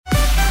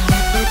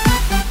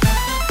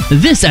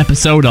This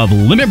episode of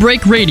Limit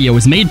Break Radio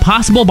is made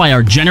possible by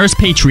our generous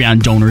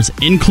Patreon donors,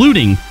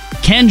 including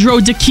Kandro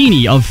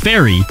Dakini of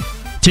Fairy,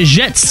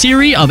 Tejet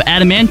Siri of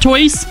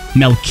Adamantoise,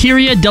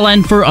 Melchiria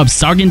Delenfer of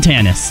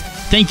Sargentanus.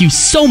 Thank you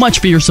so much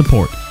for your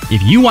support.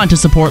 If you want to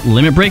support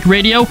Limit Break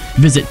Radio,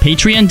 visit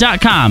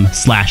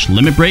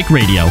patreon.com/Limit Break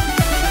Radio.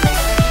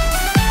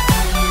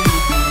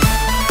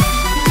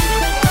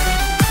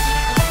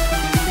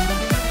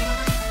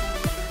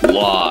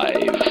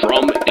 Live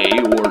from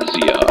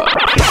Eorzea.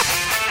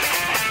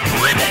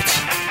 Limit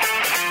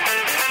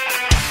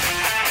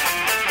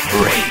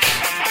Break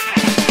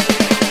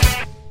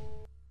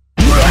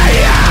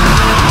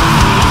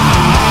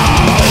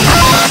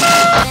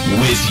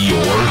with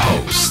your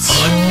hosts,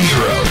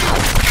 Nero.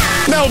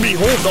 Now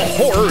behold the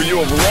horror you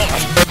have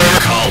wrought.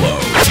 Kahlo.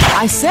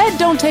 I said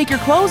don't take your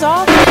clothes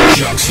off.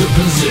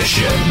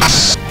 Juxtaposition.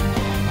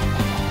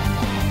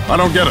 I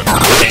don't get it.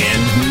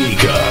 And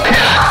Nika.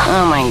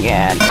 Oh my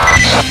god.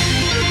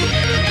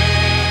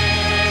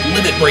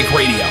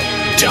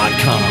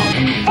 LimitBreakRadio.com.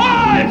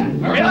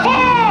 5,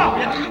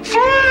 4, 3,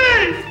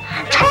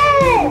 2,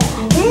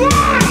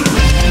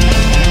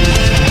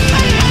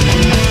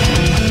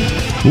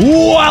 1.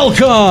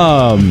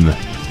 Welcome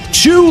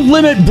to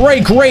Limit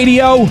Break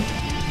Radio,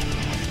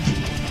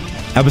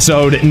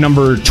 episode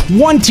number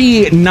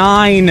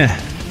 29.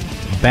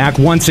 Back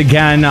once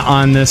again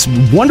on this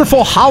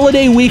wonderful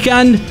holiday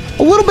weekend.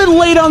 A little bit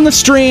late on the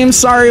stream.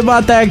 Sorry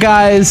about that,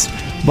 guys.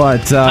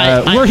 But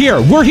we're here.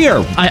 We're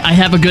here. I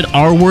have a good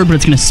R word, but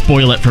it's going to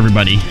spoil it for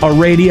everybody. A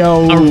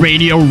radio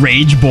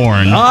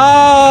Rageborn.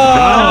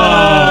 Oh!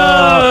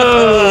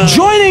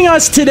 Joining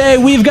us today,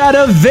 we've got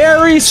a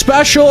very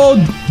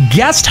special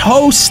guest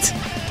host,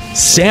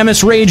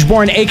 Samus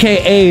Rageborn,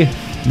 a.k.a.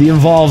 the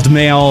Involved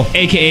Male.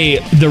 A.k.a.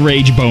 the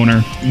Rage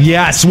Boner.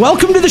 Yes,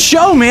 welcome to the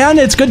show, man.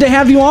 It's good to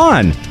have you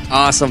on.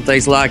 Awesome.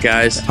 Thanks a lot,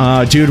 guys.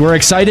 Dude, we're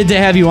excited to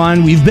have you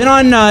on. We've been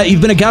on, you've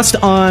been a guest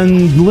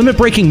on Limit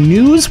Breaking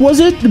News, was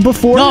it,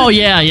 before? Oh,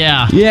 yeah.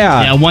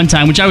 Yeah, one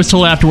time, which I was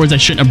told afterwards I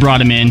shouldn't have brought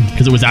him in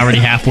because it was already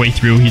halfway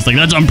through. He's like,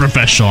 that's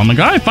unprofessional. I'm like,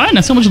 all right, fine.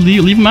 That's so much to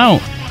leave him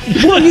out.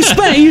 Well,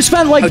 you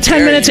spent like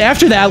 10 minutes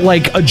after that,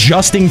 like,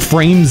 adjusting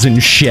frames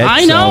and shit.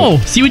 I know.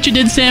 See what you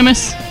did,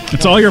 Samus?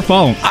 It's all your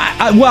fault.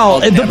 I'll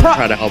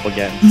try to help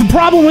again. The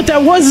problem with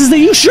that is that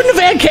you shouldn't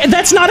have had...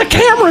 that's not a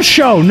camera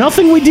show.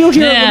 Nothing we do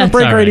here at Limit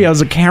Break Radio is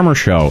a camera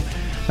show.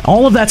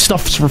 All of that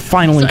stuff's for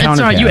Final Encounter.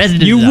 It's all right. You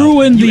edited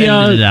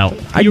it out.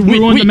 You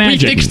ruined the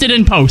magic. We fixed it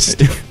in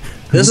post.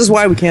 This is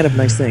why we can't have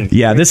nice things.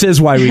 Yeah, this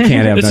is why we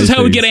can't have This nice is how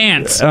things. we get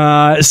ants.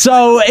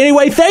 So,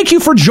 anyway, thank you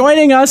for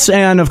joining us.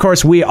 And, of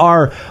course, we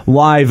are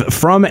live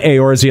from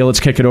Eorzea. Let's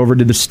kick it over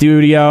to the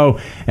studio.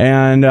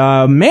 And,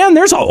 man,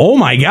 there is a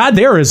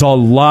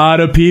lot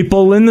of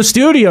people in the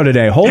studio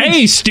today.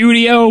 Hey,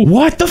 studio.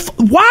 What the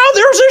wow,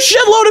 there's a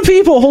shitload of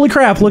people. Holy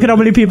crap, look at how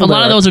many people A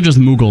lot of those are just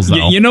Moogles,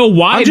 though. You know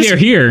why they're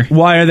here?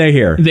 Why are they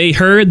here? They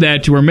heard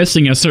that we're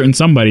missing a certain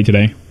somebody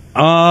today.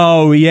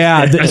 Oh,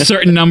 yeah. A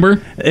certain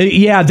number?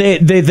 Yeah,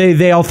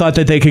 they all thought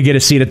that they could get a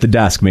seat at the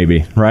desk,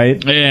 maybe,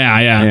 right?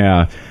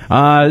 Yeah.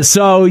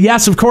 So,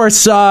 yes, of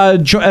course,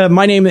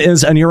 my name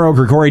is Aniro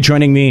Grigori.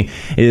 Joining me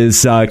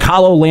is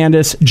Kahlo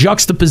Landis,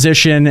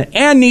 Juxtaposition,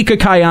 and Nika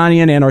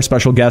Kayanian, and our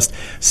special guest,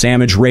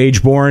 Samus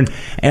Rageborn.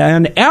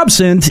 And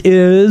absent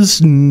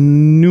is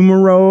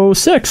numero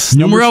 6.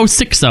 Numero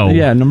 60.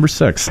 Yeah, number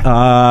 6.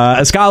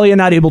 Ascalia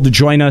not able to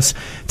join us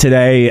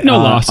today. No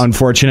loss.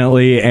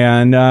 Unfortunately.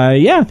 And,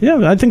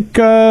 I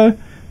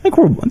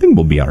think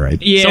we'll be all right.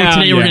 So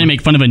today we're going to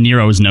make fun of a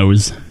Nero's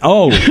nose.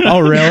 Oh,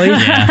 really?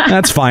 Yeah.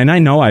 That's fine. I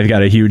know I've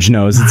got a huge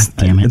nose.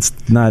 Damn it. It's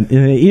not,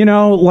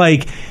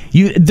 like,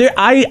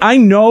 I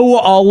know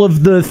all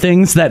of the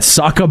things that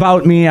suck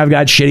about me. I've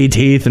got shitty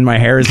teeth and my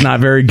hair is not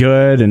very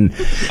good. And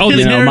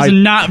his hair is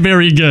not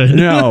very good.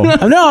 No,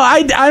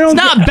 I don't. It's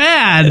not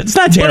bad. It's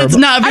not terrible. But it's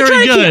not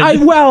very good.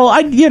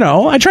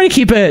 I try to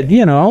keep it,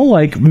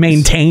 like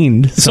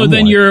maintained. So somewhat.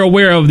 then you're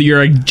aware of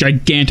your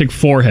gigantic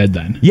forehead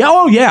then? Yeah.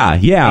 Oh, yeah.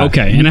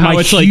 Okay. And how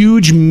my it's like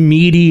huge,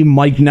 meaty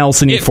Mike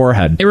Nelson-y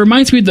forehead. It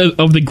reminds me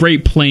of the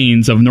Great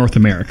Plains of North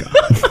America.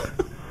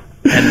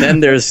 And then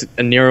there's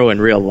a Nero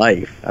in real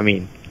life. I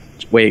mean,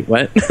 wait,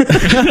 what?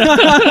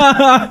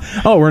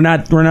 Oh, we're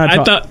not.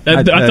 I thought we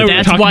were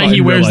That's talking why about he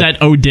in real wears life.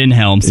 that Odin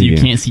helm, so you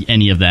can't see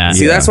any of that.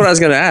 See, that's what I was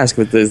going to ask.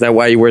 Is that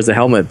why he wears the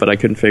helmet? But I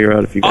couldn't figure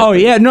out if you. Oh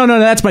yeah, no,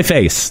 that's my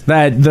face.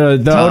 That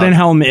the Odin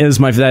helm is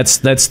my.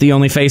 That's the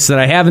only face that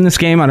I have in this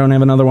game. I don't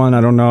have another one.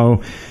 I don't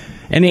know.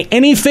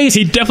 Any face.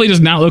 He definitely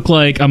does not look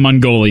like a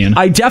Mongolian.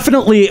 I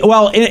definitely.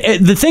 Well,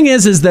 the thing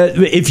is that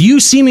if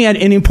you see me at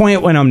any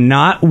point when I'm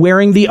not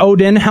wearing the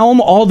Odin helm,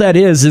 all that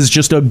is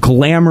just a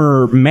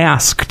glamour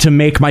mask to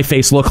make my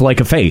face look like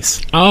a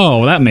face.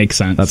 Oh, that makes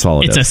sense. That's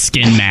all It's a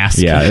skin mask.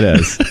 Yeah, it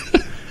is.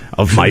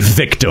 of my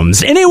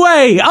victims.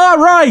 Anyway, all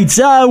right.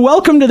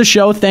 Welcome to the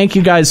show. Thank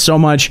you guys so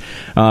much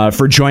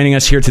for joining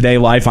us here today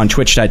live on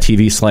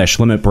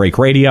twitch.tv/Limit Break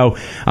Radio.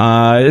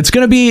 It's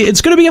gonna be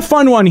a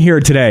fun one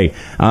here today.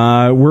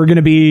 We're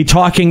gonna be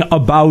talking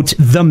about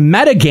the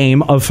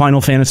metagame of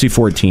Final Fantasy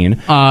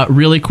XIV.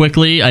 Really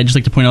quickly, I'd just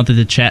like to point out that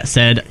the chat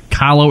said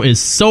Kahlo is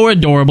so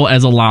adorable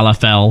as a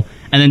Lalafell.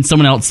 And then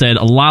someone else said,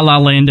 La La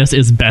Landis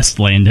is best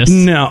Landis.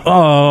 No.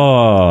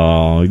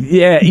 Oh,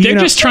 yeah. They're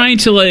just trying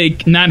to,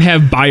 like, not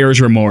have buyer's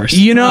remorse.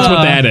 You know, that's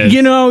what that is.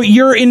 You know,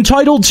 you're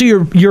entitled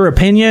to your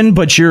opinion,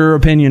 but your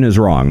opinion is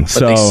wrong.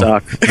 But they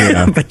suck.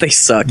 Yeah. But they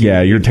suck.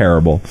 Yeah, you're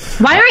terrible.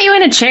 Why aren't you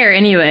in a chair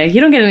anyway? You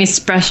don't get any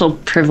special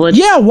privilege.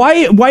 Yeah,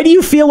 why do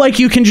you feel like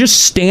you can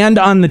just stand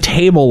on the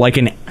table like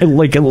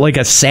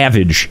a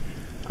savage?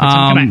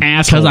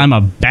 Because I'm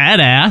a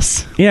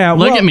badass. Yeah,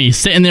 look at me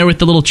sitting there with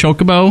the little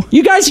chocobo.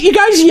 You guys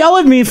yell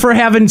at me for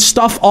having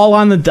stuff all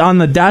on the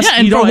desk. Yeah,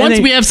 and for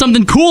once we have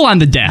something cool on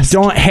the desk.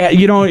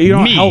 You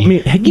don't help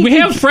me. We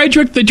have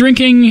Frederick the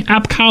drinking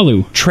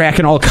Apkalu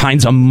tracking all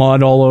kinds of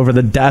mud all over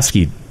the desk.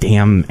 You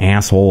damn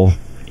asshole.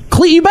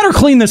 You better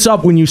clean this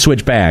up when you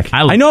switch back.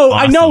 I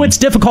know it's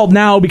difficult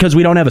now because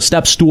we don't have a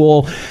step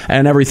stool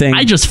and everything.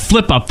 I just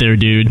flip up there,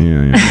 dude.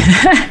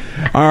 Yeah.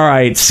 All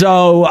right.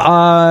 So,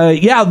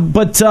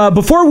 but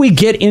before we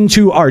get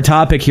into our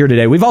topic here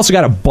today, we've also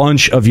got a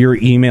bunch of your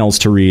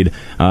emails to read.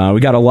 We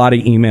got a lot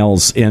of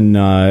emails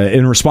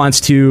in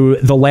response to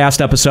the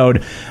last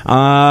episode.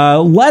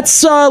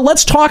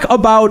 Let's talk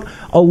about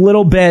a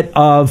little bit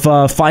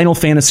of Final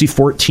Fantasy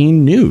XIV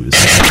news.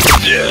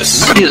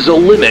 This is a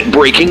Limit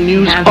Breaking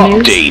News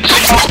update.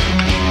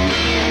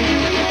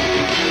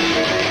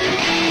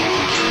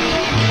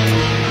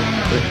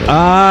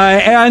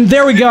 And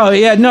there we go.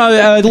 Yeah, no,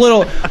 a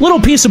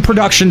little piece of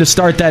production to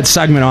start that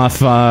segment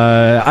off.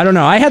 I don't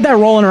know. I had that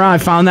rolling around. I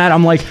found that.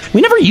 I'm like, we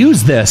never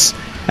used this.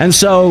 And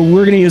so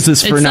we're going to use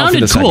this for now. It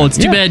sounded cool. Segment. It's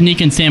too bad Nick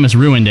and Samus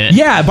ruined it.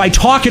 Yeah, by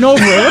talking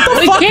over it.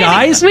 What the fuck,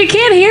 guys? We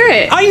can't hear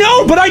it. I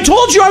know, but I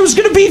told you I was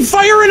going to be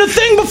firing a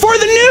thing before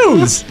the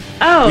news.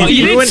 Oh,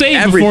 you didn't say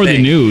it before the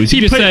news.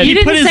 He put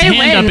his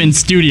hand up in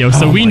studio,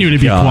 so we knew to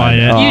be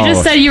quiet. You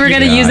just said you were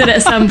going to use it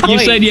at some point. You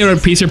said you had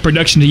a piece of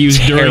production to use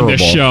during the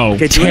show.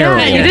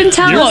 Yeah, you didn't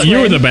tell us.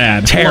 You were the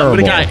bad. Terrible.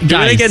 Do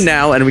it again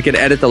now, and we can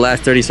edit the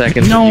last 30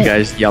 seconds of you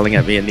guys yelling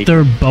at me and Nico.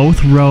 They're both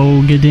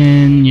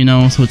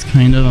Rogadin, so it's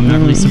kind of, I'm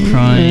not really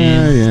surprised.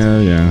 Yeah.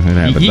 It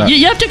happens.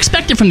 You have to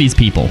expect it from these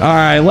people. All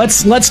right,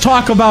 let's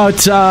talk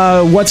about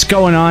what's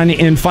going on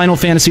in Final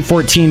Fantasy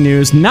XIV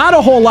news. Not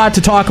a whole lot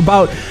to talk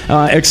about,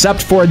 except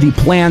for the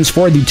plans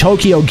for the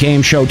Tokyo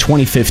Game Show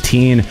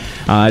 2015.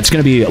 It's going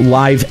to be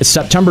live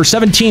September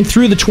 17th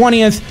through the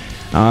 20th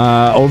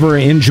over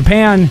in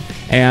Japan.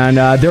 And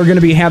they're going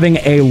to be having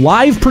a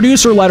live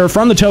producer letter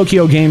from the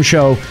Tokyo Game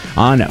Show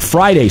on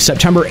Friday,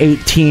 September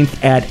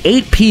 18th at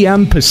 8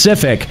 p.m.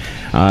 Pacific.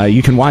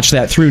 You can watch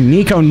that through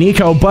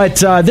Nico. But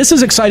this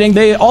is exciting.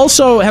 They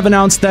also have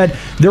announced that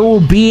there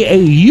will be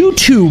a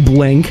YouTube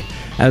link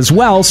as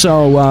well,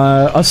 so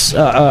us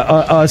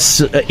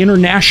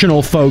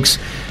international folks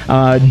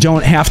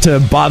don't have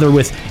to bother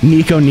with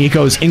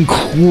Nico's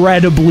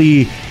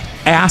incredibly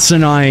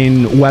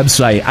asinine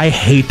website. I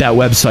hate that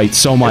website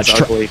so much.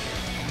 It's ugly.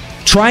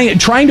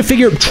 Trying to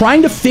figure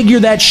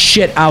that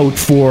shit out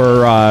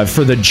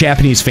for the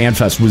Japanese Fan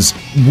Fest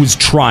was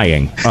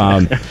trying.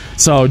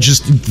 So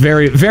just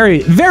very,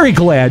 very, very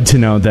glad to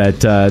know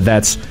that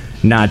that's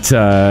not,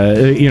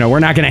 we're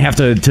not going to have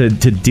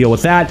to deal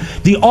with that.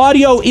 The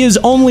audio is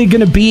only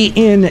going to be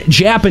in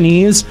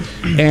Japanese,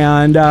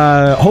 and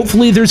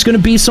hopefully there's going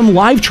to be some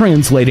live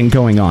translating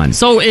going on.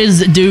 So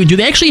do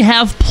they actually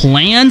have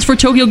plans for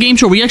Tokyo Game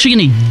Show? Are we actually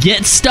going to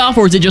get stuff,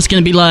 or is it just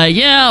going to be like,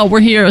 yeah, we're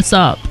here, what's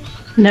up?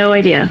 No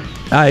idea.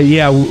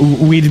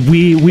 We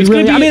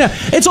really. I mean,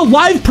 it's a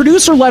live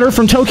producer letter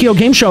from Tokyo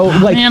Game Show.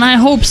 Man, I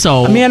hope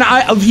so. Man,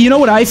 you know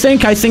what I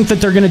think? I think that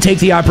they're going to take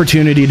the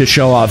opportunity to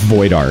show off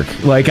Void Ark.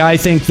 I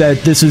think that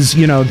this is,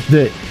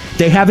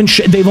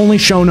 they've only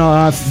shown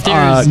off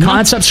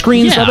concept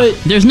screens of it.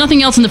 There's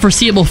nothing else in the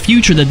foreseeable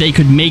future that they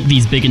could make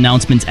these big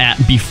announcements at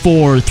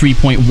before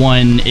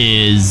 3.1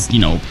 is,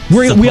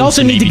 we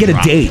also need to get a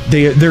date.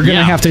 They're going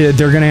to have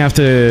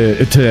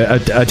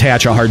to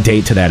attach a hard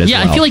date to that as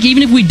well. Yeah, I feel like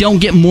even if we don't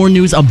get more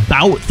news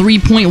about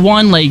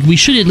 3.1, we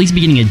should at least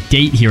be getting a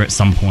date here at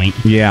some point.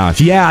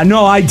 Yeah,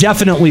 no, I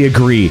definitely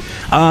agree.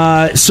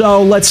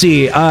 So let's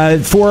see.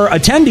 For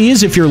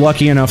attendees, if you're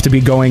lucky enough to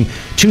be going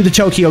to the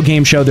Tokyo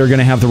Game Show, they're going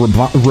to have the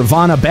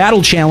Ravana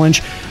Battle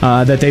Challenge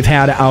that they've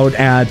had out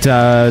at,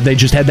 they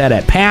just had that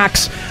at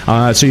PAX,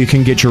 so you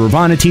can get your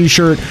Ravana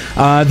t-shirt.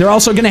 They're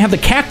also going to have the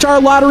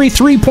Cactar Lottery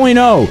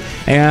 3.0,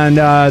 and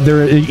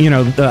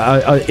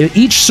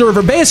each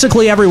server,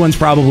 basically everyone's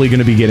probably going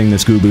to be getting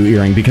this Gubu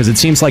earring, because it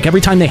seems like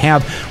every time they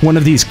have one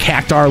of these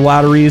Cactar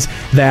lotteries,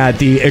 that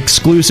the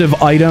exclusive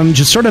item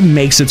just sort of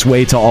makes its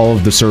way to all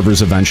of the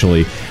servers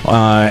eventually.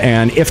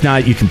 And if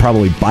not, you can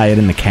probably buy it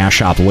in the cash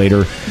shop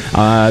later.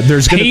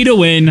 There's pay to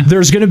win.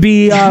 There's going to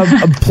be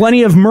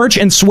plenty of merch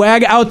and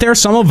swag out there,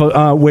 some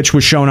of which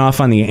was shown off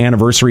on the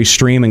anniversary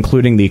stream,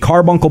 including the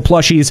Carbuncle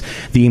plushies,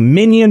 the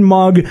Minion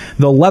mug,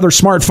 the leather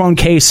smartphone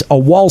case, a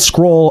wall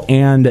scroll,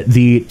 and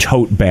the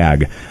tote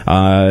bag.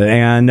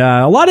 And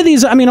a lot of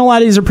these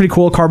are pretty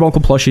cool.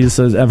 Carbuncle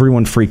plushies,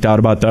 everyone freaked out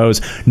about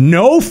those.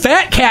 No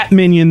Fat Cat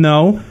Minion,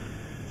 though.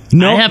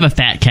 No, I have a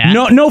Fat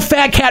Cat. No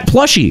Fat Cat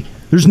plushie.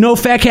 There's no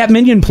Fat Cat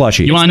Minion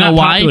plushie. You want to know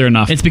why?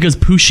 Enough. It's because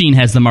Pusheen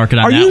has the market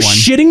on Are that you one.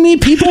 shitting me?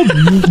 People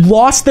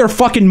lost their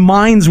fucking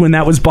minds when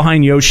that was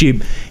behind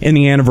Yoshi in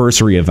the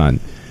anniversary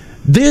event.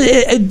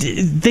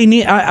 They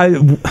need...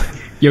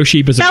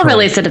 Yoshi is a They'll troll.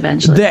 release it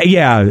eventually.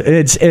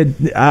 It's going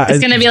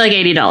to be like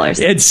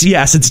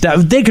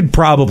 $80. They could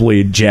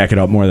probably jack it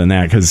up more than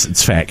that because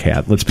it's Fat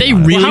Cat. Let's be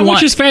honest. How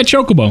much is Fat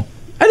Chocobo?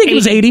 I think it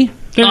was 80.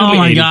 Oh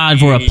my god,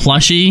 for a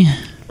plushie.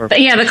 But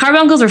yeah, the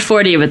Carbuncles were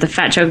 40, but the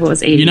Fat Choco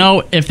was 80. You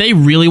know, if they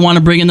really want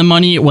to bring in the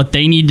money, what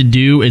they need to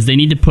do is they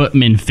need to put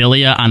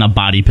Minfilia on a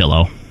body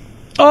pillow.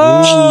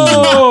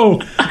 Oh no!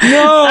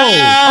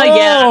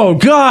 yeah. Oh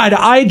god!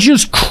 I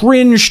just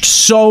cringed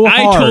so hard.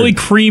 I totally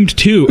creamed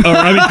too. Or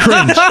I mean,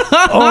 cringed.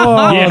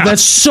 Oh, yeah.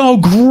 That's so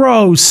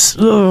gross.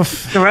 Ugh.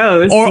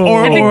 Gross.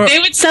 I think they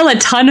would sell a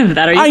ton of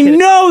that. Are you kidding?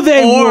 know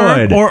they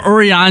would. Or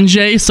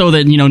Urianger, so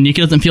that Nika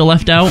doesn't feel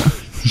left out.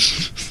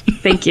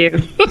 Thank you.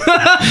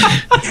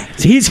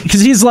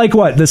 He's like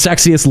what, the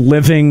sexiest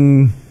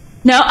living.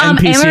 No,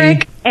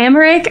 NPC?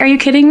 Amaric, are you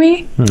kidding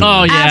me?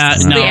 Oh yeah,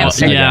 Absolutely no,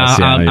 absurd. yeah.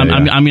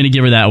 I'm gonna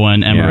give her that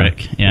one,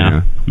 Emmerich.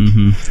 Yeah.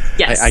 Mm-hmm.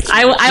 Yes,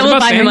 I will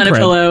buy him on a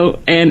pillow,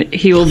 and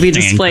he will be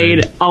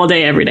displayed all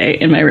day, every day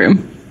in my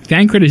room.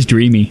 Thancred is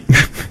dreamy.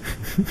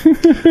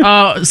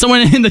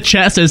 Someone in the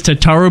chat says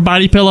Tataru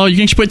body pillow. You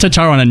can just put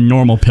Tataru on a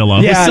normal pillow.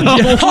 Yeah,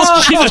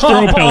 She's a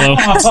throw pillow.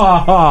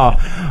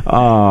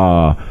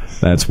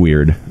 That's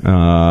weird.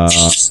 How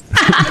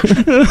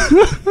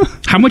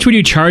much would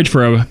you charge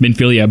for a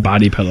Minfilia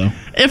body pillow?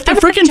 If the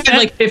freaking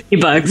like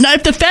 $50. No,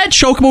 if the Fat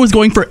Chocobo was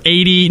going for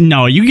 80,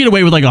 no, you can get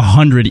away with like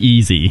 100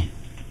 easy.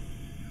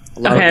 A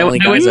lot of only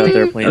guys out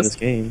there playing this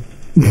game.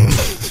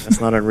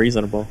 That's not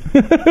unreasonable.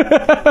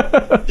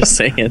 Just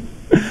saying.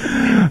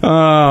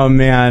 Oh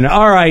man!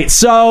 All right,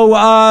 so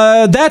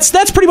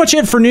that's pretty much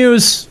it for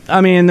news.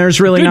 I mean,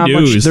 there's really not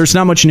much. There's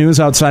not much news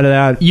outside of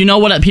that. You know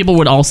what people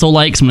would also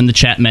like? Someone in the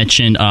chat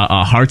mentioned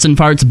Hearts and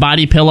Farts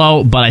body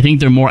pillow, but I think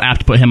they're more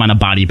apt to put him on a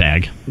body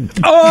bag.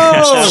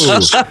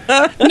 Oh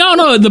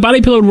no, the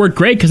body pillow would work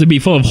great because it'd be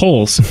full of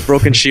holes.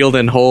 Broken shield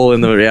and hole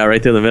in the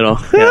right through the middle.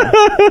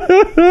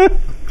 Yeah.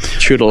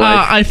 True to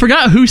life. I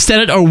forgot who said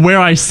it or where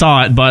I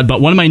saw it, but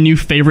one of my new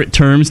favorite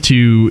terms to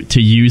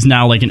use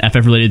now, like in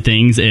FF related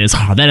things, is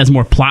that has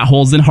more plot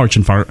holes than Hearts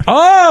and Fart.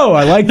 Oh,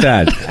 I like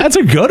that. That's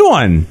a good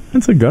one.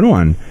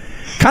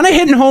 Kind of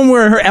hitting home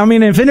where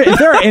if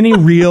there are any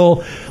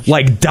real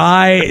like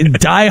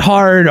die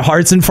hard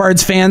Hearts and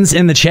Farts fans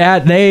in the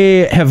chat,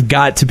 they have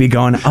got to be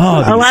going. Oh,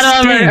 a lot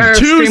of them are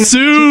too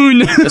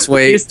soon. Just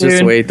wait.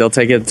 They'll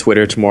take it to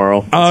Twitter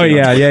tomorrow. Oh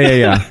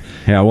yeah.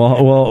 Yeah,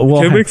 we'll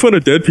can't make fun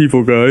of dead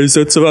people, guys.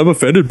 I'm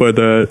offended by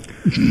that.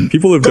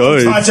 People have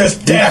died. Not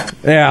just dick.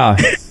 Yeah,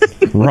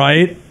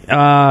 right.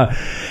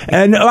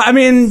 And I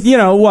mean, you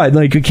know what?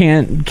 Like, you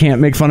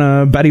can't make fun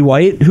of Betty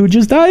White, who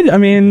just died. I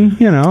mean,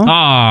 you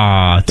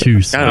know.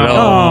 Too soon.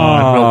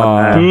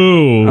 Oh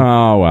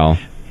well.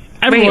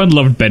 Everyone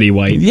loved Betty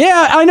White.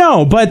 Yeah, I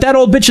know, but that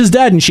old bitch is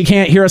dead, and she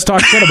can't hear us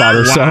talk shit about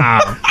her.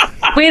 Wow.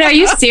 Wait, are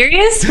you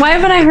serious? Why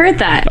haven't I heard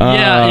that?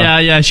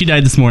 Yeah. She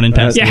died this morning.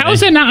 Yeah, how is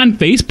that not on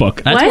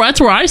Facebook?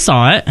 That's where I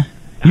saw it.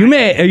 You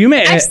may,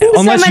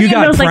 unless you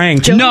got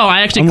pranked. Like, no,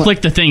 I actually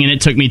clicked the thing and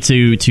it took me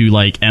to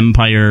like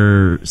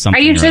Empire something.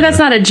 Are you sure that's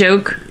not a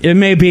joke? It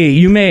may be.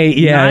 You may.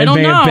 Yeah, I it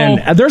don't may have know.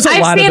 been. There's a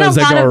lot of those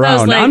that go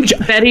around. I'm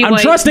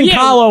trusting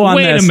Kahlo on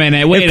this. Wait a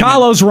minute. If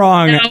Kahlo's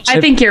wrong, No, I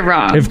think you're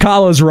wrong. If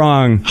Kahlo's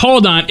wrong,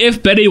 hold on.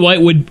 If Betty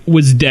White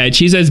was dead,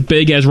 she's as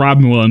big as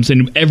Robin Williams,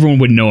 and everyone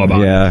would know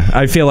about it. Yeah,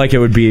 I feel like it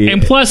would be.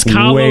 And plus,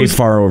 way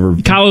far over.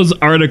 Kahlo's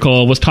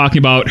article was talking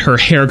about her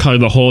hair color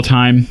the whole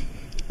time.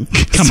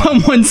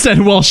 Someone said,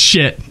 well,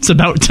 shit, it's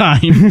about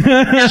time. No,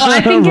 I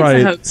think it's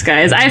a hoax,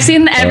 guys. I've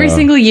seen every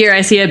single year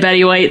I see a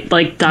Betty White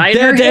like dye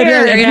her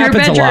hair it in her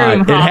happens bedroom. a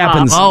lot. It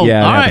happens. Oh,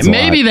 yeah, all right,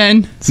 maybe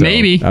then. So,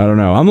 maybe. I don't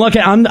know. I'm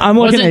looking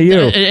at you.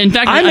 In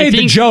fact, I made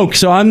the joke,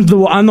 so I'm the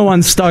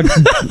one stuck.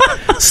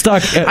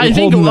 I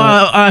think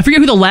I forget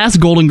who the last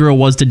Golden Girl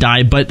was to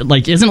die, but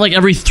like, isn't like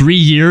every 3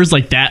 years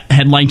like that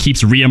headline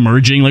keeps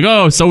reemerging? Like,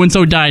 oh, so and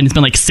so died, and it's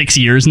been like 6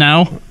 years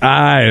now.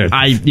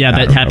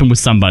 That happened with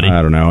somebody.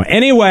 I don't know.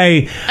 Anyway,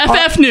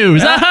 FF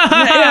news.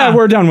 Yeah,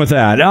 we're done with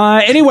that.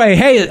 Anyway,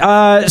 hey,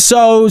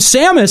 so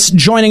Samus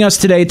joining us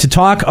today to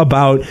talk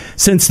about,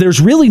 since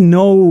there's really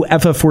no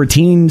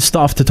FF14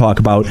 stuff to talk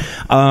about.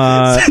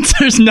 Since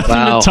there's nothing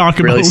to talk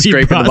about, really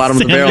scraping the bottom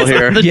of the barrel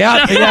here.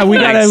 Yeah, we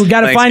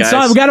gotta find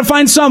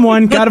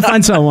someone. Gotta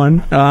find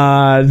someone.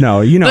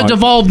 No, you know, the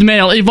evolved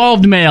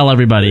male,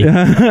 everybody.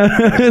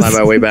 Climb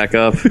my way back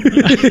up.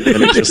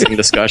 An interesting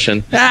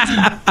discussion.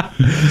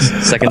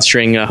 second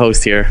string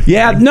host here.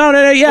 Yeah, no.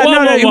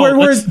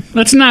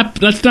 Let's not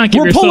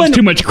give ourselves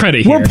too much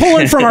credit here. We're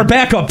pulling from our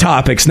backup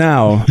topics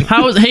now.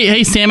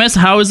 Hey Samus,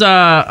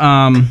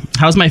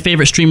 how's my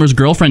favorite streamer's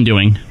girlfriend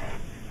doing?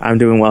 I'm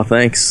doing well,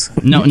 thanks.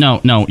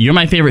 No. You're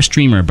my favorite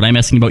streamer, but I'm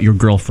asking about your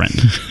girlfriend.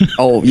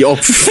 Oh, yo.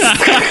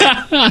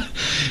 That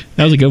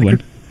was a good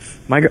one.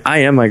 I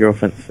am my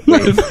girlfriend.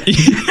 What,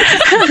 you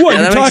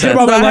talking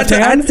about my left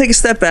hand? I had to take a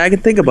step back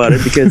and think about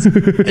it because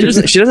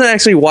she doesn't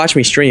actually watch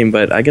me stream,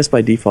 but I guess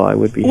by default I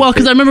would be. Well,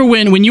 because I remember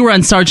when you were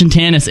on Sergeant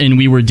Tannis and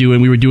we were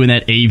doing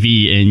that AV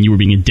and you were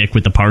being a dick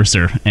with the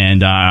parser,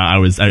 and I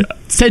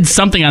said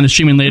something on the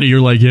stream, and later you're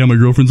like, yeah, my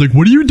girlfriend's like,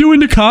 what are you doing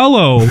to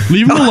Kahlo?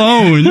 Leave him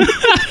alone.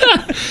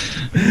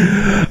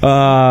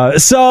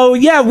 So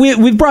yeah,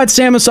 we've brought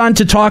Samus on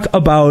to talk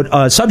about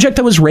a subject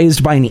that was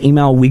raised by an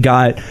email we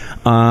got.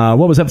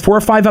 What was that? 4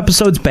 or 5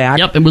 episodes back?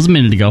 Yep, it was a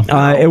minute ago.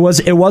 It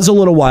was a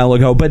little while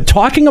ago, but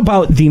talking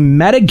about the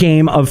meta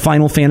game of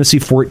Final Fantasy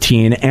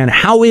XIV and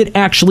how it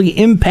actually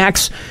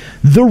impacts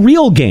the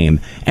real game.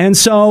 And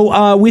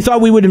so we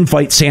thought we would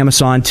invite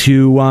Samus on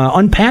to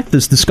unpack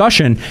this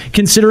discussion,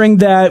 considering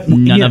that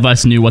none of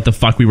us knew what the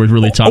fuck we were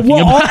really talking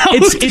about.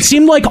 It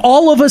seemed like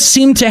all of us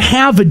seemed to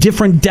have a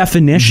different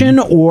definition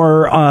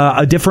or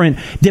a different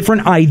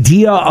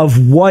idea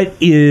of what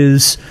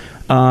is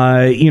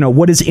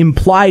what is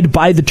implied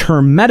by the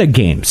term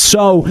metagame.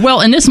 So,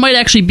 well, and this might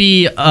actually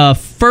be a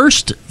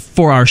first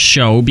for our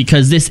show,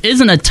 because this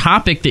isn't a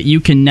topic that you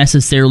can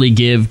necessarily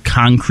give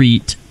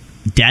concrete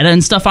data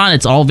and stuff on.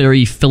 It's all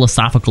very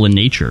philosophical in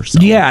nature. So.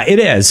 Yeah, it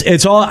is.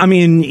 It's all, I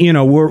mean,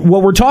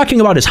 what we're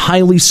talking about is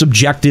highly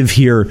subjective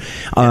here.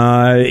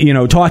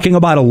 Talking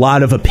about a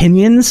lot of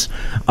opinions,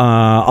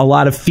 a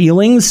lot of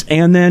feelings,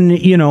 and then,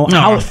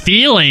 how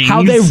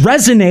they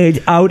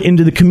resonate out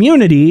into the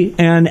community,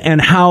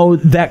 and how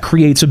that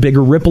creates a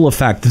bigger ripple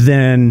effect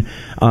than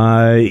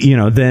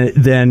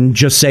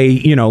just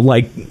say,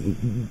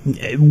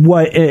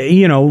 what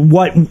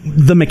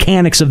the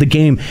mechanics of the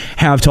game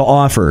have to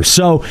offer.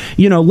 So,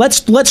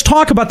 let's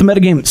talk about the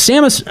metagame.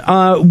 Samus,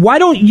 why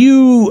don't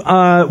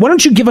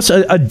you give us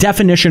a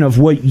definition of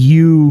what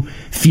you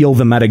feel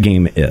the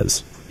metagame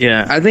is?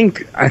 Yeah, I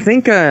think I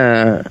kind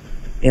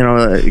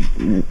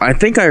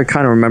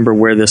of remember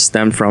where this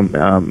stemmed from.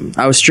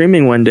 I was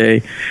streaming one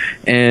day,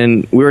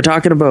 and we were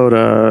talking about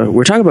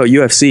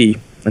UFC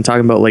and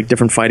talking about like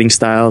different fighting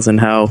styles and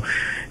how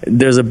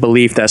there's a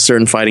belief that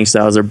certain fighting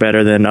styles are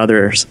better than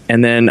others.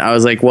 And then I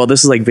was like, well,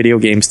 this is like video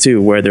games too,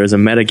 where there's a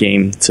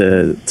metagame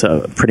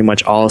to pretty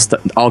much all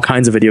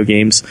kinds of video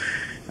games.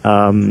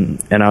 And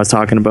I was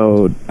talking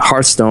about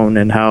Hearthstone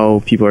and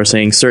how people are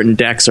saying certain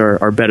decks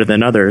are better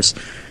than others.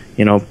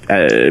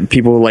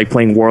 People like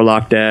playing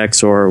Warlock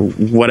decks or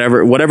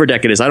whatever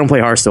deck it is. I don't play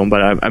Hearthstone,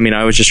 but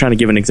I was just trying to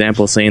give an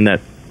example, saying that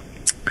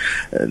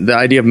the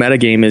idea of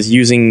metagame is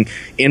using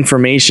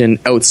information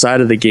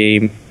outside of the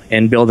game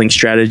and building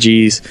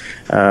strategies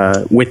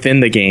within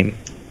the game.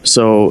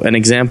 So an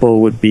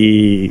example would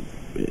be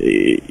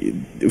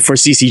for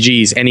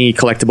CCGs, any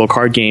collectible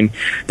card game,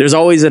 there's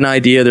always an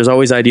idea, there's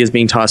always ideas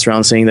being tossed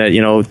around saying that,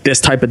 this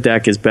type of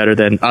deck is better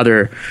than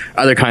other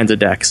kinds of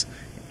decks.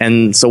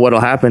 And so what'll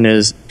happen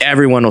is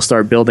everyone will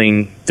start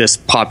building this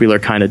popular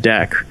kind of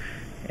deck.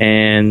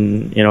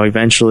 And,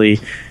 eventually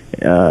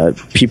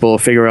people will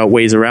figure out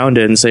ways around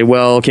it and say,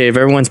 well, okay, if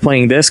everyone's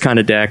playing this kind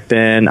of deck,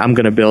 then I'm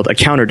going to build a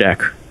counter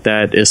deck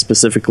that is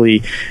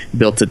specifically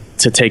built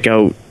to take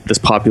out this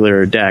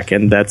popular deck.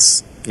 And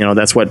that's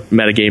what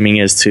metagaming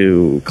is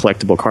to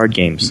collectible card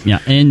games. Yeah,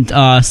 and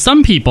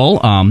some people,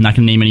 I'm not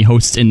going to name any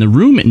hosts in the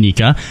room,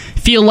 Nika,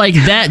 feel like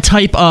that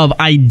type of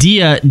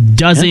idea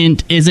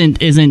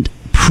isn't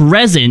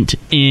present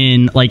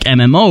in like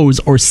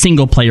MMOs or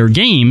single player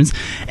games,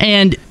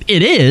 and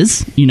it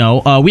is.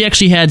 We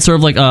actually had sort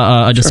of like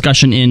a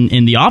discussion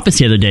in the office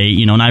the other day,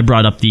 and I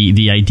brought up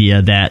the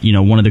idea that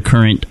one of the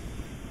current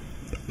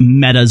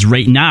metas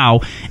right now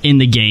in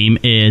the game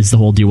is the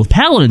whole deal with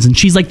paladins, and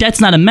she's like, that's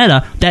not a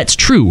meta. That's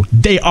true,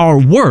 they are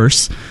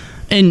worse.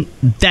 And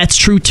that's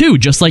true too,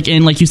 just like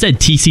in, like you said,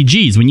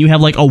 TCGs. When you have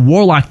like a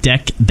Warlock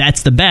deck,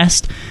 that's the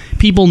best.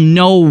 People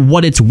know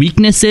what its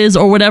weakness is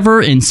or whatever,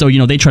 and so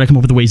they try to come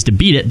up with ways to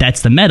beat it.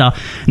 That's the meta.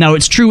 Now,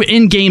 it's true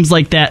in games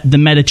like that, the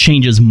meta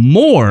changes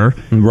more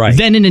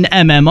than in an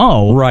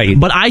MMO. Right.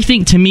 But I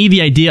think, to me,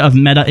 the idea of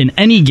meta in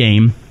any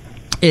game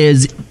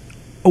is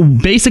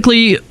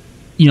basically,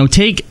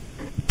 take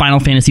Final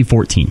Fantasy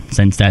XIV,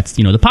 since that's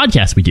the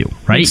podcast we do,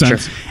 right? Sure.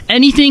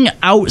 Anything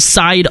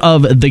outside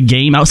of the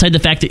game, outside the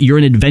fact that you're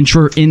an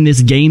adventurer in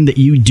this game that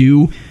you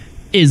do,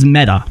 is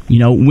meta.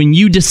 When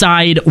you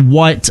decide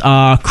what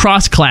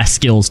cross-class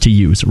skills to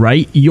use,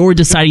 right? You're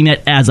deciding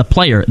that as a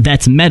player.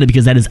 That's meta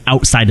because that is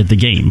outside of the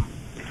game.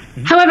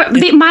 However,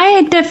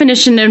 my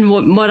definition and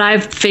what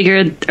I've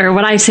figured, or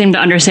what I seem to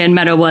understand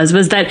meta was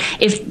that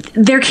if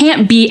there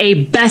can't be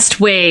a best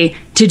way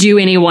to to do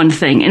any one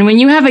thing. And when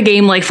you have a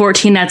game like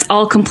 14 that's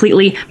all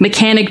completely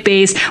mechanic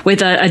based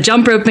with a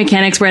jump rope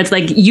mechanics where it's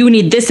like you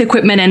need this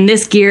equipment and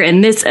this gear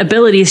and this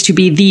abilities to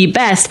be the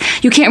best,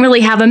 you can't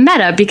really have a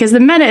meta, because the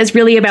meta is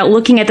really about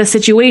looking at the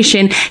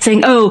situation,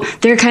 saying, oh,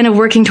 they're kind of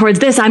working towards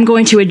this, I'm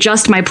going to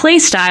adjust my play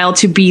style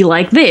to be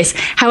like this.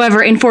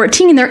 However, in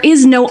 14, there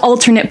is no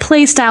alternate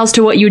play styles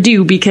to what you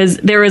do, because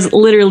there is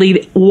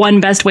literally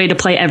one best way to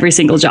play every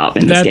single job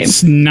in this game.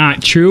 That's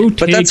not true.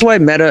 But that's why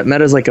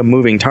meta is like a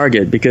moving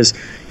target, because,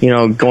 you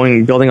know,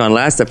 building on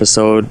last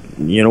episode,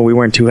 you know, we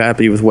weren't too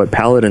happy with what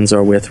paladins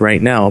are with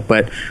right now.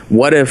 But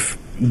what if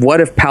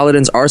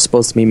paladins are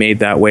supposed to be made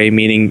that way,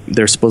 meaning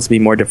they're supposed to be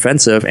more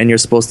defensive, and you're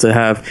supposed to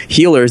have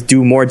healers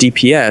do more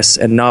DPS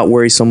and not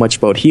worry so much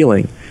about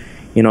healing?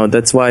 You know,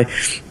 that's why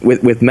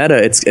with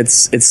meta,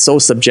 it's so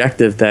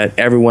subjective that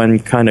everyone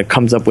kind of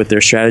comes up with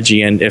their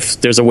strategy, and if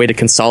there's a way to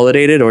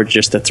consolidate it or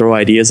just to throw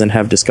ideas and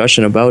have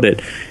discussion about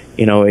it,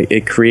 you know,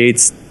 it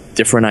creates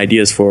different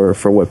ideas for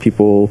what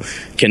people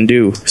can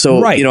do.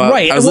 So, you know,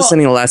 I was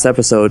listening to the last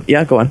episode.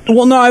 Yeah, go on.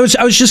 Well, no, I was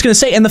just going to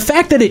say, and the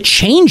fact that it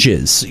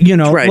changes, you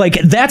know, like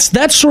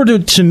that's sort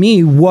of, to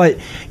me, what,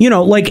 you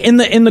know, like in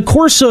the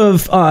course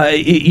of,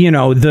 you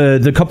know,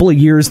 the couple of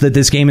years that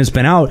this game has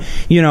been out,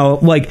 you know,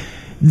 like,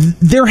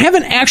 there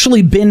haven't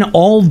actually been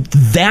all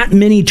that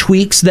many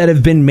tweaks that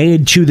have been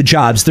made to the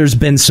jobs. There's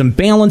been some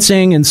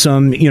balancing and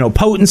some, you know,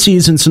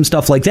 potencies and some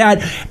stuff like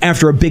that.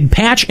 After a big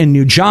patch and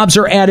new jobs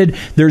are added,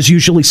 there's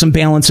usually some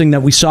balancing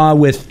that we saw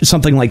with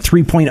something like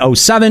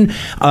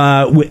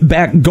 3.07,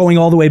 back going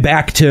all the way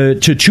back to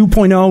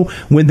 2.0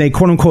 when they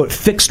quote unquote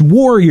fixed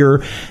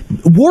Warrior.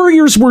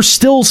 Warriors were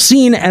still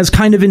seen as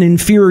kind of an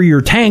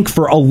inferior tank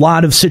for a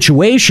lot of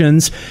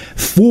situations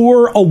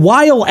for a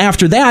while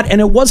after that,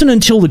 and it wasn't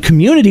until the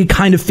community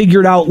kind of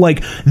figured out,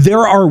 like,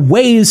 there are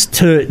ways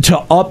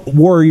to up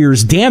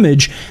Warrior's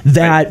damage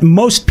that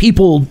most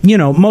people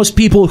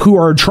who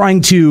are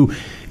trying to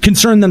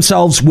concern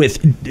themselves with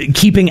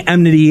keeping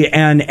enmity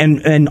and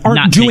aren't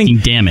not doing taking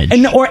damage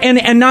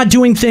and not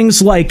doing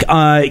things like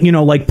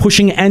like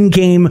pushing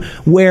endgame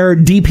where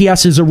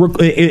DPS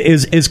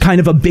is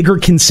kind of a bigger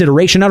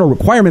consideration, not a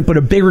requirement but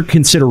a bigger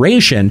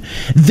consideration,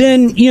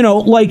 then, you know,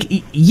 like,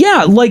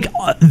 yeah, like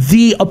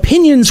the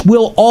opinions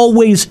will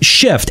always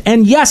shift,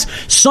 and yes,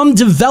 some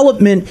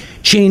development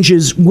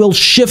changes will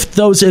shift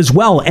those as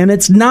well. And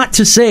it's not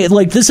to say,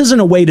 like, this isn't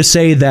a way to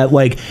say that,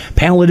 like,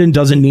 Paladin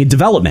doesn't need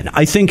development.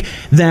 I think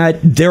that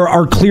there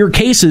are clear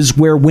cases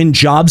where when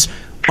jobs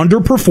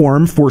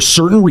underperform for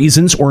certain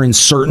reasons or in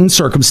certain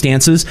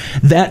circumstances,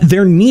 that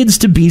there needs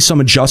to be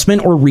some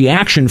adjustment or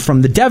reaction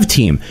from the dev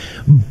team.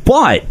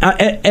 But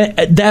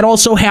that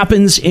also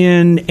happens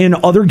in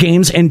other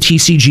games and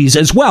TCGs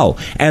as well.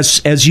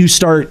 As you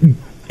start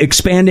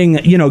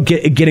expanding, you know,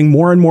 getting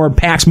more and more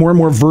packs, more and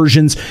more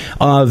versions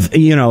of,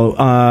 you know,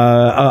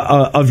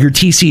 of your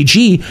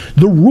TCG,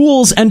 the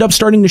rules end up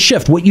starting to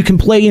shift. What you can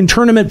play in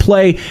tournament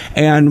play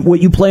and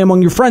what you play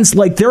among your friends,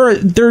 like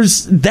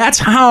that's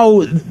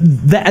how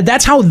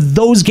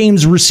those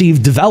games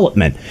receive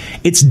development.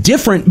 It's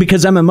different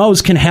because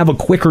MMOs can have a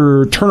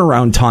quicker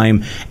turnaround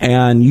time,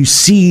 and you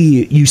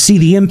see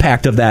the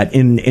impact of that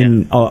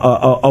in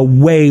a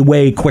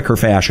way quicker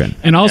fashion.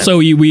 And also,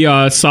 we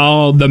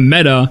saw the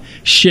meta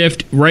shift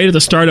right at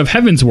the start of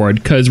Heavensward,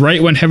 because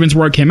right when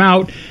Heavensward came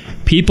out,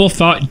 people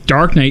thought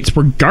Dark Knights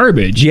were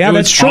garbage. Yeah,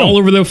 that's true. All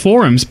over the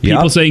forums,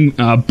 people saying,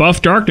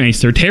 buff Dark Knights,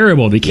 they're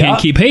terrible, they can't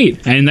keep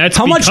hate. And that's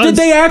how much did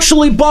they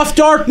actually buff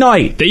Dark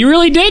Knight? They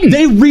really didn't.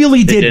 They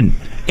really didn't.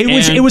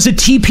 It was a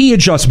TP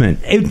adjustment.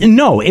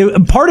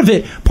 Part of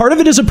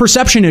it is a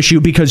perception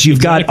issue, because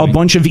you've got a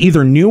bunch of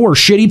either new or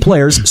shitty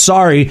players.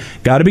 Sorry,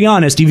 got to be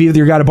honest. You've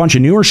either got a bunch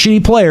of new or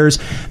shitty players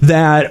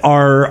that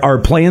are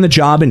playing the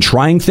job and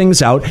trying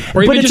things out,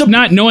 or even just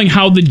not knowing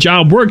how the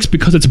job works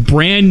because it's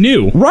brand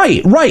new.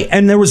 Right.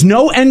 And there was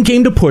no end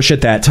game to push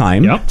at that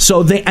time,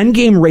 so the end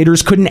game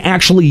raiders couldn't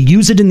actually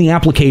use it in the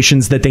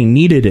applications that they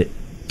needed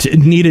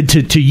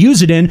to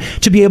use it in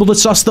to be able to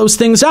suss those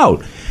things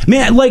out.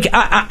 Man, like,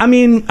 I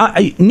mean,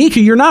 Nika,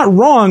 you're not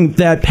wrong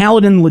that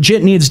Paladin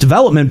legit needs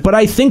development, but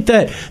I think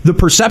that the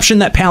perception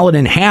that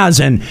Paladin has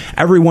and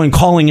everyone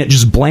calling it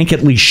just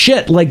blanketly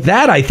shit, like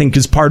that, I think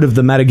is part of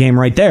the metagame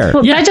right there.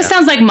 Well, that just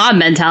sounds like mob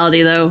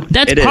mentality, though.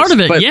 That's part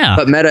of it, yeah.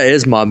 But meta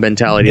is mob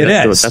mentality.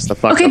 That's the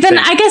fuck. Okay, then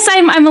I guess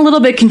I'm a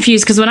little bit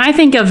confused, because when I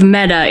think of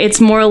meta,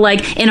 it's more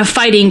like in a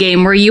fighting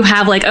game where you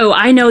have, like, oh,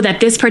 I know that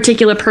this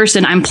particular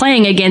person I'm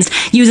playing against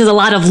uses a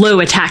lot of low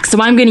attacks,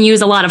 so I'm going to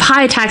use a lot of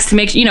high attacks to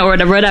make, you know, or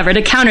whatever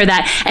to counter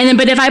that. And then,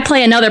 but if I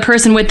play another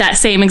person with that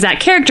same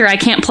exact character, I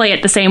can't play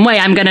it the same way.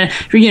 I'm going to,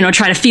 you know,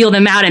 try to feel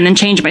them out and then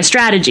change my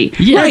strategy.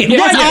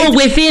 That's all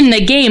within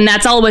the game.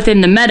 That's all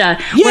within the meta.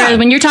 Whereas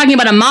when you're talking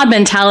about a mob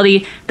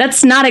mentality,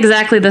 That's not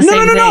exactly the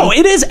same thing. No.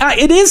 It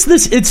is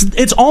this.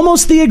 It's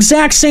almost the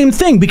exact same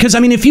thing, because I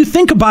mean, if you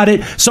think about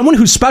it, someone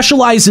who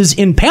specializes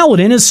in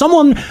Paladin is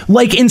someone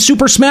like in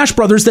Super Smash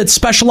Brothers that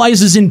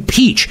specializes in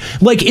Peach.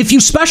 Like, if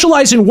you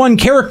specialize in one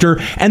character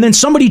and then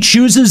somebody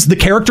chooses the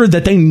character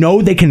that they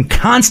know they can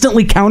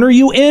constantly counter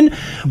you in,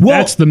 well,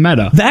 that's the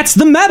meta. That's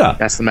the meta.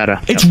 That's the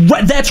meta. It's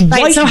that's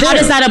right. So how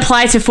does that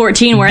apply to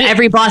 14, where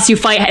every boss you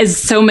fight is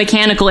so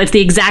mechanical? It's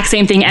the exact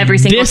same thing every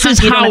single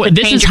time.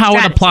 This is how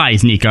it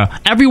applies, Nika.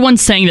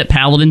 Everyone's saying that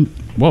Paladin...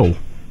 Whoa,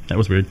 that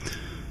was weird.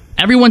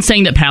 Everyone's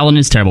saying that Paladin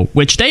is terrible,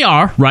 which they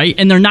are, right?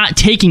 And they're not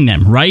taking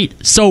them, right?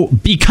 So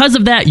because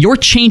of that, you're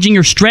changing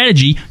your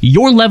strategy.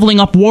 You're leveling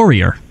up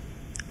Warrior.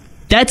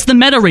 That's the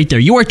meta right there.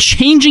 You are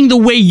changing the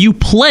way you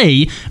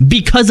play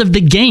because of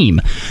the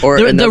game. Or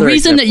the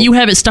reason that you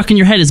have it stuck in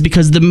your head is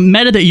because the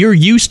meta that you're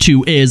used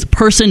to is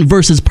person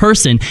versus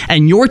person,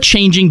 and you're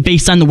changing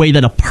based on the way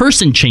that a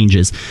person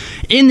changes.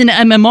 In an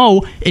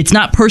MMO, it's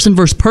not person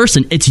versus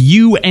person. It's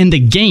you and the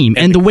game.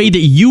 And the way that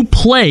you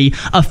play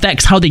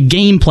affects how the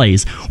game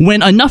plays.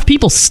 When enough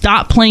people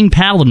stop playing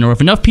Paladin, or if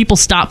enough people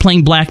stop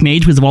playing Black Mage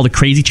because of all the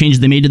crazy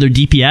changes they made to their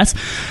DPS,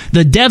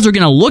 the devs are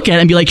going to look at it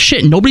and be like,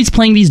 shit, nobody's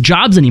playing these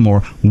jobs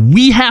anymore.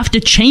 We have to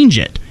change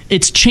it.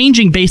 It's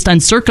changing based on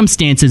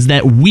circumstances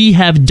that we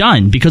have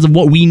done because of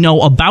what we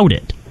know about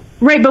it.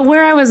 Right, but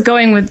where I was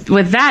going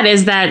with that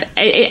is that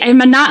I'm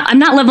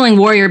not leveling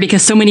Warrior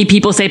because so many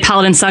people say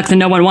Paladin sucks and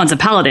no one wants a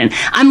Paladin.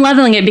 I'm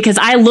leveling it because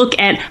I look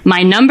at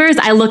my numbers.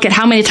 I look at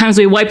how many times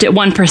we wiped at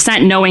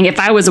 1%, knowing if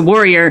I was a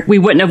Warrior, we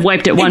wouldn't have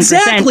wiped at 1%.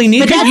 Exactly,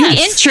 Nika. But that's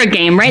the intra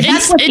game, right?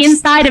 That's what's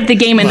inside of the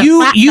game, and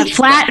the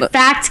flat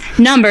fact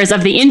numbers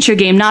of the intra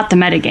game, not the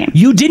meta game.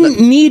 You didn't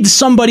need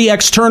somebody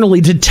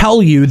externally to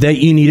tell you that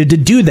you needed to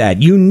do that.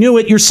 You knew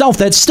it yourself.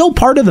 That's still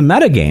part of the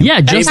meta game.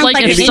 Yeah, just like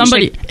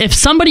if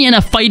somebody in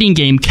a fighting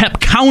game kept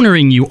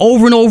countering you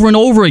over and over and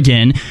over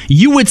again,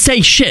 you would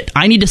say, shit,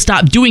 I need to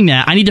stop doing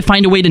that. I need to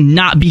find a way to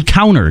not be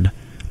countered.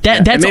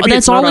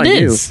 That's all it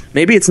is.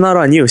 Maybe it's not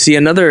on you. See,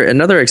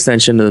 another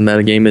extension to the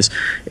metagame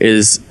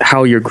is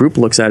how your group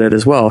looks at it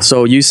as well.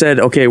 So you said,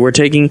 okay, we're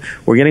getting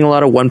a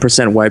lot of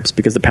 1% wipes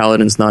because the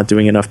Paladin's not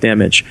doing enough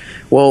damage.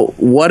 Well,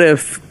 what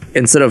if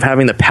instead of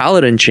having the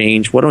Paladin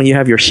change, why don't you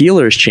have your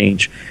healers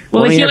change?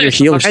 Well, the healers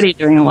were already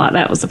doing a lot.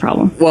 That was the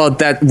problem. Well,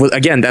 that's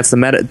the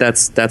meta.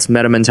 That's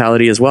meta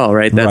mentality as well,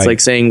 right? That's like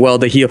saying, well,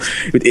 the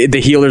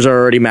healers are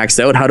already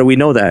maxed out. How do we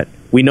know that?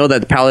 We know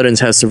that the Paladins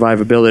has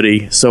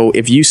survivability. So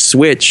if you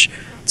switch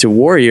to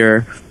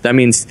Warrior, that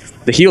means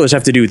the healers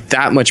have to do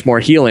that much more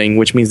healing,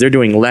 which means they're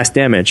doing less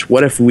damage.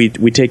 What if we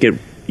take it?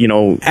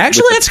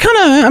 Actually, that's kind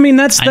of. I mean,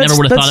 I never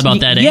would have thought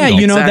about that. Yeah,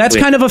 angle. That's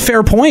kind of a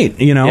fair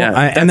point.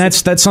 And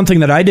that's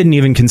something that I didn't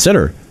even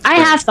consider. I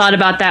have thought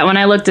about that when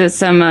I looked at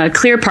some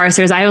clear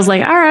parsers. I was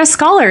like, our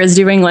Scholar is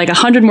doing like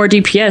 100 more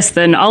DPS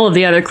than all of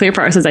the other clear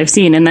parsers I've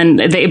seen, and then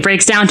it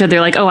breaks down to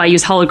they're like, oh, I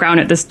use Hollow Ground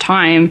at this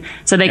time,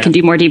 so they can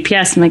do more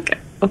DPS. I'm like,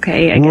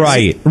 okay, I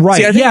guess.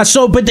 Right.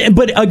 So, but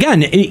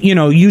again,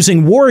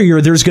 using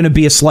Warrior, there's going to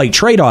be a slight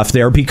trade-off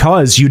there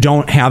because you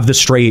don't have the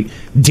straight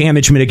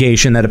damage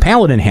mitigation that a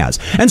Paladin has.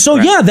 And so,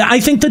 I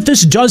think that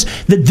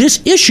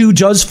this issue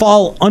does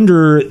fall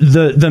under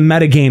the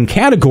metagame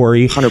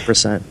category.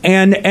 100%.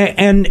 And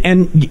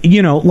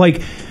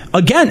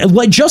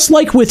again, just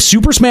like with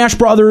Super Smash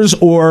Brothers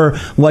or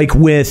like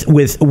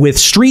with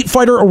Street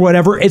Fighter or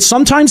whatever,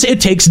 sometimes it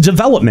takes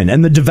development,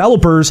 and the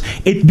developers,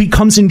 it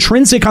becomes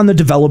intrinsic on the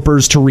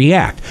developers to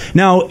react.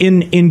 Now,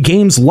 in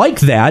games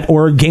like that,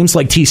 or games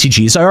like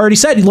TCGs, I already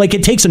said,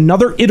 it takes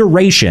another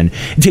iteration.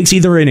 It takes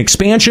either an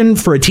expansion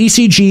for a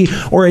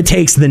TCG, or it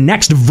takes the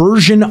next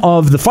version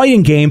of the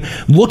fighting game.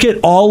 Look at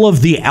all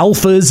of the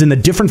alphas and the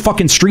different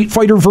fucking Street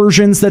Fighter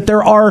versions that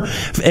there are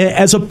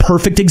as a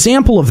perfect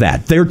example of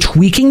that. They're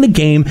tweaking the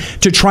game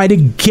to try to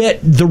get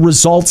the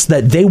results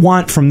that they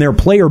want from their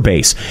player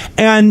base,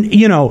 and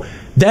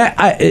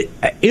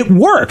it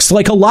works.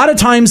 Like, a lot of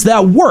times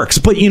that works,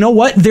 but you know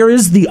what, there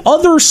is the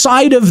other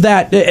side of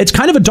that. It's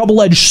kind of a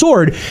double-edged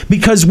sword,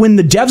 because when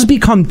the devs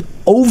become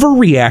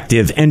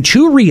overreactive and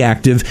too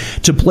reactive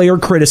to player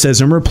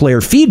criticism or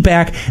player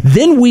feedback,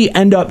 then we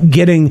end up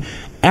getting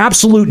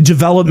absolute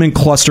development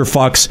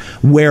clusterfucks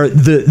where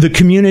the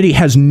community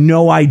has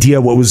no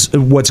idea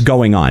what's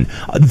going on.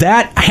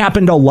 That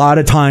happened a lot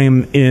of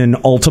time in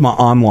Ultima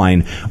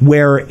Online,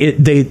 where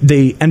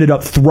they ended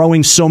up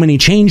throwing so many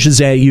changes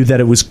at you that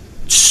it was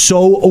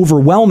so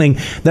overwhelming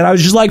that I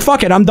was just like,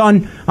 fuck it, I'm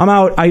done, I'm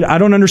out. I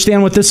don't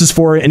understand what this is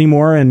for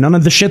anymore, and none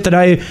of the shit that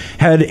I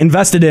had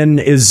invested in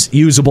is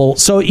usable.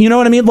 So you know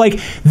what I mean?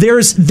 Like,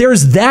 there's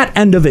that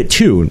end of it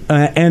too.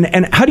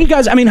 And how do you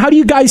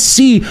guys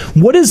see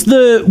what is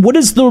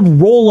the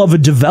role of a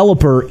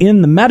developer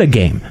in the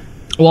metagame?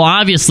 Well,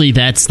 obviously,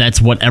 that's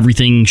what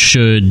everything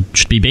should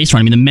be based on.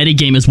 I mean, the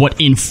metagame is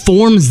what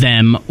informs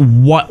them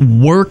what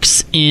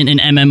works in an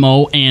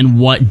MMO and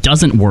what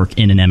doesn't work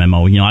in an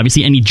MMO.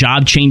 Obviously, any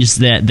job changes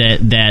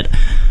that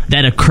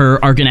occur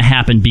are going to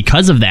happen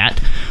because of that.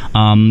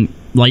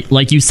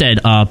 Like you said,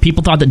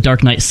 people thought that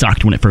Dark Knight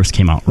sucked when it first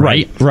came out,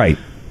 right? Right.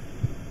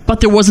 but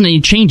there wasn't any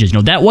changes.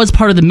 That was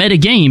part of the meta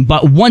game,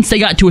 but once they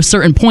got to a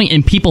certain point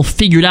and people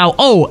figured out,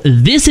 oh,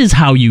 this is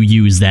how you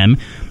use them,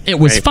 it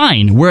was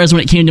fine. Whereas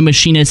when it came to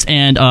Machinists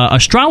and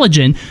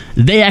Astrologian,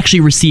 they actually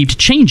received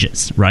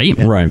changes, right?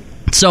 Right.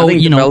 So, I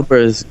think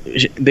developers,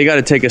 they got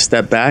to take a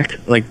step back,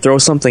 like throw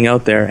something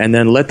out there and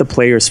then let the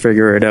players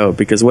figure it out.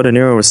 Because what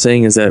Aniro was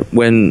saying is that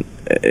when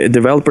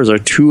developers are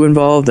too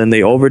involved and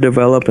they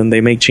overdevelop and they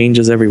make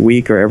changes every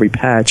week or every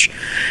patch,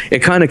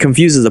 it kind of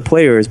confuses the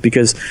players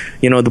because,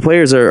 the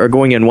players are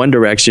going in one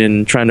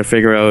direction trying to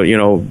figure out,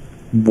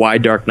 why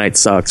Dark Knight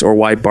sucks, or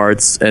why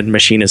Bards and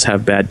Machinists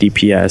have bad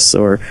DPS,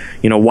 or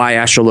why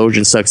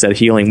Astrologian sucks at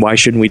healing. Why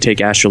shouldn't we take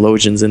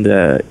Astrologians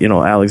into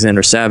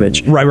Alexander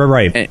Savage?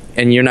 Right.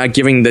 And you're not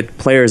giving the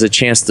players a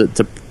chance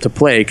to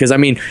play, because I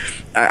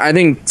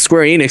think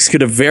Square Enix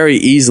could have very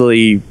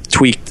easily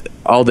tweaked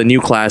all the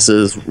new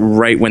classes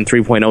right when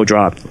 3.0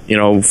 dropped.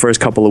 First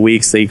couple of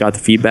weeks they got the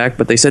feedback,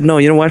 but they said no.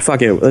 You know what?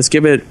 Fuck it. Let's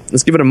give it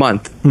a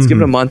month. Let's give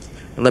it a month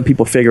and let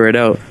people figure it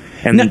out.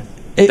 And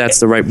that's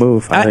the right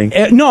move, I think.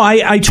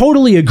 I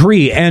totally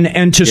agree.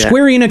 And to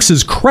Square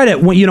Enix's credit,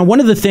 one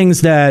of the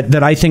things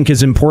that I think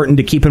is important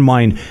to keep in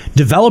mind,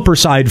 developer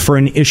side for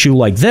an issue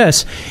like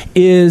this,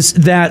 is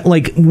that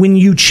like when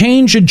you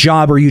change a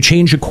job or you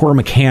change a core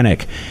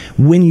mechanic,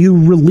 when you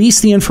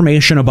release the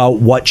information about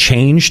what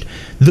changed,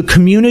 the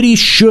community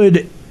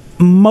should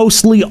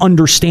mostly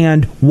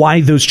understand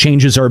why those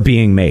changes are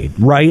being made,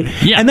 right?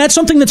 Yeah. And that's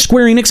something that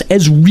Square Enix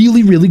is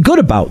really, really good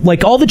about.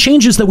 Like all the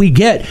changes that we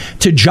get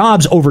to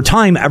jobs over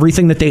time,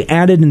 everything that they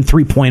added in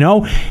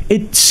 3.0,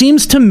 it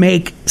seems to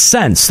make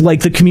sense.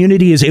 Like the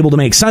community is able to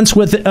make sense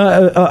with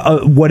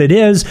what it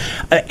is,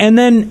 and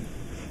then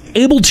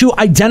able to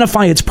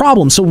identify its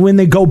problems. So when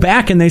they go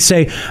back and they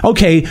say,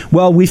 okay,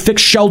 well, we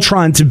fixed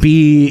Sheltron to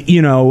be,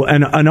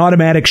 an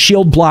automatic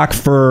shield block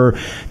for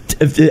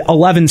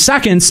 11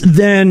 seconds,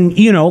 then,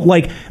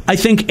 I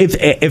think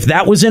if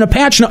that was in a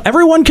patch,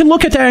 everyone can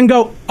look at that and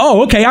go,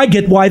 oh, okay, I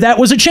get why that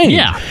was a change.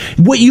 Yeah.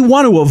 What you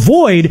want to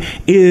avoid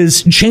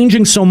is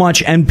changing so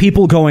much and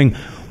people going,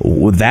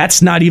 oh,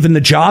 that's not even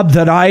the job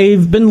that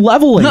I've been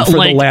leveling for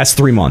the last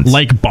 3 months.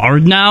 Like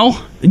Bard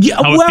now? Yeah,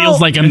 how it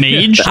feels like a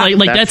mage?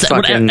 like that's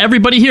what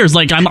everybody here is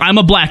like, I'm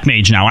a black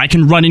mage now. I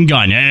can run and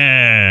gun.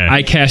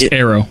 I cast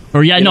arrow.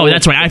 Or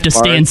that's right. I have to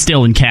stand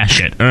still and cast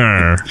it.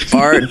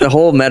 Bard, the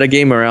whole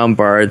metagame around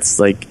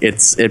Bards, like it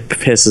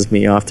pisses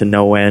me off to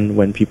no end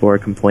when people are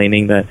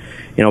complaining that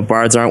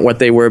Bards aren't what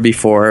they were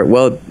before.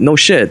 Well, no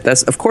shit.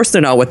 Of course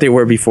they're not what they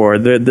were before.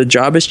 The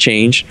job has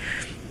changed.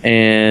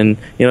 And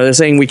they're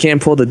saying we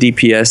can't pull the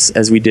DPS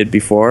as we did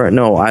before.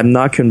 No, I'm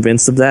not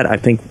convinced of that. I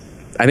think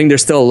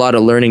there's still a lot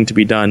of learning to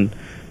be done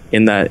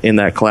in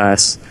that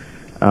class.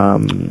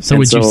 So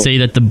would you say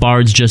that the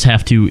Bards just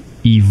have to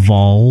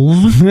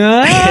evolve?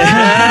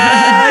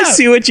 I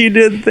see what you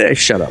did there.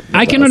 Shut up.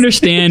 I can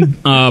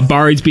understand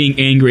Bards being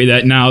angry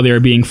that now they're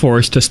being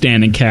forced to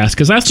stand and cast,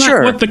 because that's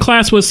not what the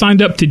class was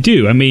signed up to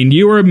do. I mean,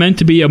 you were meant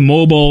to be a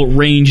mobile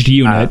ranged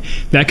unit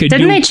that could.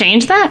 Didn't they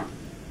change that?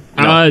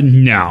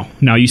 No,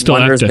 you still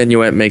Wanderer's have to.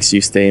 Minuet makes you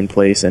stay in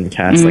place and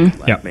cast like a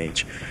black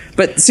mage.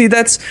 But see,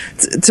 that's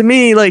to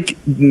me, like,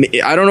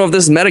 I don't know if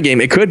this is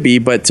metagame. It could be,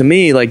 but to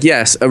me, like,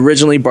 yes,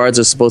 originally Bards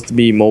are supposed to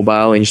be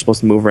mobile and you're supposed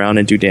to move around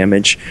and do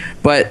damage,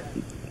 but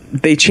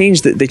they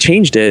changed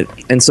it,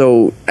 and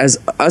so as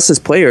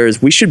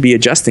players, we should be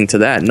adjusting to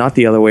that, not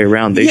the other way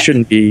around. They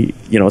shouldn't be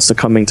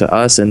succumbing to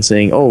us and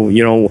saying, oh,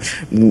 you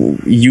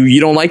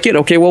don't like it,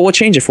 okay, well, we'll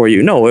change it for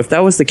you. No, if that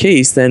was the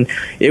case, then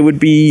it would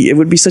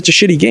be such a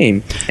shitty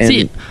game. And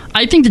see,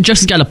 I think that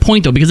Justin's got a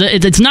point though, because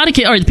it's not a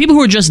case. All right, the people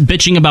who are just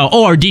bitching about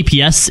our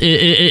DPS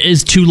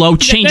is too low,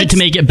 change it to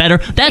make it better,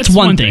 that's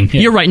one thing.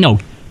 Yeah. You're right. No,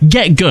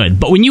 get good.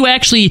 But when you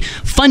actually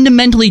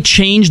fundamentally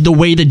change the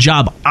way the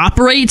job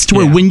operates to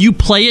where when you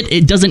play it,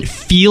 it doesn't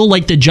feel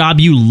like the job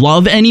you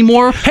love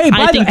anymore,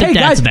 I think that's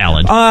guys,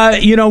 valid.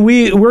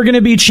 We're going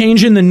to be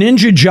changing the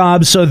ninja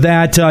job so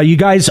that you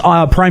guys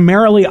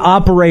primarily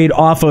operate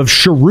off of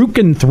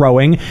shuriken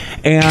throwing,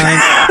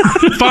 and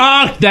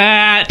fuck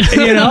that.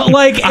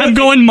 Like I'm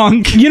going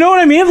monk. You know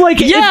what I mean? Like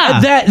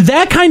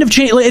that kind of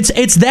change.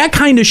 It's that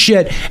kind of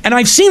shit, and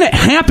I've seen it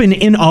happen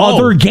in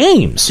other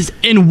games.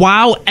 In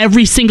WoW,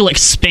 every single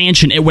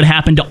expansion, it would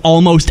happen to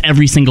almost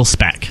every single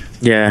spec.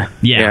 Yeah.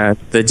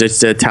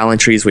 The talent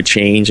trees would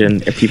change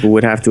and people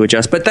would have to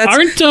adjust. But that's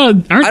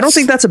I don't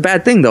think that's a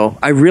bad thing, though.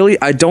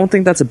 I don't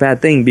think that's a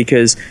bad thing,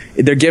 because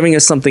they're giving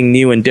us something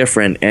new and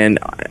different. And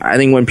I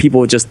think when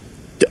people just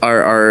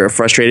are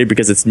frustrated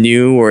because it's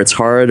new or it's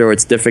hard or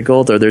it's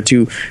difficult or they're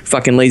too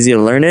fucking lazy to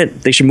learn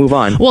it, they should move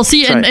on. Well,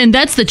 see, and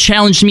that's the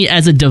challenge to me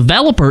as a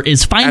developer,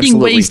 is finding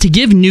ways to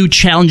give new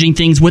challenging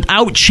things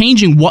without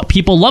changing what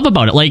people love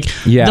about it. Like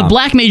the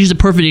Black Mage is a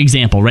perfect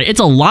example, right? It's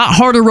a lot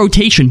harder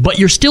rotation, but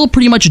you're still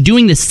pretty much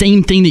doing the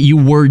same thing that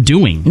you were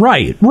doing.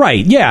 Right.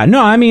 Yeah,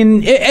 no, I mean,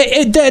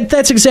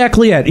 that's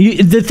exactly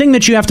it. The thing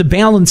that you have to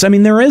balance, I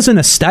mean, there is an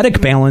aesthetic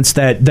balance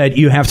that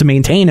you have to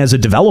maintain as a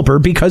developer,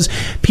 because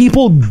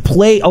people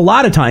play a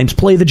lot of times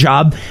play the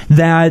job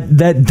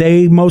that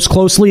they most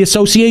closely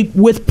associate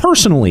with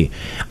personally.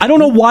 I don't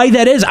know why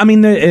that is. I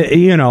mean,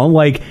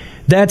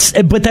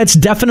 that's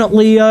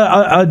definitely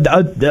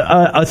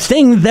a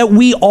thing that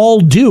we all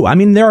do. I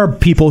mean, there are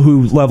people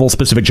who level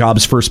specific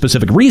jobs for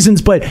specific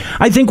reasons, but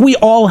I think we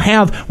all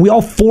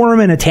form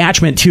an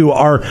attachment to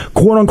our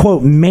quote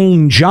unquote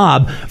main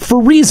job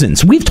for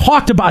reasons. We've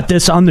talked about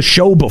this on the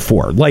show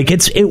before. Like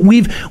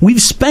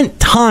we've spent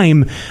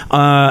time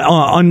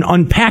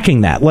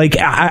unpacking that. Like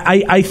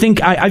I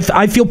think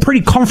I feel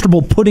pretty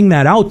comfortable putting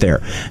that out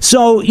there.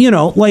 So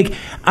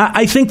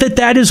I think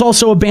that is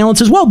also a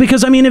balance as well,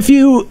 because I mean, if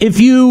you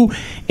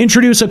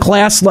introduce a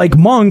class like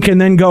Monk and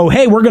then go,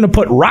 hey, we're going to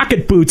put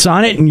rocket boots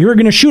on it and you're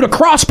going to shoot a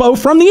crossbow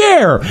from the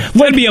air.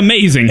 That'd be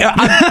amazing.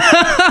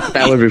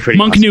 That would be pretty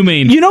Monk awesome. New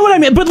Main. You know what I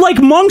mean? But like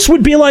monks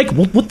would be like,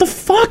 what the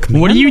fuck, man?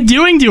 What are you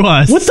doing to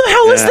us? What the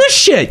hell is this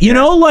shit? You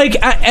know, like,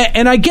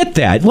 and I get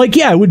that. Like,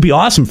 yeah, it would be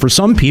awesome for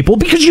some people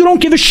because you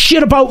don't give a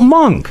shit about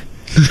Monk.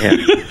 Yeah.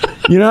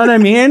 You know what I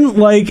mean?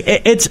 Like,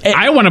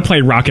 I want to play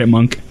Rocket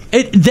Monk.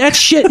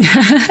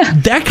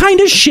 That kind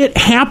of shit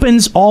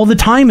happens all the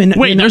time.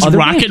 There's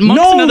Rocket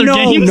Monks in other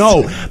games?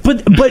 No,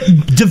 but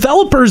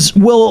developers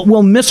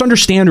will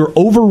misunderstand or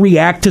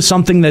overreact to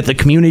something that the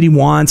community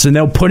wants, and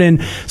they'll put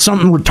in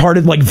something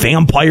retarded like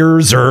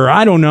vampires or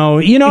I don't know.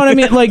 You know what I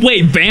mean? Like,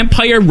 wait,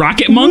 vampire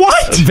Rocket Monks?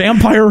 What?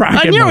 Vampire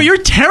Rocket Monks?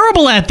 You're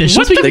terrible at this.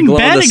 Just giving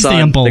bad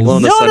examples. They glow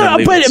in the sun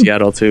and live in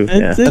Seattle too.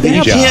 Yeah.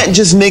 You can't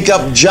just make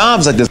up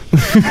jobs like this.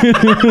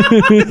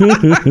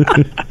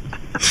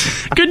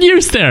 Good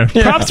use there.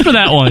 Props for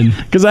that one.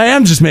 Because I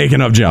am just making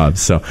up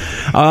jobs. So,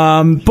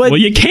 but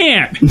you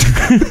can't.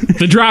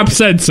 The drop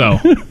said so.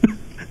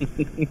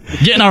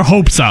 Getting our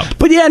hopes up.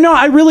 But yeah, no,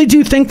 I really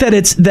do think that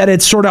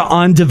it's sort of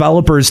on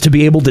developers to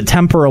be able to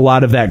temper a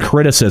lot of that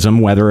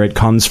criticism, whether it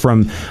comes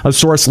from a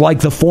source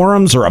like the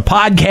forums or a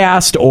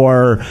podcast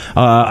or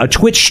a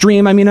Twitch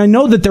stream. I mean, I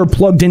know that they're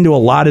plugged into a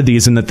lot of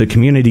these and that the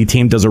community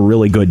team does a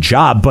really good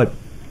job, but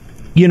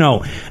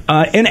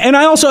and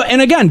I also,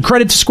 and again,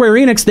 credit to Square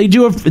Enix, they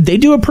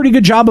do a pretty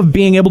good job of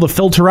being able to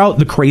filter out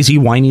the crazy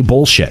whiny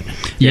bullshit.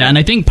 Yeah, and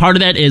I think part of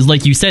that is,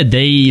 like you said,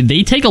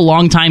 they take a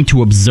long time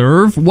to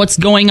observe what's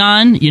going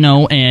on,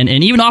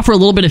 and even offer a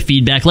little bit of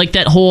feedback, like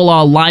that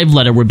whole live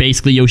letter where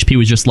basically Yoshi P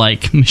was just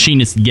like,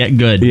 machinists get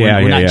good.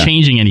 We're not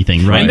changing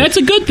anything, right? And that's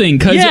a good thing,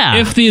 because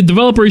if the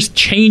developers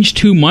change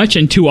too much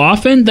and too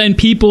often, then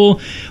people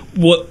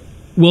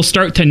will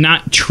start to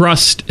not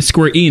trust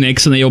Square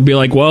Enix, and they'll be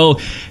like, well,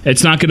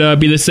 it's not going to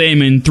be the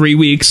same in 3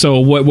 weeks,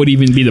 so what would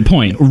even be the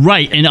point?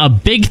 Right, and a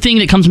big thing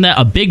that comes from that,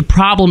 a big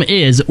problem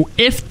is,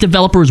 if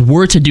developers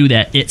were to do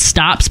that, it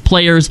stops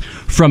players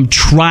from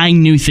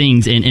trying new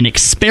things and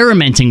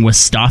experimenting with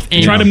stuff.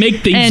 And try to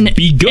make things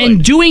be good.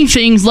 And doing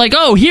things like,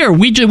 oh, here,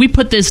 we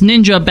put this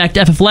ninja back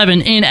to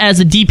FF11 in as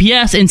a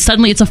DPS, and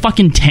suddenly it's a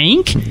fucking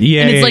tank?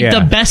 Yeah, and it's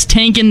the best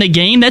tank in the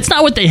game? That's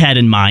not what they had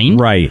in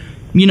mind. Right.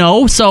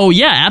 So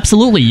yeah,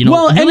 absolutely.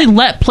 Really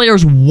let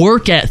players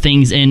work at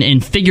things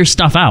and figure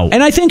stuff out.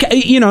 And I think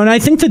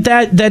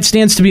that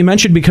stands to be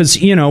mentioned because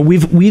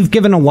we've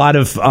given a lot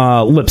of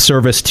lip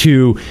service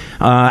to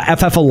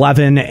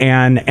FF11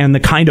 and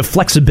the kind of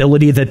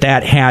flexibility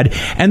that had,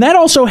 and that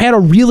also had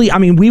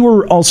we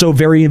were also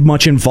very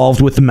much involved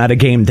with the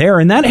metagame there,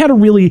 and that had a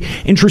really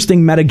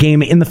interesting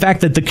metagame in the fact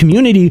that the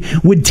community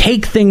would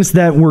take things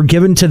that were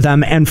given to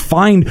them and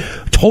find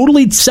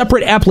totally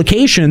separate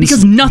applications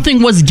because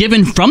nothing was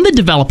given from the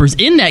developers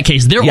in that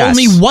case. There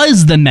only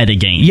was the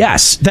metagame.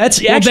 Yes, that's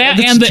the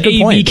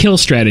AV kill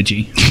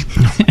strategy.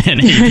 An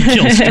AV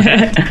kill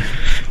strategy.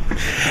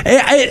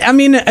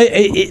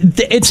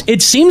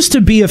 It seems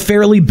to be a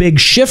fairly big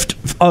shift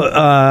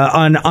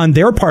on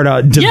their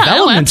part,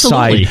 development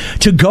side,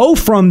 to go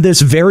from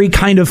this very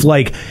kind of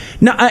like.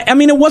 Now,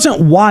 it wasn't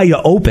wide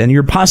open.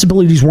 Your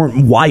possibilities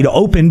weren't wide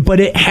open, but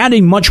it had a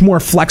much more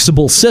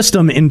flexible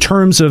system in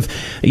terms of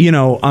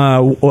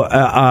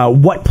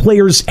what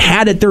players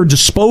had at their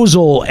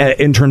disposal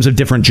in terms of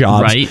different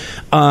jobs. Right.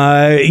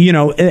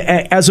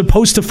 As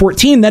opposed to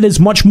 14, that is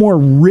much more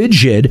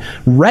rigid,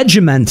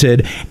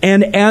 regimented,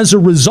 and as a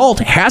result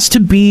has to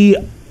be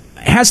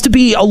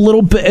a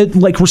little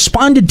bit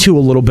responded to a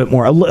little bit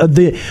more.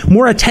 The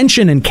more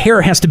attention and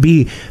care has to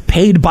be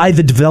paid by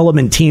the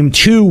development team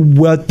to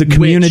what the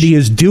community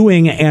is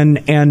doing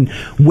and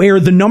where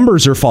the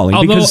numbers are falling.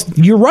 Because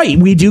you're right,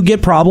 we do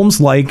get problems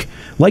like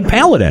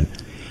Paladin.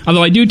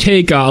 Although I do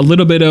take a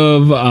little bit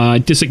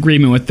of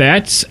disagreement with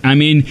that. I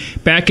mean,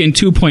 back in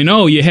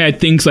 2.0, you had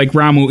things like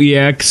Ramu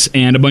EX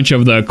and a bunch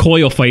of the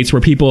coil fights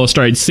where people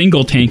started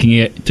single tanking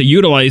it to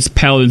utilize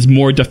Paladin's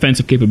more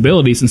defensive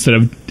capabilities instead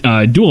of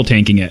dual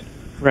tanking it.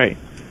 Right.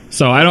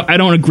 So I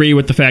don't agree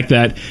with the fact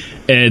that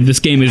this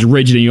game is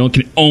rigid and you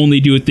can only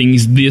do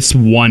things this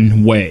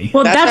one way.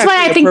 Well, that's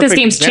why I think this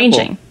game's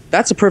changing.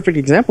 That's a perfect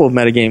example of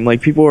metagame.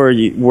 Like, people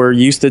were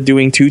used to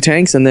doing 2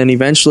 tanks, and then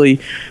eventually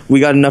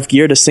we got enough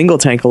gear to single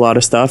tank a lot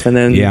of stuff, and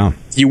then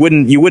you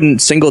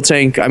wouldn't single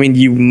tank. I mean,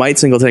 you might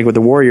single tank with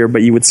the warrior,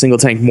 but you would single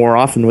tank more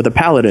often with a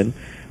paladin.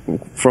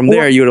 from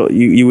there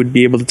you would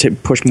be able to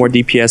push more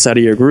DPS out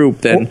of your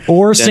group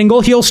or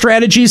single heal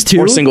strategies too.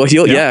 Or single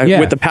heal,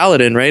 with the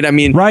paladin, right? I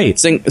mean,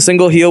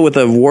 single heal with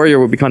a warrior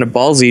would be kind of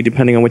ballsy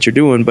depending on what you're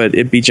doing, but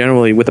it'd be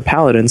generally with a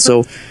paladin.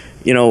 So,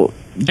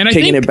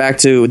 taking it back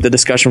to the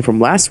discussion from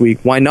last week,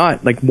 why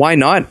not? Like, why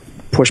not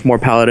push more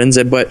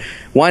paladins? But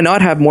why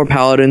not have more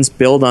paladins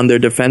build on their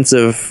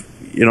defensive,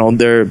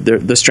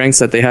 the strengths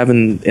that they have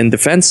in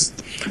defense,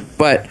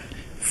 but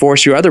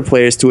force your other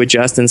players to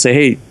adjust and say,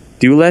 hey,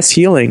 do less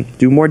healing,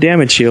 do more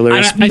damage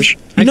healers.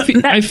 I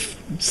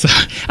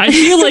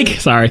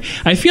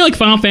feel like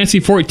Final Fantasy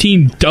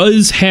XIV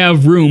does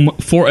have room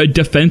for a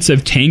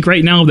defensive tank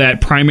right now that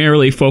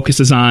primarily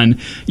focuses on,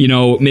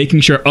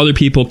 making sure other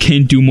people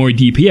can do more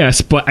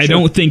DPS, but I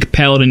don't think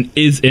Paladin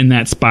is in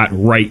that spot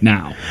right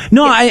now.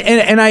 No,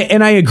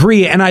 I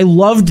agree, and I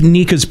loved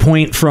Nika's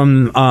point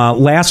from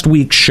last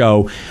week's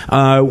show,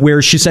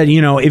 where she said,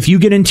 if you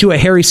get into a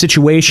hairy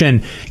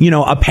situation,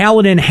 a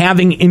Paladin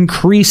having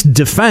increased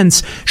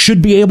defense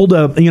should be able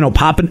to,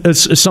 pop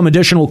some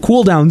additional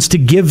cooldowns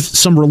to give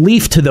some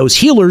relief to those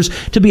healers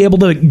to be able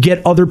to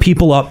get other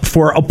people up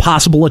for a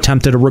possible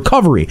attempt at a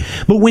recovery.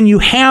 But when you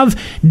have,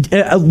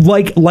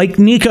 like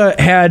Nika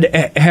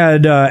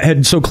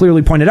had so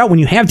clearly pointed out, when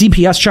you have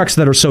DPS checks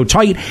that are so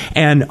tight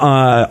and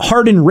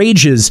hardened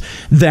rages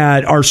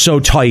that are so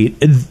tight,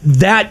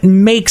 that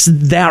makes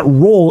that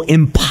role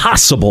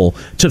impossible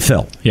to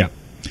fill. Yeah.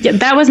 Yeah,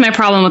 that was my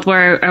problem with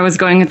where I was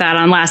going with that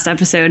on last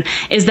episode,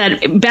 is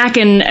that back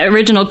in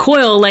original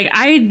Coil,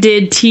 I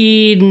did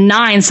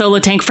T9 solo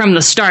tank from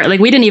the start.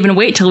 We didn't even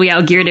wait till we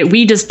outgeared it.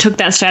 We just took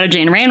that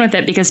strategy and ran with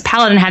it because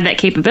Paladin had that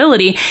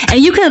capability, and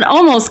you could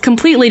almost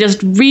completely just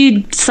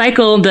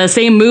recycle the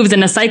same moves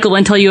in a cycle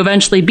until you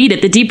eventually beat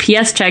it. The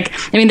DPS check,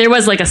 there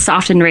was a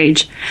soft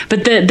enrage,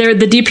 but the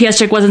DPS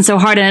check wasn't so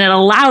hard, and it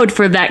allowed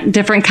for that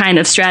different kind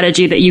of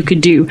strategy that you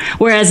could do.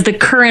 Whereas the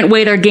current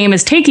way their game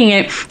is taking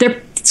it,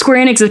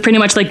 Square Enix is pretty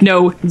much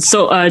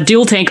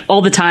dual tank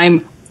all the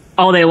time,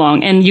 all day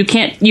long, and you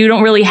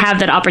don't really have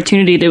that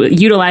opportunity to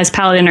utilize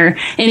Paladin or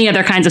any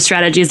other kinds of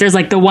strategies. There's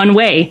the one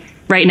way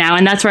right now,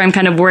 and that's where I'm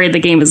kind of worried the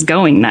game is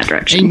going in that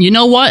direction. And you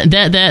know what?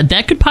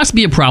 That could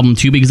possibly be a problem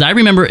too, because I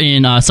remember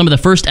in some of the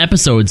first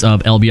episodes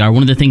of LBR,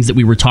 one of the things that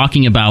we were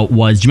talking about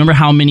was, do you remember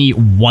how many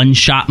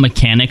one-shot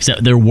mechanics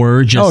that there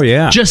were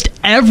just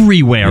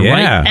everywhere,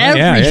 right?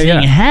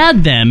 Everything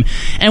had them,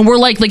 and we're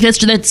like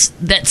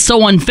that's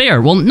so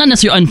unfair. Well, not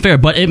necessarily unfair,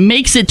 but it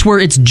makes it to where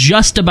it's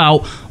just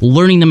about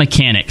learning the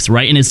mechanics,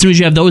 right? And as soon as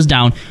you have those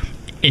down,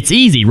 it's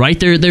easy, right?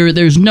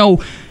 There's no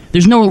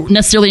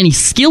necessarily any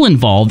skill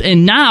involved.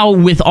 And now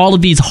with all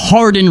of these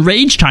hardened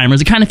rage timers,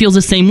 it kind of feels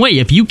the same way.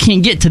 If you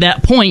can't get to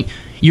that point,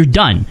 you're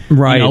done.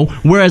 Right.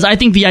 Whereas I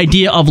think the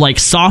idea of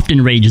soft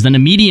enrages and a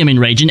medium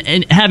enrage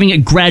and having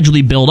it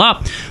gradually build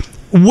up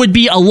would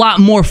be a lot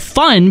more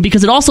fun,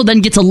 because it also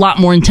then gets a lot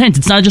more intense.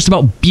 It's not just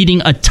about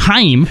beating a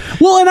time.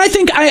 Well, and I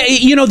think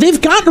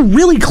they've gotten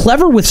really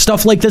clever with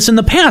stuff like this in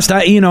the past.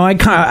 I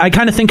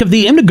kind of think of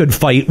the Imnagud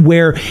fight,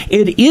 where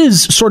it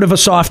is sort of a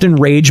soft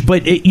enrage,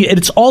 but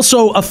it's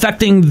also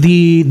affecting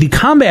the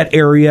combat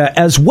area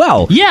as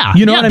well. Yeah,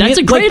 that's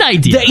a great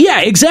idea.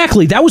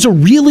 Exactly. That was a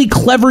really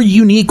clever,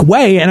 unique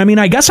way. And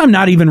I guess I'm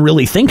not even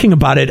really thinking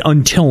about it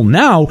until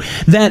now,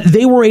 that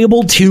they were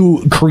able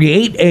to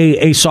create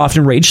a soft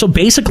enrage. So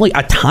basically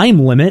a time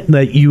limit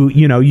that you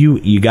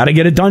got to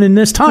get it done in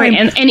this time.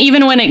 Right. And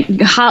even when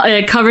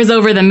it covers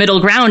over the middle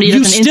ground,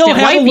 you still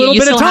have a little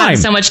bit of time. Have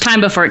so much time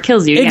before it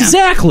kills you.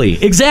 Exactly.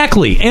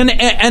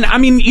 And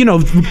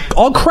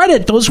all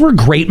credit, those were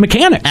great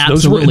mechanics.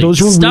 Absolutely.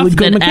 Those were stuff really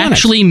good that mechanics.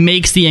 Actually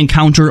makes the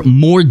encounter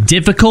more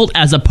difficult,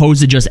 as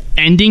opposed to just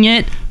ending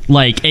it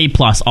A+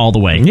 all the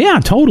way. Yeah,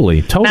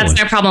 totally. That's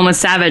their problem with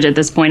Savage at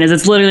this point, is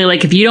it's literally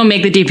if you don't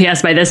make the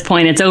DPS by this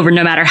point, it's over,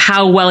 no matter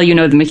how well you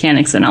know the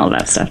mechanics and all of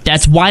that stuff.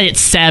 That's why it's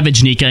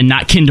Savage, Nika, and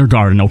not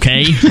Kindergarten,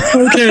 okay?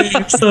 Okay,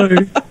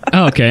 sorry.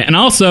 Okay, and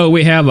also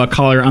we have a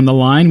caller on the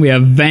line. We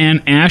have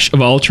Van Ash of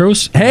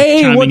Ultros.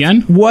 Hey,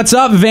 what's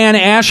up, Van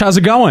Ash? How's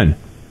it going?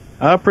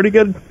 Pretty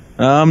good.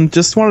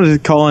 Just wanted to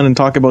call in and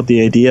talk about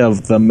the idea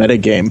of the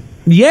metagame.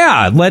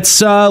 Yeah,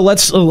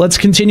 let's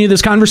continue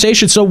this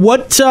conversation. So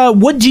what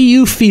do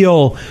you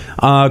feel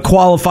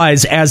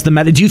qualifies as the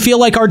meta? Do you feel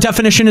like our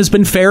definition has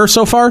been fair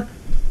so far?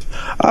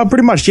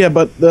 Pretty much, yeah.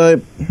 But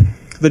the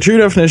true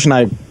definition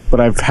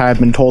I've had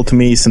been told to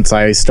me since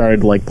I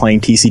started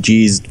playing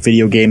TCGs,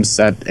 video games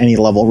at any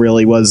level,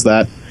 really was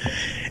that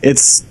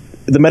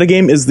the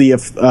metagame is the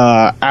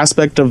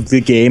aspect of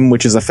the game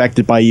which is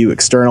affected by you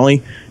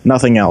externally,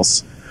 nothing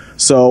else.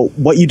 So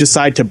what you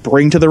decide to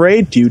bring to the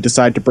raid, do you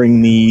decide to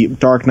bring the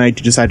Dark Knight, do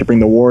you decide to bring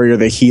the Warrior,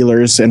 the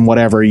healers, and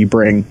whatever you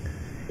bring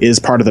is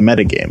part of the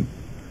metagame.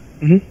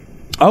 Mm-hmm.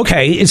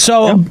 Okay,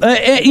 so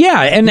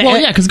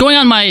because going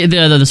on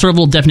the sort of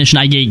little definition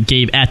I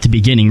gave at the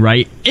beginning,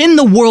 right? In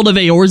the world of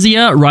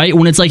Eorzea, right,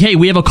 when it's hey,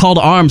 we have a call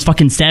to arms,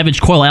 fucking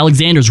Savage Coil,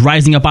 Alexander's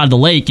rising up out of the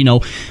lake,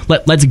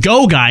 let's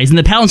go, guys, and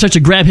the Paladin starts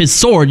to grab his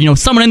sword,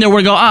 someone in there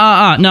would go,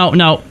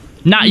 no,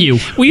 Not you.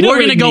 We don't We're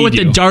gonna really go with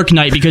need the you. Dark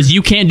Knight because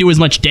you can't do as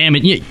much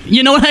damage.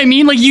 You know what I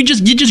mean? Like you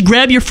just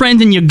grab your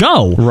friends and you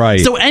go. Right.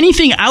 So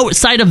anything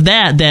outside of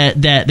that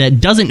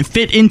doesn't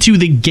fit into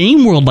the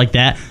game world like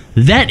that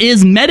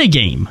is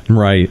metagame.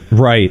 Right.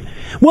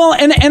 Well,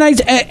 and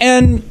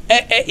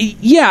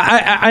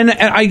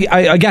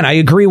I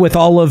agree with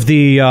all of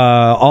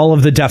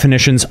the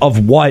definitions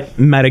of what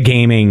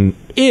metagaming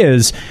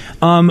is,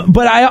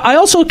 but I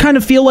also kind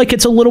of feel like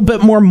it's a little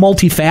bit more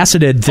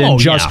multifaceted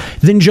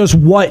than just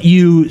what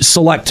you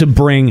select to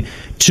bring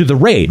to the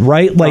raid,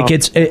 right? Like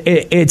it's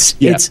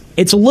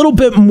a little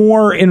bit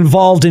more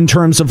involved in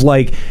terms of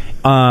like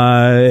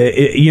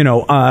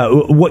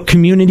what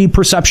community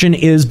perception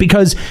is,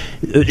 because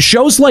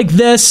shows like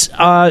this,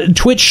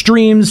 Twitch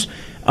streams,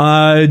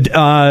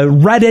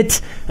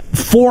 Reddit,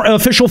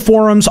 official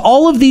forums,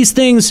 all of these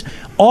things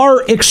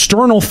are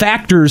external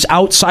factors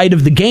outside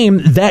of the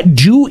game that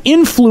do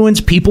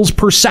influence people's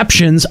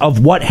perceptions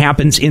of what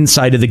happens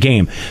inside of the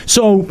game.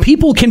 So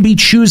people can be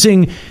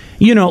choosing,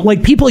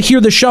 like people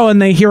hear the show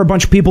and they hear a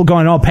bunch of people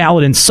going, "Oh,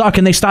 paladins suck,"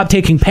 and they stop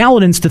taking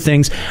paladins to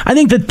things. I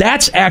think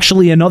that's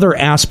actually another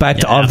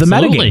aspect of the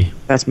metagame.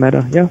 That's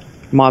meta, yeah.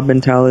 Mob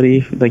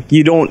mentality. Like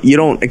you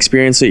don't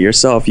experience it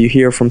yourself. You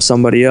hear from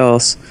somebody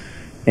else,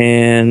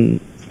 and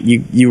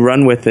you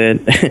run with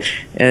it,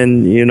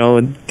 and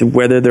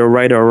whether they're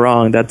right or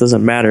wrong, that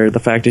doesn't matter. The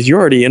fact is you're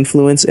already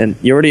influenced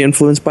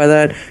by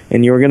that,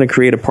 and you're going to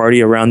create a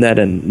party around that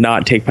and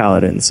not take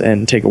paladins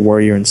and take a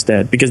warrior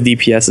instead because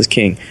DPS is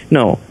king.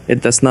 No,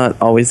 that's not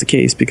always the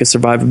case, because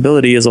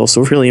survivability is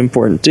also really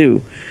important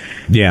too.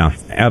 Yeah,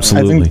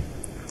 absolutely.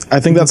 I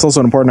think that's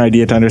also an important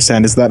idea to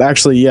understand, is that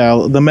actually,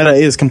 the meta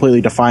is completely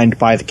defined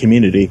by the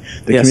community.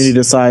 The community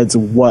decides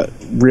what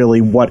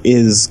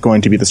is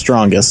going to be the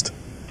strongest,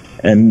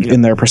 and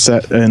in their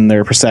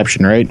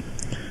perception, right?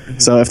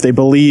 So if they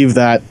believe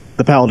that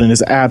the paladin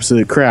is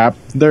absolute crap,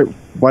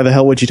 why the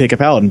hell would you take a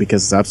paladin?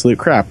 Because it's absolute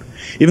crap.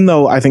 Even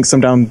though I think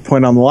some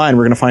point on the line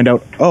we're going to find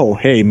out, oh,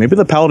 hey, maybe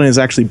the paladin is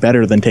actually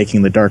better than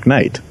taking the Dark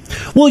Knight.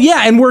 Well,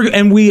 yeah,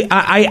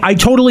 I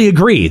totally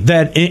agree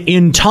that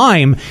in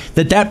time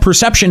that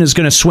perception is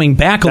going to swing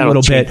back a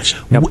little bit.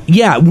 Yep.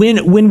 Yeah,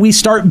 when we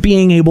start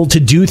being able to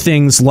do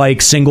things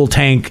like single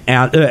tank,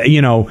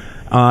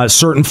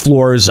 certain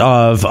floors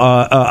of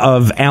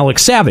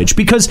Alex Savage,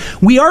 because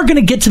we are going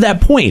to get to that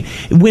point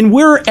when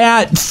we're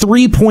at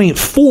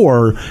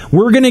 3.4.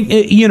 We're going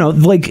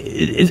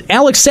to,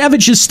 Alex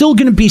Savage is still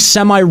going to be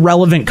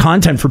semi-relevant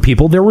content for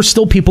people. There were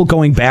still people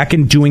going back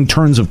and doing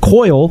turns of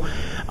Coil.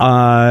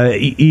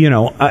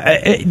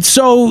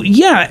 So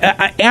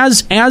yeah,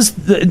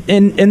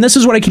 and this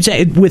is what I keep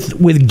saying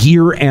with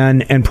gear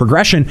and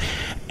progression.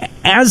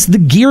 As the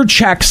gear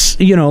checks,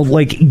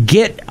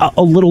 get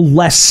a little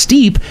less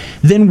steep,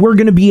 then we're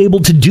going to be able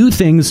to do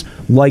things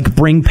like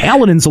bring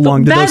paladins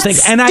along to those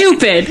things. And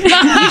stupid. You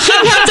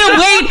shouldn't have to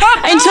wait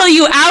until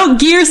you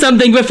outgear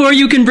something before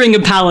you can bring a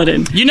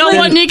paladin. You know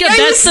what, Nika?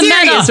 That's the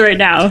meta right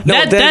now.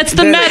 That's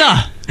the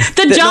meta.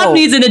 The job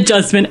needs an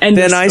adjustment. And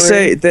then I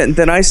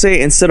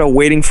say instead of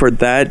waiting for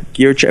that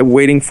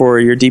waiting for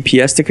your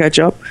DPS to catch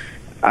up,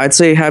 I'd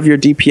say have your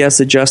DPS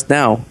adjust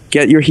now.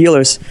 Get your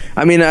healers.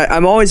 I mean,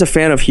 I'm always a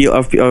fan of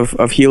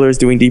healers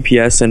doing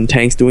DPS and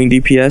tanks doing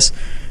DPS.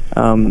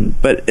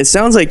 But it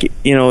sounds like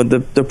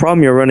the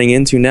problem you're running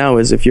into now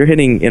is if you're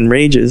hitting in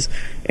rages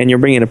and you're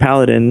bringing a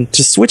paladin,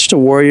 to switch to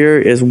warrior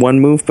is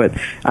one move. But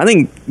I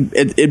think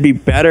it'd be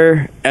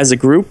better as a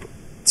group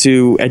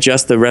to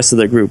adjust the rest of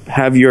the group.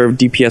 Have your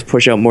DPS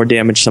push out more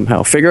damage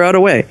somehow. Figure out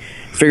a way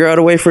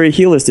for your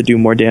healers to do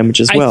more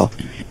damage as well.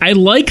 I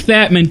like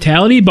that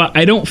mentality, but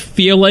I don't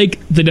feel like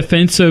the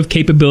defensive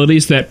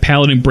capabilities that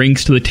Paladin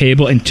brings to the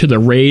table and to the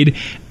raid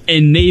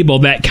enable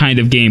that kind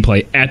of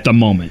gameplay at the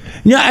moment.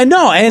 Yeah, I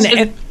know,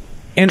 and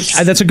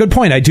that's a good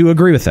point. I do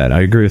agree with that.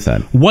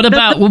 What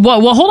about?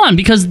 Well, hold on,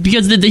 because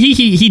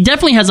he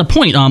definitely has a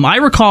point. I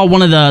recall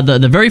one of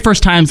the very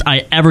first times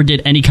I ever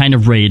did any kind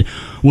of raid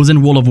was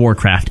in World of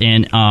Warcraft,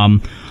 and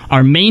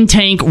our main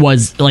tank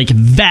was like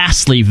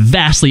vastly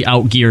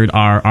outgeared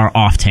our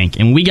off tank,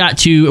 and we got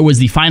to, it was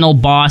the final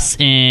boss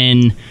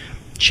in.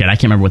 Shit, I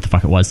can't remember what the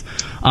fuck it was.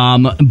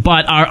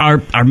 But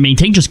our main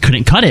tank just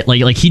couldn't cut it.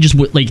 Like he just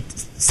would, like,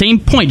 same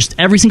point, just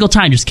every single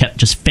time, just kept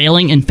just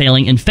failing and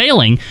failing and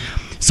failing.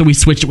 So we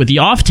switched it with the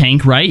off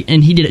tank, right?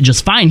 And he did it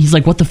just fine. He's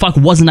like, what the fuck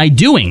wasn't I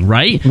doing,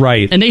 right?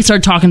 Right. And they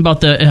started talking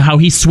about how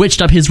he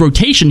switched up his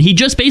rotation. He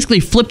just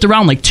basically flipped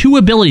around like 2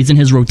 abilities in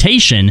his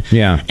rotation.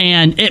 Yeah.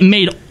 And it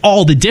made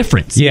all the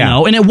difference, yeah. You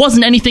know? And it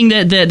wasn't anything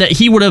that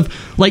he would have,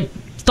 like,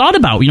 thought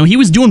about. You know, he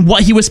was doing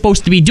what he was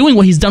supposed to be doing,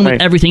 what he's done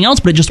with everything else,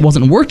 but it just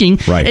wasn't working.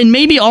 Right. And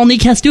maybe all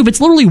Nick has to do, if it's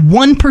literally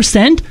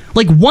 1%,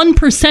 like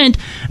 1%,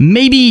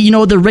 maybe, you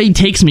know, the raid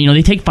takes me, you know,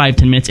 they take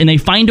 5-10 minutes and they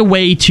find a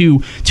way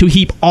to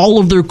heap all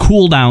of their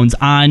cooldowns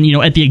on, you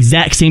know, at the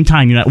exact same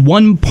time, you know, at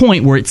one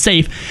point where it's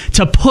safe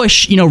to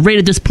push, you know, right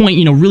at this point,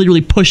 you know,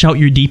 really push out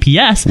your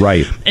DPS.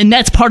 Right. And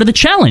that's part of the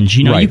challenge.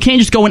 You know, you can't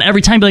just go in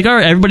every time and be like, all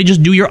right, everybody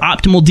just do your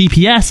optimal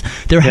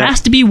DPS. There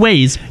has to be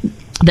ways.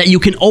 that you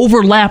can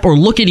overlap or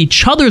look at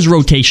each other's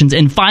rotations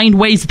and find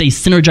ways that they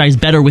synergize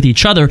better with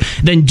each other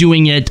than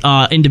doing it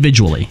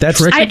individually. That's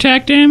trick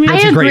attack damage.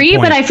 I agree,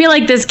 but I feel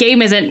like this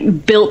game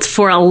isn't built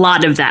for a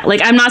lot of that.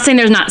 Like, I'm not saying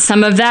there's not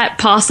some of that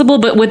possible,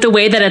 but with the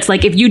way that it's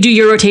like, if you do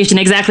your rotation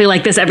exactly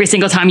like this every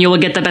single time, you will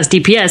get the best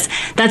DPS.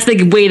 That's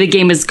the way the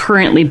game is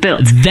currently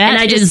built.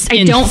 That is,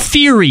 in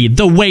theory,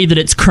 the way that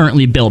it's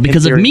currently built.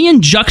 Because if me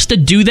and Juxta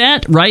do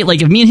that, right?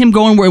 Like, if me and him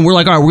go and we're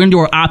like, all right, we're going to do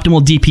our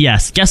optimal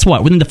DPS. Guess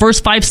what? Within the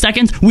first 5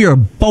 seconds, we are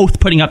both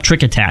putting up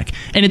trick attack,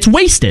 and it's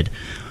wasted.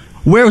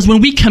 Whereas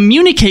when we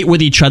communicate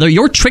with each other,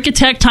 your trick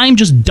attack time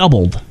just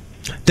doubled.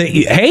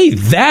 Hey,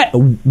 that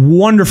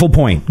wonderful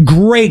point.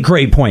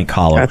 Great point,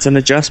 Colin. That's an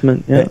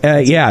adjustment.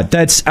 Yeah,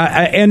 that's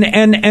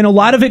and a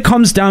lot of it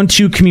comes down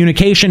to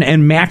communication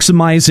and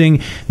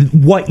maximizing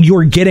what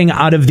you're getting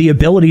out of the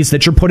abilities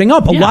that you're putting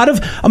up. A lot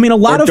of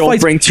don't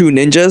fights. Bring 2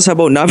 ninjas. How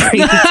about not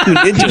bringing 2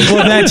 ninjas?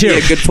 Well, that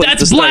too.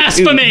 That's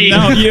blasphemy.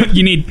 No,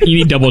 you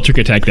need double trick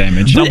attack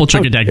damage. Double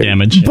trick attack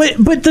damage.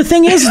 But the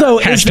thing is, though,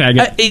 is,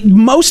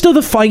 most of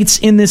the fights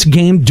in this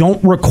game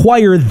don't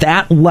require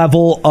that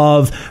level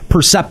of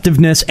perceptiveness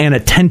and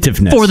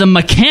attentiveness. For the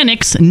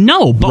mechanics,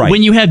 no. But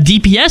when you have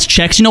DPS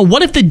checks,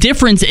 what if the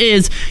difference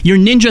is your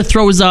ninja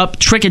throws up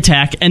trick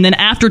attack, and then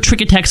after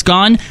trick attack's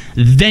gone,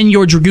 then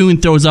your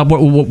dragoon throws up,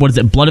 what is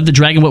it, Blood of the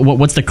Dragon?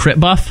 What's the crit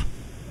buff?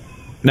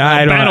 No,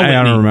 I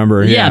don't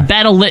remember. Yeah,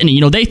 Battle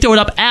Litany. They throw it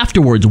up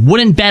afterwards.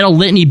 Wouldn't Battle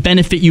Litany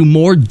benefit you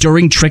more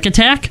during trick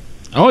attack?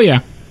 Oh,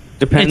 yeah.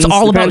 It's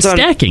all about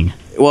stacking.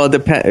 Well,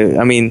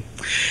 I mean,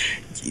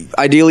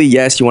 ideally,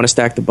 yes, you want to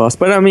stack the buffs,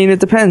 but I mean,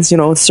 it depends.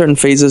 Certain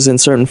phases in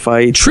certain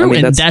fights. True,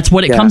 and that's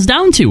what it comes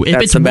down to.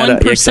 If it's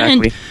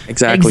 1%,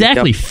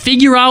 exactly.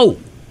 Figure out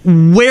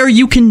where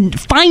you can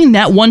find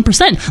that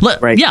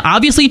 1%. Right. Yeah,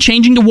 obviously,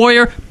 changing the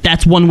warrior,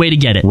 that's one way to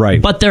get it.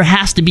 Right. But there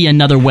has to be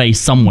another way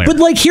somewhere. But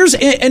here's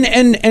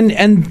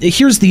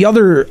here's the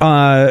other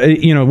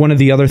one of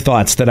the other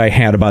thoughts that I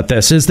had about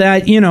this is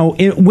that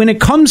when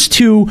it comes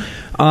to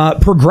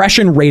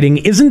progression rating,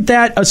 isn't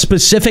that a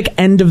specific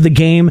end of the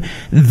game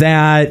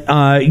that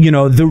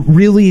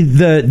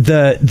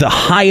the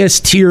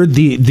highest tier,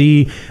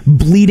 the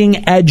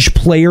bleeding edge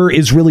player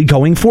is really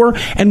going for?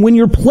 And when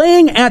you're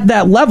playing at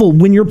that level,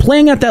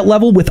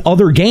 with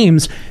other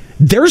games,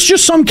 there's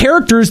just some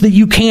characters that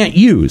you can't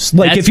use.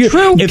 Like That's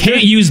true. You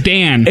can't use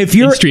Dan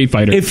in Street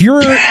Fighter. If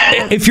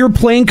you're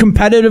playing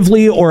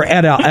competitively or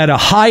at a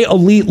high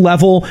elite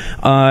level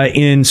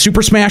in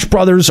Super Smash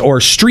Brothers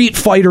or Street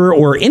Fighter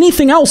or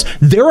anything else,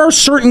 there are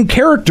certain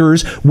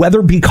characters,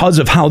 whether because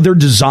of how they're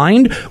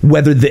designed,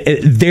 whether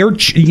they're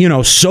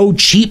so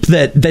cheap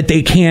that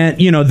they can't,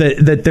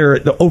 that they're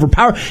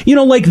overpowered.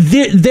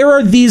 There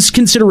are these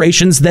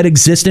considerations that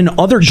exist in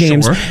other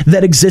games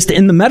that exist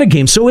in the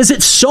metagame. So is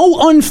it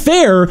so unfair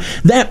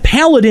that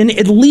Paladin,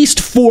 at least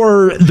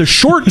for the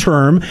short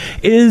term,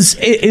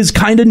 is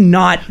kind of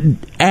not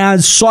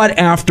as sought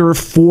after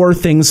for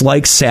things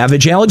like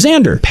Savage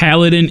Alexander?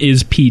 Paladin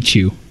is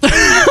Pichu.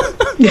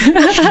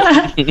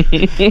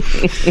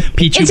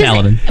 Pichu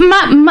Paladin.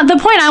 The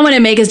point I want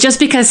to make is just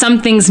because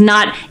something's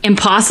not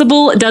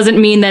impossible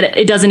doesn't mean that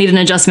it doesn't need an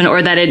adjustment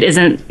or that it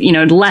isn't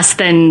less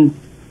than.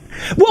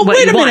 Well,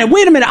 wait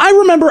a minute. I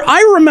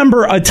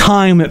remember a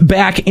time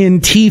back in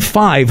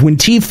T5 when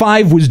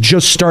T5 was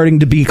just starting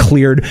to be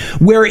cleared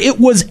where it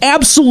was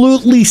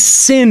absolutely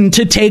sin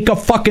to take a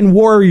fucking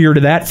warrior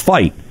to that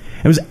fight.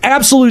 It was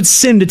absolute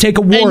sin to take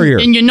a warrior.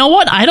 And you know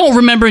what? I don't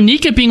remember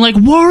Nika being like,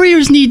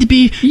 warriors need to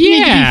be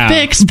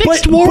fixed.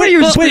 Fixed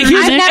warriors. But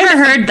I've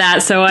never heard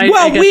that, so I guess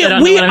I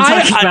don't know what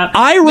I'm talking about.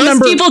 I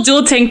remember most people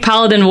dual tank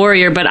Paladin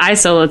Warrior, but I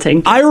solo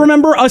tank. I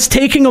remember us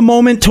taking a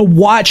moment to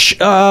watch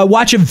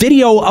a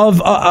video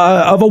of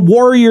a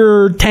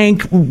warrior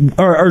tank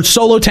or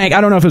solo tank.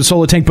 I don't know if it was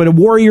solo tank, but a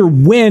warrior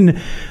win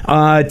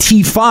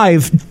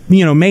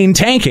T5. Main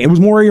tanking. It was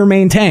warrior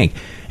main tank.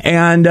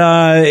 And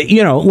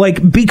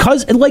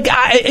because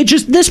it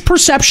just, this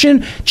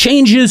perception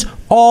changes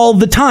all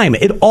the time.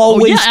 It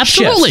always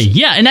absolutely shifts.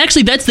 Yeah, and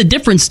actually that's the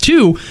difference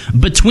too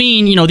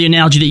between the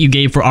analogy that you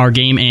gave for our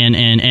game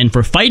and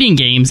for fighting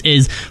games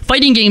is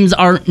fighting games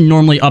aren't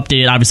normally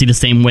updated obviously the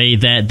same way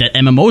that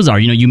MMOs are.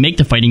 You make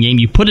the fighting game,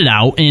 you put it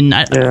out, and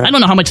I don't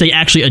know how much they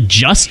actually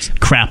adjust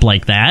crap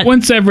like that.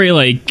 Once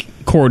every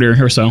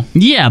quarter or so.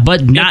 Yeah,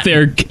 but not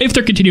if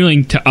they're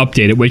continuing to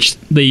update it, which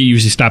they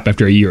usually stop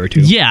after a year or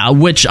two. Yeah,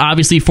 which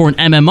obviously for an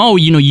MMO,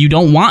 you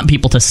don't want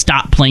people to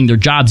stop playing their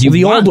jobs.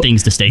 You want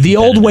things to stay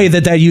competitive. The old way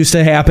that used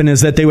to happen is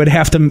that they would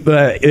have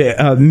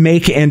to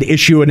make and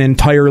issue an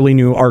entirely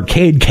new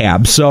arcade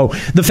cab. So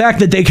the fact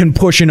that they can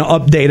push an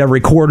update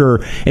every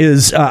quarter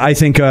is, I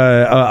think,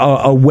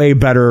 a way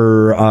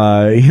better,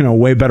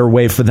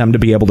 way for them to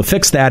be able to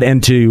fix that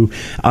and to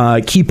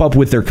keep up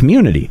with their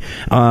community.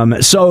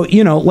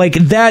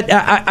 That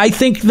I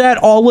think that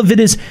all of it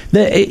is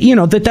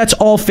that's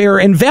all fair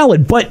and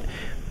valid, but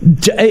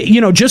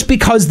just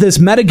because this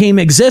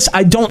metagame exists,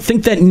 I don't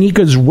think that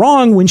Nika's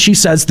wrong when she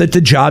says that the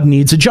job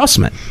needs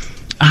adjustment.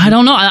 I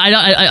don't know.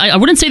 I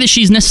wouldn't say that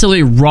she's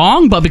necessarily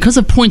wrong, but because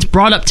of points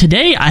brought up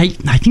today, I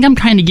think I'm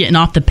kind of getting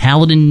off the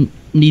Paladin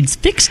needs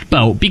fixed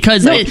boat,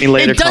 because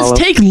it does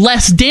take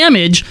less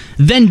damage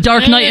than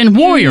Dark Knight and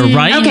Warrior,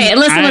 right? Okay,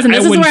 listen,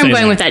 this is where I'm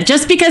going with that.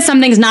 Just because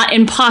something's not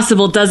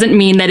impossible doesn't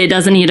mean that it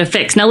doesn't need a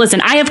fix. Now listen,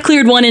 I have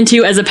cleared 1 and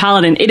 2 as a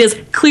Paladin. It is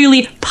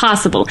clearly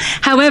possible.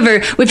 However,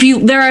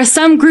 there are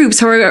some groups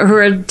who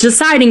are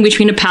deciding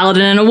between a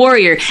Paladin and a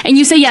Warrior, and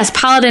you say, yes,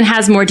 Paladin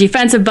has more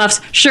defensive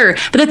buffs, sure,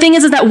 but the thing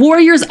is that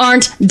Warriors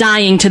aren't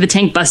dying to the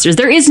tank busters.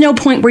 There is no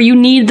point where you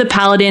need the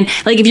Paladin.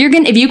 Like, if you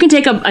can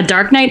take a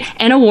Dark Knight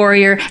and a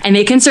Warrior, and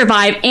they can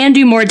survive and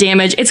do more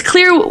damage, it's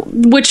clear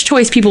which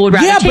choice people would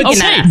rather take in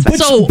that aspect.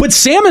 But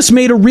Samus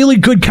made a really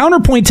good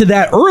counterpoint to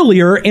that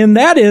earlier, and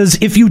that is,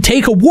 if you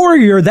take a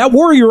Warrior, that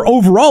Warrior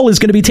overall is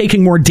going to be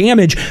taking more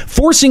damage,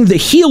 forcing the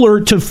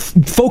healer to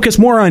focus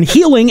more on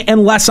healing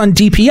and less on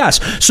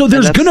DPS. So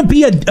there's going to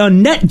be a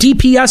net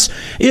DPS.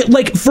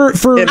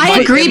 I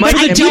agree, but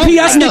the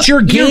DPS that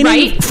you're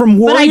gaining from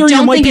Warrior,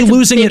 you might be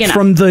losing it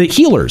from the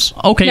healers.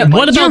 Okay, no,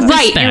 what about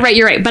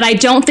You're right. But I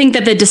don't think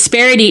that the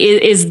disparity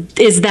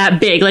is that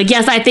big. Like,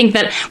 yes, I think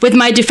that with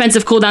my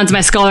defensive cooldowns,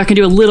 my Scholar can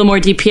do a little more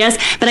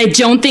DPS, but I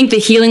don't think the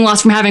healing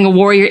loss from having a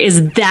Warrior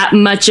is that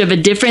much of a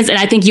difference, and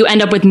I think you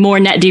end up with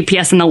more net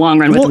DPS in the long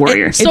run with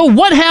Warrior. So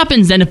what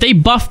happens then if they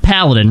buff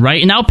Paladin,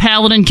 right? And now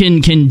Paladin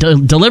can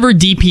deliver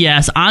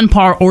DPS on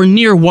par or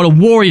near what a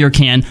Warrior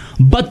can,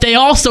 but they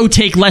also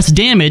take less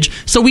damage,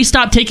 so we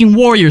stop taking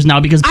Warriors now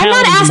because Paladins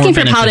I'm not asking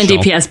for Paladin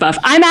DPS buff.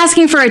 I'm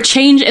asking for a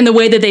change in the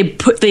way that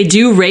they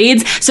do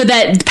raids, so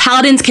that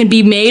Paladins can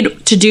be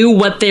made to do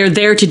what they're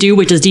there to do,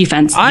 which is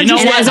defense. And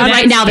as of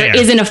right now, there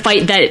isn't a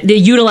fight that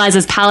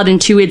utilizes Paladin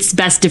to its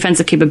best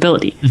defensive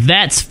capability.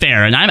 That's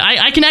fair, and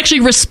I can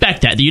actually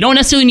respect that. You don't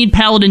necessarily need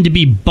Paladin to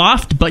be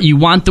buffed, but you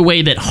want the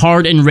way that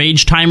hard and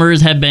rage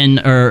timers have been,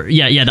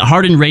 the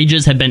hard and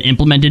rages have been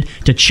implemented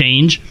to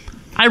change.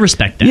 I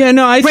respect that. Yeah,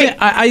 no, I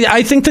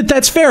think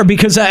that's fair,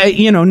 because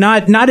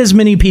not as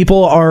many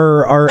people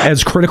are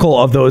as critical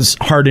of those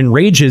hardened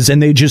rages,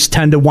 and they just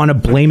tend to want to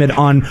blame it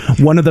on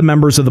one of the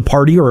members of the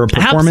party or a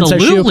performance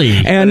issue.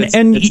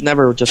 And it's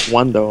never just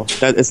one though.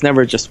 It's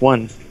never just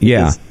one.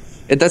 Yeah.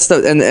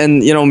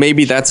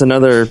 Maybe that's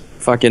another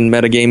fucking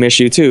metagame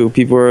issue too.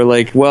 People are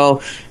like, well,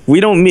 if we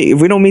don't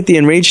meet the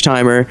enrage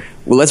timer,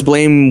 well, let's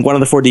blame one of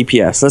the 4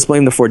 DPS. Let's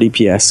blame the 4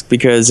 DPS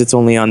because it's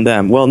only on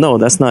them. Well, no,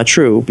 that's not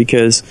true,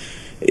 because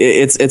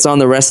it's on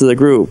the rest of the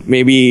group.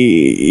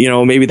 Maybe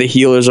the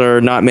healers are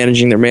not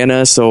managing their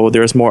mana, so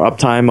there's more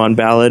uptime on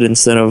Ballad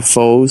instead of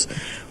foes,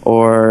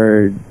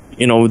 or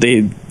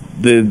the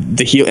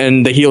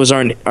healers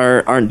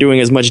aren't doing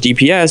as much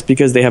DPS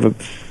because they have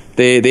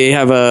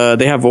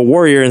a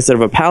Warrior instead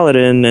of a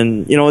Paladin,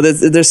 and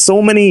there's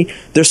so many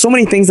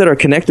things that are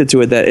connected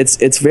to it that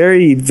it's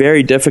very,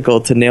 very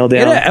difficult to nail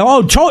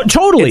down.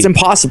 Totally. It's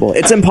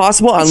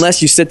impossible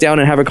unless you sit down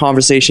and have a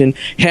conversation,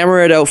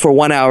 hammer it out for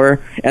 1 hour,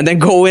 and then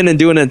go in and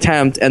do an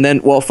attempt, and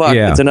then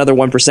it's another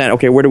 1%.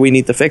 Okay, where do we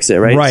need to fix it,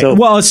 right? So,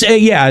 well, it's,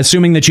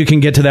 assuming that you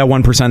can get to that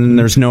 1% and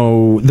there's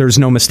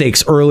no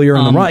mistakes earlier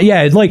in the run.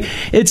 Yeah,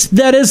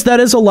 that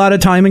is a lot of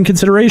time and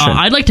consideration.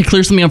 I'd like to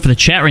clear something up for the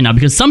chat right now,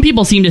 because some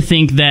people seem to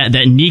think that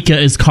Nika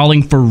is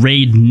calling for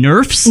raid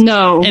nerfs.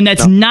 No. And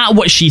that's not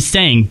what she's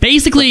saying.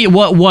 Basically,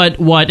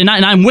 and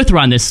I'm with her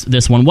on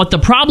this one. What the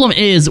problem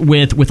is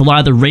with a lot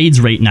of the raids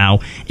right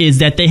now is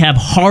that they have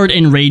hard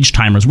and rage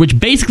timers, which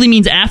basically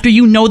means after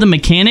you know the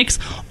mechanics,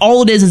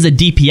 all it is a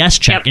DPS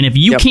check. Yep. And if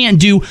you can't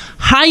do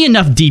high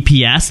enough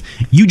DPS,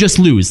 you just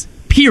lose.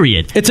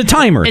 Period. It's a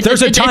timer.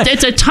 There's a timer.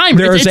 It's a timer.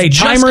 There's a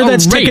timer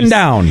that's ticking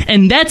down.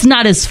 And that's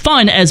not as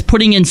fun as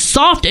putting in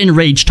soft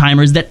enrage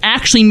timers that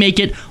actually make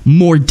it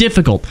more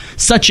difficult,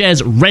 such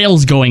as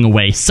rails going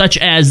away, such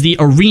as the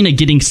arena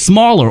getting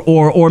smaller,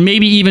 or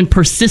maybe even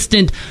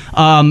persistent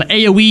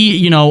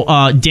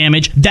AoE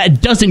damage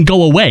that doesn't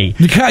go away.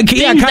 Kind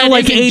of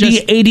like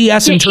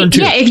ADS in turn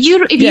 2. Yeah, if you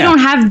don't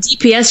have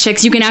DPS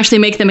checks, you can actually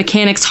make the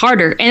mechanics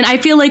harder. And I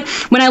feel like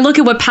when I look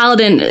at what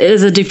Paladin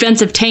is a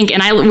defensive tank,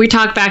 and we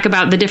talk back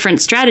about the different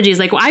strategies,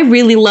 like, I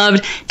really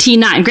loved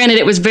T9. Granted,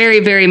 it was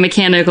very, very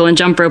mechanical and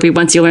jump ropey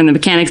once you learn the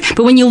mechanics,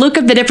 but when you look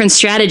at the different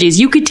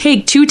strategies, you could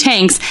take 2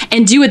 tanks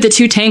and do it the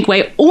 2 tank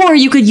way, or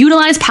you could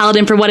utilize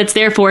Paladin for what it's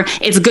there for.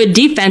 It's good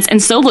defense,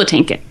 and solo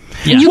tank it.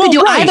 Yeah. And you could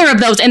do either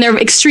of those, and they're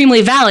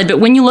extremely valid. But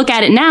when you look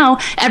at it now,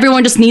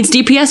 everyone just needs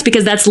DPS,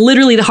 because that's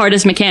literally the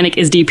hardest mechanic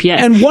is DPS.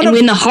 And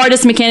when the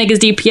hardest mechanic is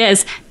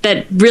DPS,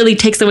 that really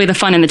takes away the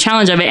fun and the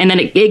challenge of it. And then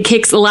it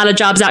kicks a lot of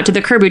jobs out to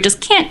the curb who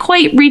just can't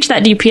quite reach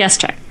that DPS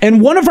check.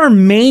 And one of our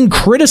main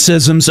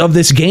criticisms of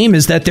this game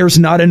is that there's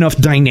not enough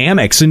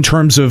dynamics in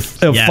terms of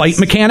fight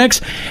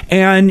mechanics.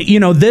 And,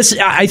 this,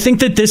 I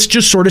think that this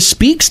just sort of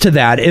speaks to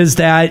that, is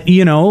that,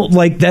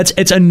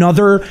 it's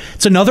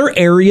another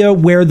area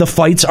where the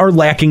fights are are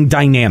lacking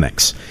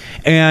dynamics.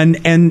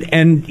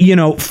 And you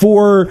know,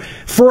 for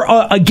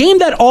a game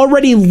that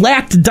already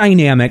lacked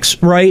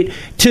dynamics, right,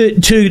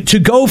 to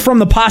go from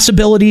the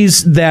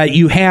possibilities that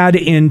you had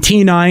in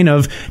T9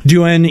 of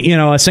doing, you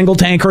know, a single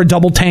tank or a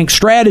double tank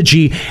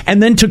strategy,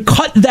 and then to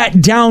cut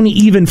that down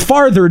even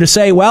farther to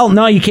say, well,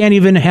 no, you can't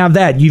even have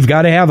that. You've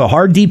got to have a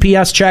hard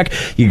DPS check.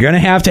 You're going to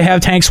have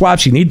tank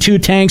swaps. You need 2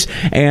 tanks,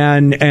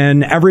 and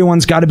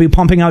everyone's got to be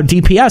pumping out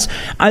DPS.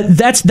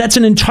 That's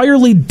an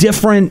entirely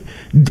different,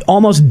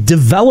 almost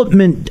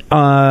development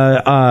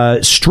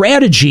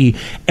strategy,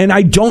 and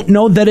I don't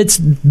know that it's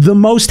the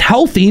most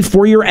healthy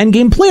for your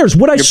endgame players.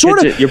 What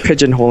you're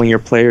pigeonholing your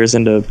players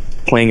into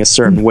playing a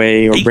certain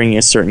way or bringing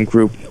a certain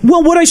group.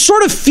 Well, what I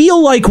sort of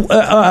feel like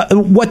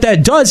what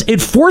that does,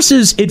 it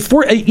forces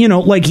you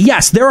know, like,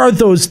 yes, there are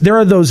those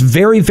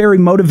very, very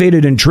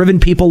motivated and driven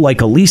people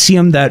like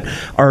Elysium that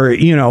are,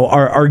 you know,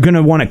 are going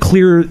to want to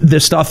clear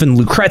this stuff, and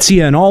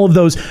Lucrezia and all of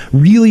those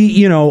really,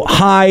 you know,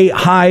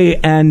 high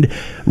end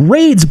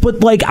raids. But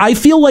like, I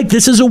feel like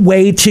this is a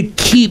way to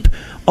keep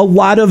a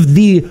lot of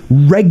the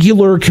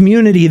regular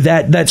community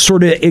that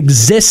sort of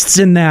exists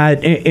in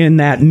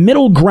that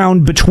middle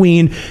ground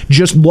between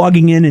just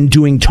logging in and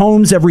doing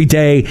tomes every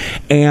day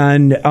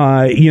and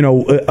you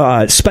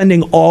know,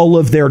 spending all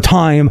of their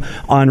time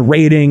on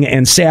raiding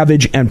and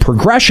savage and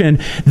progression,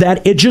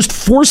 that it just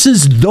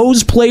forces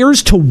those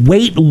players to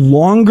wait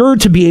longer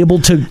to be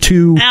able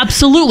to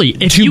absolutely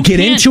to get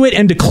into it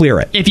and to clear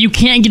it. If you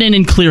can't get in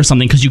and clear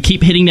something because you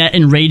keep hitting that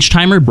enrage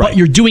timer, but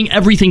you're doing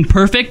everything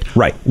perfect,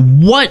 right?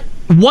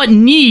 What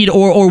need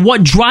or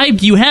what drive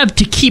do you have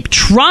to keep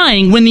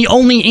trying when the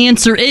only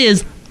answer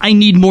is, I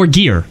need more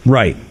gear?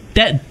 Right.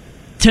 That,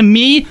 to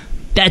me,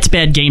 that's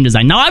bad game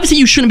design. Now, obviously,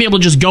 you shouldn't be able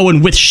to just go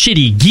in with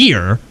shitty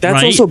gear.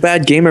 That's also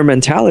bad gamer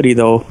mentality,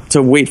 though,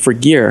 to wait for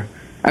gear.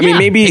 I mean,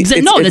 maybe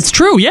that's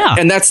true. Yeah,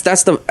 and that's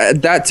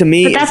that to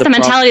me. But that's the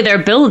mentality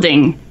they're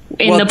building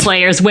in the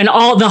players when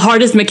all the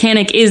hardest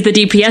mechanic is the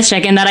DPS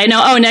check, and that I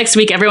know, next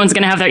week everyone's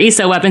going to have their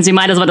ESO weapons. You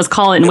might as well just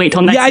call it and wait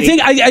till next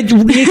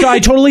week. Nika, I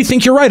totally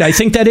think you're right. I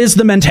think that is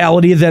the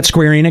mentality that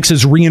Square Enix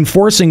is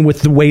reinforcing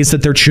with the ways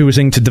that they're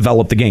choosing to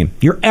develop the game.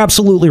 You're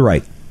absolutely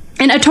right.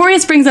 And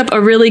Artorias brings up a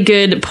really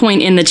good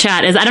point in the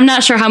chat. Is I'm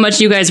not sure how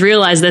much you guys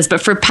realize this,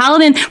 but for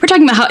Paladin, we're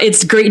talking about how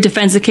it's great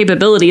defensive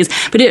capabilities.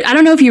 But I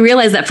don't know if you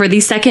realize that for the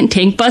second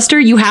tank buster,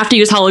 you have to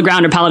use Hollow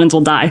Ground or Paladins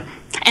will die.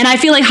 And I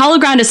feel like Hollow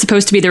Ground is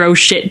supposed to be their oh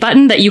shit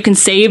button that you can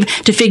save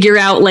to figure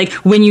out, like,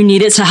 when you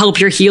need it to help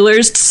your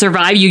healers to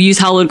survive, you use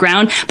Hollow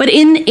Ground. But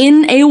in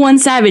A1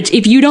 Savage,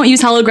 if you don't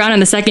use Hollow Ground on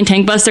the second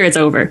tank buster, it's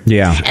over.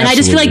 Yeah, and absolutely. I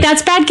just feel like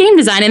that's bad game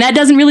design, and that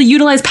doesn't really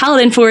utilize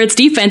Paladin for its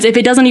defense if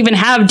it doesn't even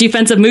have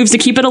defensive moves to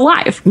keep it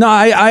alive. No,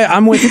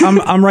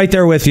 I'm right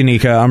there with you,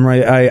 Nika. I'm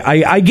right.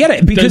 I get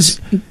it,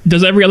 because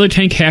does every other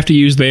tank have to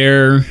use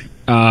their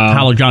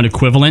Hollow Ground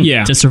equivalent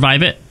to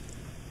survive it?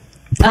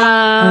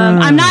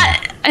 I'm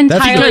not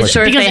entirely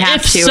sure if they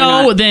have to.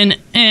 So, then,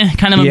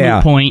 kind of a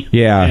moot point.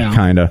 Yeah,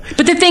 kind of.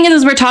 But the thing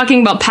is, we're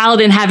talking about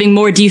Paladin having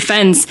more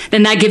defense,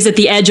 then that gives it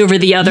the edge over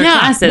the other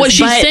classes. What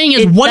she's saying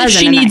is, what if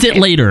she needs it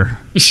later?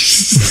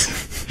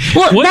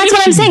 Well, that's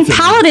what I'm saying.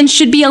 Paladin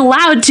should be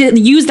allowed to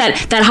use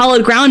that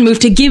Hollow Ground move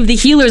to give the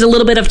healers a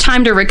little bit of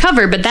time to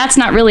recover, but that's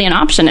not really an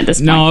option at this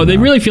point. No, they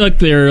really feel like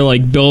they're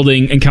like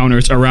building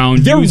encounters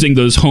around using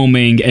those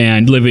homing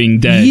and living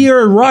dead.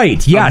 You're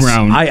right. Yes,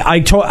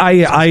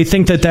 I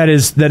think that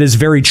is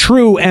very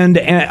true, and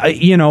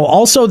you know,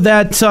 also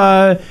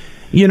that.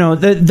 You know,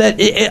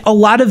 a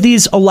lot of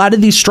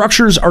these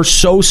structures are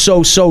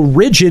so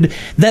rigid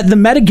that the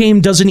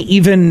metagame doesn't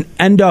even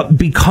end up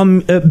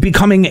becoming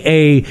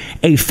a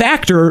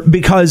factor,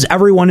 because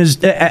everyone is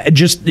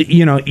just,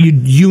 you know,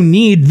 you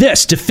need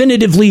this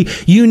definitively,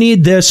 you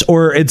need this,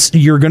 or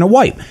you're gonna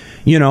wipe.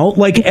 You know,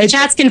 like the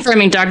chat's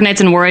confirming Dark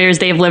Knights and Warriors,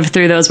 they've lived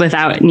through those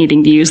without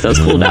needing to use those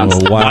cooldowns.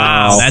 Oh,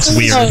 wow, that's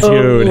weird,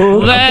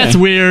 dude. That's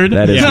weird.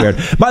 That is weird.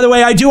 By the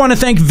way, I do want to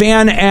thank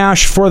Van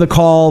Ash for the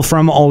call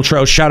from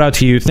Ultro. Shout out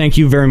to you. Thank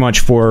you very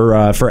much for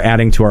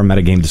adding to our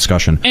metagame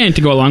discussion. And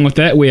to go along with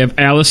that, we have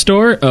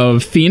Alistair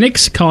of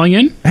Phoenix calling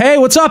in. Hey,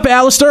 what's up,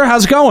 Alistair?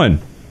 How's it going?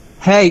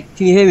 Hey,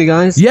 can you hear me,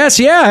 guys? Yes,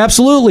 yeah,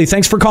 absolutely.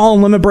 Thanks for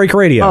calling Limit Break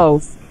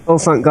Radio. Oh,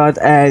 thank God.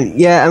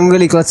 Yeah, I'm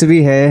really glad to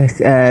be here.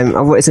 I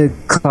wanted to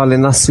call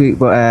in last week,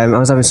 but I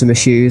was having some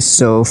issues,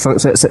 so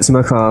thanks for accepting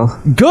my call.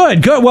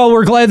 Good. Well,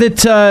 we're glad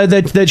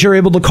that you're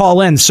able to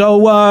call in. So,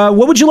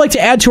 what would you like to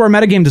add to our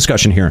metagame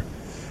discussion here?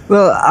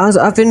 Well,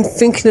 I've been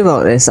thinking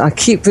about this. I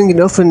keep bringing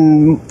it up,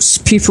 and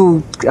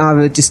people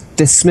either just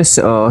dismiss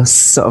it or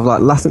sort of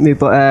like laugh at me,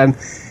 but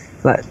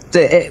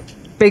the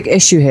big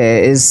issue here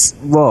is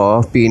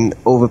Raw being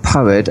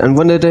overpowered, and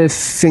one of the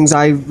things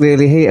I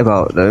really hate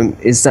about them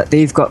is that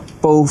they've got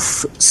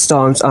both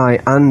Storm's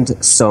Eye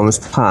and Storm's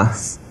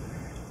Path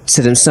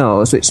to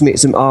themselves, which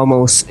makes them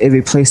almost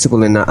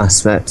irreplaceable in that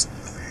aspect.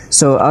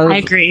 So I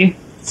agree.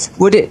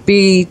 Would it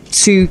be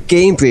too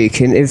game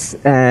breaking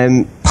if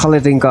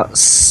Paladin got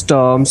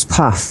Storm's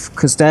Path,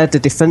 because they're the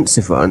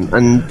defensive one,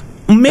 and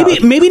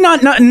maybe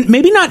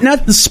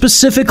not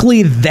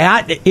specifically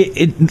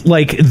that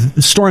like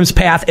Storm's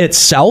Path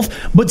itself,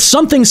 but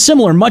something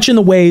similar, much in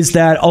the ways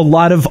that a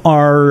lot of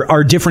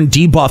our different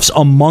debuffs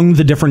among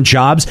the different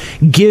jobs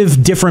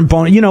give different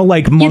bonus.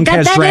 Like Monk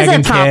has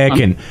Dragon Kick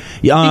and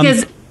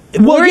because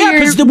Warrior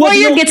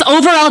gets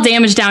overall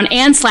damage down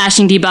and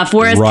slashing debuff,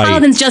 whereas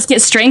Paladins just get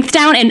strength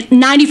down, and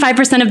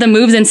 95% of the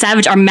moves in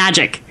Savage are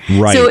magic.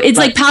 Right. So it's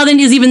like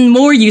Paladin is even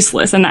more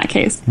useless in that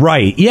case.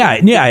 Right. Yeah,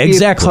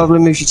 exactly.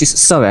 Would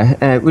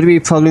it be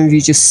a problem if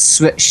you just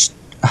switched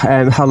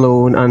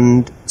Hallown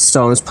and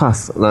Storm's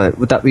Path? Like,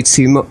 would that be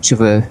too much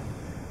of a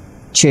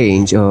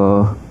change,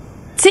 or?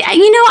 See,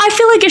 I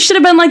feel like it should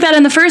have been like that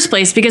in the first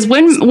place, because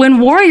when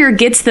Warrior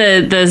gets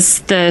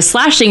the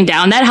slashing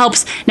down, that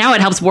helps. Now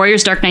it helps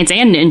Warriors, Dark Knights,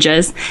 and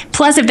Ninjas.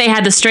 Plus, if they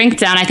had the strength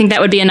down, I think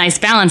that would be a nice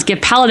balance. Give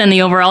Paladin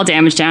the overall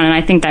damage down, and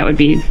I think that would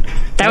be fair.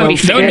 That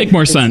would make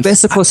more sense. They're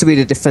supposed to be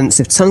the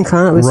defensive tank,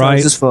 aren't they? Right.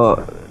 So just for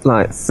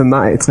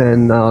thematically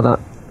and all that.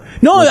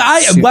 No, I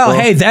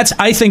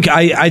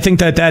think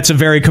that's a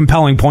very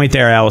compelling point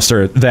there,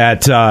 Alistair.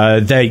 That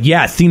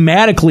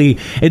thematically,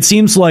 it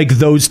seems like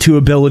those two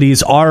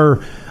abilities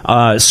are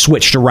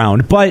switched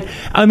around. But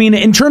I mean,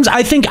 in terms,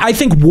 I think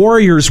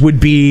Warriors would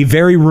be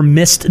very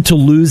remiss to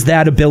lose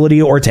that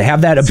ability or to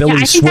have that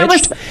ability switched. I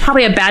think that was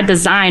probably a bad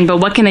design, but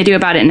what can they do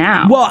about it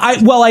now?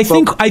 I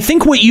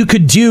think what you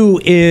could do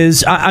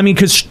is,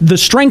 because the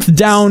strength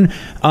down,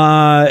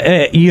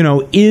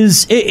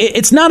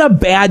 it's not a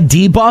bad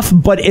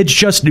debuff, but it's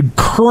just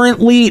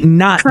currently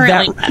not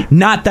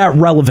that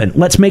relevant.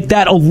 Let's make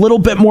that a little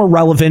bit more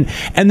relevant.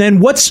 And then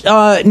what's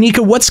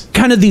Nika? What's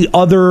kind of the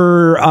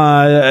other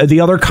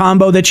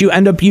combo that you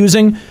end up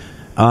using?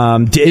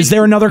 Is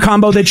there another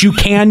combo that you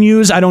can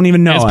use? I don't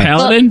even know. As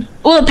Paladin?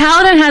 Well,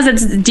 Paladin has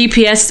its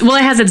DPS. Well,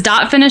 it has its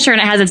dot finisher and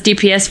it has its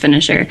DPS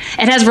finisher.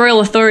 It has Royal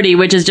Authority,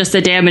 which is just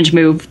a damage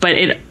move, but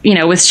it,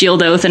 with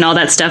Shield Oath and all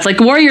that stuff. Like,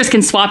 Warriors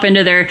can swap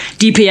into their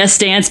DPS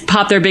stance,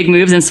 pop their big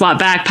moves, and swap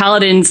back.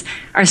 Paladins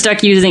are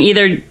stuck using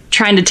either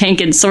trying to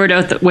tank in Sword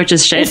Oath, which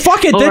is shit,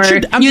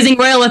 or using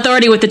Royal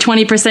Authority with the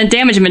 20%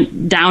 damage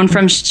down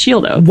from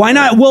Shield Oath. Why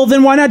not? Well,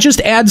 then why not just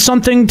add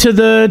something to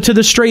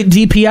the straight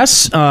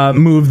DPS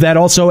move that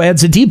also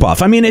adds a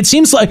debuff? I mean, it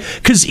seems like,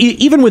 because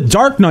even with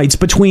Dark Knights,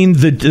 between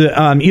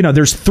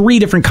there's 3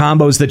 different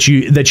combos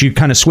that you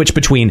kind of switch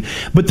between,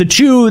 but the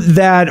 2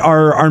 that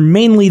are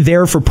mainly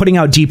there for putting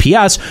out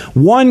DPS,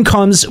 one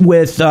comes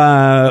with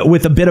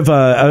a bit of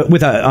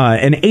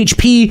an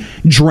HP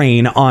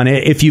drain on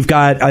it if you've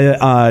got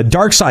a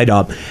Dark Side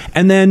up,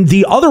 and then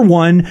the other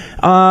one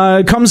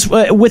comes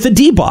with a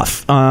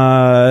debuff.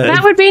 That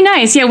would be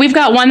nice. Yeah, we've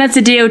got one that's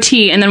a DOT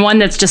and then one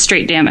that's just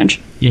straight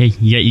damage. Yeah,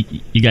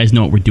 you guys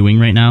know what we're doing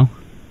right now?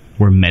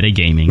 We're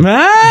metagaming. Look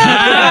at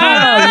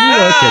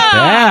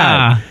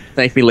that.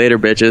 Thank me later,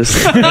 bitches.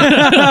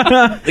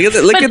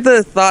 look at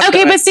the thought.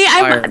 Okay, but see,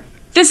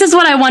 this is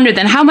what I wonder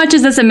then. How much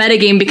is this a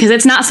metagame? Because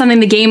it's not something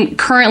the game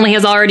currently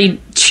has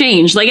already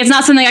changed. Like, it's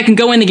not something I can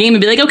go in the game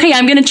and be like, okay,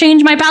 I'm going to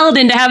change my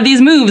Paladin to have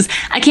these moves.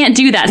 I can't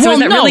do that. So is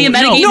that really a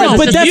metagame? No,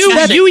 but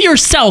you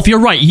yourself, you're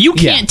right. You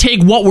can't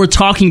take what we're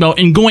talking about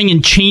and going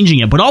and changing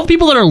it. But all the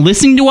people that are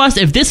listening to us,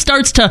 if this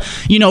starts to,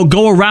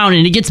 go around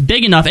and it gets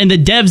big enough and the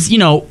devs,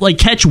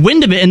 catch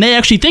wind of it and they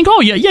actually think,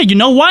 oh, yeah, you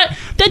know what?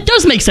 That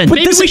does make sense. But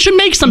maybe we should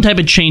make some type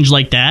of change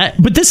like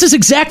that. But this is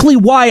exactly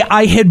why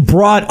I had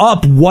brought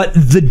up what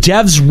the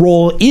devs'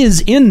 role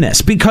is in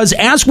this. Because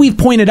as we've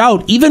pointed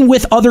out, even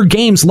with other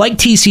games like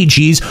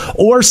TCGs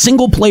or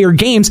single-player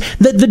games,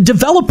 that the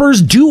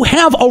developers do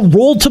have a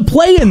role to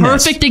play in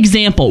this. Perfect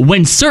example.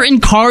 When certain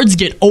cards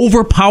get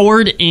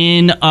overpowered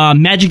in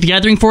Magic the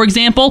Gathering, for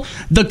example,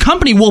 the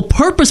company will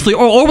purposefully,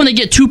 or when they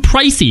get too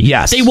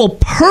pricey, they will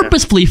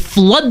purposefully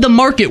flood the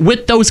market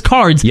with those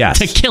cards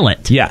to kill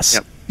it. Yes.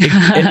 Yep.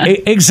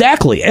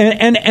 Exactly,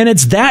 and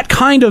it's that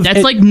kind of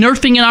like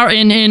nerfing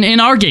in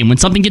our game when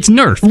something gets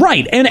nerfed,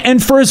 right?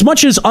 And for as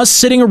much as us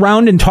sitting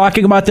around and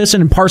talking about this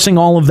and parsing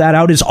all of that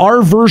out is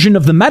our version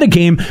of the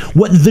metagame,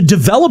 what the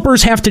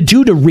developers have to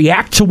do to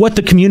react to what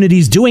the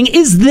community's doing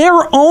is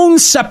their own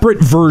separate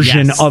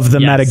version of the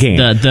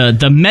metagame.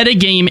 The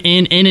metagame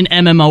in an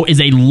MMO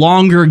is a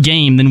longer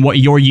game than what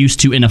you're used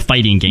to in a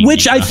fighting game,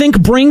 which I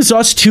think brings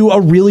us to a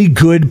really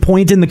good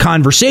point in the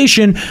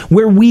conversation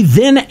where we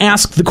then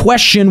ask the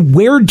question,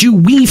 where do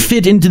we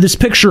fit into this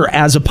picture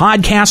as a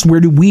podcast? Where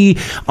do we,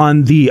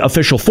 on the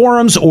official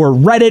forums or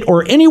Reddit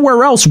or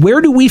anywhere else, where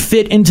do we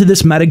fit into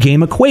this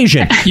metagame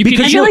equation? I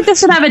feel like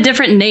this should have a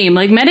different name.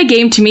 Like,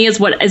 metagame to me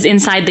is what is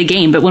inside the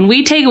game, but when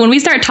we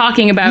start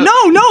talking about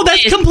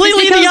that's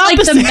completely the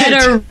opposite. Like the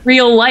meta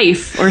real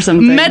life or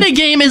something.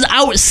 Metagame is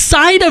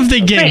outside of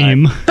the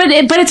game, but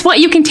it's what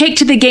you can take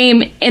to the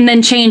game and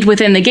then change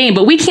within the game.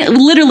 But we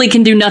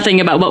can do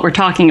nothing about what we're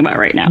talking about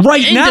right now.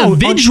 Right now,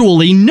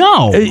 individually,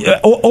 no.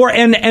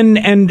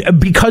 and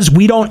because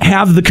we don't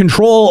have the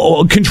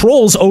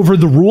controls over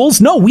the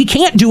rules, no, we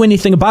can't do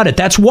anything about it.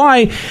 That's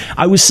why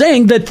I was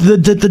saying that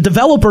the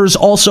developers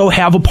also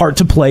have a part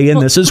to play in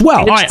this as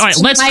well. All right,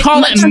 let's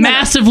call it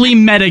massively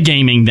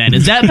metagaming then.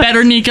 Is that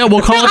better, Nika?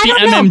 We'll call it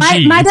the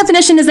MMG. My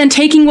definition is then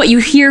taking what you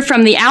hear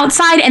from the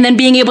outside and then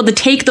being able to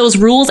take those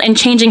rules and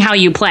changing how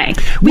you play.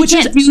 We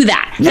can't do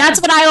that.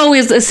 That's what I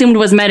always assumed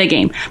was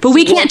metagame. But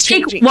we can't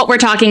take what we're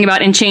talking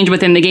about and change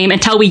within the game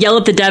until we yell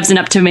at the devs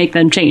enough to make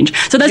them change.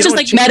 So that's just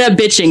like meta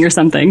bitching or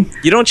something.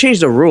 You don't change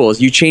the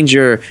rules. You change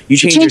your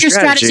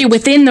strategy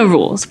within the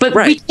rules. But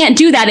we can't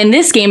do that in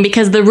this game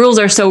because the rules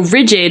are so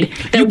rigid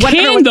that what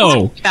we're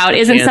talking about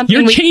isn't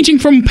something you're changing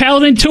from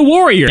paladin to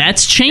warrior.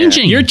 That's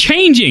changing. You're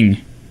changing.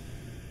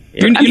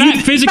 You're not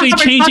physically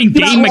changing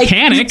game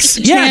mechanics.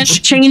 You can't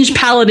change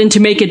paladin to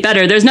make it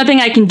better. There's nothing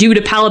I can do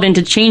to paladin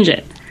to change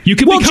it. You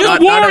can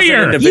become a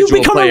warrior. You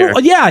become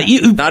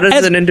not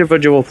as an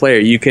individual player.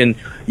 You can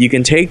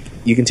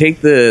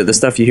take the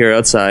stuff you hear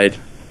outside,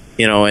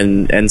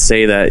 and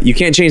say that you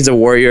can't change the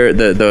warrior,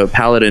 the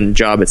paladin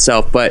job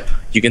itself, but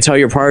you can tell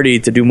your party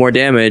to do more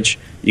damage.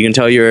 You can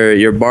tell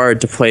your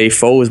bard to play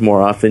foes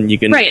more often. You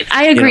can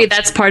I agree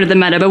that's part of the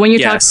meta. But when you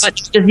talk about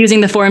just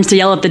using the forums to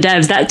yell at the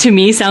devs, that to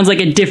me sounds like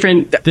a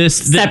different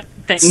separate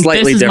thing.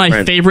 This is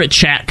my favorite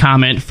chat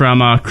comment from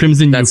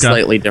Crimson Yuka. That's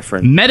slightly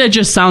different. Meta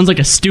just sounds like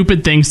a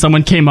stupid thing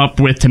someone came up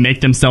with to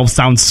make themselves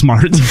sound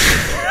smart.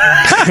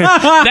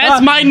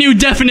 That's my new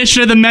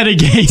definition of the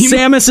metagame.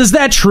 Samus, is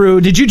that true?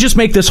 Did you just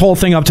make this whole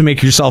thing up to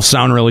make yourself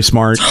sound really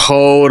smart?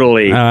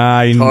 Totally.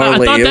 I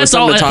thought that's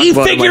all. He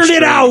figured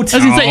it out. I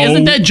was gonna say,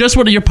 isn't that just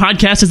what your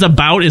podcast is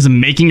about? Is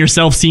making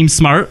yourself seem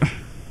smart?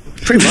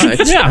 Pretty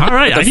much. Yeah, all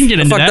right. I can get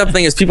into that. The fucked up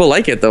thing is people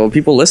like it, though.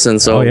 People listen,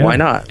 so why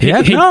not?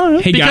 Hey,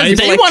 because guys.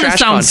 They want to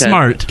sound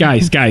smart.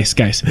 Guys.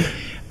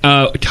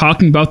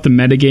 Talking about the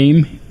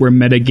metagame, we're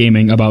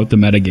metagaming about the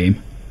metagame.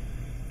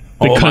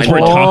 Because we're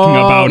talking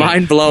about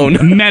mind blown.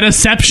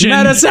 Metaception.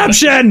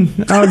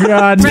 Oh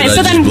god. Right,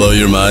 so then blow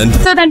your mind.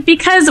 So then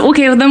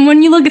then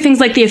when you look at things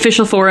like the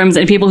official forums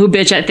and people who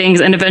bitch at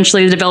things and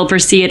eventually the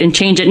developers see it and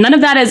change it, none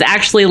of that is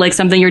actually like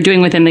something you're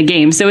doing within the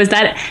game. So is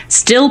that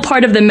still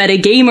part of the meta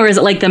game, or is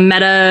it like the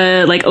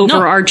meta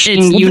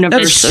overarching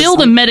universe? It's still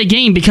the meta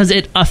game because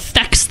it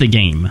affects the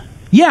game.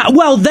 Yeah,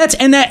 well, I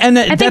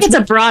think it's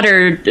a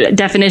broader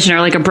definition or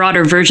like a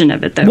broader version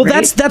of it, though. Well,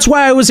 right? that's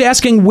why I was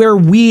asking where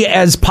we,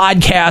 as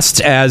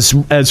podcasts,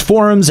 as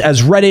forums,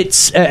 as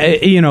Reddits,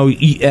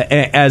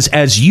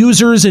 as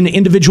users and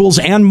individuals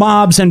and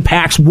mobs and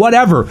packs,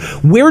 whatever.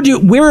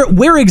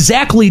 Where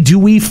exactly do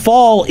we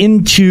fall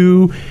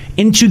into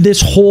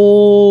this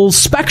whole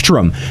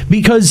spectrum?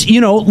 Because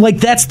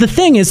that's the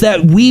thing, is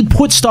that we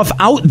put stuff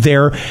out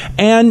there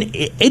and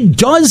it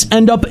does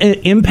end up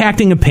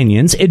impacting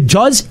opinions. It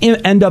does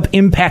end up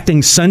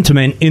impacting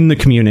sentiment in the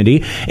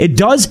community. It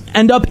does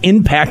end up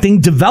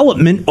impacting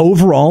development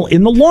overall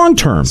in the long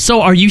term.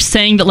 So are you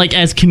saying that, like,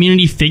 as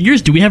community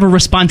figures, do we have a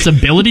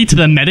responsibility to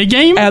the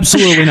metagame?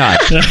 Absolutely not.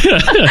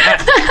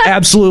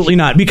 Absolutely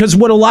not. Because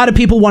what a lot of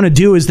people want to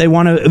do is they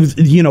want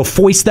to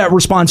foist that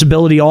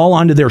responsibility all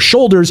onto their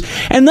shoulders.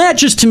 And that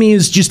just, to me,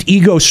 is just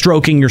ego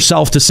stroking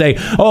yourself to say,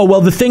 oh,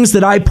 well, the things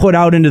that I put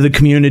out into the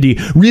community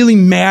really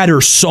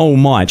matter so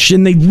much.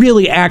 And they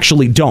really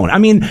actually don't. I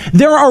mean,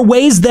 there are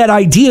ways that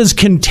ideas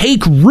can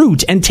take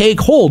root and take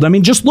hold. I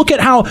mean, just look at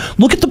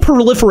the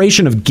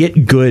proliferation of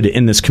Get Good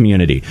in this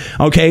community.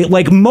 Okay?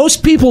 Like,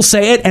 most people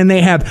say it and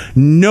they have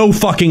no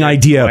fucking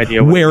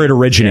idea where it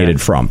originated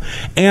from.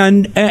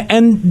 And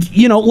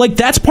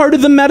that's part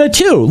of the meta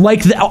too.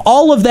 Like,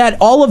 all of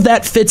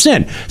that fits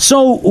in.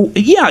 So,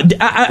 yeah,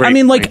 I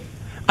mean, like,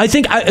 I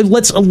think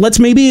let's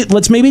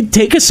maybe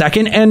take a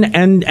second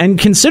and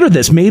consider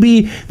this.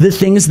 Maybe the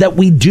things that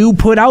we do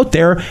put out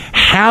there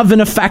have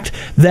an effect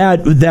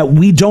that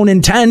we don't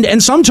intend,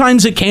 and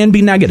sometimes it can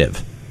be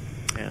negative.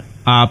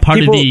 Part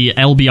of the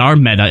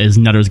LBR meta is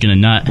Nutter's gonna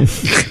nut.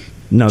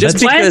 No, just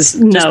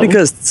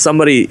because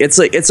somebody,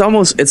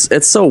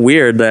 it's so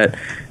weird that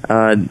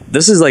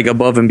this is like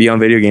above and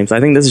beyond video games. I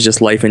think this is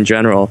just life in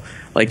general.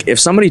 Like, if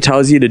somebody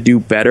tells you to do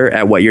better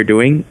at what you're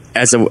doing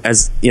as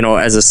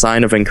a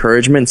sign of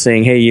encouragement,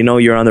 saying, hey,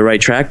 you're on the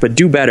right track, but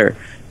do better.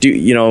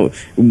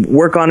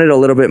 Work on it a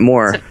little bit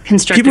more. So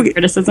constructive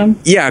criticism?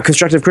 Yeah,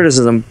 constructive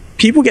criticism.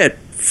 People get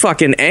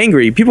fucking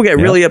angry. People get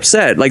really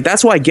upset. Like,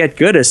 that's why Get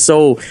Good is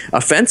so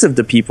offensive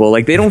to people.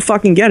 Like, they don't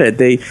fucking get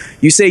it.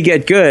 You say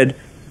Get Good,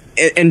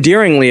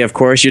 endearingly, of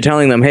course, you're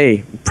telling them,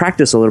 hey,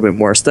 practice a little bit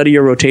more, study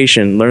your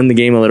rotation, learn the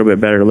game a little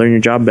bit better, learn your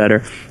job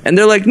better. And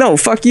they're like, no,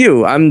 fuck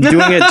you, I'm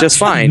doing it just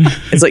fine.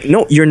 It's like,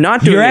 no, you're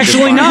not doing it. You're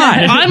actually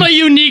not. I'm a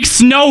unique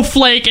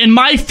snowflake and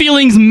my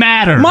feelings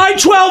matter. My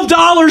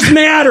 $12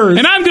 matters.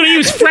 And I'm going to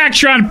use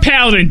Fracture on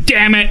Paladin,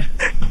 damn it.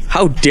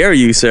 How dare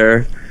you,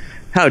 sir?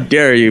 How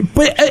dare you?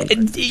 But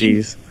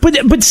jeez.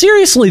 But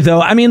seriously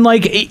though, I mean,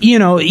 like, you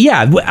know,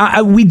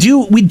 yeah, we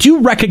do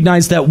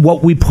recognize that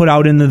what we put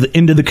out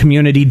into the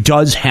community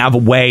does have a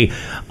way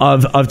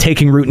of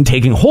taking root and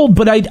taking hold.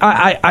 But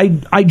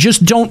I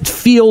just don't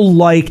feel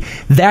like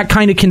that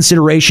kind of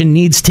consideration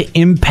needs to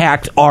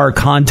impact our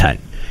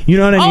content. You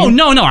know what I mean?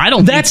 Oh no, I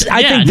don't.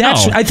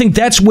 I think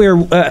that's where,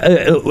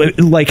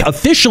 like,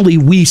 officially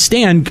we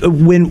stand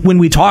when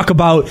we talk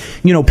about,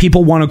 you know,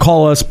 people want to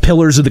call us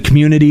pillars of the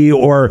community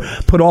or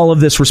put all of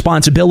this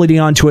responsibility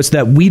onto us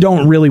that we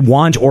don't really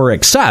want or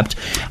accept.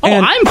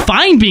 And I'm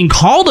fine being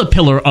called a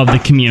pillar of the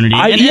community,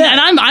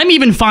 and I'm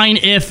even fine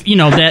if, you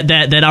know,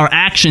 that our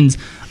actions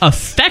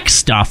affect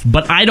stuff,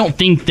 but I don't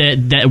think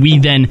that we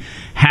then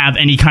have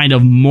any kind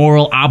of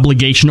moral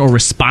obligation or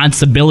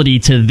responsibility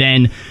to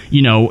then,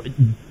 you know,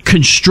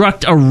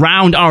 construct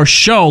around our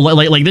show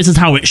like this is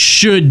how it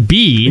should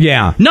be.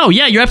 Yeah. No,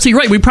 yeah, you're absolutely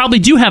right. We probably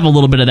do have a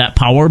little bit of that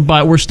power,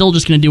 but we're still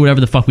just going to do whatever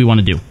the fuck we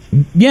want to do.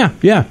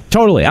 Yeah,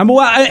 totally.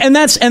 And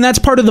that's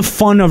part of the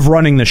fun of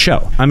running the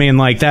show. I mean,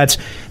 like, that's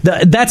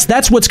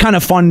what's kind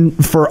of fun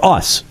for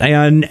us.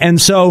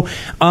 And so,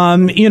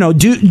 you know,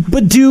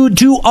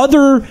 do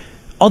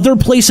other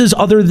places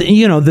other than,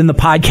 you know, than the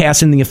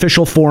podcast and the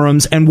official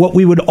forums and what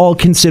we would all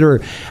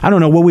consider, I don't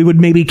know, what we would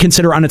maybe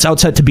consider on its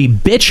outset to be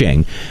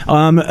bitching.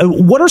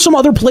 What are some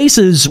other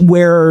places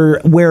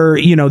where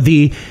you know,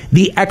 the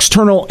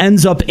external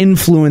ends up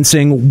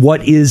influencing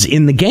what is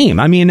in the game?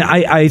 I mean,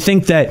 I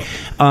think that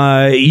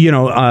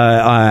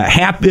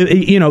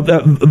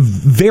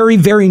very,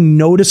 very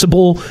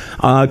noticeable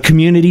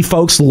community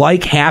folks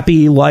like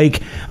Happy,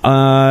 like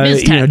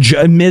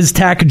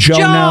Miztech,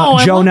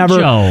 Joe Never,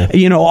 Joe.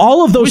 You know,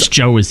 all of those. Wish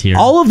Joe was here.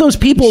 All of those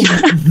people,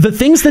 the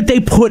things that they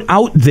put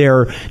out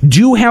there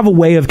do have a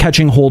way of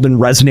catching hold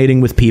and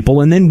resonating with people,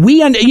 and then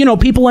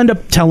people end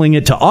up telling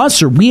it to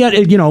us, or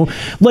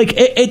like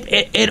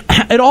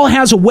it all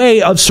has a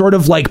way of sort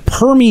of like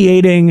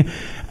permeating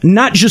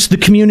not just the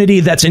community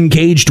that's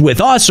engaged with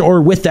us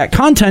or with that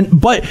content,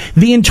 but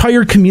the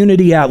entire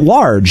community at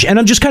large. And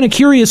I'm just kind of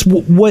curious,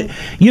 what,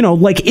 you know,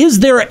 like, is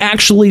there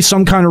actually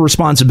some kind of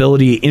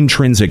responsibility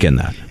intrinsic in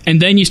that? And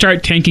then you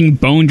start tanking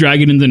Bone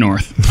Dragon in the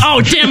north.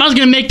 Oh, damn, I was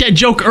going to make that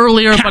joke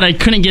earlier, but I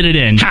couldn't get it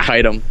in.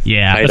 Hide him.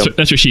 Yeah.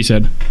 That's what she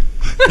said.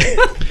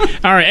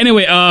 All right,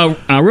 anyway,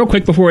 real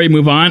quick before we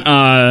move on,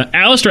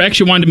 Alistair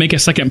actually wanted to make a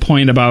second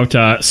point about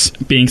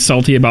being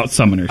salty about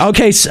summoners.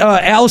 Okay,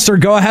 Alistair,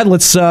 go ahead.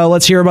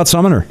 Let's hear about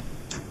Summoner.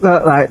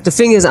 Well, right, the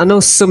thing is, I know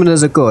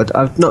summoners are good.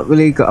 I've not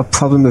really got a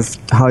problem with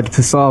how they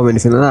perform or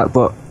anything like that,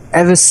 but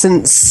ever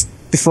since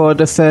before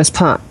the first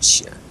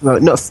patch, well,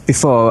 not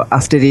before,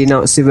 after they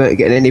announced they weren't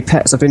getting any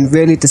pets, I've been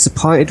really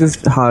disappointed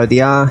with how they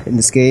are in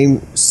this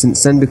game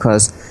since then,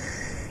 because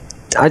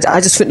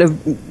I just think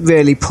they're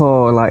really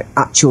poor, like,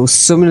 actual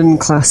summoning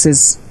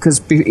classes,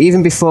 because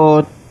even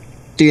before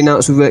they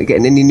announced we weren't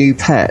getting any new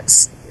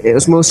pets, it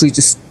was mostly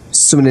just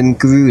summoning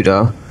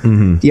Garuda.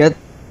 Mm-hmm. You had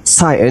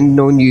Titan,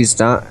 no one used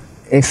that.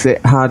 If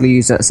it hardly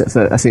used that, except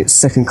for, I think,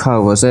 second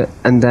car, was it?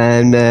 And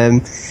then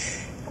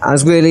I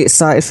was really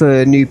excited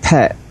for a new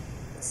pet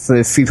for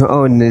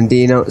 3.0, and then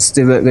they announced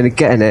they weren't going to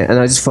get in it, and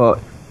I just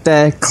thought,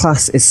 their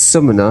class is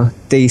summoner,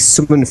 they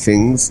summon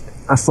things.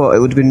 I thought it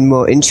would have been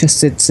more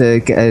interested to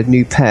get a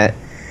new pet,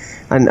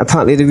 and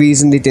apparently the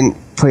reason they didn't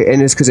put it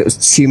in is because it was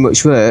too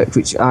much work,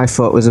 which I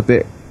thought was a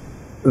bit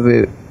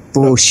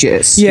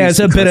bullshit. Yeah,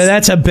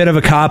 that's a bit of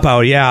a cop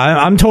out. Yeah,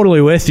 I'm totally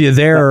with you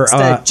there,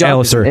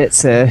 Alistair.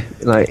 It's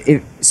like,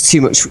 it's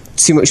too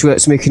much work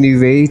to make a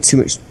new raid, too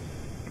much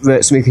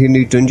work to make a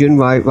new dungeon.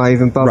 Why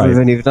even bother with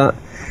any of that?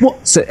 Well,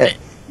 so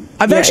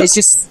it's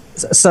just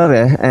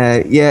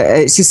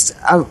it's just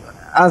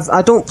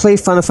I don't play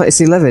Final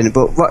Fantasy 11,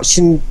 but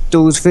watching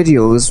those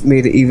videos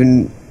made it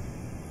even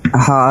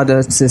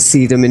harder to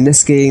see them in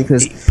this game,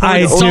 because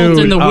salt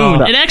in the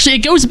wound.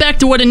 It goes back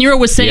to what Aniro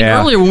was saying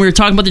earlier when we were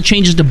talking about the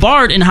changes to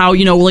Bard, and how,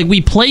 you know, like, we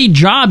play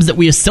jobs that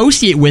we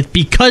associate with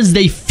because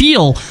they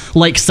feel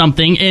like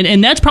something,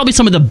 and that's probably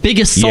some of the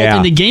biggest salt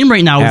in the game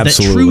right now. Is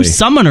that true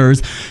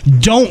summoners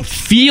don't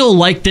feel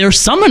like they're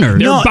summoners.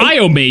 They're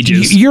bio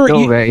mages. You're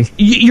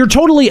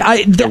totally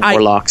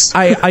warlocks.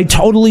 I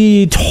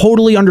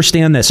totally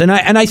understand this, and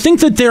I think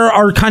that there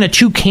are kind of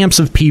two camps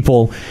of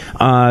people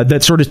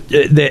that sort of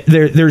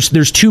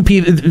there's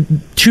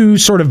two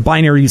sort of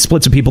binary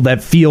splits of people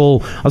that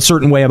feel a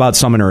certain way about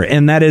Summoner,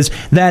 and that is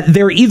that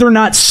they're either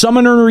not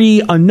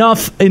summonery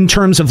enough in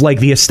terms of, like,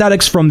 the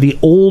aesthetics from the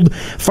old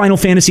Final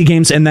Fantasy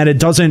games, and that it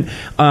doesn't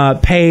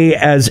pay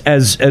as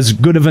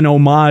good of an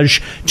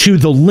homage to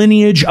the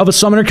lineage of a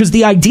summoner, because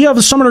the idea of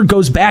a summoner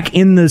goes back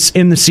in the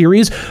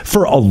series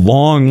for a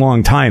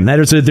long time.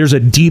 There's a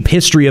deep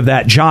history of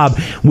that job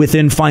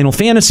within Final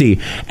Fantasy.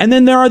 And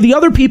then there are the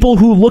other people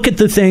who look at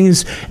the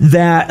things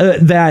that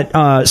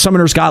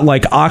summoners got,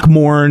 like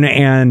Akmorn,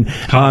 and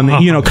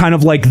kind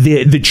of like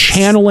the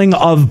channeling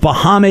of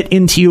Bahamut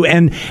into you,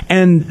 and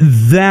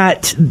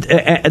that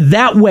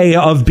way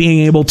of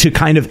being able to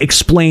kind of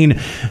explain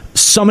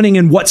summoning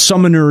and what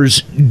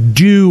summoners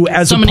do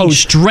as Summoning opposed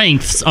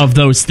strengths of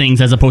those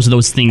things as opposed to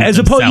those things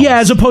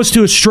as opposed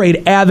to a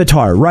straight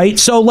avatar, right?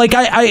 So like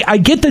I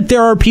get that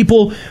there are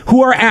people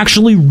who are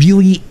actually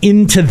really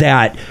into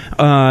that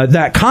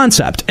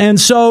concept, and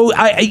so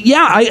I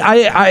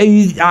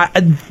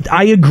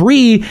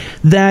agree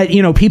that,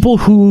 you know, people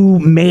who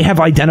may have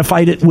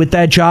identified it with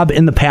that job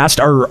in the past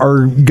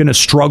are going to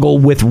struggle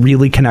with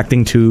really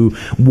connecting to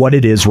what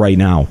it is right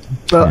now.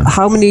 But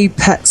how many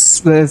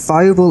pets were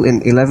viable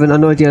in 11? I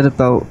know you had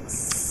about,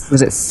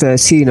 was it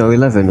 13 or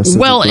 11 or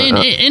something? Well,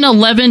 like in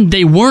 11,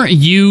 they weren't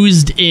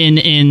used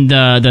in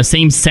the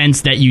same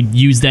sense that you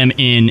use them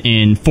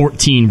in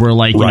 14, where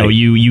like you know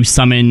you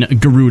summon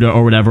Garuda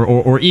or whatever,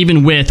 or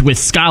even with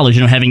scholars,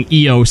 you know, having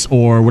Eos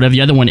or whatever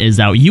the other one is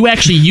out. You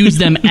actually use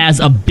them as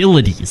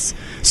abilities.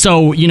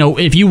 So, you know,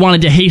 if you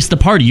wanted to haste the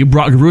party, you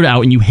brought Garuda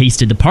out and you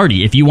hasted the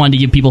party. If you wanted to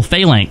give people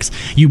Phalanx,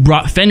 you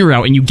brought Fenrir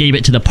out and you gave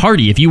it to the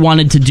party. If you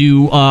wanted to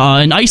do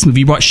an ice move,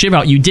 you brought Shiv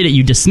out, you did it,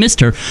 you dismissed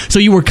her. So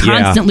you were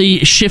constantly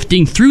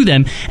shifting through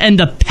them, and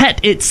the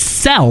pet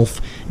itself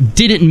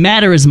didn't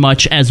matter as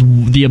much as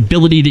the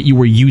ability that you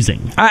were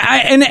using.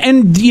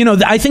 And you know,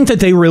 I think that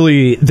they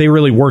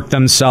really worked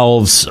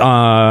themselves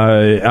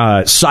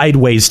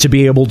sideways to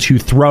be able to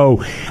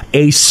throw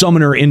a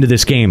summoner into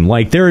this game.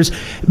 Like, there's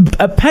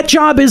a pet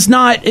job is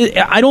not.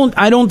 I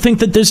don't think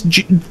that this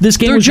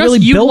game was really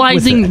built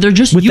with it. They're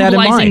just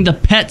utilizing the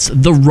pets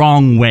the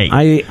wrong way.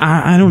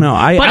 I don't know.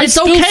 But it's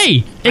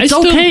okay. It's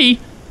okay.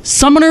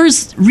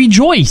 Summoners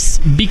rejoice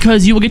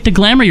because you will get to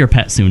glamour your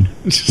pet soon.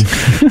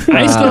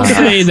 I still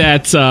say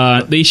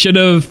that they should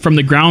have, from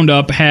the ground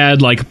up, had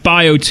like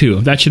Bio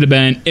 2. That should have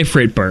been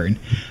Ifrit Burn.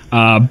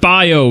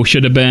 Bio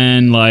should have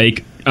been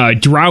like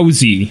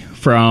Drowsy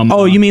from...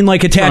 Oh, you mean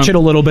like attach it a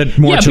little bit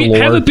more to lore?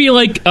 Have it be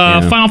like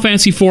Final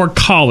Fantasy IV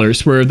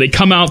Callers, where they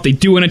come out, they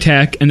do an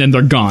attack, and then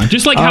they're gone.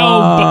 Just like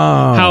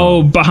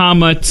how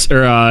Bahamut's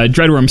or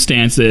Dreadworm's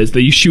stance is,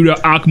 that you shoot at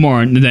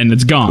Akmor and then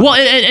it's gone. Well,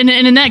 and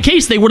in that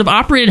case, they would have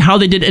operated how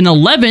they did in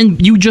 11.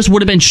 You just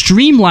would have been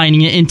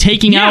streamlining it and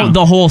taking out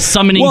the whole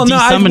summoning,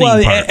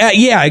 desummoning part.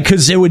 Yeah,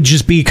 because it would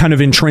just be kind of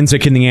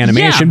intrinsic in the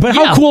animation. But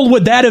how cool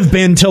would that have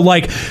been to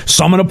like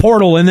summon a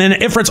portal and then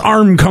Ifrit's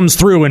arm comes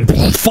through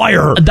and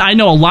fire? I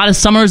know a lot of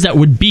summoners that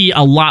would be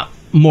a lot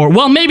more.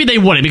 Well, maybe they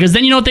wouldn't, because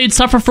then you know what they'd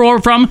suffer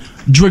from?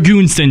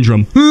 Dragoon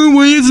syndrome.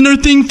 Why isn't our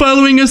thing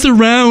following us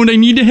around? I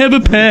need to have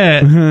a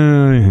pet.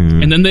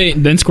 And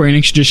then Square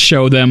Enix should just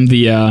show them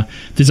the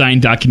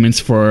design documents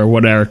for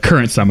what our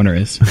current summoner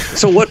is.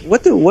 So what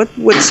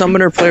would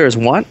summoner players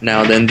want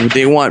now then? Do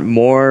they want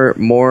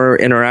more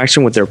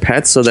interaction with their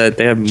pets so that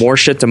they have more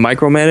shit to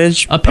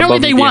micromanage? Apparently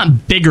they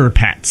want bigger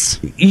pets.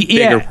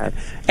 Bigger pets.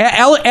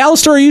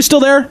 Alistair, are you still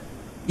there?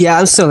 Yeah,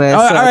 I'm still there.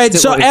 All right.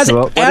 So as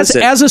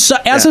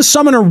a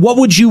summoner, what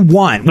would you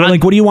want?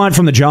 What do you want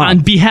from the job? On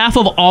behalf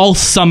of all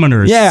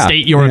summoners,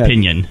 state your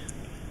opinion.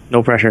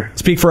 No pressure.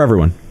 Speak for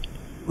everyone.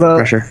 Well,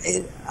 pressure.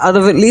 I'd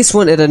have at least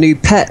wanted a new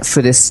pet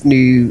for this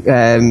new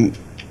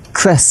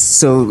crest.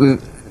 So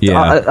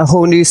a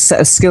whole new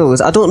set of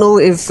skills. I don't know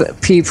if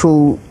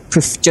people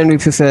generally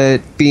prefer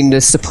being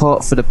the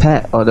support for the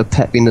pet or the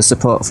pet being the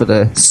support for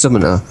the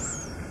summoner.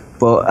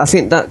 But I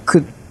think that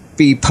could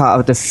be part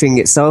of the thing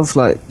itself.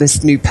 Like,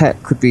 this new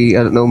pet could be,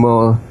 I don't know,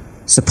 more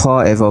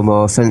supportive or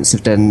more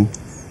offensive than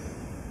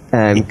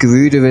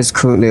Garuda is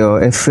currently,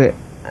 or Ifrit.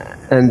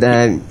 And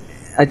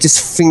I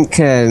just think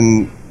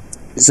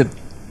it's a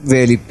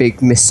really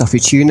big missed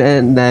opportunity.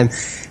 And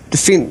the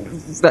thing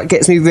that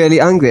gets me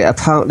really angry,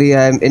 apparently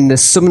in the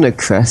Summoner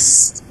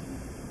Crest,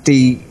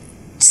 they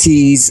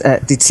tease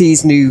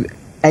new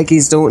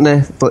eggies, don't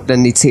they? But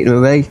then they take them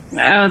away.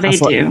 Oh, they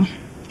do.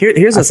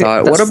 Here's a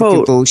thought. What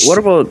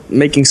about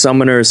making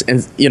summoners,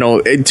 and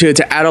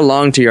to add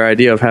along to your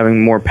idea of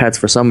having more pets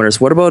for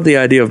summoners? What about the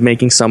idea of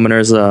making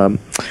summoners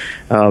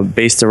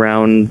based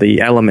around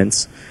the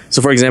elements?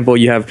 So, for example,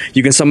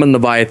 you can summon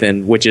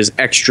Leviathan, which is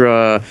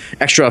extra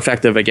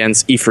effective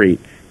against Ifrit.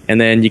 And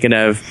then you can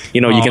have,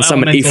 you can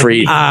summon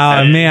Ifrit.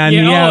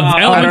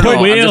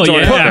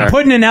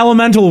 Putting an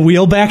elemental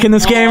wheel back in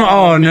this game?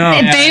 Oh,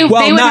 no.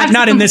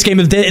 Not in this game.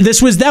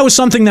 That was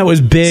something that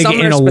was big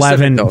in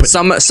 11.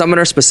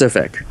 Summoner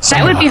specific.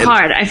 That would be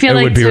hard. I feel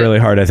it would be really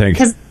hard, I think.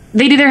 Because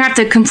they'd either have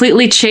to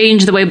completely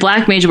change the way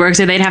Black Mage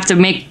works, or they'd have to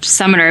make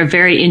Summoner a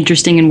very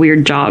interesting and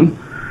weird job.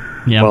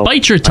 Yeah,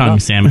 bite your tongue,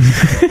 Sam.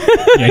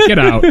 Yeah, get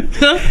out.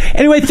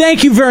 Anyway,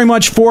 thank you very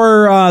much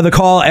for the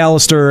call,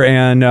 Alistair,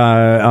 and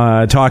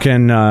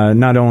talking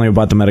not only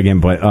about the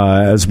metagame, but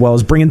as well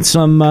as bringing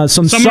some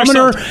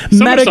summoner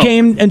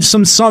metagame and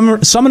some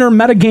summoner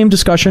metagame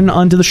discussion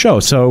onto the show.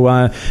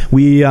 So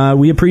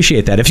we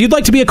appreciate that. If you'd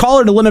like to be a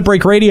caller to Limit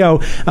Break Radio,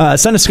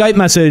 send a Skype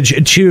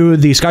message to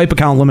the Skype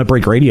account Limit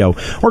Break Radio,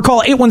 or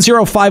call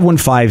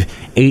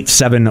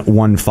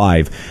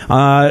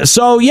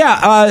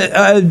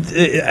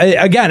 810-515-8715.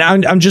 Again,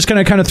 I'm just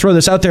going to kind of throw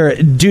this out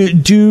there.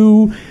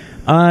 Do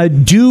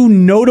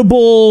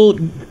notable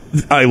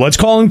let's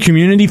call them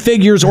community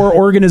figures or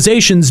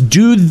organizations,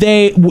 do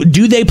they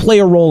play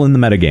a role in the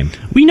metagame?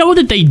 We know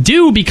that they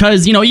do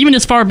because, even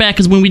as far back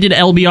as when we did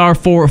LBR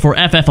for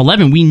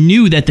FF11, we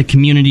knew that the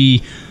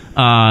community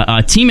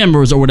team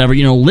members or whatever,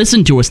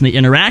 listened to us and they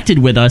interacted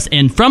with us.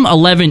 And from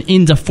 11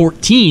 into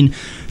 14,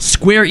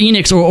 Square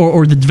Enix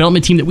or the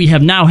development team that we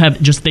have now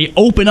they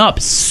open up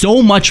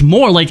so much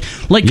more. Like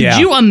could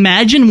you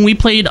imagine when we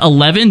played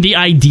 11 the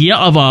idea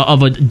of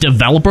a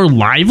developer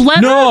live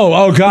letter? No,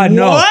 oh god,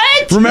 no.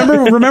 What?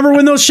 Remember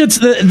when those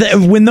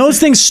shits when those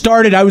things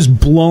started, I was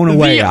blown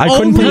away. I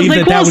couldn't believe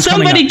that was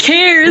coming up. Somebody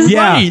cares.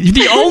 Yeah. Right.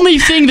 The only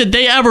thing that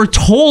they ever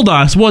told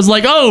us was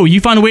like, "Oh, you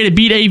found a way to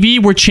beat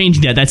AV, we're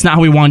changing that. That's not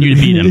how we wanted you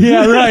to beat him."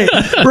 Yeah, right.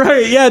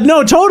 Right. Yeah,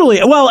 no, totally.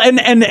 Well, and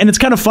it's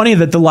kind of funny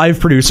that the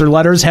live producer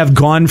letters have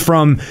gone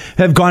from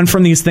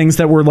these things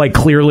that were like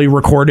clearly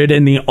recorded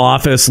in the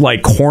office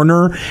like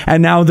corner,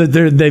 and now that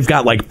they've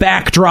got like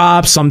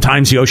backdrops.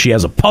 Sometimes Yoshi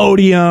has a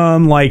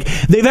podium. Like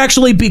they've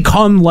actually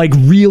become like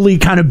really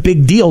kind of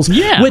big deals.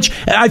 Yeah. Which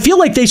I feel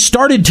like they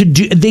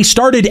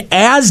started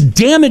as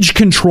damage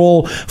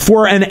control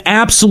for an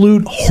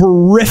absolute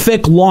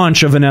horrific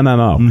launch of an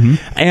MMO. Mm-hmm.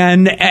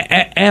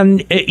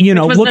 And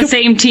it was the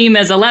same team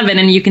as 11,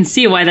 and you can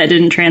see why that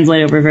didn't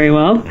translate over very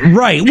well.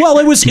 Right. Well,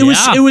 it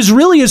was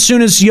really as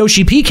soon as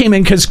Yoshi P came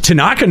in, because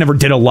Tanaka never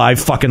did a live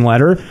fucking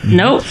letter.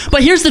 Nope.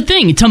 But here's the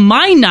thing. To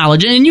my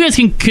knowledge, and you guys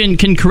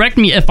can correct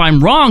me if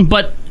I'm wrong,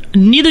 but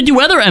neither do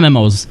other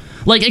MMOs.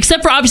 Like,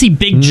 except for obviously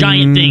big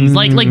giant things,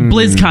 like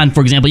BlizzCon,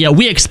 for example. Yeah,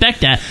 we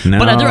expect that. No.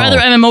 But are there other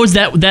MMOs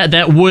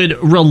that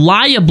would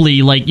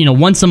reliably, like,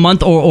 once a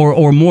month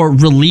or more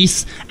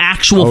release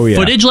actual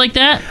footage like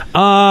that?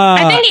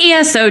 I think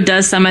ESO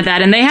does some of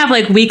that, and they have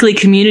like weekly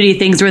community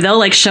things where they'll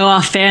like show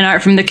off fan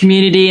art from the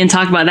community and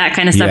talk about that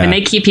kind of stuff, and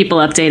they keep people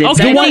updated.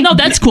 Okay, no,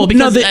 that's cool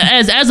because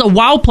as a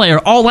WoW player,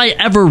 all I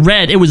ever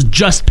read it was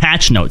just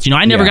patch notes.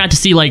 I never got to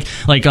see like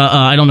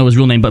I don't know his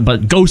real name, but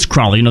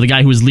Ghostcrawler, the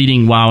guy who was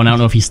leading WoW, and I don't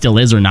know if he still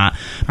is or not,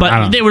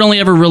 but they would only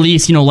ever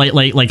release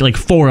like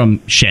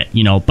forum shit,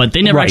 but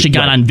they never actually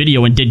got on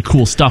video and did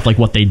cool stuff like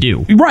what they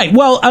do. Right.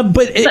 Well,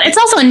 but it's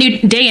also a new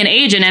day and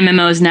age in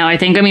MMOs now. I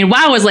think. I mean,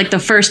 WoW was like the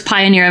first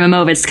pioneer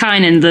MMO of its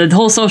kind, and the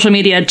whole social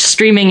media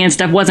streaming and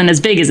stuff wasn't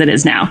as big as it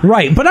is now.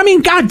 Right. But I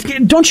mean, God,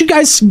 don't you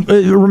guys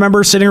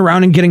remember sitting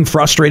around and getting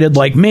frustrated?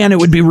 Like, man, it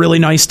would be really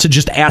nice to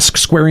just ask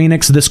Square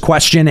Enix this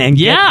question and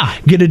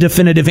get a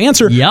definitive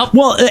answer. Yep.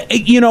 Well,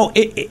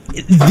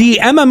 the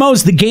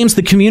MMOs, the games,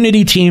 the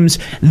community teams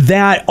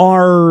that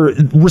are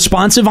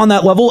responsive on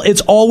that level,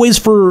 it's always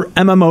for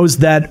MMOs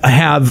that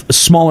have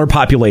smaller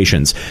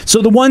populations.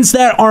 So the ones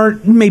that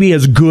aren't maybe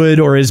as good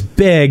or as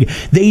big,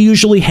 they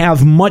usually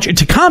have much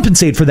to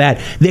compensate for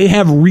that. They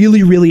have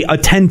really, really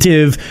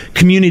attentive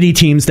community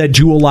teams that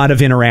do a lot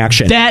of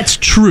interaction. That's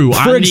true.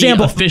 For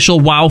example, the official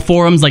WoW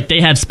forums, like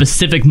they have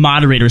specific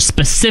moderators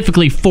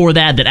specifically for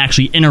that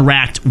actually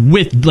interact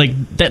with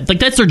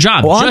that's their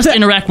job. Well,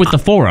 interact with the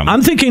forum.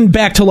 I'm thinking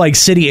back to like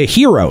City of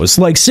Heroes.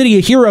 Like City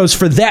of Heroes,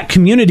 for that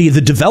community,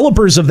 the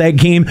developers of that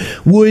game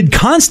would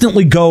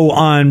constantly go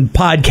on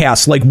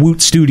podcasts like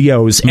Woot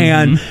Studios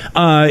and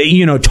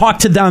talk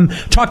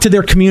to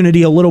their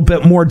community a little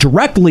bit more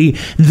directly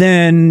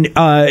than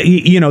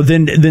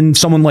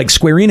someone like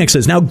Square Enix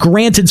is. Now,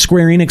 granted,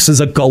 Square Enix is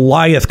a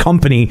Goliath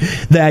company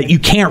that you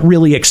can't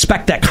really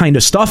expect that kind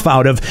of stuff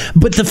out of,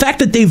 but the fact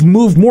that they've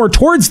moved more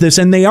towards this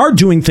and they are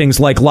doing things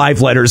like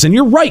live letters, and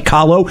you're right,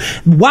 Kahlo,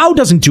 WoW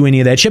doesn't do any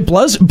of that shit.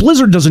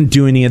 Blizzard doesn't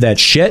do any of that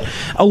shit.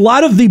 A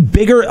lot of the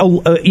bigger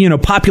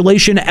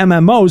population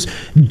MMOs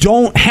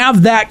don't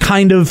have that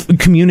kind of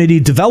community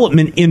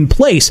development in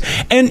place,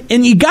 and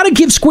you got to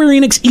give Square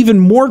Enix even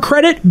more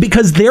credit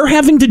because they're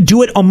having to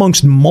do it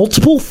amongst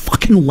multiple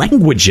fucking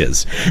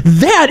languages.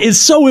 That is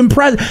so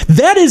impressive.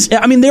 That is,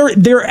 I mean,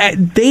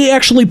 they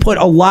actually put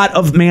a lot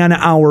of man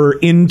hour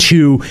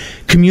into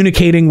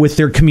communicating with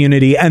their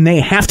community, and they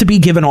have to be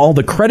given all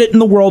the credit in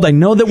the world. I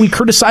know that we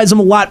criticize them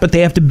a lot, but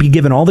they have to be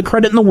given all the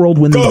credit in the world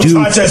when they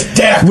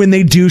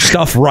do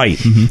stuff right.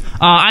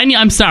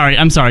 I'm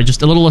sorry.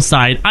 Just a little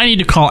aside. I need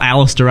to call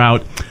Alistair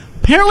out.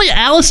 Apparently,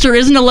 Alistair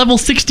isn't a level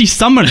 60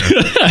 summoner.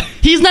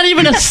 He's not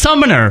even a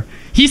summoner.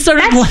 He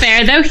started. That's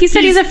fair, though. He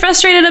said he's a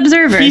frustrated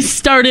observer. He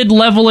started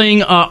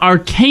leveling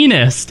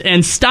Arcanist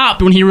and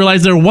stopped when he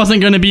realized there wasn't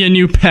going to be a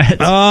new pet.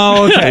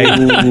 Oh, okay.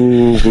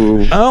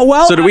 Oh,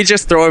 well. So do we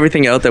just throw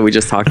everything out that we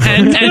just talked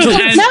about?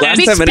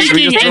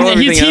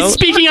 He's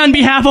speaking on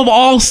behalf of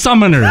all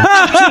summoners.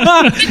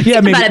 Think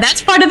about it.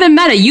 That's part of the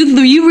meta.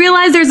 You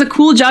realize there's a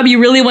cool job you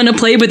really want to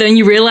play, but then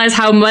you realize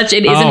how much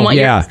it isn't what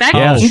you're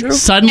expecting. Yeah.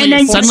 Suddenly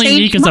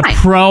Nick is a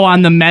pro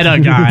on the meta,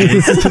 guys.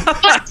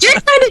 You're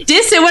trying to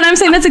diss it when I'm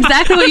saying that's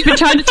exactly what you've been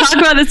trying to talk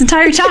about this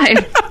entire time.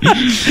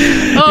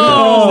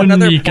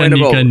 Another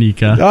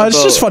Nika.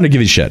 It's just fun to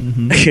give you shit.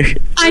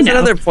 I know.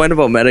 Another point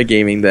about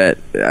metagaming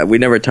that we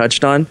never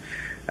touched on.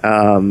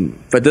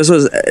 But this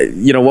was,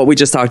 what we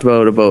just talked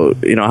about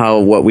how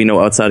what we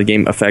know outside of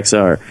game affects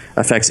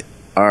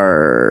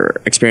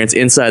our experience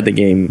inside the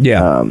game.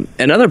 Yeah.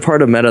 Another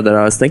part of meta that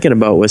I was thinking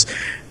about was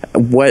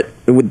what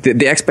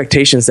the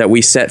expectations that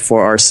we set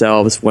for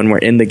ourselves when we're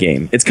in the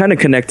game. It's kind of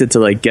connected to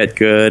like get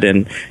good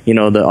and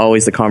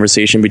always the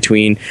conversation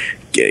between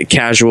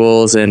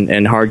casuals and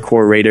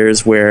hardcore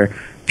raiders, where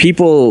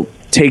people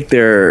take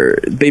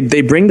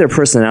they bring their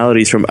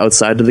personalities from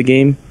outside of the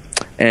game,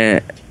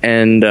 and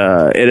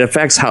it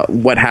affects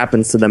what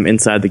happens to them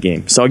inside the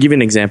game. So I'll give you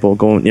an example.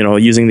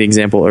 Using the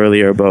example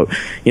earlier about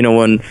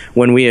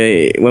when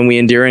we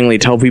endearingly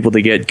tell people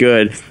to get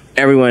good,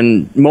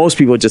 most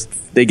people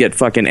they get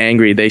fucking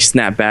angry. They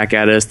snap back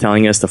at us,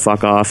 telling us to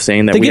fuck off,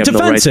 saying that we have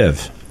defensive.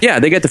 No right. Yeah,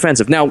 they get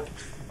defensive. Now,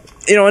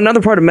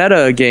 another part of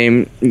meta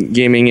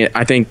gaming,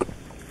 I think,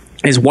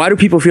 is why do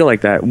people feel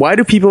like that? Why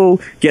do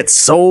people get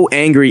so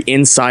angry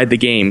inside the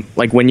game?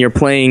 Like when you're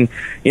playing,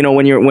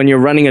 when you're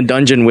running a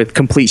dungeon with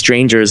complete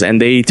strangers and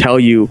they tell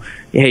you,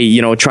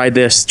 hey, try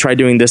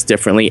doing this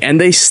differently,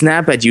 and they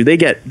snap at you. They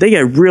get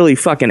really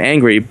fucking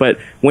angry. But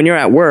when you're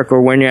at work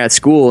or when you're at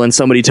school and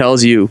somebody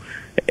tells you,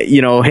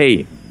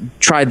 hey,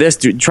 try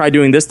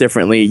doing this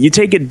differently, you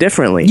take it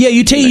differently. Yeah,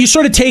 you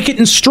sort of take it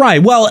in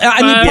stride. Well,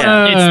 I mean,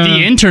 it's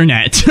the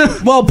internet.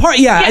 Well,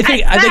 I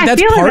think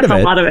that's part of it.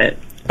 A lot of it.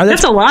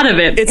 That's a lot of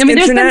it. It's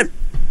internet,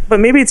 but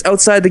maybe it's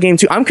outside the game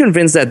too. I'm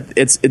convinced that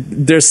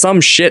there's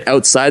some shit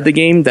outside the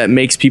game that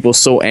makes people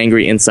so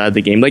angry inside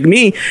the game. Like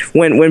me,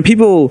 when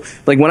people,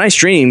 like when I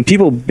stream,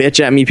 people bitch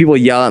at me, people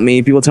yell at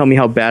me, people tell me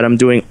how bad I'm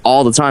doing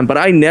all the time, but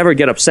I never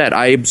get upset.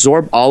 I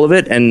absorb all of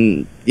it,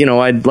 and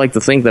I'd like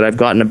to think that I've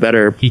gotten a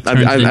better.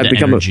 I've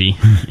become energy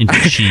into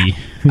chi.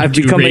 I've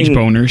become rage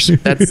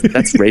boners.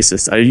 That's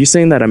racist. Are you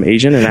saying that I'm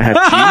Asian and I have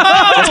chi?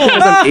 Just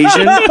because I'm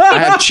Asian, I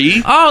have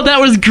chi? Oh, that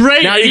was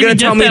great. Now you're gonna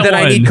tell me that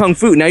I need kung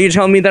fu. Now you're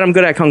telling me that I'm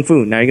good at kung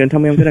fu. Now you're gonna tell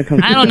me I'm good at kung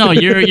fu. I don't know.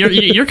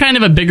 You're kind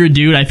of a bigger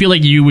dude. I feel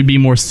like you would be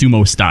more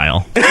sumo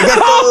style.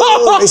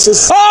 What?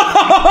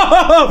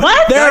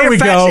 There we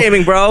go. Fat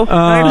shaming, bro.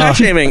 Now you're fat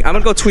shaming. I'm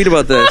gonna go tweet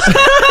about this.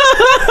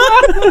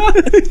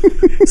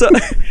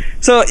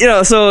 So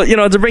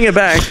to bring it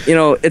back,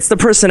 it's the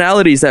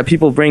personalities that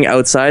people bring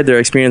outside their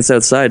experience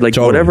outside, like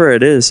whatever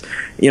it is.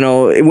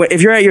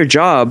 If you're at your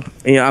job,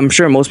 I'm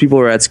sure most people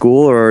are at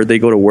school or they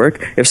go to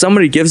work. If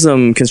somebody gives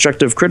them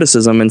constructive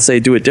criticism and say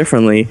do it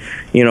differently,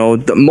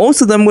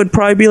 most of them would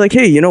probably be like,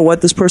 hey, you know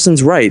what, this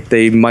person's right.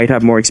 They might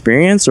have more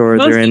experience, or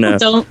most they're in people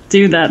don't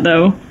do that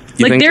though.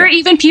 Like there are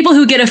even people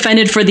who get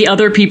offended for the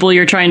other people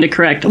you're trying to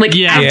correct. Like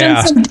I've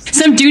done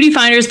some duty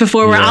finders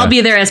before where I'll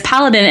be there as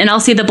paladin and I'll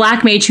see the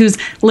black mage who's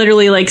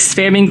literally like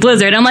spamming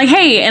Blizzard. I'm like,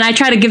 hey, and I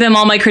try to give them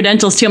all my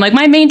credentials too. I'm like,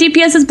 my main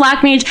DPS is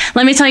black mage.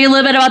 Let me tell you a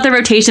little bit about the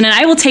rotation, and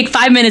I will take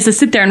 5 minutes to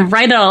sit there and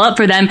write it all up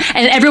for them.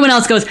 And everyone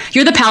else goes,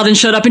 you're the paladin,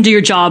 shut up and do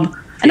your job.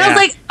 And I was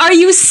like, are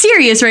you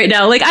serious right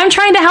now? Like, I'm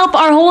trying to help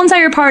our whole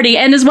entire party,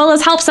 and as well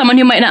as help someone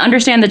who might not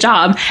understand the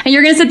job. And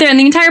you're going to sit there and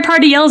the entire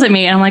party yells at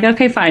me. And I'm like,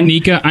 okay, fine.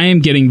 Nika, I am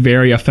getting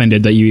very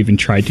offended that you even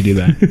tried to do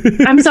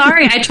that. I'm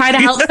sorry. I tried to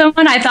help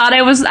someone. I thought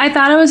it was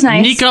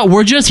nice. Nika,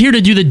 we're just here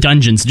to do the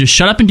dungeons. Just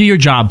shut up and do your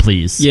job,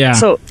 please. Yeah.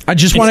 So I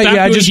just want to,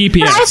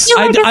 GPS.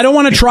 I don't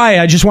want to try.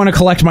 I just want to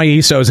collect my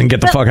ESOs and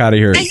get the fuck out of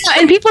here.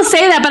 And people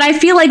say that, but I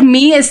feel like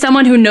me as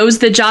someone who knows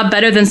the job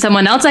better than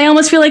someone else, I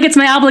almost feel like it's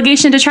my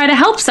obligation to try to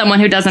help someone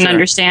who doesn't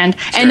understand.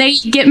 And they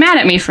get mad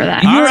at me for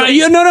that.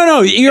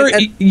 No.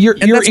 Your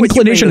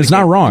inclination is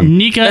not wrong.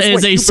 Nika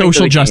is a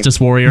social justice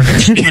warrior.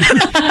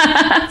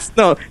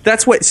 No,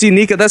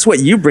 Nika, that's what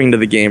you bring to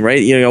the game,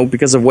 right?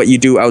 Because of what you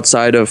do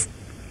outside of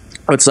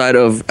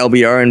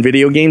LBR and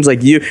video games, like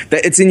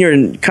it's in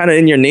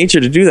your nature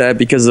to do that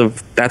because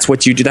of that's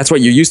what you do. That's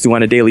what you're used to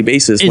on a daily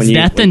basis. Is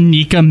that the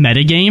Nika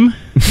metagame?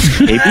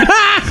 Maybe.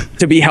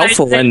 To be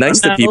helpful and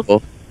nice to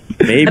people.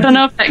 Maybe. I don't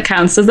know if that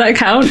counts. Does that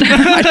count?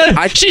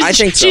 I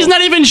think so. She's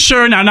not even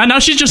sure now. Now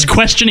she's just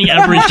questioning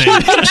everything.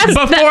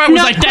 Before it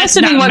was like, that's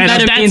not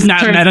meta. That's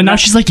not meta. Now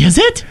she's like, is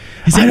it?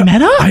 Is it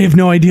meta? I have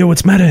no idea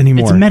what's meta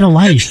anymore. It's meta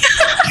life.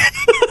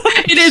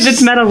 It is.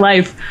 It's meta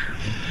life.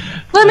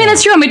 Well, I mean,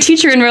 it's true. I'm a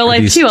teacher in real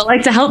life, too. I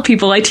like to help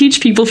people. I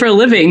teach people for a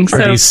living. So.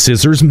 Are these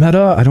scissors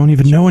meta? I don't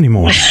even know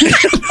anymore.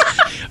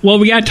 Well,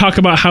 we got to talk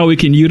about how we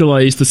can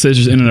utilize the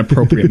scissors in an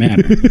appropriate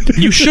manner.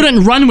 You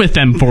shouldn't run with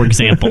them, for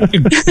example.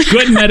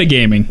 Good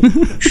metagaming.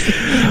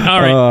 All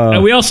right.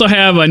 We also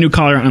have a new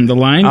caller on the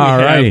line. All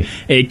right.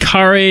 A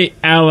Kare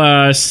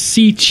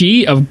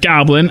Alasici of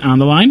Goblin on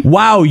the line.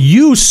 Wow,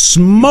 you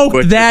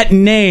smoked that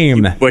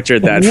name. You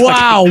butchered that.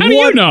 Wow. How do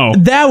you know?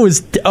 That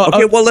was...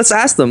 okay, well, let's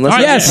ask them.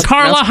 Yes.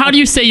 Carla, how do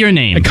you say your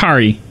name?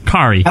 Kari.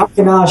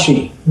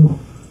 Alkanashi.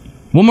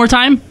 One more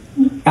time?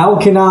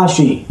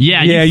 Alkanashi.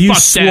 Yeah, you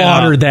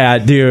slaughtered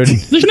that, dude.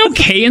 There's no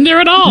K in there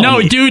at all.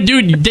 No, dude,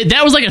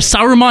 that was like a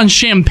Sauron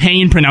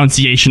champagne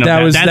pronunciation of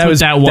that.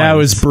 That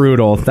was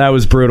brutal. That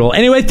was brutal.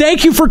 Anyway,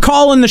 thank you for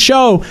calling the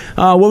show.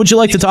 What would you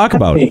like to talk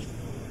about?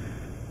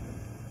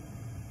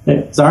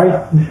 Sorry?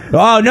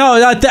 Oh, no,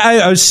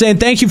 I was saying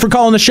thank you for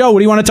calling the show. What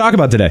do you want to talk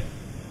about today?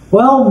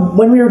 Well,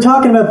 when we were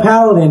talking about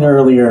Paladin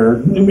earlier,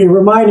 it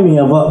reminded me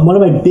of one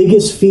of my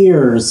biggest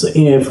fears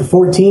for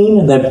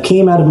 14 that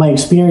came out of my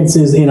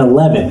experiences in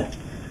 11.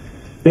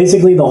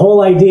 Basically, the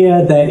whole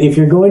idea that if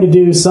you're going to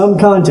do some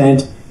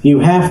content,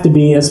 you have to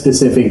be a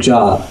specific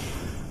job.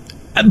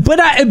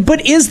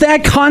 But is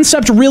that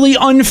concept really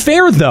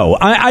unfair, though?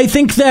 I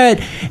think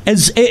that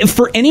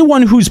for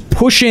anyone who's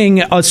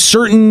pushing a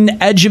certain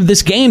edge of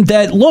this game,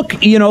 that look,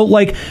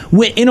 like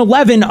in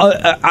 11,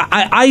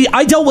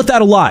 I dealt with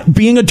that a lot.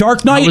 Being a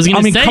Dark Knight,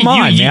 come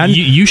on, man.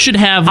 You should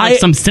have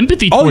some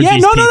sympathy towards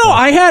these no. people.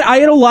 I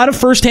had a lot of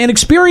firsthand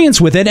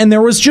experience with it, and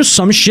there was just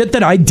some shit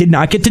that I did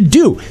not get to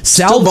do.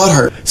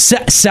 Salvage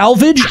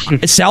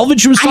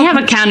was. I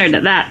have a counter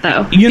to that,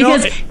 though.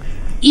 Because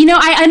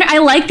I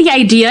like the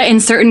idea in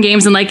certain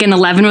games, and like in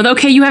 11, with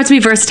okay, you have to be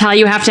versatile,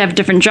 you have to have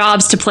different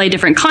jobs to play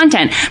different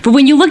content. But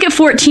when you look at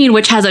 14,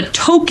 which has a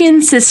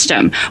token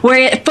system where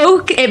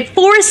it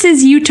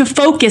forces you to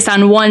focus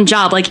on one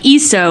job, like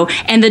ESO,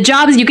 and the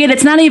jobs you get,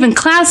 it's not even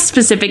class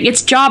specific,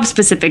 it's job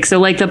specific. So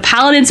like the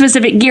paladin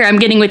specific gear I'm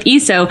getting with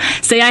ESO,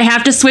 say I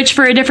have to switch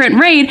for a different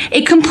raid,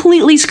 it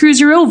completely screws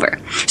you over.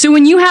 So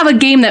when you have a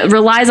game that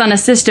relies on a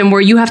system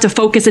where you have to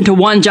focus into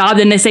one job,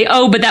 then they say,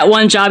 oh, but that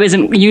one job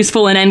isn't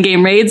useful in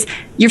endgame raids,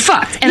 you're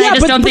fucked. And I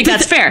just don't think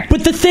that's fair.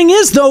 But the thing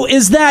is, though,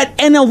 is that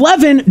in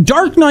 11,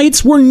 Dark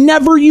Knights were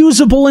never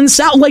usable in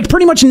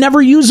pretty much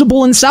never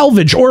usable in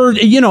salvage, or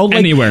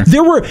anywhere.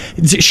 There were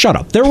shut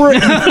up. There were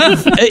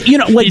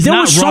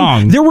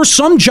there were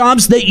some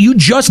jobs that you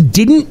just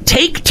didn't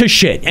take to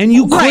shit, and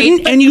you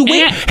couldn't, and you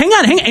wait. Hang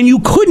on, and you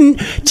couldn't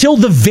till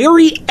the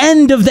very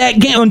end of that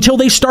game, until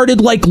they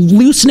started like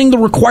loosening the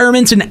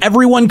requirements and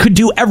everyone could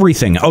do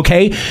everything.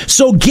 Okay,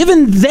 so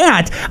given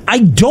that, I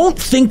don't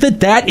think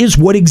that is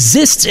what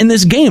exists in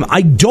this game.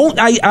 I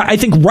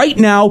think right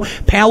now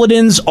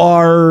paladins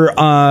are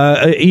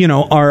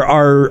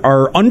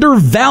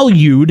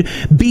undervalued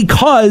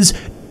because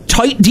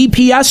tight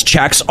DPS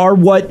checks are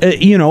what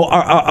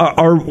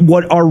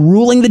are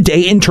ruling the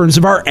day in terms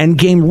of our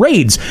endgame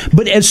raids.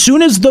 But as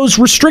soon as those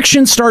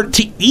restrictions start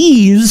to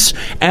ease,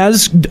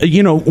 as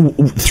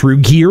through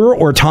gear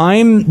or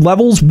time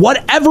levels,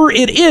 whatever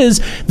it is,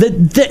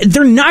 that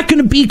they're not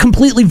going to be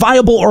completely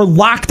viable or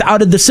locked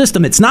out of the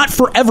system. It's not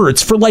forever.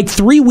 It's for like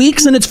 3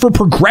 weeks, and it's for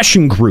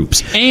progression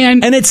groups,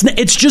 and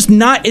it's just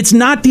not. It's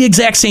not the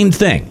exact same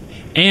thing.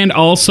 And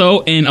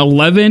also in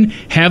 11,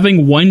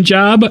 having one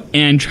job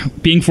and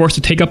being forced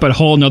to take up a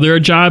whole another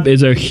job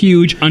is a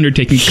huge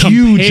undertaking.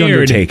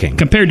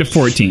 Compared to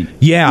 14.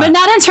 Yeah, but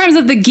not in terms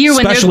of the gear.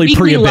 Especially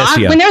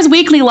when there's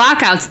weekly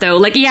lockouts, though.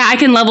 Like, yeah, I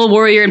can level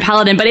warrior and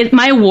paladin, but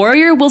my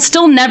warrior will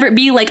still never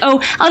be like, oh,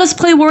 I'll just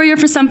play warrior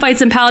for some fights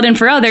and paladin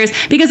for others,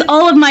 because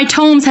all of my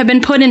tomes have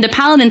been put into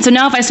paladin. So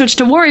now if I switch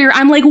to warrior,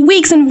 I'm like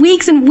weeks and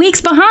weeks and weeks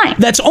behind.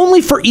 That's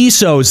only for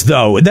ESOs,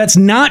 though. That's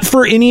not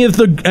for any of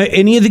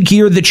the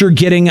gear that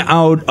you're getting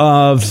out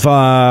of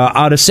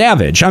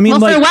Savage. I mean,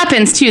 for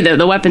weapons too, though.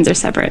 The weapons are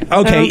separate.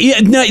 Okay,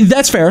 yeah, no,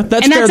 that's fair.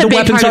 That's fair. The a big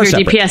weapons part of your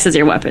separate. DPS is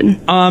your weapon.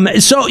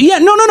 So yeah,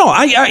 no.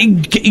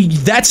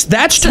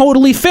 That's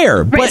totally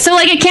fair. Right. So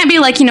like, it can't be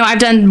like, I've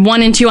done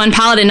 1 and 2 on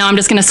paladin. Now I'm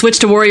just going to switch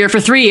to warrior for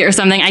 3 or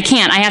something. I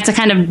can't. I have to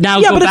kind of now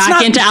go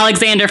back into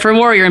Alexander for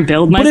warrior and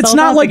build myself. But it's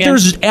not like again.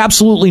 There's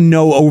absolutely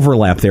no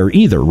overlap there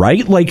either,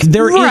 right? Like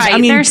there is. I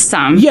mean, there's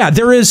some. Yeah,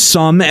 there is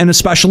some, and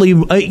especially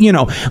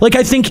like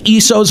I think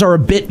ESOs are a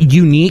bit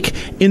unique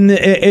in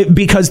the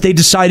because they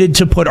decided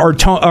to put our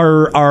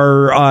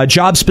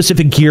job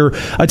specific gear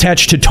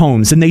attached to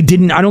tomes, and they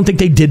didn't. I don't think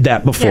they did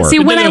that before. Yeah, see,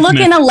 when I look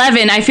in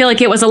 11, I feel like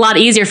it was a lot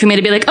easier for me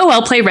to be like, oh,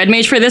 I'll play red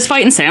mage for this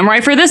fight and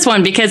samurai for this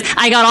one, because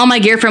I got all my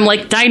gear from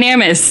like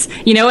Dynamis,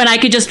 and I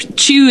could just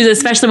choose,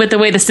 especially with the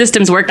way the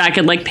systems worked. I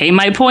could like pay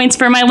my points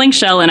for my link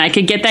shell, and I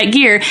could get that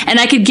gear, and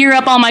I could gear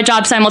up all my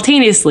jobs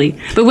simultaneously.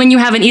 But when you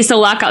have an ESO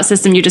lockout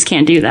system, you just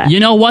can't do that. You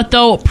know what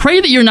though?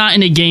 Pray that you're not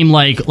in a game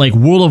like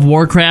World of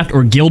Warcraft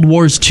or Guild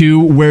Wars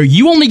 2, where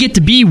you only get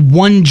to be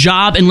one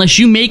job unless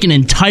you make an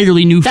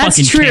entirely new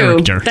fucking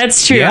character.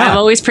 That's true. Yeah. I've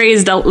always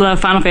praised the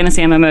Final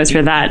Fantasy MMOs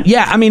for that.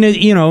 Yeah, I mean,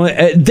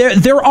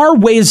 there are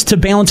ways to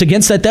balance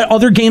against that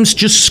other games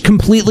just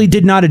completely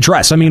did not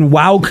address. I mean,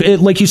 WoW,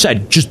 like you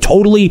said, just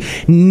totally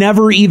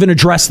never even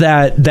addressed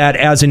that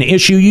as an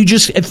issue. You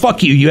just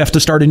fuck you. You have to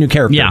start a new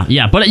character.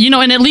 Yeah. But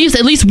and at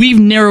least we've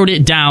narrowed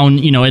it down.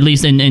 At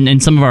least in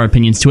some of our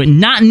opinions to it,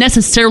 not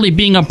necessarily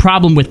being a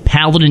problem with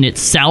Paladin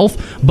itself,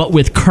 but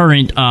with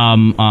current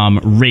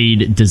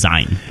raid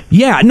design.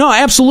 Yeah, no,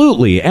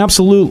 absolutely.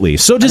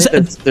 So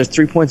there's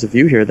 3 points of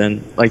view here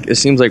then. Like, it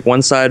seems like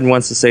one side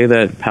wants to say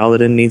that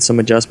Paladin needs some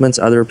adjustments,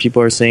 other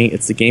people are saying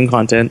it's the game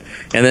content,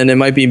 and then it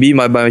might be me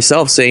by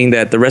myself saying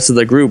that the rest of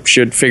the group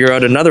should figure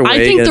out another way. I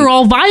think they're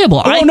all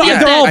viable.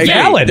 They're all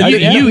valid.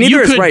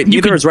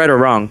 Neither is right or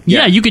wrong.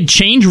 Yeah, you could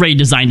change raid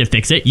design to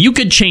fix it. You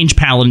could change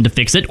Paladin to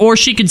fix it, or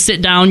she could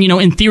sit down,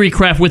 in theory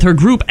craft with her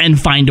group and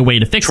find a way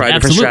to fix it. Try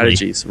different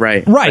strategies.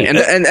 Right.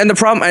 And the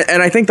problem,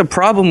 and I think the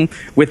problem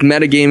with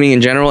metagaming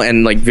in general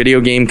and like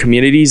video game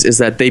communities is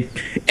that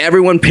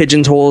everyone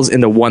pigeonholes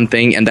into one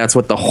thing, and that's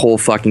what the whole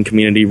fucking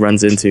community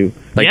runs into.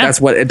 Like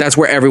that's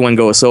where everyone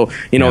goes. So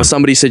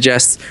somebody's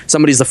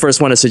the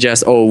first one to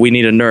suggest, oh, we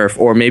need a nerf,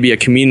 or maybe a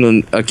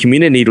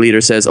community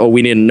leader says, oh,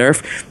 we need a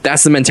nerf.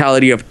 That's the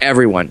mentality of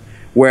everyone.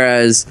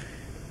 Whereas,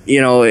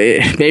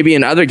 maybe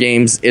in other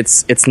games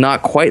it's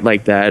not quite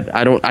like that.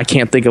 I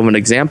can't think of an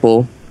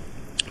example,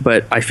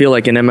 but I feel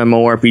like in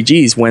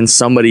MMORPGs, when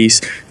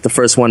somebody's the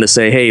first one to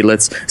say, "Hey,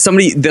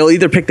 they'll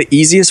either pick the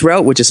easiest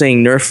route, which is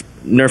saying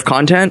nerf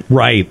content,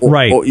 right,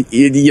 or,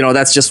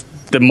 that's just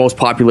the most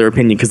popular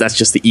opinion because that's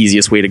just the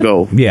easiest way to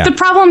go. Yeah. The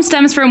problem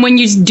stems from when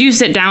you do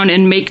sit down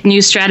and make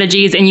new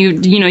strategies and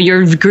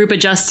your group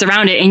adjusts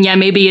around it, and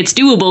maybe it's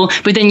doable,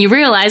 but then you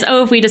realize,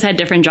 if we just had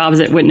different jobs,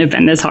 it wouldn't have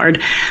been this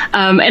hard.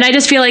 And I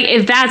just feel like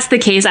if that's the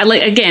case,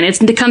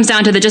 it comes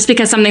down to just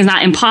because something's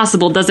not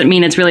impossible doesn't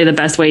mean it's really the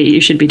best way you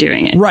should be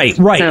doing it. Right.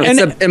 So, and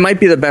it might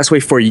be the best way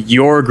for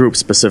your group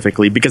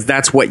specifically, because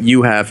that's what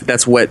you have.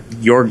 That's what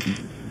you're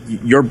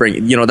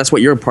bringing, that's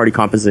what your party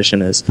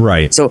composition is.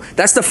 Right. So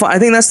that's the fun. I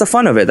think that's the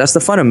fun of it. That's the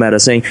fun of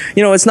meta, saying,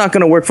 it's not going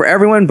to work for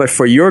everyone, but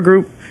for your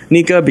group,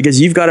 Nika, because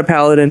you've got a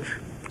paladin,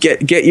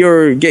 get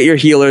your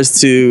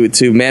healers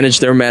to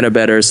manage their mana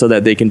better so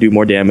that they can do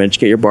more damage.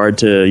 Get your bard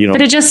to,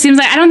 But it just seems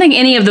like I don't think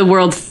any of the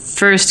world's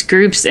first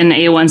groups in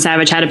A1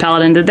 Savage had a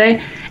paladin, did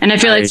they? And I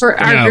feel like for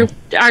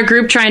our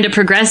group trying to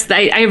progress,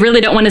 I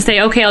really don't want to say,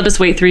 okay, I'll just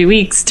wait 3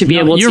 weeks to be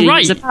able to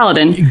use a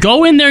paladin.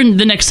 Go in there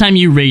the next time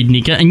you raid,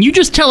 Nika, and you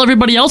just tell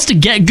everybody else to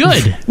get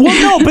good.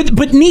 Well, no,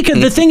 but Nika,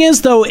 the thing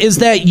is, though, is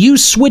that you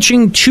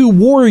switching to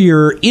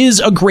warrior is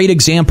a great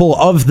example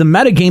of the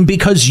metagame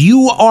because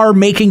you are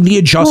making the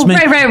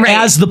adjustment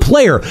as the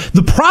player.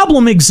 The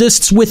problem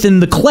exists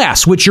within the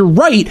class, which you're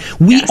right.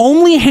 We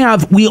only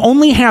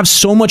have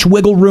so much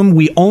wiggle room.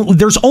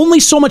 There's only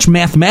so much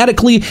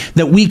mathematically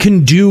that we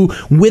can do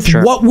with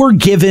what we're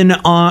given,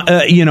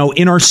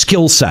 in our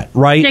skill set,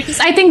 right? Yeah, because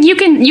I think you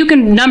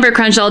can number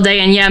crunch all day,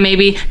 and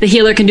maybe the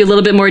healer can do a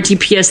little bit more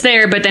DPS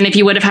there. But then if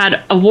you would have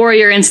had a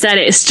warrior instead,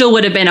 it still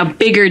would have been a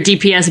bigger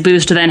DPS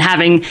boost than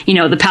having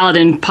the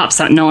paladin pop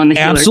sentinel on the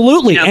healer.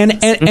 Absolutely,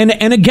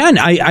 and again,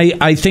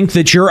 I think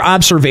that your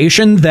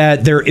observation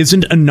that there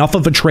isn't enough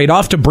of a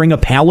trade-off to bring a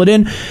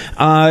paladin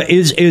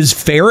is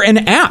fair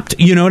and apt.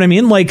 You know what I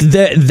mean? Like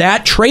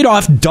that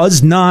trade-off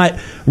does not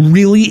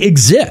really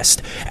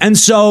exist, and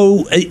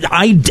so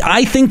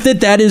I think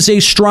that is a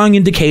strong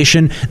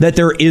indication that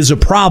there is a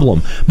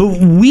problem. But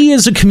we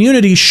as a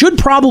community should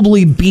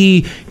probably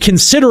be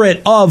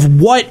considerate of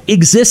what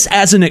exists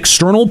as an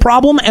external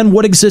problem and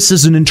what exists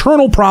as an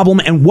internal problem,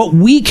 and what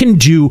we can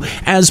do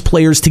as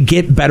players to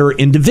get better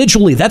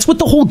individually. That's what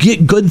the whole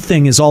get good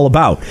thing is all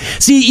about.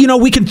 See,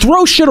 we can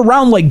throw shit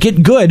around like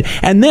get good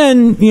and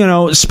then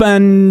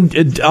spend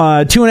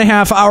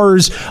 2.5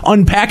 hours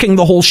unpacking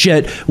the whole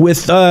shit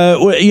with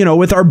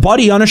our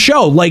buddy on a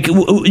show. Like,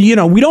 we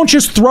don't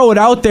just throw it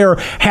out there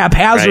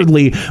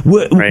haphazardly.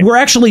 Right. We're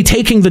actually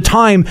taking the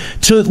time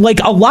to, like,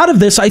 a lot of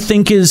this I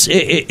think is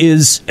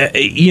the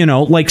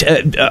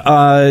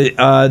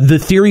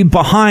theory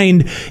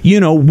behind,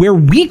 where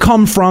we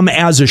come from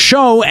as a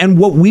show and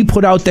what we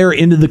put out there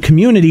into the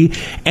community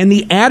and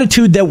the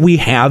attitude that we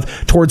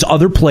have towards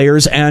other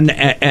players and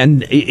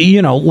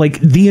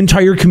the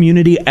entire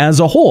community as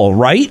a whole,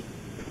 right?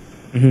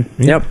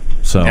 Mm-hmm. Yep.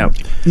 So,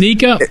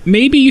 Nika,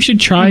 maybe you should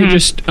try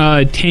just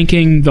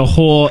tanking the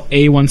whole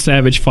A1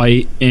 Savage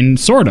fight in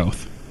Sword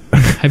Oath.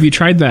 Have you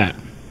tried that?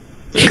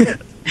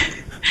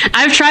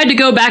 I've tried to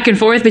go back and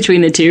forth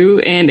between the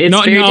two, and it's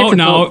very difficult.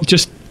 No,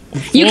 just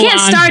you can't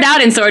start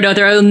out in Sword Oath,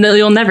 or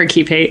you'll never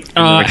keep hate.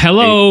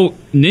 Hello,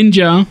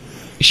 Ninja.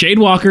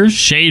 Shadewalker.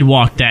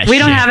 Shadewalk that We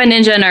don't have a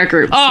ninja in our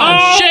group.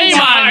 Oh, shame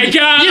on you.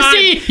 God. You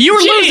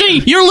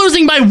see, you're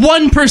losing by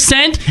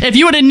 1%. If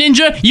you had a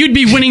ninja, you'd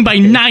be winning by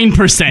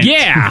 9%.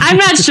 Yeah. I'm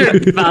not sure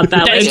about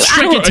that. That's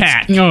trick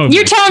attack.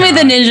 You're telling me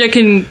the ninja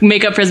can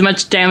make up for as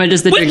much damage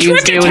as the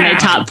dragoons do when they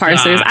top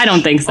parsers? I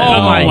don't think so.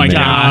 Oh my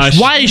gosh.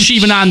 Why is she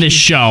even on this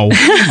show?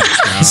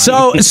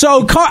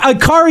 So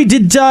Kari,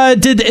 did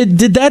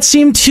that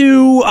seem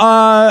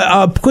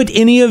to put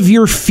any of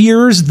your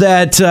fears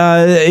that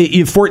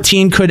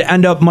 14 could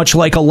end up much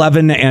like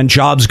 11 and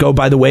jobs go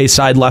by the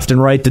wayside left and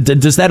right?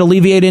 Does that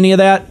alleviate any of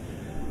that?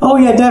 Oh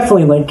yeah,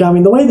 definitely.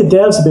 The way the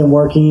devs have been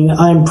working,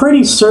 I'm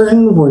pretty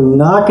certain we're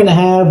not going to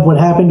have what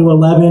happened to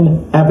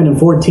 11 happen in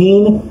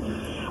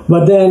 14.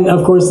 But then,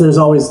 of course, there's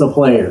always the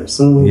players.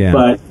 Yeah.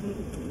 But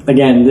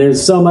again,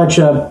 there's so much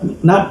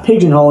not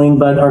pigeonholing,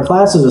 but our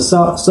classes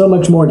are so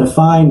much more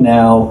defined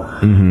now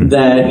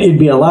that it'd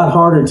be a lot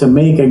harder to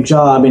make a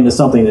job into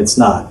something that's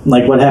not,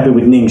 like what happened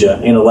with Ninja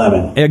in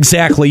 11.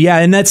 Exactly, yeah,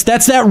 and that's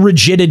that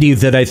rigidity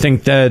that I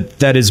think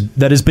that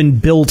has been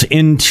built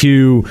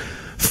into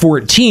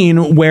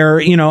 14, where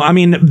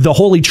the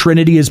Holy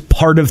Trinity is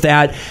part of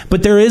that,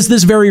 but there is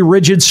this very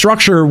rigid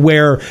structure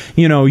where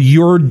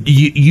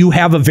you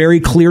have a very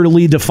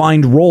clearly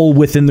defined role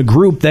within the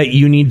group that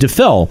you need to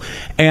fill,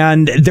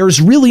 and there's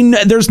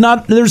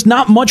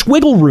not much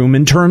wiggle room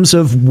in terms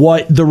of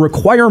what the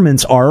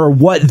requirements are or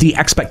what the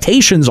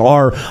expectations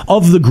are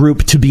of the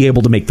group to be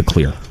able to make the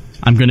clear.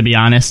 I'm going to be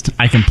honest.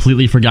 I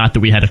completely forgot that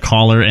we had a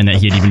caller and that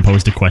he had even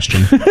posed a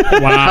question. Wow,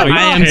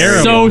 I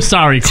am so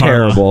sorry,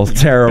 Carla.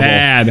 Terrible.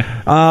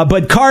 Bad.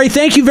 But Kari,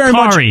 thank you very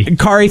much.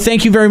 Kari,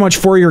 thank you very much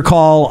for your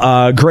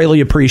call.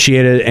 Greatly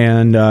appreciate it,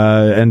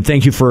 and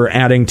thank you for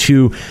adding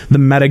to the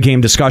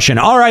metagame discussion.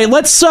 All right,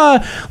 let's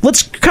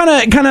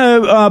kind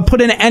of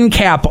put an end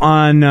cap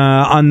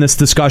on this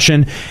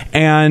discussion,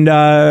 and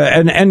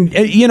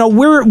you know,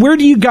 where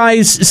do you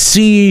guys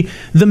see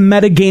the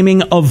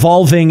metagaming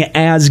evolving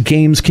as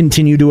games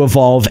continue to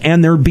evolve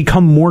and there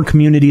become more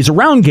communities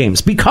around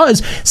games?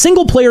 Because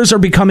single player games are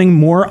becoming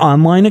more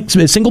online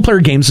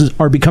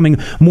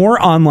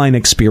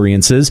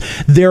experiences.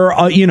 There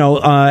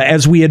are,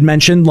 as we had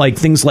mentioned, like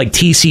things like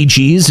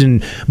TCGs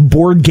and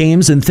board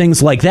games and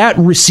things like that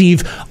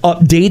receive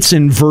updates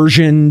and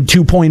version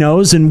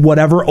 2.0s and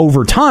whatever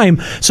over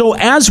time. So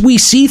as we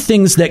see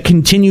things that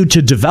continue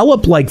to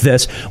develop like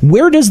this,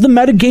 where does the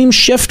metagame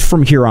shift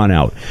from here on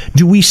out?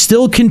 Do we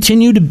still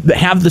continue to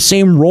have the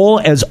same role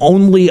as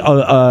only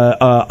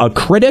a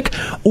critic,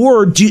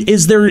 or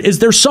is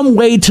there some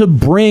way to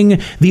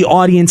bring the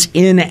audience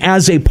in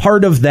as a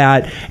part of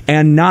that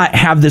and not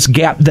have this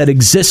gap that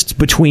exists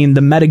between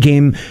the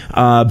metagame,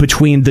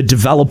 between the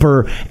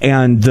developer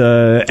and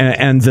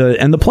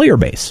the player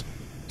base?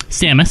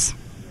 Samus?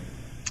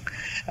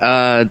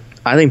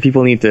 I think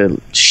people need to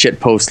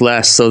shitpost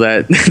less so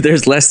that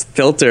there's less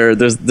filter.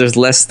 There's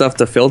less stuff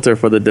to filter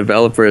for the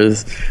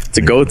developers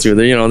to go through.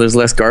 There's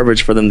less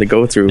garbage for them to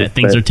go through. That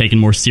things are taken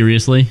more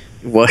seriously.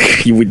 Well,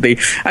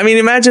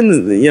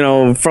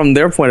 imagine, from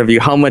their point of view,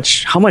 how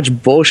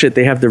much bullshit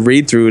they have to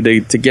read through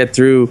to get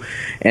through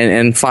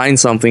and find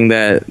something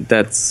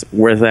that's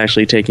worth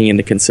actually taking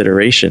into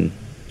consideration.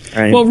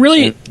 Right. Well,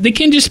 really, they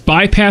can just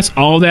bypass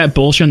all that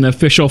bullshit on the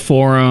official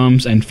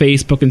forums and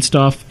Facebook and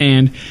stuff,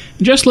 and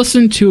just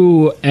listen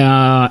to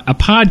a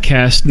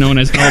podcast known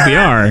as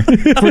LBR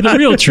for the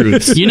real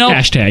truth.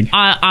 Hashtag.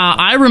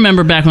 I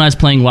remember back when I was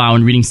playing WoW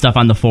and reading stuff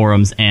on the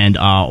forums, and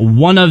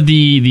one of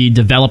the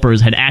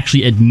developers had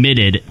actually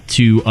admitted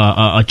to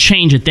a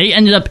change that they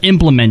ended up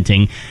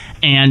implementing.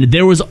 And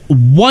there was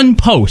one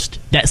post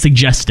that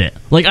suggested it.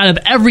 Like, out of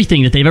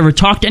everything that they've ever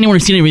talked to anyone or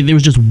seen anything, there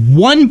was just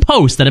one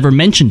post that ever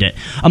mentioned it.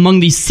 Among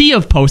these sea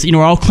of posts,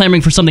 we're all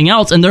clamoring for something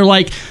else, and they're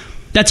like,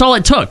 that's all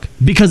it took,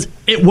 because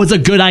it was a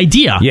good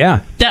idea.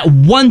 Yeah. That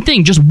one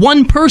thing, just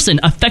one person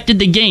affected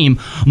the game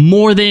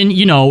more than,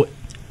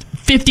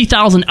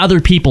 50,000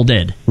 other people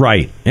did.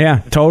 Right.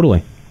 Yeah,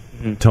 totally.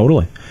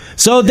 Totally.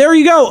 So there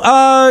you go.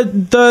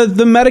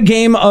 The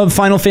metagame of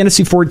Final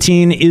Fantasy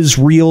XIV is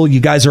real. You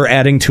guys are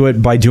adding to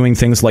it by doing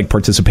things like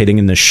participating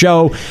in the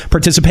show,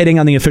 participating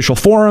on the official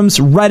forums,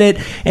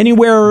 Reddit,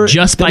 anywhere.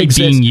 Just by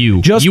being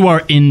you. You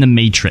are in the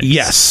matrix.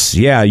 Yes.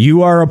 Yeah,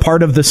 you are a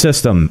part of the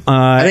system.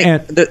 I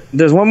think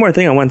there's one more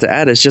thing I wanted to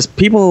add. Is just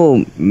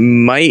people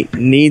might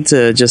need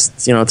to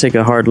just take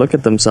a hard look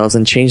at themselves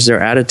and change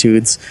their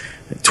attitudes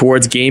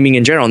towards gaming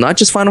in general. Not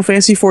just Final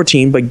Fantasy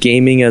XIV, but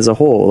gaming as a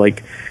whole.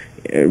 Like,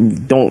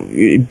 don't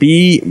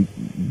be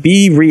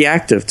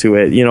reactive to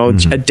it,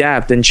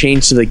 adapt and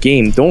change to the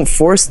game. Don't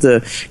force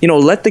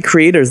let the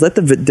creators, let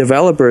the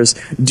developers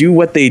do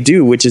what they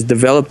do, which is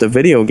develop the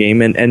video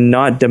game and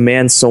not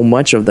demand so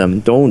much of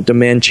them. Don't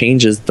demand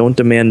changes, don't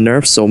demand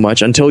nerfs so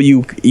much until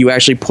you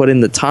actually put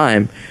in the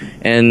time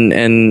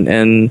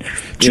and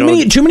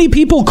too many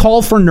people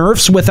call for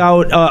nerfs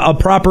without a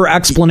proper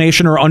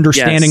explanation or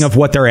understanding of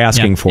what they're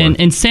asking for. And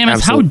Samus,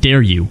 how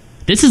dare you?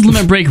 This is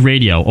Limit Break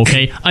Radio,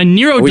 okay?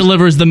 Nero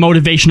delivers the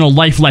motivational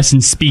life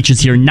lesson speeches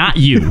here, not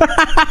you.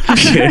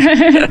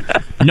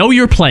 Know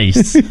your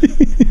place.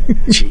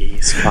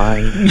 Jeez,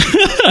 fine.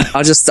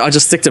 I'll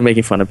just stick to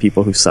making fun of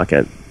people who suck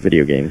at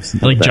video games.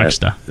 Like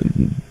Juxta.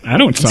 I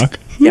don't suck.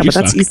 Yeah, but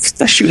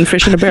that's shooting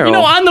fish in a barrel.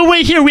 On the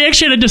way here, we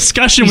actually had a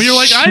discussion where you're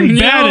like, I'm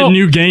bad at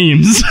new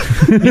games.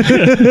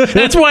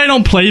 That's why I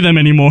don't play them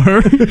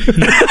anymore.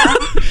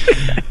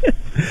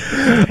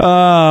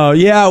 Oh,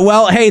 yeah.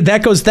 Well, hey,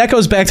 that goes back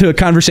to a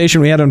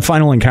conversation we had on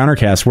Final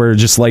Encountercast where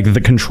just like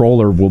the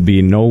controller will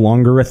be no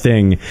longer a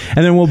thing.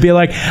 And then we'll be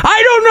like,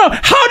 I don't know.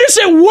 How does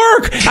it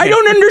work? I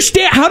don't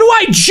understand. How do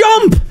I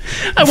jump?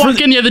 I walk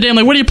in the other day. I'm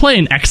like, what are you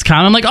playing?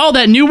 XCOM. I'm like, oh,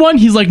 that new one?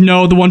 He's like,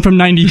 no, the one from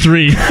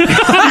 93. He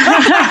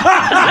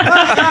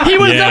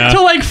was up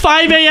till like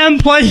 5 a.m.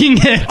 playing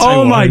it.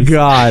 Oh, my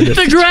God.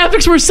 The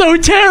graphics were so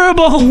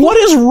terrible. What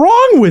is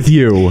wrong with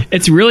you?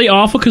 It's really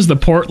awful because the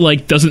port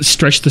doesn't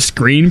stretch the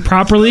screen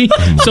properly.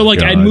 So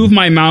I'd move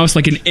my mouse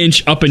like an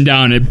inch up and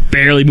down. It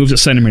barely moves a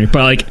centimeter.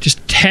 But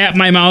just tap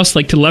my mouse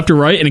to left or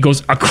right and it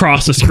goes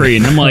across the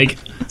screen. I'm like,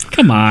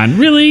 come on,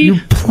 really?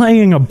 You're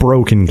playing a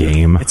broken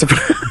game.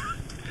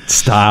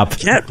 Stop.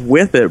 Get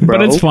with it, bro.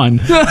 But it's fun.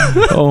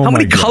 How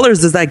many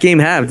colors does that game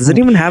have? Does it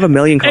even have 1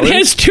 million colors? It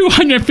has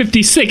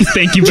 256.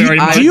 Thank you very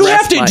much. Do you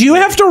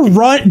have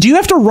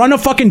to run a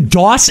fucking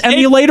DOS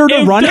emulator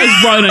to run it? It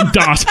does run a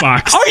DOS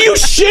box. Are you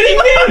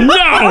shitting me? No.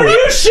 Are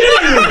you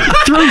shitting me?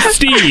 Through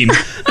Steam.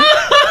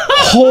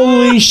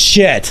 Holy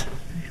shit.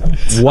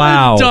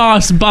 Wow.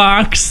 DOS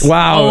box.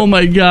 Wow. Oh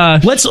my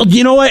gosh.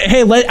 You know what?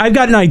 Hey, I've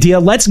got an idea.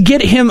 Let's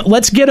get him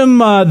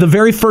the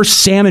very first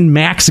Sam and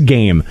Max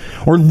game,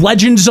 or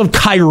Legends of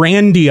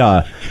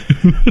Kyrandia.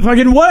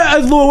 Fucking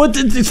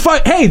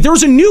what? Hey, there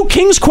was a new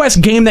King's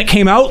Quest game that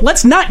came out.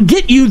 Let's not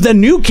get you the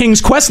new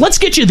King's Quest. Let's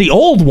get you the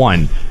old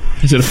one.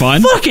 Is it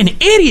fun? Fucking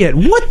idiot!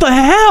 What the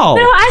hell?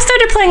 No, I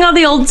started playing all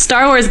the old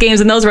Star Wars games,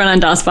 and those run on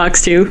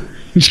DOSBox too.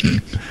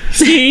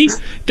 See,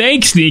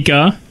 thanks,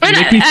 Nika.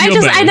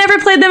 I never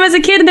played them as a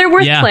kid, and they're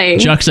worth playing.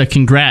 Juxa,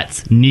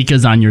 congrats.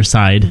 Nika's on your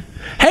side.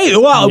 Hey,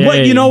 well,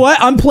 you know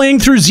what? I'm playing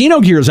through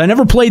Xenogears. I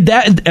never played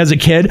that as a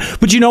kid,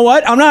 but you know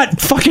what? I'm not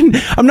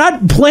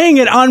playing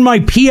it on my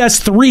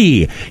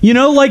PS3. You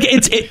know, like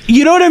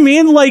you know what I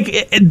mean?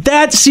 Like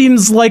that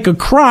seems like a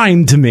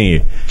crime to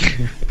me.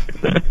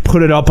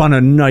 Put it up on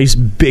a nice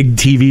big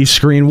TV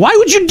screen. Why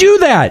would you do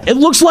that? It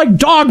looks like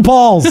dog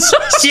balls.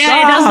 Yeah,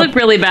 it does look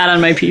really bad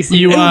on my PC.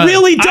 It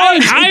really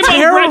does.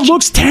 It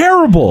looks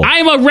terrible.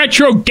 I'm a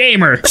retro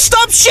gamer.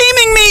 Stop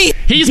shaming me.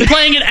 He's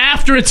playing it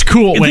after it's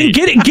cool. Wait.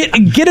 Get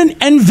an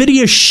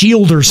NVIDIA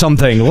Shield or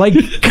something. Like,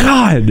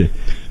 God.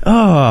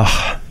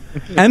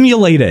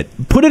 Emulate it.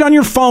 Put it on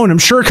your phone. I'm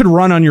sure it could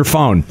run on your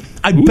phone.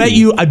 I bet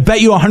you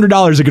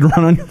 $100 it could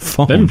run on your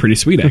phone. That'd be pretty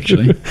sweet,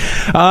 actually.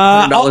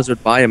 $100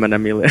 would buy him an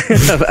emulator,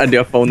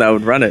 a phone that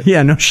would run it.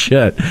 Yeah, no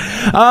shit.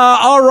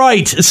 All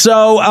right.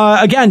 So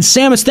again,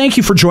 Samus, thank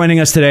you for joining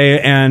us today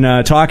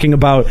and talking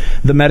about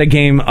the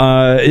metagame.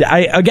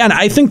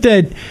 I think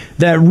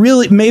that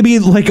really maybe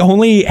like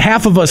only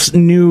half of us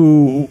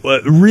knew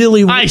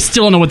really. I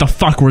still don't know what the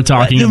fuck we're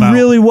talking about.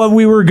 Really, what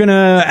we were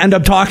gonna end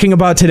up talking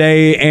about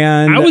today,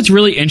 and I was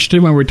really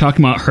interested when we were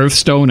talking about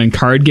Hearthstone and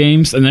card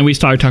games, and then we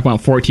started talking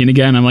about 14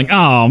 again. I'm like,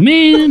 oh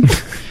man.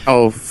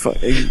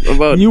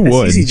 About you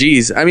would.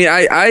 CCGs. I mean,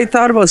 I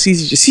thought about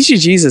CCGs.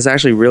 CCGs is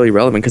actually really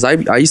relevant because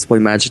I used to play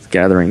Magic the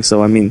Gathering.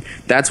 So, I mean,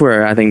 that's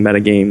where I think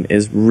metagame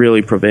is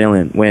really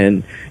prevalent,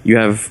 when you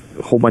have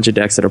a whole bunch of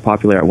decks that are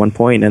popular at one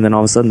point, and then all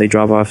of a sudden they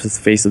drop off the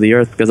face of the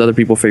earth because other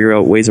people figure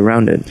out ways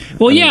around it.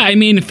 Well, I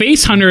mean,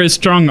 Face Hunter is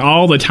strong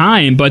all the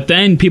time, but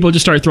then people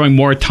just start throwing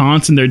more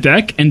taunts in their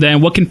deck, and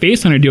then what can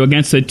Face Hunter do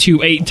against a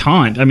 2/8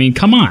 taunt? I mean,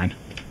 come on.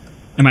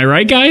 Am I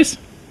right, guys?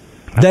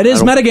 That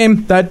is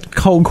metagame. That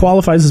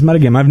qualifies as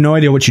metagame. I have no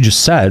idea what you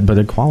just said, but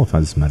it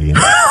qualifies as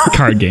metagame.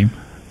 Card game.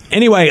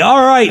 Anyway,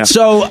 all right.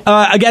 So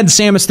again,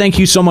 Samus, thank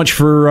you so much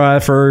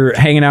for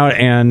hanging out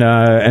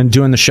and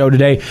doing the show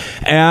today.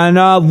 And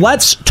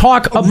let's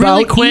talk about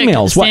really quick,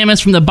 emails.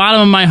 Samus, from the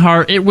bottom of my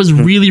heart, it was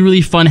really,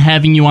 really fun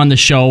having you on the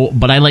show,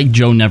 but I like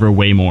Joe Never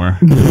way more.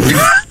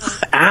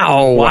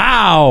 Ow!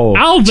 Wow!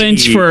 I'll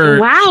bench for.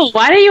 Wow!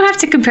 Why do you have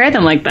to compare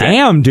them like that?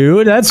 Damn,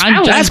 dude, that's cold.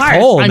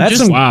 I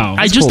didn't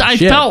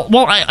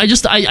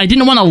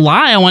want to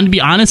lie. I wanted to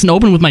be honest and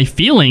open with my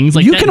feelings.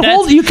 Like you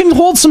can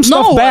hold some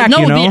stuff back. No,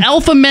 you know? The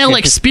alpha male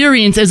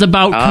experience is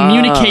about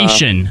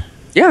communication.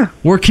 Yeah,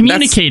 we're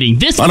communicating.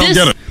 I don't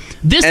get it.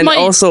 This and might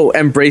also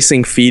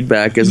embracing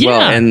feedback as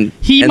well. And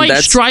he might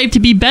strive to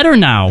be better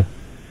now.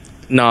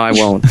 No, I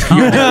won't.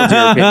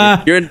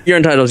 You're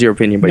entitled to your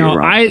opinion, but you're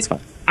wrong. It's fine.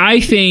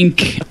 I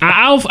think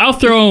I'll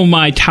throw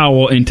my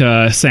towel into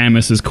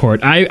Samus's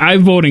court.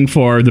 I'm voting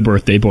for the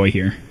birthday boy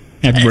here.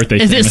 Happy birthday,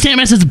 Is Samus. it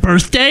Samus's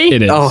birthday?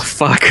 It is. Oh,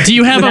 fuck. Do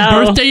you have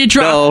a birthday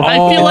drop? No. I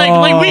feel like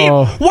why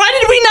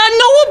did we not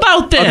know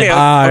about this? Okay,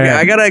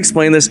 I gotta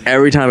explain this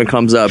every time it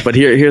comes up, but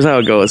here's how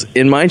it goes.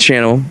 In my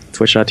channel,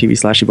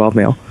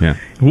 twitch.tv/evolvedmale,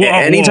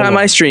 anytime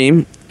I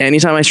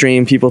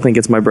stream, people think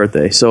it's my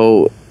birthday.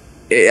 So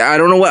I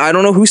don't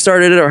know who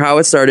started it or how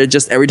it started.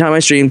 Just every time I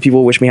stream,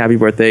 people wish me happy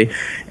birthday,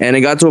 and it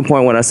got to a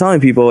point when I was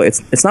telling people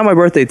it's not my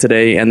birthday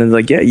today, and then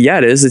like yeah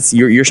it is. It's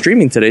you're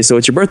streaming today, so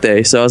it's your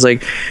birthday. So I was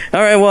like, all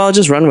right, well I'll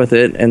just run with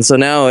it. And so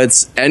now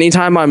it's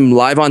anytime I'm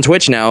live on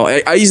Twitch now.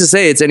 I used to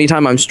say it's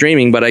anytime I'm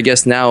streaming, but I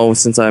guess now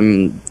since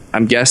I'm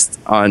guest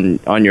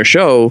on your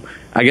show,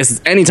 I guess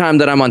it's anytime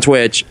that I'm on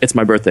Twitch, it's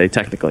my birthday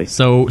technically.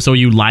 So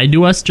you lied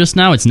to us just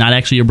now. It's not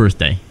actually your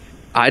birthday.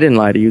 I didn't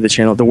lie to you. The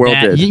channel, the world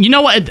did. You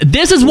know what?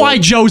 This is why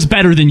Joe's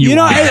better than you. You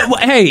know, are.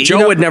 hey,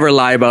 Joe would never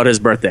lie about his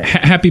birthday.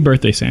 Happy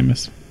birthday,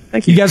 Samus.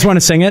 Thank you. You guys want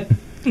to sing it?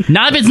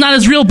 Not if it's not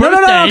his real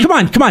birthday.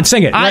 No, come on,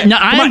 sing it.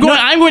 I'm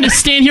going to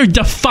stand here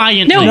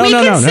defiantly. No, we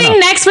can sing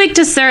next week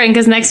to Surin,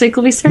 because next week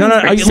will be Surin.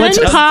 Let's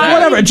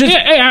whatever. Just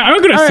I'm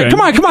gonna sing.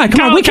 Come on.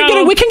 We can get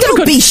a good.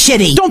 Don't be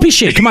shitty. Don't be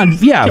shitty. Come on.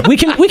 Yeah, we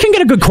can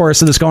get a good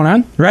chorus of this going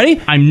on. Ready?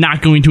 I'm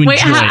not going to enjoy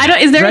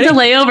it. Is there a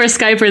delay over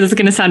Skype, or is this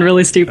going to sound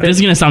really stupid? This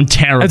is going to sound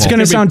terrible. It's going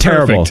to sound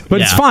terrible, but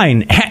it's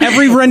fine.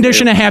 Every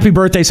rendition of Happy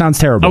Birthday sounds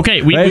terrible.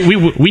 Okay, we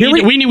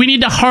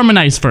need to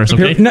harmonize first.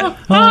 Okay.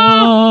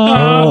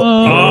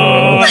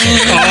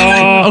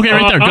 Okay,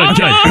 right there.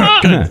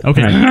 Good.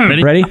 Okay,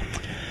 ready?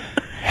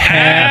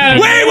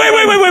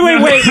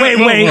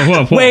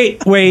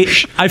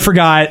 Wait. I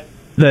forgot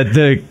that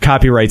the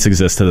copyrights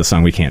exist to the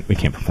song. We can't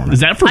perform it. Is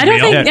that for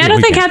real? I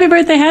don't think Happy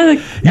Birthday has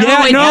a...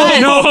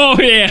 No. Oh,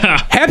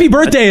 yeah. Happy happy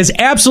birthday is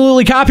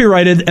absolutely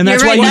copyrighted, and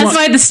that's You're right. why That's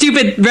why the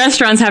stupid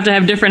restaurants have to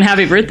have different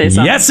happy birthday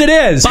songs. Yes, it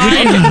is. By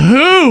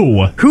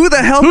who? Who the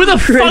hell? Who the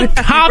fuck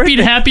copied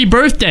Happy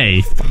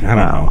Birthday? I don't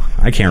know.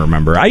 I can't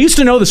remember. I used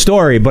to know the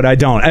story, but I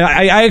don't.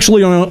 I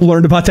actually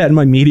learned about that in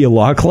my media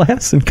law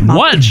class in college.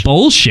 What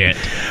bullshit?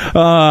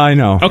 I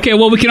know. Okay,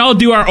 well, we can all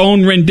do our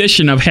own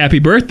rendition of Happy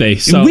Birthday.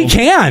 So We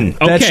can.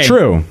 That's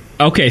true.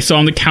 Okay, so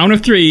on the count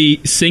of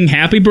 3, sing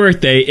Happy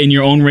Birthday in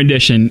your own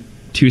rendition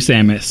to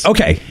Samus.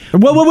 Okay.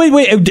 Well,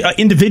 wait.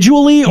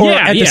 Individually or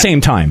at the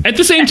same time? At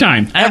the same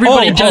time.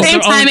 Everybody does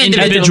their own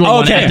individual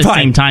one at the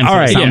same time. All So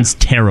right. it sounds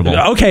terrible.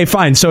 Okay,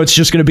 fine. So it's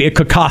just going to be a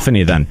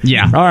cacophony then.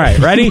 Yeah. All right.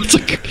 Ready?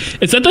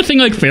 Is that the thing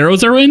like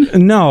pharaohs are in?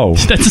 No.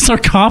 That's a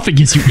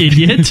sarcophagus, you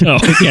idiot. Oh,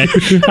 okay.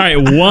 All right.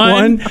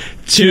 1,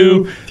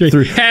 2,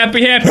 3. Happy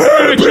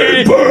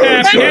birthday.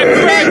 Happy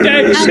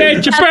birthday.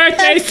 It's your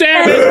birthday,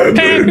 Samus.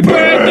 Happy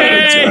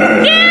birthday.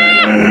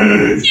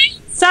 Yeah.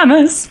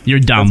 Samus. You're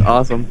dumb. That's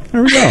awesome.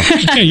 There we go.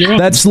 Okay, you're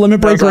welcome. That's Limit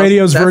Break That's awesome.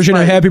 Radio's That's version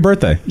of my- Happy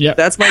Birthday. Yeah.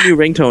 That's my new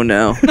ringtone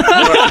now.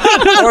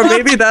 or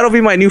maybe that'll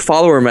be my new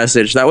follower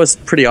message. That was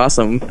pretty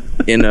awesome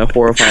in a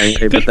horrifying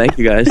way, but thank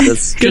you guys.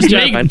 That's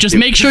Just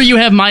make sure you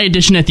have my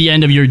edition at the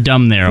end of your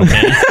dumb there,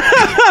 okay?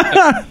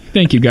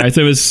 Thank you, guys.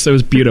 It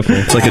was beautiful.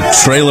 It's like a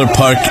trailer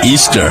park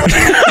Easter.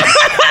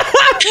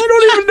 I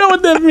don't even know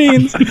what that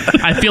means.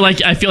 I feel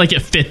like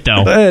it fit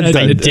though. It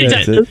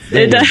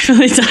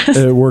definitely does.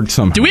 It worked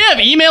somehow. Do we have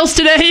emails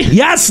today?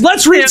 Yes,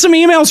 let's read some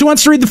emails. Who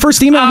wants to read the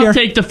first email here? I'll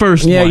take the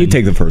first one. Yeah, you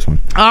take the first one.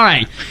 All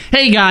right.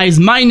 Hey guys,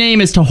 my name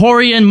is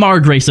Tahorian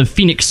Margrace of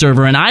Phoenix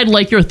Server, and I'd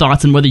like your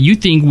thoughts on whether you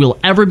think we'll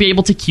ever be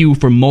able to queue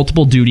for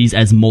multiple duties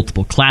as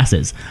multiple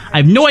classes. I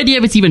have no idea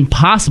if it's even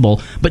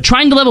possible, but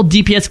trying to level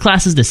DPS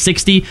classes to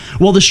 60,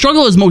 well, the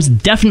struggle is most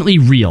definitely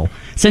real.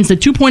 Since the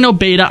 2.0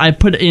 beta, I've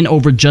put in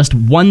over just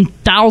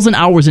 1,000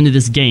 hours into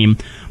this game,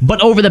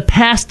 but over the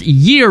past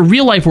year,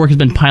 real-life work has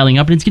been piling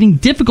up, and it's getting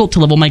difficult to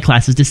level my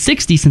classes to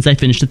 60 since I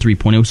finished the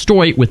 3.0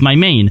 story with my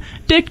main,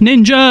 Dick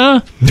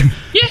Ninja.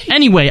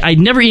 Anyway, I'd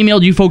never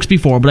emailed you folks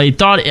before, but I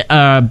thought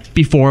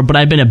but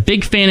I've been a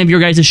big fan of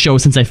your guys' show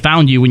since I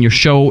found you in your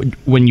show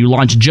when you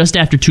launched just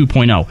after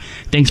 2.0.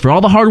 Thanks for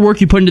all the hard work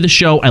you put into the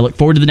show. I look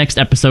forward to the next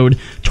episode.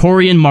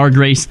 Torian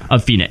Margrace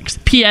of Phoenix.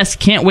 P.S.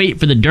 Can't wait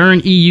for the darn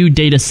EU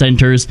data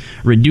centers.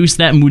 Reduce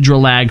that Mudra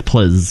lag,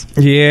 please.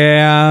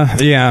 Yeah.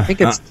 I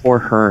think it's for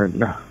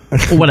Hearn.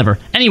 Whatever.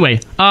 Anyway,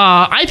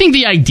 I think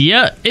the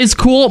idea is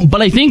cool,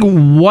 but I think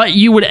what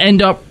you would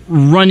end up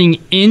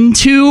running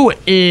into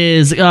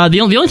is the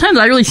only time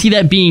that I really see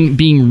that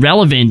being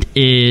relevant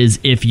is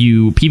if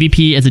you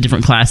PvP as a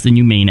different class than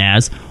you main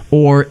as,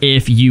 or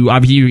if you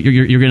obviously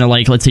you're gonna,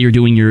 like, let's say you're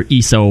doing your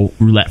ESO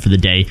roulette for the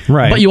day,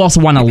 right? But you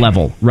also want to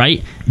level,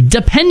 right?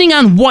 Depending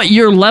on what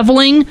you're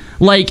leveling,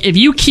 like if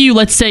you queue,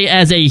 let's say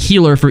as a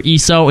healer for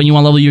ESO and you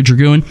want to level your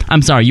Dragoon,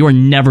 I'm sorry, you are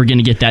never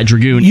gonna get that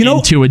Dragoon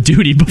into a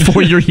duty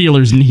before your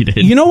healer's needed.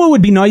 You know what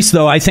would be nice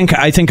though? I think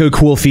a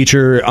cool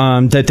feature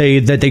that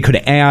they could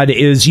add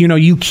is,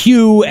 you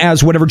queue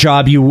as whatever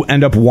job you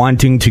end up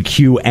wanting to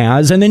queue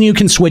as, and then you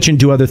can switch and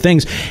do other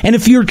things. And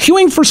if you're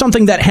queuing for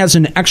something that has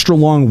an extra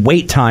long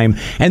wait time,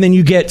 and then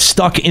you get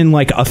stuck in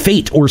like a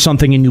fate or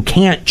something and you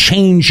can't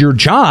change your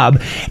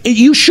job,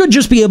 you should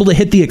just be able to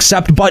hit the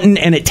accept button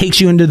and it takes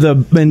you into the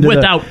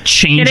without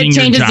changing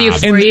your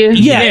job.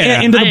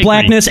 Into the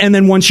blackness, and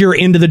then once you're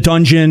into the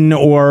dungeon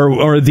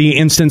or the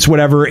instance,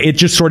 whatever, it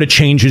just sort of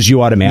changes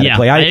you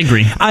automatically. Yeah, I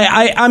agree.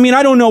 I mean,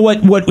 I don't know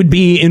what would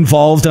be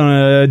involved on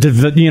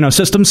a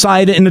system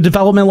side in a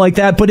development like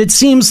that, but it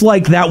seems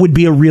like that would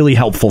be a really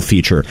helpful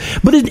feature.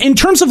 But in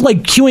terms of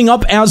like queuing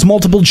up as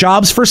multiple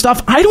jobs for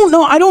stuff, I don't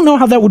know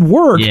how that would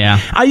work. Yeah,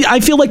 I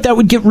feel like that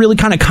would get really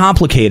kind of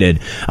complicated.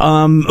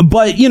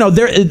 But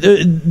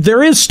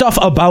there is stuff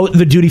about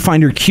the Duty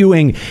Finder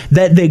queuing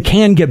that they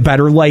can get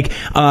better, like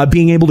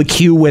being able to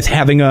queue with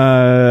having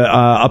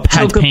a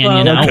pet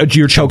companion out.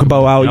 your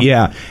chocobo out. Yep.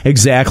 Yeah,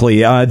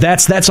 exactly.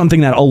 That's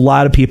something that a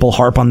lot of people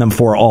harp on them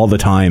for all the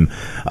time.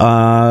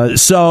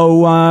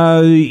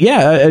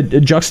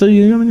 Juxta,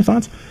 you have any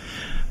thoughts?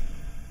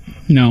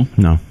 No.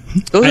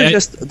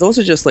 Those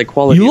are just like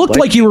quality. You looked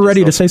like you were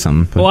ready to say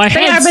something. Well,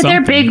 They're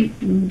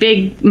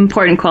big,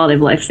 important quality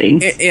of life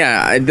things.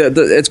 Yeah,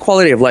 it's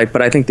quality of life,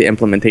 but I think the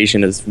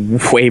implementation is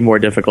way more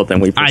difficult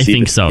than we perceive. I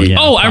think so. Yeah.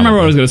 Oh, I remember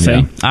what I was going to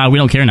say. Yeah. We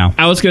don't care now.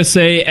 I was going to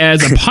say,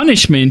 as a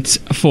punishment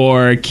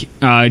for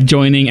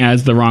joining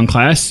as the wrong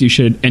class, you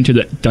should enter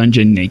the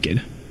dungeon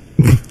naked.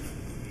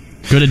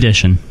 Good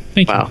addition.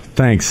 Thank you. Wow.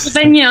 Thanks. But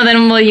then,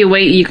 then while you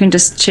wait, you can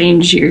just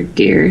change your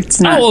gear. It's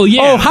not. Oh,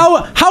 yeah.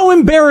 Oh, how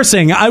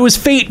embarrassing. I was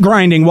fate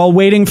grinding while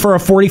waiting for a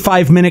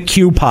 45-minute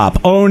queue pop.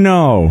 Oh,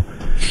 no.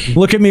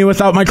 Look at me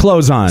without my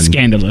clothes on.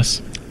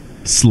 Scandalous.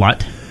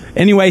 Slut.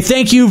 Anyway,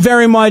 thank you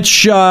very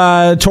much,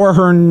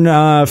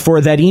 Torhern, for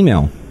that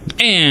email.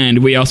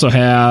 And we also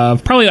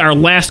have probably our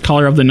last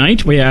caller of the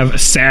night. We have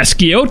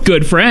Saskiote,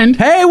 good friend.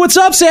 Hey, what's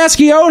up,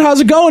 Saskiote?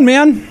 How's it going,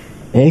 man?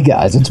 Hey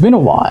guys, it's been a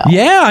while.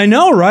 Yeah, I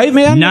know, right,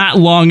 man? Not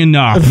long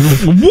enough.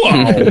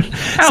 Whoa.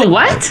 Oh,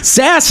 what?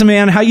 Sass,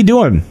 man, how you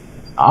doing?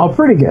 Oh,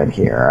 pretty good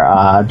here.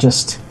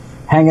 Just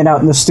hanging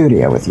out in the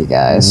studio with you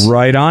guys.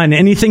 Right on.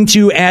 Anything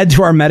to add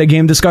to our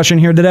metagame discussion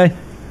here today?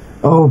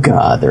 Oh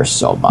god, there's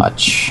so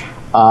much.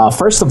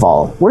 First of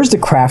all, where's the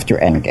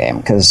crafter endgame?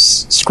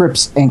 Because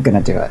scripts ain't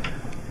gonna do it.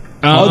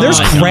 Oh, there's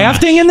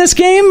crafting in this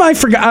game? I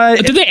forgot.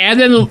 Did they add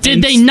that?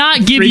 Did they not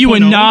give you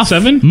 3.0, enough?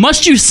 7?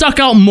 Must you suck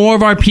out more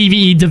of our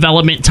PvE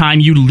development time,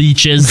 you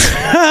leeches?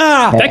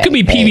 That could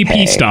be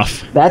PvP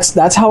stuff.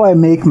 That's how I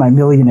make my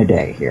million a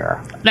day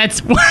here.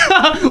 That's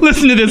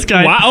listen to this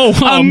guy. Wow,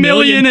 a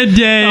million a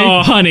day.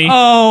 Oh, honey.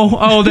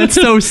 Oh, that's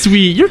so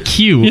sweet. You're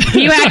cute.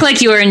 You act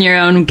like you were in your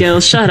own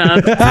guild. Shut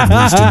up.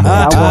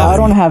 Well, I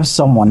don't have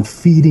someone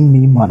feeding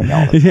me money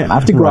all the time. I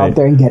have to go out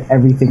there and get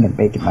everything and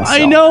make it myself.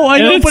 I know,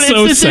 It's but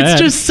so it's sad.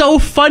 just so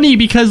funny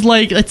because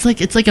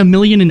it's like a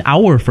million an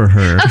hour for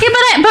her. Okay,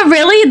 but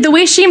really, the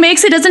way she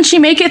makes it, doesn't she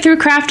make it through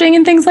crafting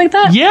and things like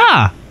that?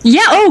 Yeah.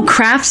 Yeah. Oh,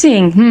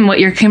 crafting. What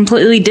you're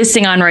completely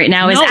dissing on right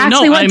now is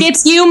actually what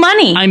gets you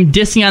money. I'm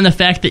dissing on the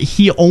fact that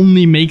he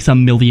only makes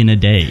 $1 million a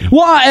day.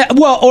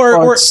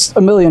 Or it's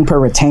 $1 million per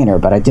retainer,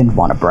 but I didn't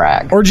want to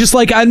brag. Or just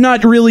like, I'm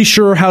not really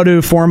sure how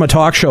to form a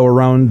talk show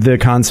around the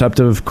concept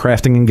of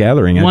crafting and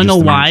gathering. Want to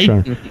know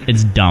why?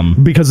 It's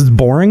dumb. Because it's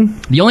boring?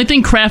 The only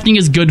thing crafting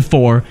is good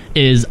for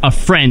is a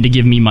friend to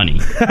give me money.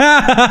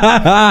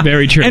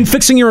 Very true. And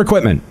fixing your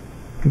equipment.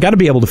 Got to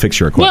be able to fix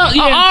your equipment.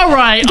 Well, all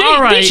right. Come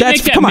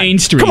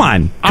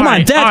on. All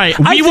right.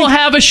 We will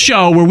have a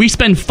show where we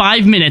spend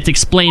 5 minutes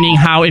explaining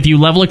how if you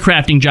level a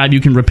crafting job, you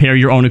can repair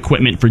your own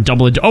equipment for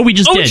double it. Oh, we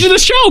just did. Oh, the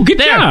show. Good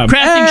job.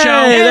 Crafting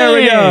show. Hey, there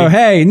we go.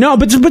 Hey, no,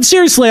 but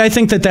seriously, I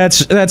think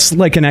that's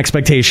like an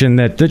expectation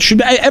that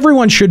should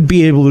everyone should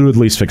be able to at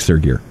least fix their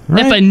gear.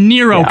 Right? If a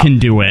Nero can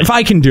do it. If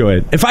I can do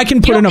it. If I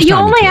can put enough time. You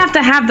only have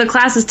to have the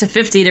classes to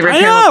 50 to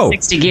repair level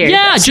 60 gear.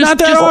 Yeah,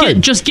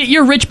 just get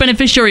your rich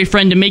beneficiary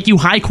friend to make you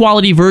high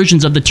quality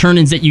versions of the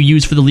turn-ins that you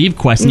use for the leave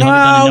quest. And you'll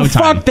have it done in no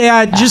time. Fuck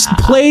that. Just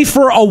play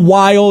for a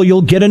while.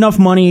 You'll get enough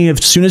money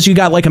as soon as you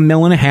got like $1.5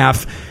 million.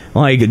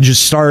 Like,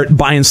 just start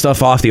buying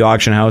stuff off the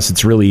auction house.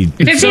 It's really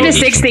 50 to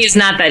 60 is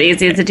not that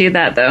easy to do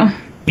that though.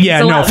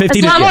 Yeah, no, 50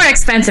 it's a lot more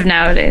expensive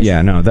nowadays.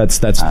 Yeah, no, that's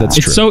true.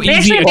 It's so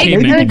easy.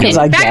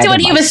 Back to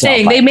what he was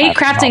saying, they make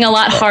crafting a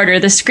lot harder.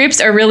 The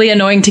scripts are really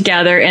annoying to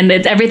gather, and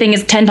everything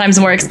is 10 times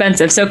more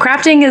expensive. So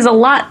crafting is a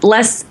lot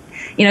less.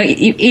 You know,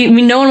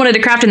 no one wanted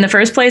to craft in the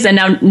first place, and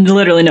now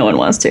literally no one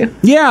wants to.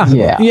 Yeah.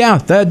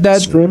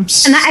 That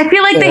scripts. And I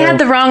feel like they had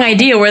the wrong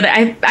idea. Where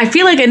I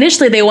feel like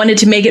initially they wanted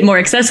to make it more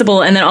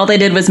accessible, and then all they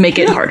did was make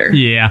it harder.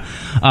 Yeah,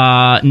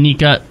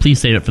 Nika,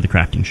 please save it for the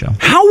crafting show.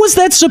 How was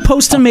that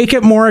supposed to make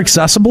it more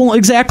accessible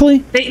exactly?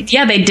 They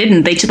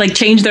didn't. They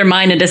changed their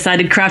mind and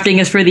decided crafting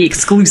is for the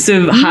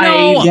exclusive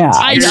high.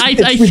 I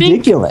think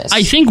ridiculous.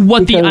 I think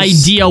what the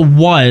idea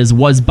was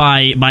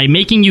by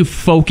making you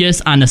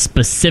focus on a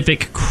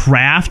specific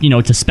craft,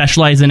 to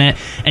specialize in it,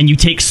 and you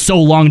take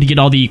so long to get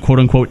all the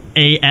quote-unquote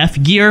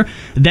AF gear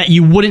that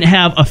you wouldn't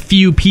have a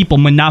few people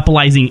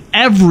monopolizing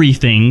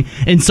everything.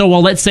 And so,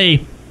 well, let's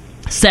say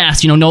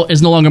Sass,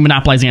 is no longer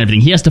monopolizing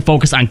everything. He has to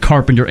focus on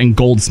carpenter and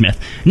goldsmith.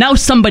 Now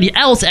somebody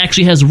else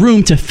actually has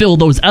room to fill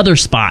those other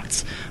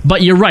spots.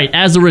 But you're right.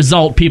 As a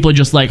result, people are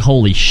just like,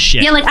 holy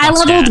shit. Yeah, like I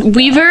leveled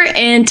Weaver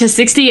into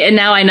 60, and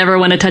now I never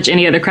want to touch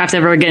any other craft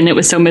ever again. It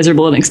was so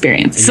miserable an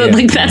experience. So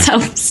that's how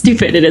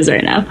stupid it is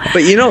right now.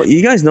 But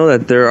you guys know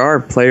that there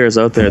are players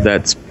out there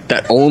that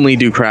only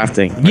do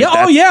crafting. Like,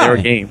 that's their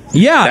game.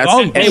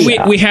 Yeah. And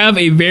we have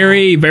a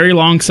very, very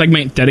long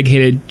segment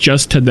dedicated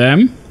just to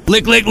them.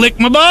 Lick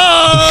my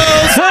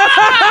balls!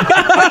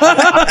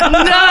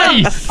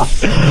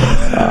 Nice!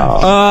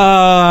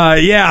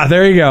 Yeah,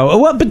 there you go.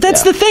 Well, but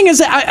that's the thing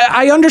is,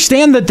 I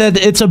understand that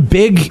it's a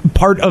big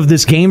part of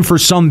this game for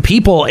some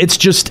people. It's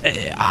just,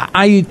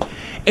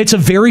 it's a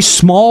very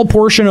small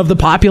portion of the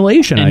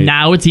population. And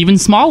now it's even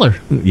smaller.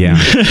 Yeah.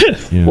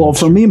 Well,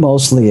 for me,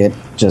 mostly it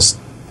just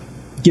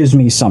gives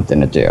me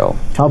something to do.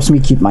 Helps me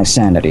keep my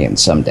sanity in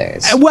some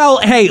days. Well,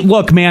 hey,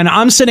 look, man,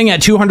 I'm sitting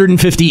at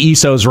 250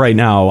 ESOs right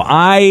now.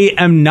 I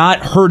am not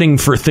hurting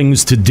for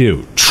things to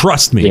do.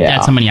 Trust me.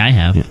 That's how many I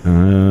have.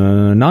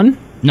 None?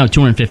 No,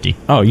 250.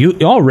 Oh,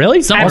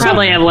 really? I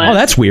probably have less. Oh,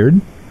 that's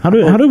weird. How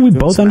do we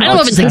both end up? I don't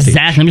know if it's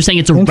exact. I'm just saying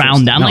it's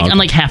around that. I'm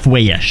like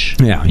halfway-ish.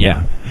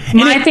 Yeah.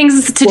 My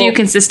things to do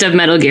consist of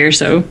Metal Gear,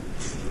 so...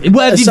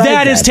 Well,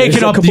 that is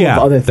taken up. A couple of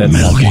other things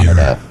I wanted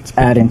to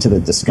add into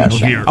the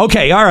discussion.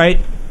 Okay, all right.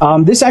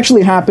 This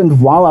actually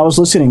happened while I was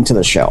listening to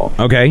the show.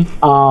 Okay.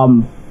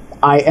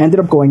 I ended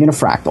up going in a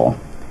fractal,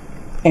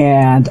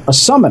 and a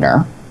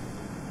summoner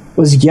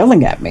was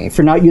yelling at me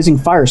for not using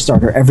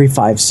Firestarter every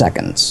 5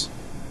 seconds.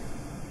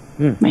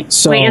 Wait,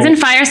 isn't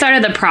Firestarter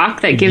the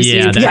proc that gives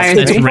you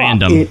Firestarter? That's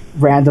random. It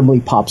randomly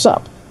pops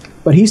up.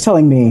 But he's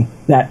telling me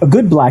that a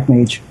good black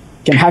mage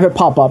can have it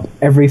pop up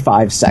every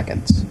 5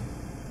 seconds.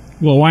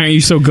 Well, why aren't you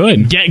so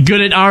good? Get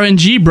good at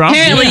RNG, bro.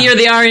 Apparently you're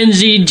the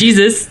RNG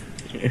Jesus.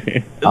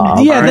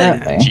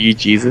 RNG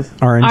Jesus.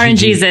 RNG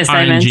Jesus,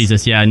 I meant.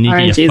 Jesus, yeah.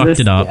 Nika, you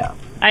fucked it up. Yeah.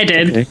 I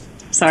did. Okay.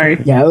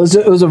 Sorry. Yeah, it was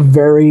a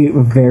very,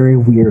 very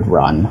weird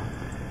run.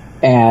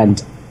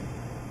 And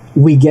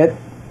we get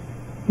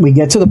we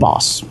get to the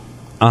boss.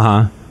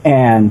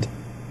 And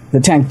the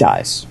tank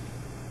dies.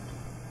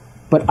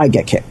 But I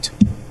get kicked.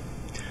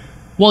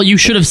 Well, you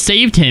should have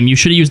saved him. You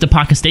should have used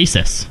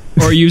apocastasis.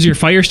 Or use your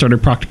fire starter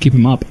proc to keep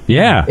him up.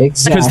 Yeah,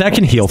 Exactly. because that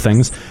can heal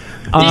things.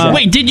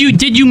 Wait, did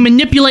you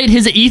manipulate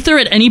his ether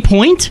at any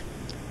point?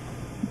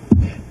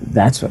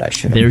 That's what I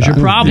should have There's done.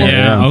 your problem.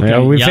 Yeah, okay. Yeah,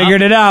 we Yep.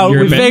 figured it out.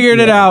 You're We a bad- figured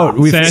it out.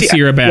 We Sassy,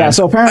 you're a bad. Yeah,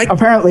 so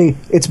apparently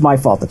it's my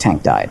fault the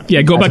tank died.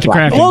 Yeah, go As back a to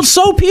black crafting. Well,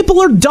 so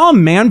people are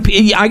dumb, man.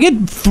 I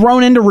get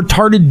thrown into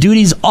retarded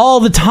duties all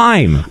the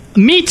time.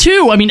 Me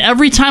too. I mean,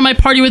 every time I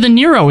party with a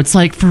Nero, it's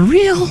like, for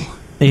real?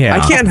 Yeah. I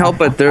can't help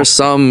but there's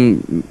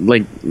some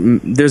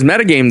there's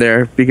metagame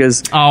there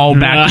because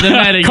back to the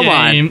metagame. Come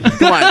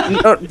on.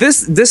 No,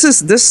 this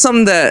is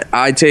something that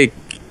I take.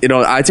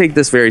 I take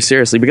this very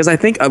seriously because I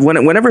think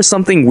whenever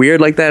something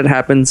weird like that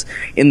happens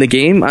in the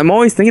game, I'm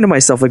always thinking to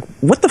myself, like,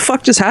 what the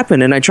fuck just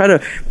happened? And I try to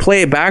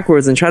play it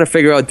backwards and try to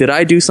figure out, did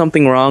I do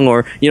something wrong?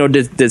 Or,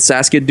 did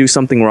Saskia do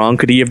something wrong?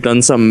 Could he have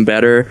done something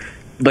better?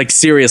 Like,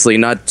 seriously,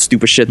 not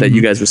stupid shit that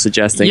you guys were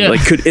suggesting. Yeah.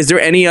 Like, is there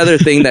any other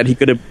thing that he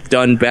could have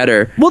done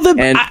better? Well, go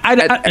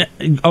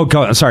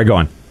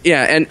on.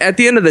 Yeah, and at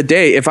the end of the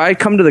day, if I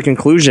come to the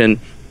conclusion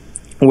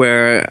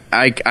where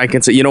I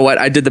can say, you know what,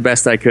 I did the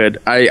best I could.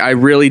 I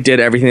really did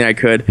everything I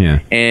could. Yeah.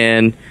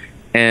 And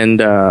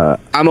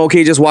I'm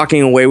okay just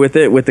walking away with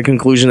it with the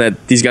conclusion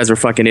that these guys were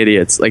fucking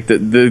idiots. Like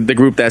the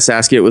group that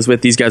Saskia was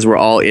with, these guys were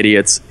all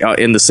idiots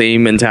in the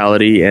same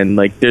mentality, and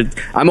like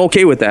I'm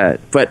okay with that.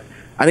 But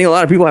I think a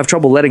lot of people have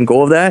trouble letting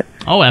go of that.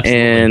 Oh,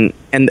 absolutely.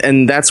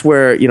 And that's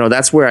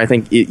where I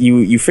think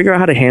you figure out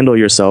how to handle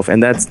yourself,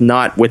 and that's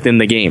not within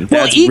the game.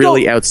 Well, That's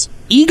really outside.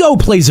 Ego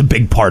plays a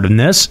big part in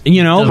this.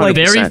 The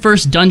very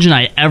first dungeon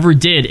I ever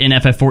did in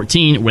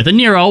FF14 with a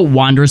Nero,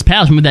 Wanderer's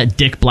Palace. Remember that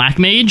Dick Black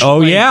Mage?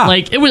 Oh, yeah.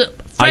 Like, it was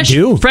I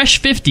do. Fresh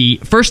 50.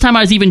 First time I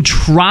was even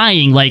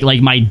trying, like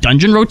my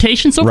dungeon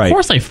rotation, so of Right.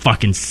 course I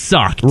fucking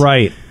sucked.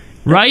 Right.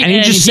 Right? And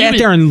he just sat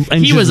there and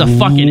he just was a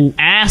fucking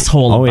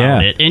asshole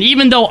about it. And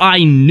even though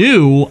I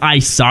knew I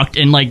sucked,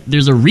 and like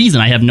there's a reason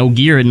I have no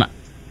gear and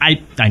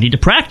I need to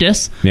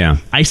practice. Yeah.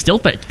 I still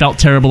felt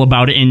terrible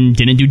about it and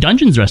didn't do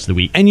dungeons the rest of the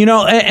week. And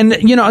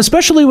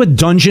especially with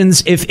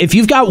dungeons, if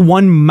you've got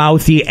one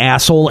mouthy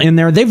asshole in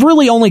there, they've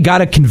really only got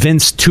to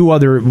convince two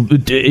other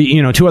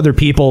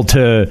people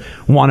to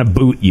want to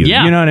boot you.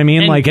 Yeah. You know what I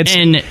mean?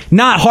 It's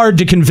not hard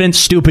to convince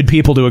stupid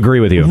people to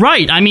agree with you.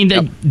 Right. I mean,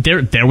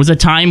 there was a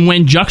time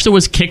when Juxta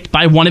was kicked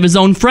by one of his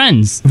own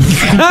friends.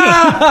 Quote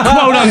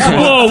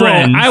unquote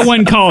friends. I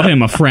wouldn't call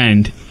him a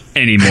friend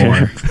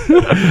anymore.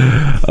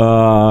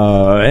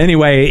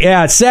 Anyway,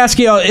 yeah,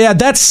 Saskia, yeah,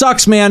 that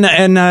sucks, man.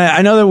 And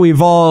I know that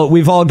we've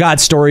all got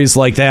stories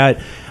like that.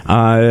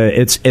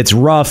 It's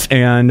rough,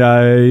 and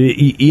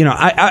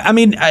I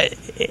mean,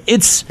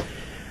 it's.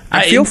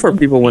 I feel for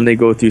people when they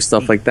go through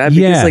stuff like that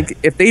because, like,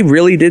 if they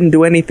really didn't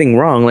do anything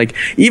wrong, like,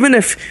 even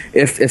if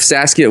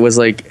Saskia was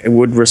like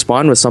would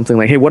respond with something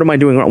like, "Hey, what am I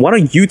doing wrong? Why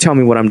don't you tell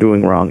me what I'm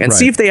doing wrong?" and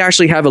see if they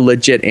actually have a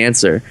legit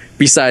answer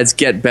besides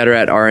get better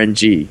at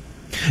RNG.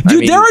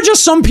 Dude, there are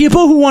just some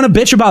people who want to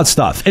bitch about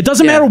stuff. It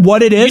doesn't matter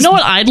what it is. You know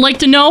what I'd like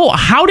to know?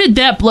 How did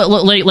that,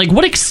 like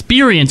what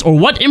experience or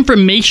what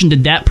information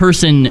did that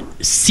person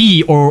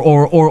see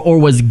or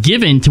was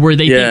given to where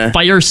they think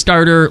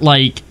Firestarter,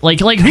 like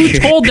who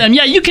told them,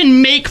 yeah, you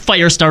can make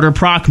Firestarter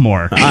proc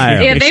more?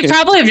 Yeah, they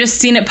probably have just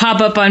seen it pop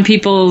up on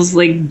people's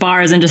like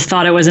bars and just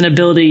thought it was an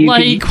ability.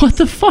 What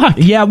the fuck?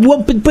 Yeah,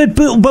 well,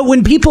 but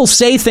when people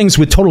say things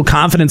with total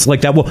confidence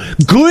like that, well,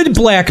 good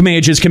black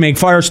mages can make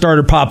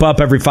Firestarter pop up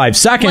every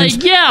 5 seconds.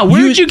 Like, yeah,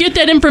 where did you get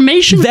that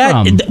information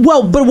from?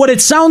 Well, but what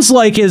it sounds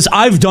like is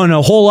I've done a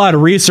whole lot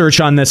of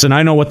research on this, and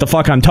I know what the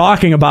fuck I'm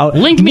talking about.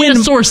 Link me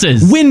to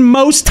sources. When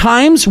most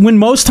times,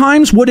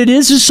 what it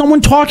is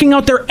someone talking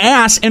out their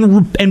ass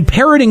and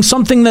parroting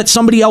something that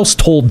somebody else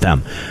told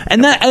them,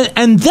 and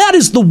that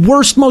is the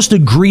worst, most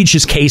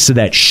egregious case of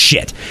that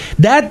shit.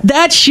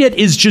 That shit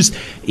is just,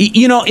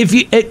 if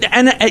you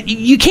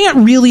you can't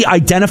really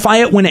identify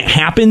it when it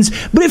happens,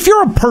 but if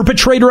you're a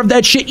perpetrator of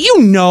that shit,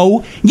 you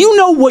know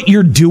what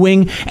you're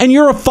doing, and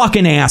you're a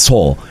fucking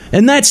asshole.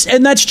 And that's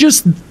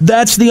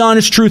the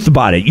honest truth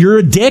about it. You're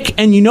a dick,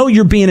 and you know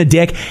you're being a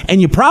dick,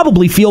 and you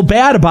probably feel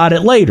bad about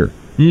it later.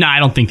 No, I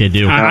don't think they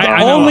do.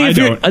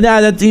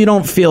 You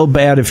don't feel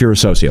bad if you're a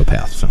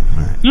sociopath. So, all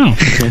right. No.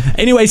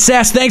 Anyway,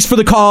 Sass, thanks for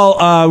the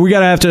call. We're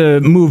gonna have to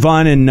move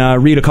on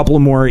and read a couple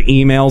of more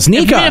emails.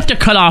 Nika, if we have to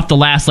cut off the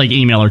last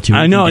email or two.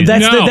 I know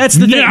that's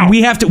the thing.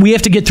 We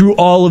have to get through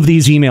all of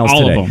these emails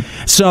today. All of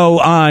them.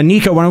 So,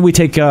 Nika, why don't you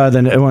take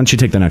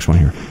the next one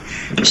here?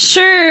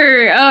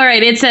 Sure. All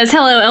right. It says,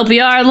 "Hello,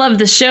 LPR. Love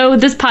the show.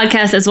 This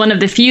podcast is one of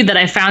the few that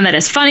I found that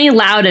is funny,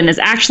 loud, and is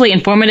actually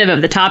informative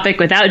of the topic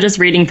without just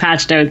reading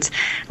patch notes."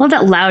 I love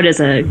that loud is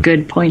a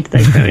good point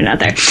that you're putting out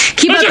there.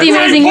 Keep up the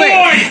amazing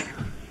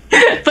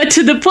work. But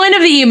to the point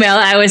of the email,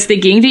 I was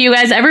thinking, do you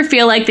guys ever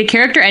feel like the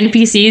character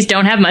NPCs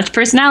don't have much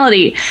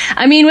personality?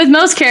 I mean, with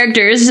most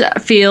characters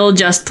feel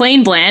just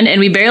plain bland, and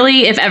we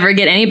barely, if ever,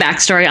 get any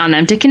backstory on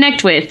them to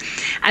connect with.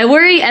 I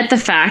worry at the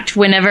fact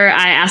whenever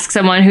I ask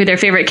someone who their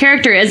favorite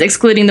character is,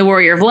 excluding the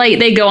Warrior of Light,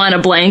 they go on a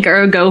blank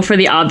or go for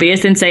the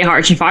obvious and say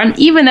Haurchefant,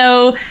 even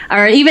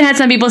had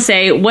some people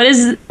say, what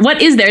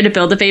is there to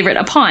build a favorite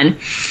upon?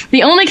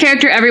 The only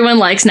character everyone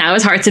likes now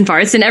is Hearts and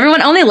Farts, and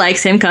everyone only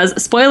likes him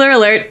because, spoiler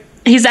alert,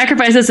 he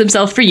sacrifices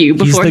himself for you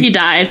before he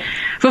died.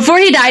 Before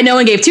he died, no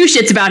one gave two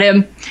shits about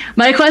him.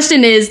 My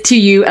question is to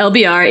you,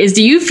 LBR, is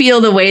do you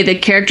feel the way the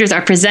characters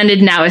are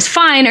presented now is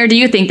fine, or do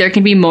you think there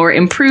can be more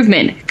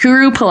improvement?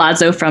 Kuru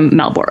Palazzo from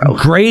Marlborough.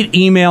 Great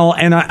email,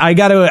 and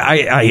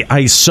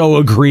I so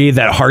agree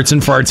that Hearts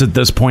and Farts at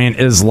this point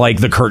is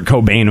like the Kurt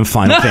Cobain of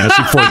Final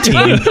Fantasy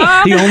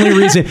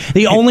XIV.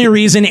 The only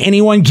reason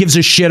anyone gives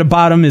a shit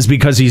about him is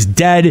because he's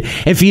dead.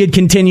 If he had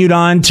continued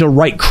on to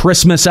write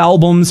Christmas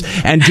albums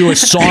and do a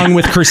song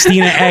with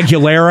Christina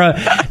Aguilera,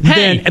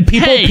 then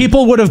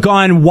people would have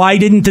gone, why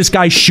didn't this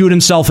guy shoot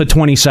himself at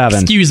 27?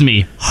 Excuse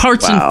me.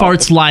 Hearts and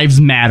Farts lives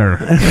matter.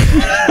 That's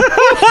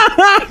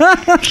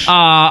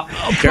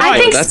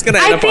going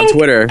to end up on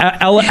Twitter.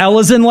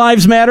 Ellison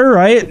lives matter,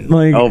 right?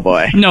 Like, oh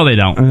boy. No, they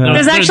don't.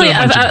 There's actually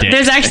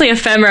a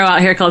Femro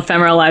out here called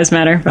Femro Lives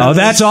Matter. Oh,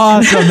 that's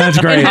awesome. That's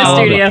great. In his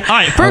studio. All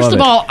right. First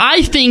of all,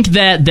 I think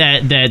that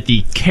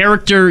the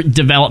character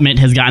development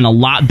has gotten a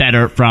lot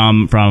better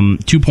from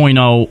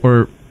 2.0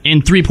 or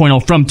in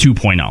 3.0 from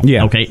 2.0.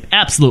 Yeah. Okay.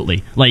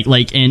 Absolutely.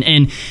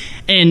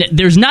 And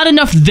there's not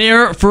enough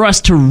there for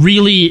us to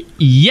really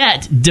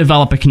yet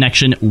develop a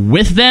connection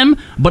with them.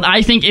 But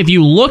I think if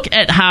you look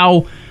at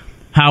how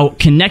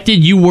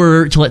connected you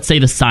were to, let's say,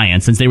 the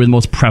Scions, since they were the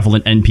most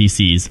prevalent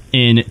NPCs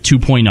in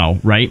 2.0,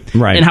 right?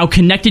 Right. And how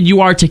connected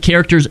you are to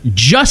characters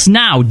just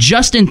now,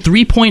 just in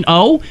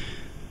 3.0,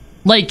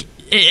 like,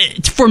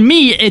 for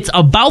me, it's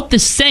about the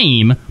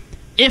same,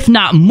 if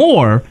not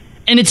more.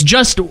 And it's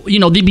just,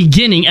 the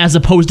beginning as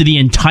opposed to the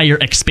entire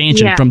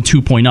expansion from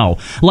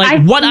 2.0. Like,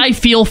 I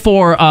feel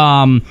for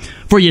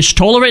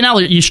Y'shtola right now,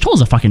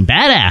 Y'shtola's a fucking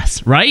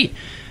badass, right?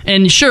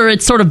 And sure,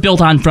 it's sort of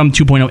built on from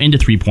 2.0 into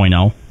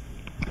 3.0.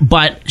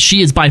 But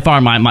she is by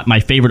far my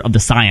favorite of the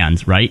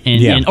Scions, right?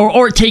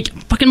 Or take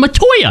fucking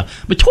Matoya.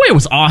 Matoya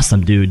was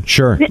awesome, dude.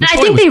 Sure. I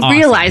think they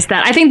realized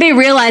that. I think they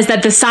realized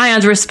that the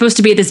Scions were supposed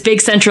to be this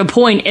big central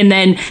point, and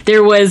then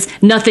there was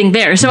nothing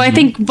there. So I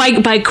think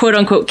by quote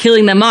unquote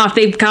killing them off,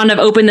 they've kind of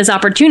opened this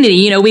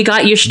opportunity. We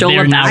got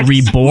Y'shtola back. Now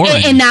reborn.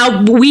 And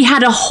now we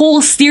had a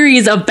whole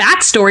series of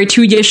backstory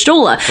to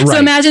Y'shtola. Right. So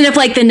imagine if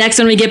the next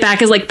one we get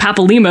back is like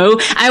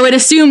Papalymo. I would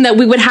assume that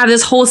we would have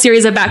this whole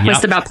series of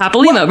backquests about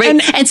Papalymo,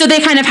 right? And so they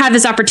kind of have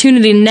this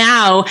opportunity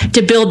now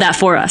to build that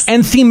for us.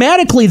 And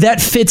thematically, that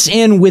fits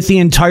in with the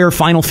entire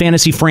Final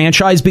Fantasy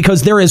franchise,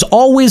 because there is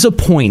always a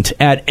point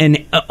at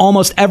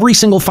almost every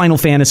single Final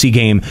Fantasy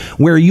game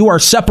where you are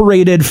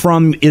separated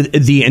from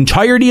the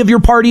entirety of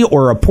your party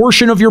or a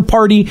portion of your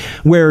party,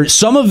 where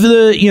some of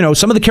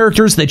the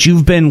characters that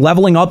you've been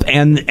leveling up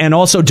and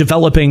also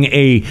developing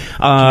a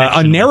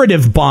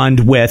narrative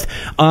bond with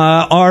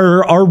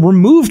are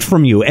removed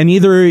from you, and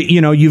either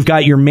you've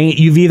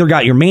either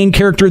got your main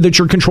character that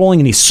you're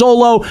controlling and he's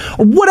solo,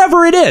 or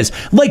whatever it is.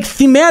 Like,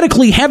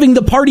 thematically, having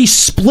the party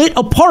split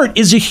apart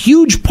is a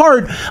huge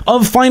part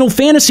of Final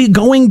Fantasy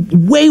going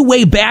way,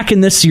 way back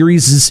in this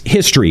series'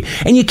 history.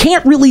 And you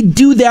can't really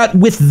do that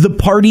with the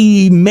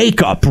party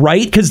makeup,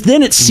 right? Because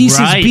then it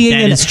ceases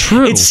being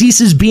it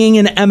ceases being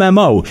an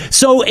MMO.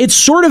 So it's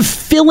sort of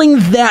filling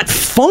that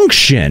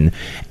function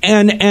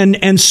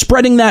and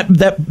spreading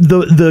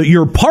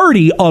your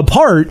party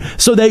apart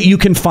so that you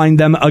can find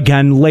them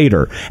again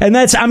later. And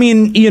that's, I've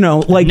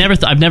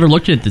never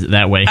looked at it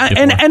that way before.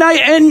 And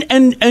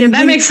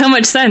that makes so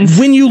much sense.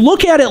 When you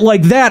look at it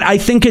like that, I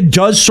think it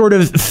does sort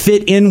of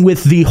fit in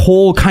with the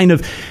whole kind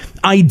of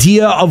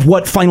idea of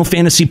what Final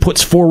Fantasy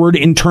puts forward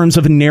in terms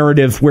of a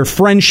narrative where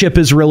friendship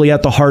is really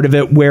at the heart of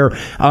it, where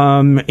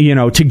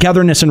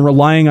togetherness and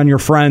relying on your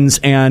friends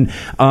and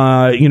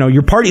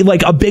your party,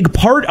 like a big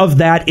part of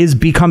that is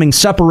becoming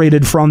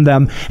separated from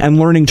them and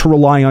learning to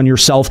rely on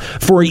yourself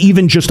for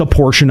even just a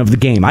portion of the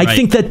game. I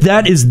think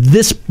that is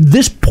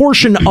this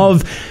portion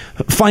of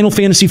Final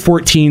Fantasy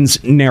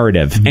XIV's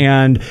narrative,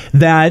 and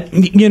that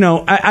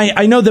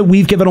I know that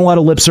we've given a lot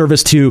of lip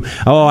service to,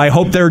 I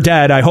hope they're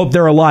dead, I hope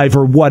they're alive,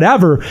 or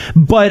whatever,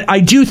 but I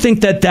do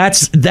think that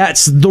that's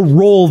the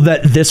role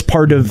that this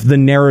part of the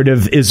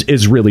narrative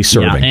is really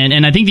serving. Yeah,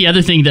 and I think the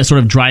other thing that sort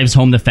of drives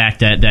home the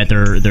fact that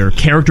their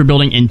character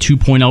building in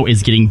 2.0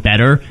 is getting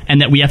better,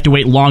 and that we have to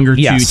wait longer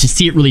to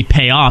see it really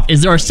pay off,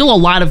 is there are still a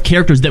lot of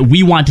characters that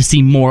we want to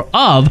see more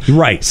of,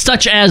 right?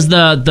 Such as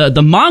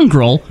the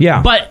mongrel,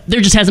 but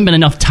there just hasn't been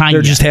enough time.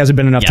 There just hasn't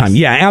been enough time.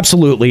 Yeah,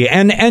 absolutely.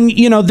 And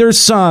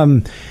there's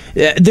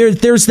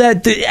there's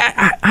that.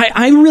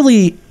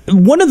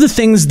 one of the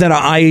things that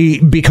I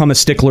become a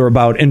stickler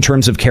about in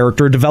terms of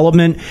character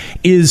development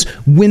is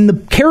when the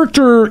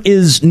character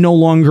is no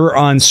longer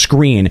on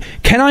screen,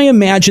 can I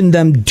imagine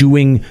them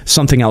doing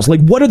something else?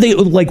 Like, what are they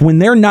like when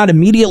they're not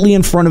immediately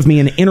in front of me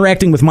and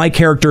interacting with my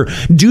character?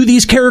 Do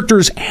these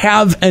characters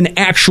have an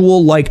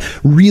actual, like,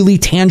 really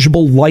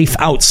tangible life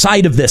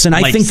outside of this? And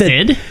I think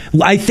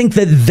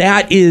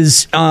that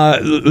is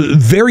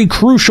very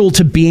crucial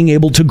to being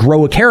able to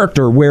grow a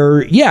character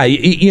where, yeah,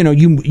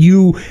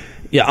 you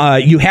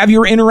have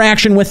your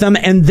interaction with them,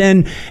 and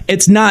then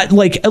it's not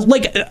like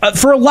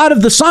for a lot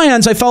of the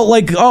Scions, I felt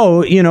like,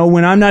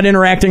 when I'm not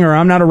interacting or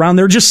I'm not around,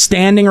 they're just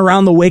standing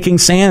around the Waking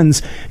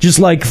Sands, just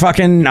like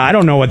fucking, I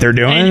don't know what they're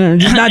doing, they're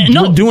just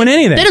not doing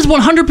anything. That is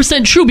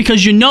 100% true,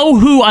 because you know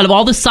who out of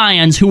all the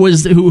Scions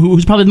who's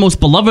probably the most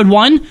beloved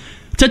one?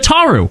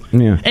 Tataru.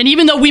 Yeah. And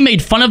even though we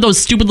made fun of those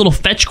stupid little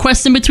fetch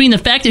quests in between, the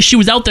fact that she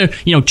was out there,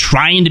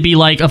 trying to be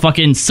like a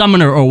fucking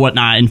summoner or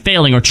whatnot and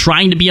failing, or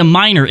trying to be a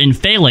miner and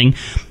failing,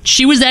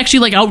 she was actually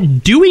like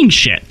out doing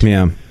shit.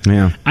 Yeah.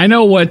 I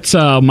know what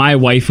my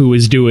waifu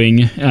is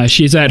doing.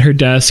 She's at her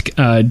desk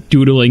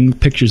doodling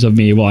pictures of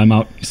me while I'm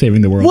out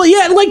saving the world. Well,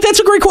 yeah, like that's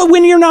a great quote.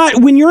 When you're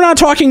not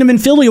talking to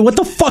Minfilia, what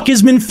the fuck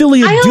is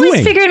Minfilia doing? I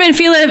always figured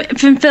Minfilia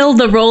fulfilled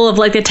the role of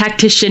like the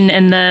tactician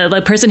and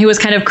the person who was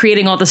kind of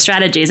creating all the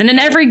strategies. And in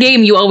every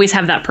game, you always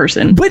have that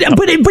person. But you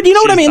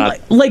know what I mean?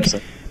 Like.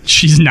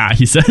 She's not,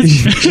 he says.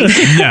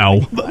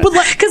 No. But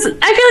because I feel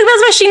like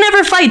that's why she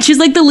never fights. She's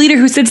like the leader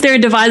who sits there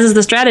and devises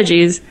the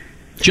strategies.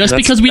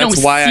 Because we don't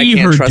see her doing That's why I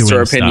can't trust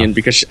her opinion, stuff.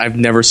 because I've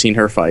never seen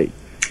her fight.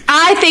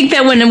 I think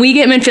that when we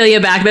get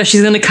Minfilia back, though,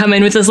 she's going to come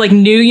in with this like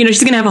new,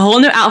 she's going to have a whole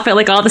new outfit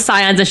like all the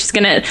Scions, and she's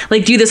going to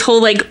like do this whole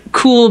like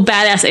cool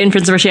badass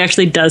entrance where she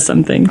actually does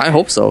something. I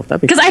hope so.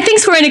 Because I think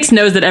Square Enix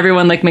knows that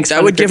everyone like makes fun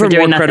that would give her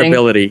more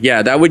credibility. Nothing.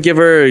 Yeah, that would give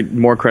her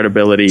more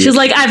credibility. She's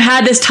like, I've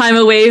had this time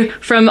away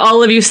from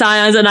all of you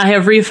Scions, and I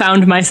have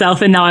refound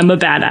myself, and now I'm a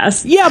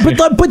badass. Yeah,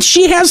 but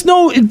she has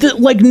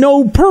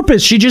no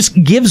purpose. She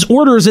just gives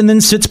orders and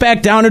then sits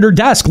back down at her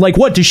desk. Like,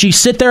 what does she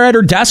sit there at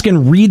her desk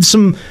and read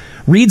some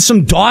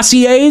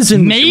dossiers?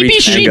 And maybe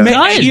she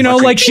does. She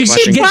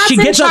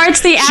gets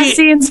charts the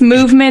Ascians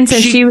movements,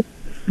 and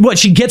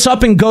she gets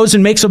up and goes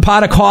and makes a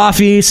pot of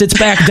coffee, sits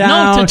back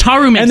down. No,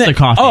 Tataru makes the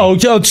coffee. Oh,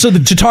 so the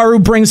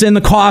Tataru brings in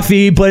the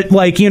coffee, but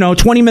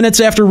 20 minutes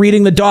after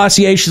reading the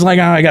dossier, she's like,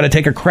 I gotta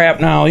take a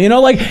crap now.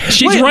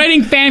 She's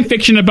writing fan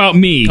fiction about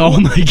me. Oh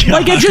my god!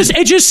 Like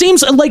it just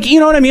seems like, you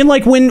know what I mean?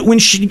 Like when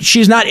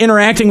she's not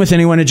interacting with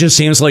anyone, it just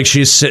seems like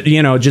she's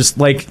just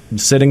like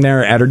sitting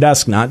there at her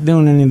desk, not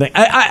doing anything.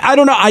 I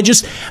don't know.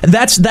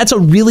 That's a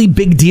really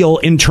big deal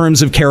in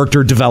terms of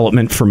character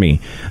development for me.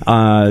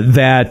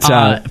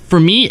 For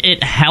me,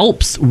 it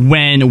helps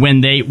when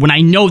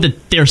I know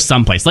that there's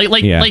someplace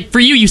like for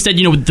you said,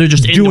 they're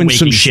just in doing the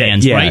some Waking shit.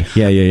 Sands, right?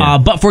 Yeah.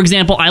 But for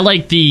example, I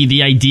like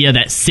the idea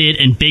that Sid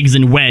and Biggs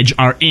and Wedge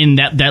are in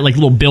that like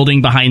little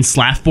building behind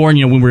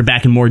Slaffborn. When we were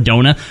back in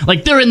Mordona,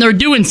 like they're in there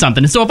doing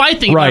something. So if I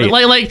think about it,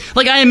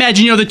 like I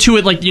imagine the two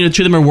of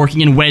them are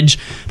working, and Wedge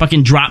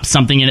fucking drops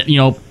something and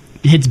it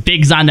hits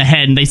Biggs on the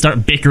head, and they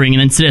start bickering,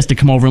 and then Sid has to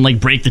come over and like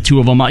break the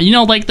two of them up.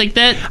 Like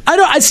that.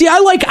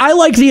 I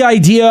like the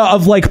idea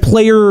of like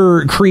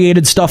player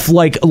created stuff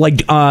like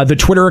the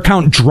Twitter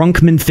account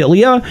Drunk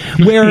Minfilia,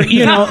 where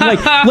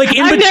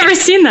I've never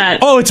seen that.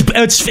 Oh,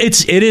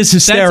 it is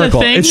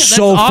hysterical. It's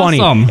so funny.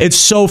 It's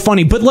so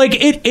funny. But like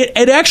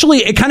it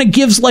actually kind of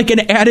gives like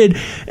an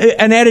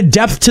added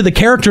depth to the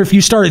character if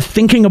you start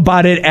thinking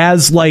about it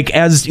as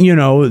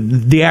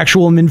the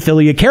actual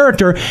Minfilia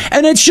character,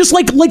 and it's just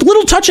like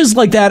little touches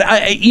like that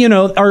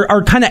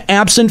are kind of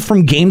absent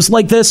from games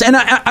like this. And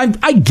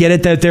I get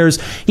it that there's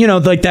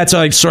that's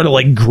a sort of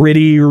like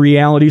gritty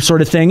reality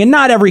sort of thing, and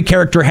not every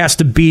character has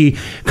to be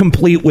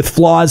complete with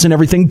flaws and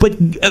everything, but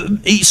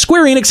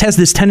Square Enix has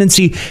this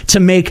tendency to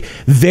make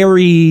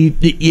very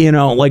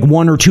like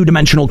one or two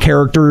dimensional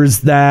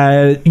characters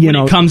that when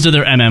it comes to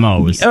their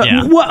MMOs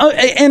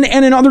and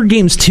in other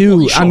games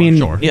too.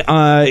 Sure.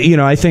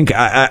 I think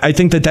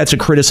that's a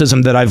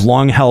criticism that I've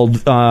long held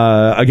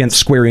against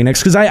Square Enix,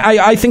 because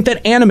I think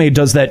that anime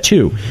does that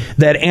too.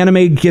 That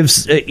anime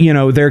gives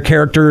their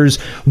characters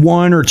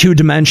one or two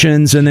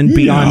dimensions, and then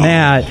beyond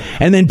that,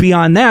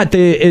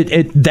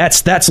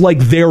 that's like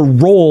their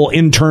role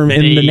in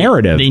the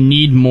narrative. They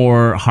need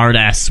more hard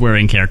ass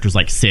swearing characters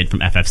like Sid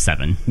from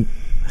FF7.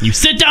 You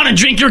sit down and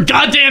drink your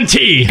goddamn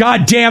tea.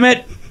 God damn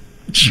it.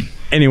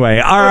 Anyway,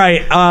 all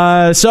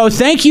right. So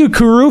thank you,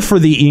 Kuru, for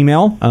the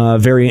email.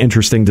 Very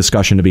interesting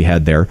discussion to be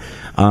had there.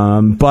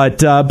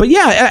 But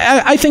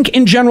yeah, I think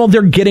in general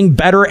they're getting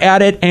better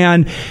at it,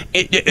 and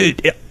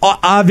it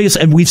obvious.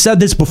 And we've said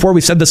this before.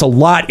 We've said this a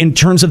lot in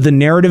terms of the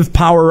narrative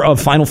power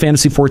of Final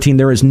Fantasy XIV.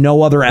 There is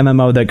no other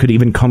MMO that could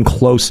even come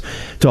close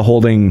to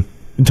holding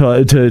it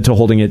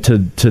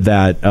to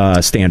that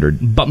standard.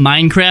 But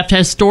Minecraft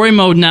has story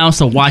mode now,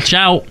 so watch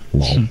out.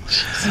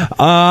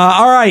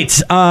 All right.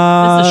 This is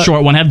a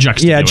short one. Have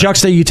Juxta. Yeah,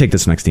 Juxta, you take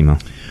this next email.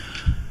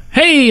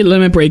 Hey,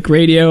 Limit Break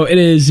Radio. It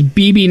is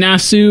BB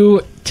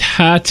Nasu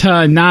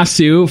Tata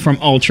Nasu from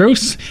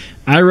Ultros.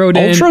 I wrote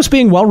in Ultra's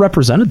being well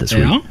represented this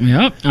week.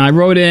 Yeah. I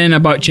wrote in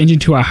about changing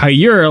to a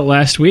Hayur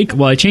last week.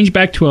 Well, I changed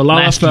back to a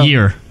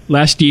Lalafell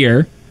last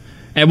year.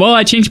 And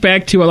I changed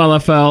back to a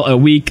Lalafell a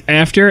week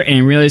after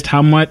and realized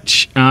how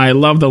much I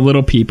love the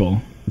little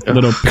people.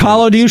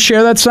 Kahlo, do you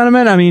share that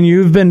sentiment? I mean,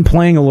 you've been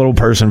playing a little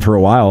person for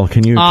a while.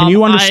 Can you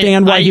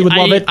understand why he would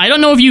love it? I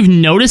don't know if you've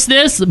noticed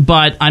this,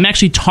 but I'm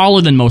actually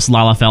taller than most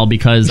Lalafell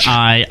because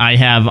I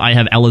have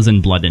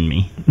Elezen blood in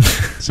me.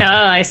 So,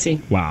 I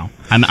see. Wow.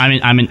 I'm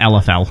an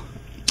LFL.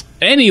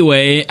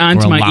 Anyway, on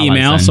to my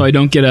email, so I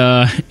don't get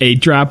a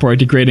drop or a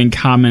degrading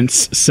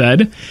comments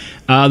said.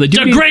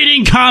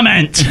 Degrading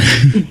comment!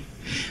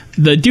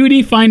 The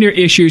duty finder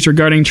issues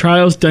regarding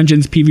trials,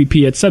 dungeons,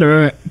 PvP,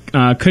 etc.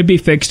 Could be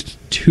fixed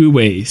 2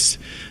 ways.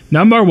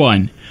 Number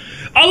 1,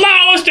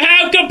 allow us to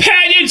have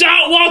companions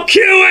out while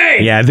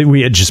queuing! Yeah, I think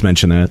we had just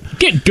mentioned that.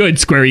 Get good,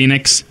 Square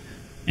Enix.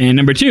 And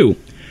number 2,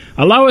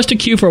 allow us to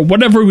queue for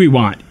whatever we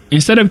want.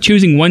 Instead of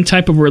choosing one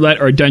type of roulette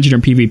or dungeon or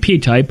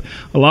PvP type,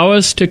 allow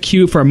us to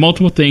queue for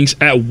multiple things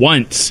at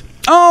once.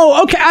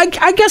 Oh, okay.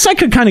 I guess I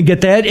could kind of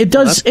get that. It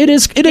is.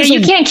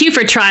 You can't queue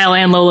for trial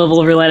and low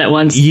level roulette at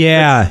once.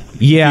 Yeah.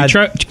 If you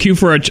try to queue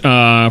for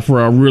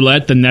a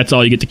roulette, then that's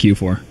all you get to queue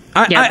for.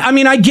 I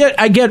mean, I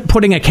get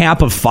putting a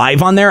cap of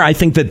 5 on there. I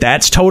think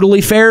that's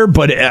totally fair,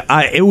 but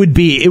it would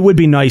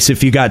be nice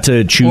if you got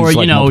to choose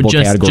multiple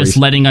categories. Just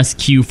letting us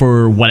queue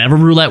for whatever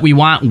roulette we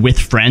want with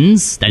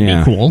friends. That'd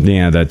be cool.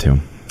 Yeah, that too.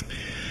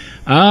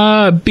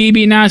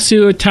 BB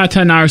Nasu Tata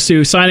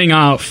Narsu signing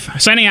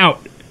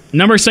out.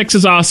 Number 6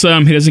 is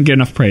awesome. He doesn't get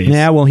enough praise.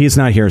 Yeah, well, he's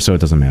not here, so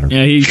it doesn't matter.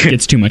 Yeah, he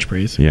gets too much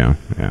praise. Yeah.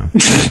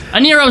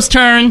 Anero's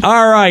turn.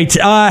 All right.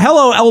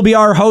 Hello,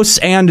 LBR hosts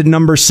and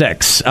number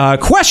 6.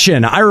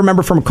 Question. I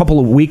remember from a couple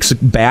of weeks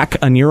back,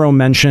 Anero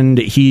mentioned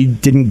he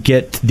didn't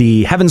get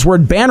the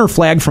Heavensward banner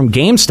flag from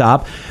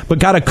GameStop, but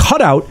got a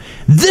cutout.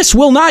 This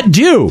will not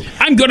do.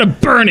 I'm going to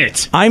burn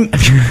it.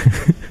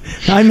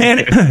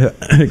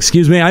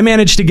 Excuse me. I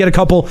managed to get a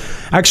couple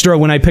extra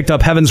when I picked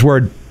up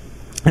Heavensward.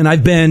 And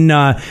I've been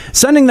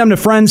sending them to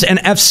friends and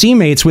FC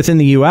mates within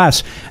the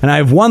U.S., and I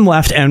have one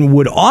left and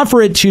would offer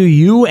it to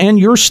you and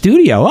your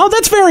studio. Oh,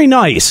 that's very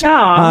nice.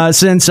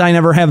 Since I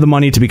never have the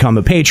money to become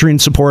a Patreon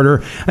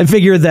supporter, I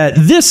figure that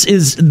this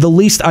is the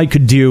least I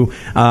could do.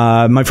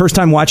 My first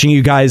time watching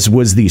you guys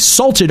was the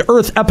Salted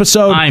Earth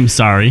episode. I'm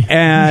sorry.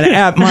 And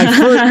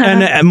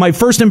at my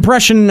first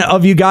impression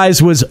of you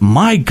guys was,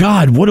 my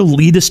God, what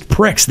elitist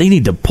pricks. They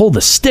need to pull the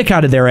stick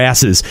out of their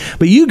asses.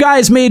 But you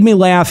guys made me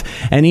laugh,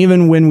 and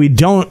even when we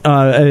don't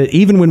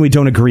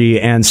agree,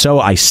 and so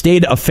I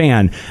stayed a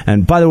fan.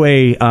 And by the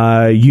way,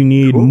 you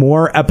need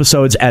more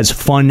episodes as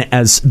fun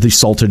as the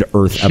Salted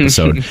Earth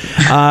episode.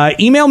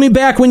 Email me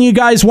back when you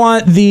guys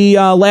want the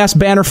last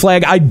banner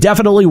flag. I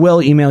definitely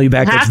will email you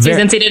back.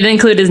 Since he didn't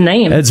include his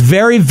name. It's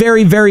very,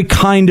 very, very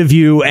kind of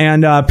you.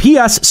 And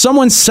P.S.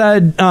 Someone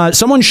said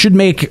someone should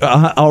make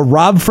a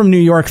Rob from New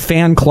York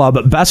fan club.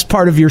 Best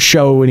part of your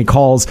show when he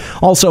calls.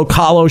 Also,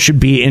 Kahlo should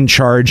be in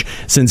charge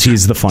since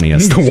he's the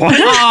funniest.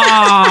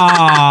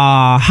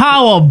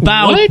 How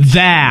about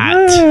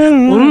that?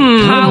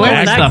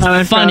 That's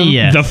the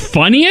funniest. The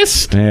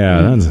funniest?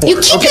 Yeah. You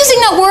keep using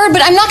that word,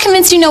 but I'm not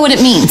convinced you know what it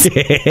means.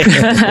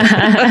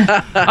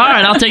 All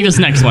right, I'll take this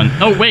next one.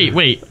 Oh, wait.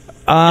 It's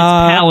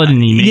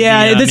Paladin-y.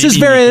 Yeah, this is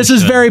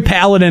very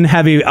Paladin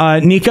heavy.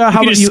 Nika,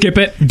 how about you skip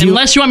it?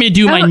 Unless you want me to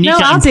do my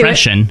Nika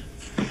impression.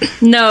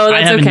 No, that's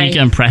I have okay. a Nika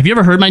impression. Have you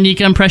ever heard my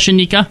Nika impression,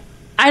 Nika?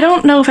 I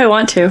don't know if I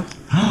want to.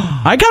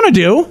 I kind of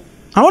do.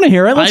 I want to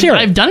hear it. Let's hear it.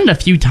 I've done it a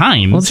few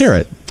times. Let's hear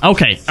it.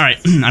 Okay. All right.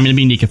 I'm going to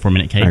be Nika for a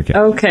minute, Kate.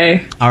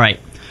 Okay. All right.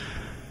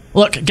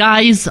 Look,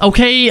 guys,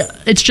 okay,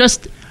 it's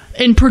just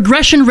in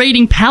progression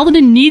rating,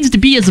 Paladin needs to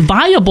be as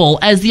viable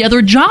as the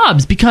other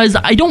jobs because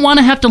I don't want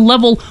to have to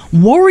level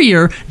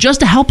Warrior just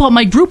to help out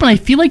my group, and I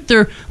feel like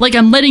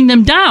I'm letting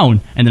them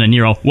down. And then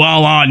Anero,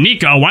 well,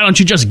 Nika, why don't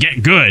you just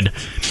get good?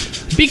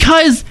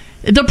 Because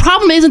the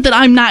problem isn't that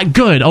I'm not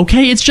good,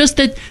 okay? It's just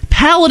that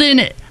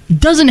Paladin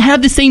doesn't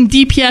have the same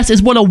DPS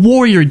as what a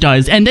Warrior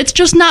does, and that's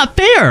just not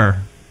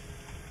fair.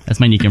 That's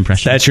my Nika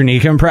impression. That's your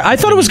Nika impression? I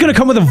thought it was going to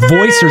come with a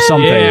voice or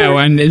something.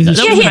 Yeah,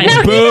 he had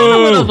a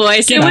little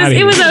voice. It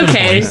was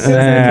okay.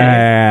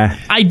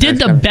 I did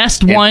the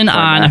best one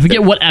on, I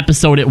forget what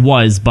episode it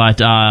was,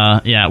 but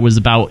it was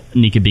about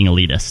Nika being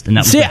elitist. And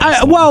that was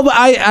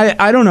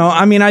I don't know.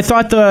 I mean, I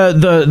thought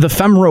the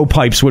Femro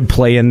pipes would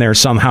play in there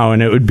somehow,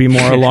 and it would be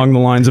more along the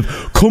lines of,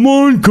 come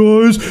on,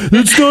 guys,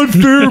 that's not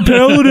fair.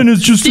 Paladin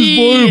is just as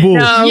viable.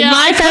 No,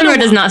 my Femro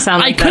does not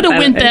sound like I could have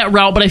went that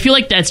route, but I feel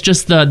like that's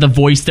just the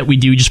voice that we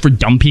do just for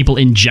dumb people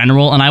in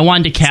general, and I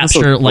wanted to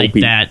capture like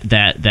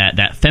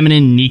that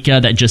feminine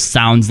Nika that just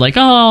sounds like,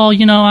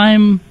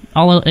 I'm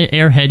all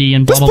airheady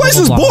and blah, blah, blah, blah, blah. This place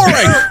is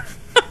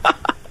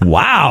boring.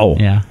 Wow.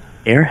 Yeah.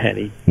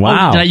 Airheady.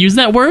 Wow. Oh, did I use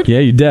that word? Yeah,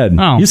 you did.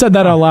 Oh. You said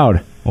that out loud.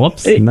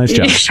 Whoops. Nice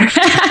job.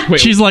 Wait,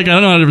 she's like, I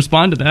don't know how to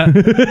respond to that.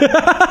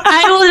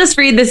 I will just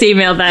read this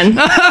email then.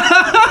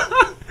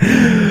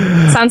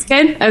 Sounds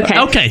good? Okay.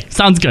 Okay,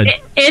 sounds good.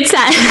 It's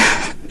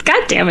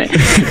God damn it.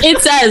 It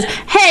says,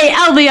 hey,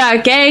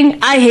 LBR gang,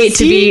 I hate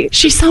to be...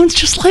 She sounds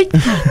just like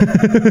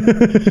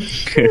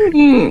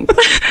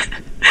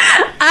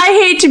I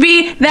hate to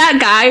be that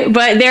guy,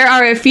 but there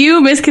are a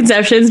few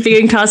misconceptions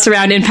being tossed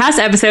around in past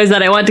episodes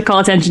that I want to call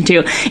attention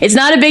to. It's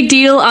not a big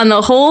deal on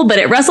the whole, but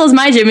it rustles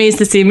my jimmies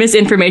to see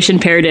misinformation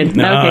paired in.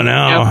 Oh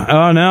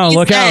no,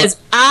 look out.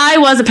 I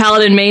was a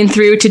Paladin main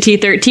through to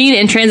T13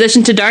 and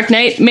transitioned to Dark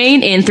Knight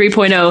main in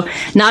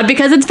 3.0. Not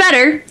because it's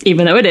better,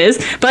 even though it is,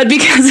 but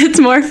because it's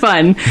more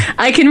fun.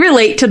 I can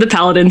relate to the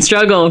Paladin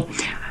struggle.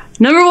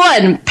 Number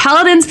 1,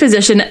 Paladin's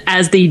position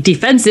as the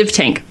defensive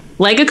tank.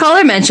 Like a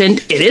caller mentioned,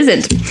 it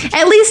isn't.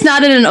 At least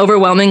not in an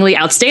overwhelmingly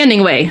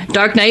outstanding way.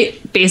 Dark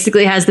Knight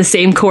basically has the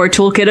same core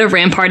toolkit of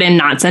Rampart and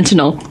not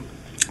Sentinel.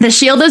 The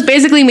shield is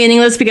basically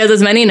meaningless because,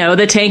 as many know,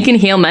 the tank and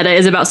heal meta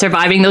is about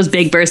surviving those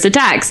big burst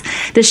attacks.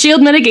 The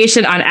shield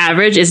mitigation on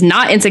average is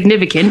not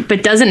insignificant,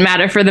 but doesn't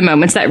matter for the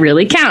moments that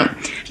really count.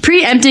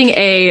 Preempting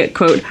a,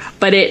 quote,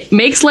 but it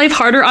makes life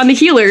harder on the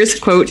healers,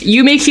 quote,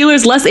 you make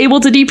healers less able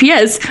to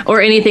DPS,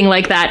 or anything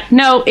like that.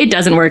 No, it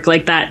doesn't work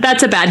like that.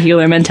 That's a bad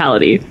healer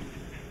mentality.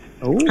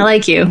 Ooh. I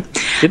like you.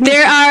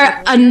 There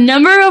are a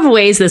number of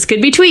ways this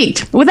could be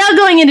tweaked. Without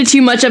going into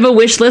too much of a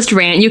wish list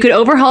rant, you could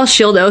overhaul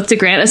Shield Oath to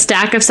grant a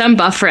stack of some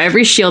buff for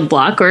every shield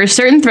block or a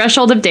certain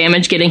threshold of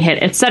damage getting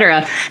hit,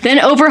 etc. Then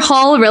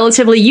overhaul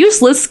relatively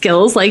useless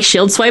skills like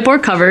Shield Swipe or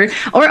Cover,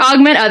 or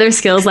augment other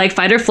skills like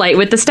Fight or Flight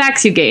with the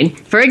stacks you gain.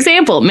 For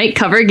example, make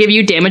Cover give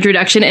you damage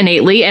reduction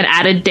innately and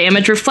added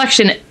damage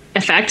reflection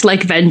effect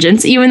like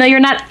Vengeance, even though you're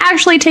not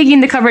actually taking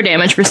the cover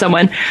damage for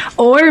someone,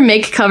 or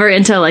make Cover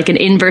into like an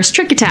inverse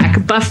trick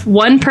attack, buff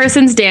one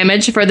person's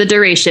damage for the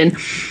duration.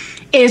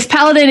 If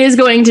Paladin is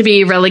going to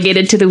be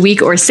relegated to the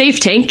weak or safe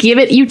tank, give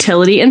it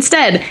utility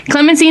instead.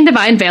 Clemency and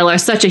Divine Veil are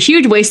such a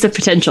huge waste of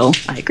potential.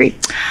 I agree.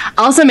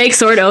 Also make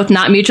Sword Oath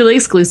not mutually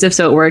exclusive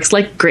so it works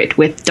like Grit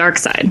with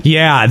Darkside.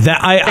 Yeah,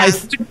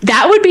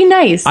 that would be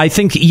nice. I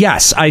think,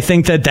 yes, I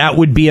think that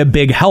would be a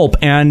big help.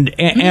 And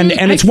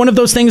it's one of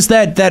those things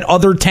that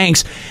other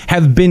tanks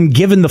have been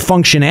given the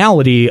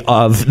functionality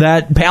of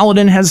that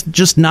Paladin has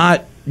just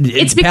not.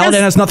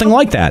 Paladin has nothing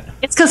like that.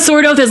 It's because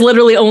Sword Oath is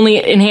literally only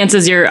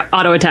enhances your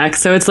auto attack,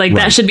 so it's like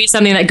that should be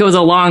something that goes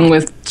along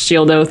with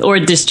Shield Oath, or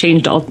just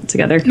changed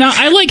altogether. Now,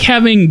 I like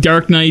having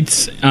Dark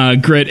Knight's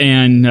Grit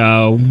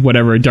and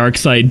whatever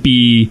Darkside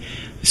be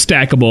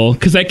stackable,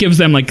 because that gives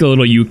them like a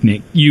little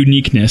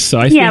uniqueness. So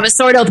I think, but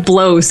Sword Oath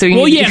blows. So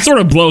sort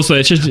of blows. So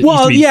it's just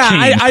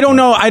I don't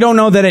know. I don't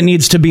know that it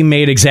needs to be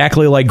made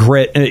exactly like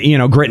Grit,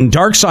 Grit and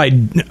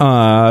Darkside,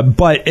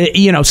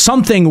 but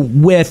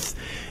something with.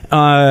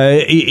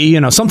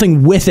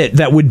 Something with it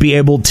that would be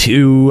able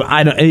to,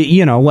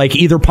 like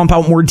either pump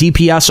out more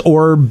DPS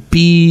or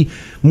be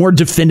more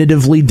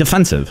definitively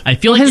defensive. I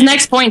feel like his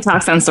next point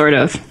talks on Sword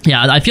Oath.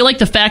 Yeah, I feel like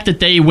the fact that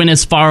they went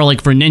as far,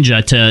 like for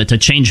Ninja, to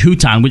change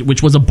Huton,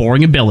 which was a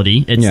boring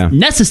ability. It's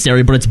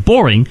necessary, but it's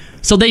boring.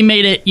 So they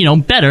made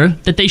it, better,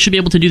 that they should be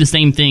able to do the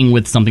same thing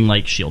with something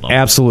like Shield Oath.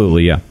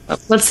 Absolutely, yeah.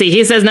 Let's see.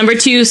 He says number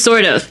 2,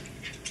 Sword Oath.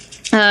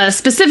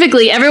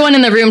 Specifically, everyone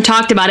in the room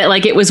talked about it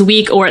like it was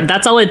weak or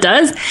that's all it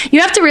does.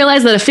 You have to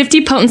realize that a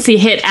 50 potency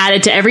hit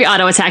added to every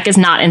auto attack is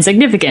not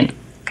insignificant.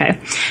 Okay.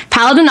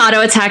 Paladin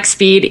auto attack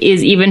speed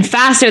is even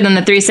faster than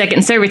the 3-second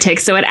Servitix,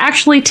 so it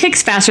actually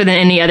ticks faster than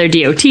any other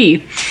DOT.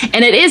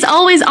 And it is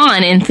always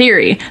on in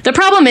theory. The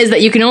problem is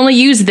that you can only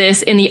use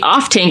this in the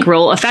off-tank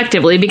role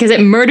effectively because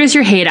it murders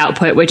your hate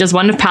output, which is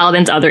one of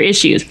Paladin's other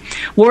issues.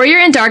 Warrior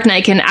and Dark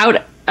Knight can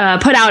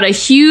put out a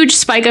huge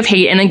spike of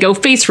hate and then go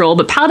face roll,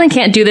 but Paladin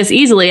can't do this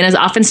easily and is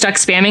often stuck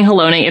spamming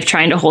Halone if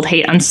trying to hold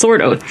hate on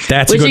Sword Oath.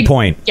 That's a good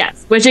point.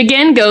 Yes, which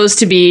again goes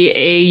to be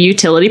a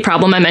utility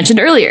problem I mentioned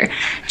earlier.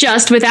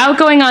 Just without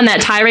going on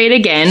that tirade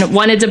again,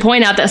 wanted to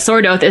point out that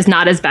Sword Oath is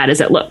not as bad as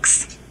it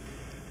looks.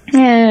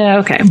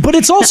 Yeah, okay. But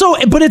it's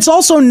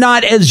also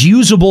not as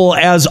usable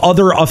as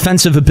other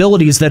offensive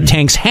abilities that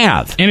tanks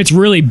have. And it's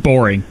really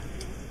boring.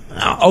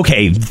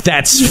 Okay,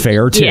 that's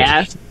fair too.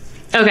 Yeah.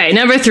 Okay,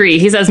 number 3,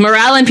 he says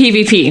morale in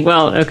PvP.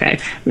 Well, okay.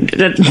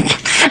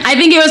 I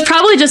think it was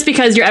probably just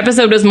because your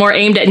episode was more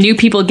aimed at new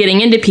people getting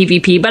into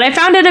PvP, but I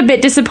found it a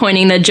bit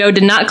disappointing that Joe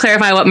did not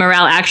clarify what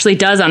morale actually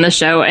does on the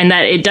show and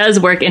that it does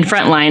work in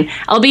Frontline,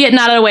 albeit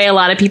not in a way a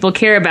lot of people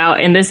care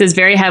about, and this is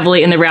very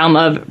heavily in the realm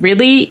of,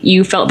 really?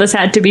 You felt this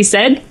had to be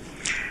said?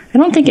 I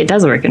don't think it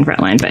does work in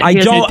Frontline, but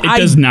it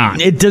does not.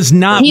 It does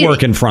not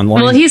work in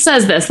Frontline. Well, he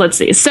says this. Let's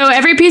see. So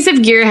every piece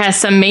of gear has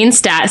some main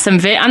stat, some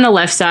VIT on the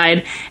left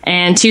side,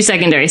 and 2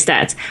 secondary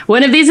stats.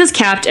 One of these is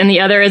capped, and the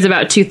other is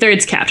about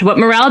 2/3 capped. What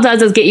morale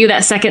does is get you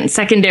that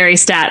secondary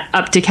stat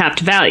up to capped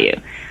value.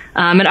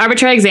 An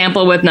arbitrary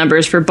example with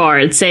numbers for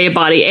Bard. Say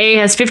body A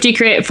has 50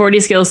 crit,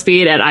 40 skill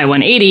speed at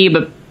I-180,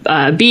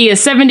 but B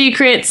is 70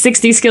 crit,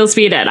 60 skill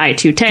speed at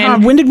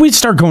I-210. When did we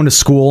start going to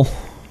school?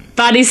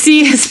 Body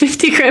C has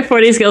 50 crit,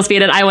 40 skill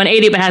speed, and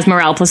I-180, but has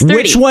morale plus 30.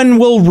 Which one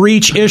will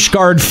reach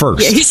Ishgard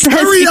first? Yeah, he says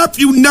Hurry up,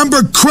 you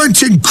number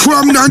crunching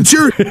crumb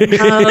nuncher!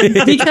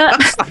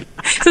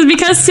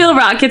 Because Steel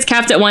Rock gets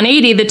capped at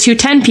 180, the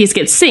 210 piece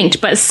gets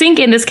synced, but sync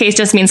in this case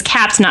just means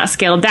capped, not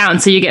scaled down,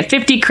 so you get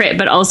 50 crit,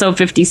 but also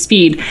 50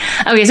 speed.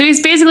 Okay, so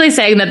he's basically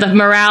saying that the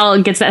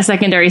morale gets that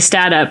secondary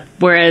stat up,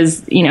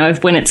 whereas,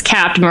 when it's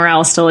capped,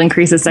 morale still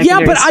increases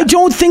secondary Yeah, but I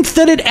don't think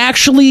that it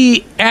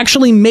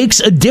actually makes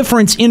a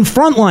difference in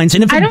front lines.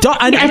 And if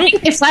I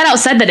think they flat out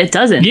said that it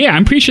doesn't. Yeah,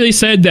 I'm pretty sure they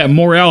said that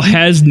morale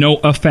has no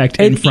effect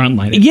in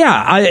frontline.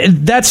 Yeah,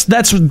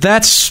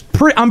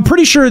 I'm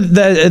pretty sure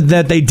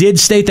that they did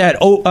state that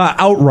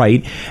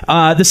outright.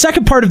 The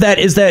second part of that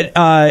is that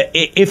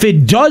if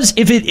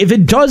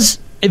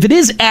it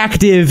is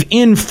active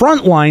in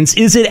front lines,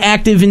 is it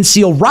active in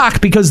Seal Rock?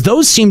 Because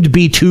those seem to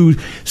be two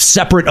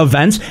separate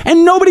events,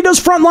 and nobody does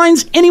front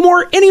lines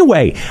anymore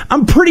anyway.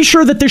 I'm pretty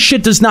sure that this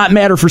shit does not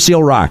matter for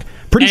Seal Rock.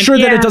 Pretty sure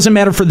that it doesn't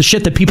matter for the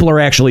shit that people are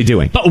actually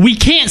doing. But we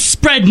can't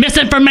spread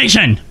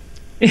misinformation.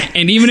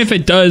 And even if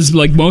it does,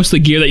 most of the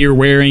gear that you're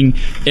wearing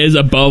is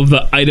above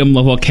the item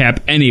level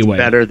cap anyway.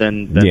 Better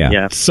than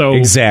yeah. So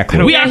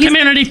exactly. We are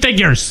community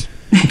figures.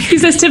 He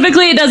says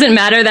typically it doesn't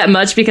matter that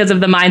much because of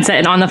the mindset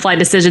and on-the-fly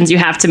decisions you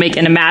have to make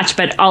in a match,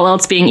 but all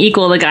else being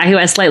equal, the guy who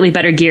has slightly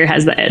better gear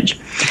has the edge.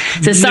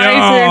 So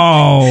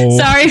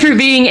sorry for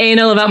being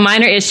anal about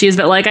minor issues,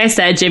 but like I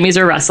said, Jimmy's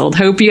are rustled.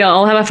 Hope you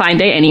all have a fine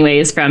day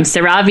anyways. From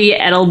Seravi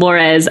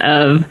Edelborez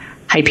of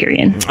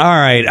Hyperion. All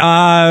right.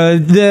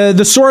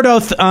 The Sword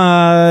Oath,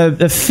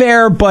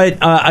 fair, but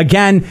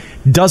again,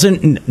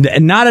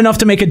 not enough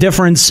to make a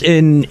difference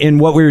in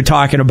what we were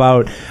talking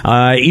about.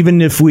 Even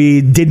if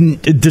we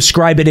didn't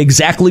describe it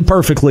exactly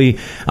perfectly,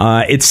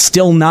 it's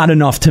still not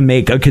enough to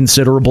make a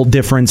considerable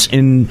difference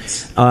in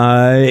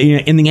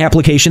the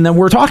application that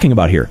we're talking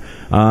about here.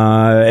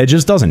 It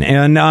just doesn't.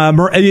 And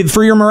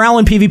for your morale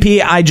in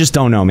PvP, I just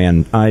don't know,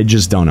 man. I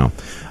just don't know.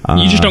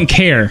 You just don't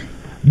care.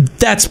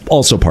 That's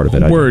also part of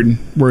it.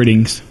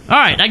 Wordings. All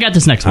right, I got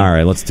this next one. All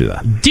right, let's do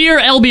that. Dear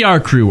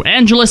LBR crew,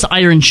 Angelus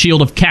Iron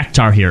Shield of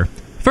Cactar here.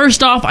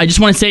 First off, I just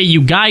want to say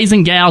you guys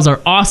and gals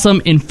are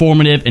awesome,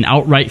 informative, and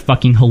outright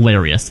fucking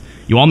hilarious.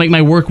 You all make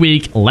my work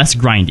week less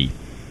grindy.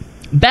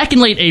 Back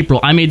in late April,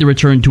 I made the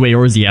return to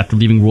Eorzea after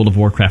leaving World of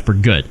Warcraft for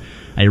good.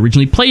 I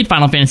originally played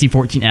Final Fantasy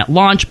XIV at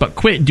launch, but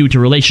quit due to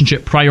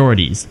relationship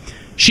priorities.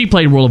 She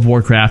played World of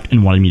Warcraft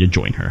and wanted me to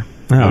join her.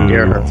 How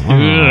dare her.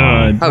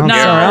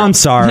 I'm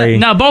sorry.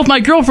 Now, both my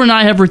girlfriend and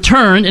I have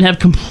returned and have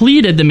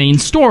completed the main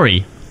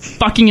story.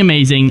 Fucking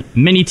amazing.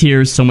 Many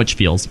tears, so much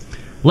feels.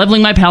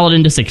 Leveling my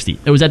paladin to 60.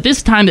 It was at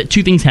this time that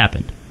two things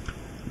happened.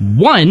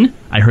 One,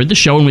 I heard the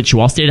show in which you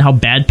all stated how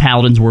bad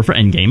paladins were for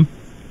endgame.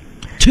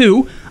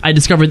 Two, I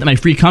discovered that my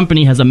free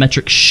company has a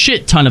metric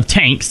shit ton of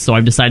tanks, so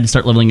I've decided to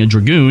start leveling a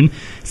Dragoon.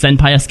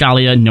 Senpai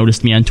Ascalia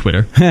noticed me on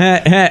Twitter.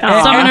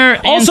 Summoner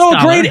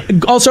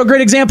and also a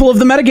great example of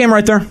the metagame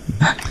right there.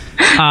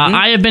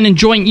 I have been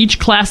enjoying each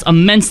class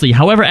immensely.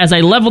 However, as I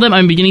level them,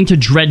 I'm beginning to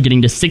dread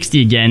getting to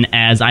 60 again,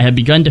 as I have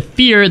begun to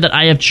fear that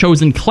I have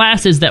chosen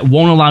classes that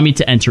won't allow me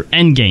to enter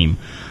endgame.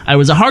 I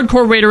was a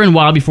hardcore raider in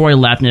WoW before I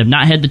left and have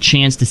not had the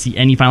chance to see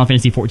any Final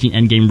Fantasy XIV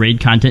endgame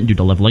raid content due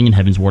to leveling and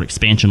Heaven's Ward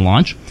expansion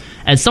launch.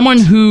 As someone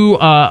who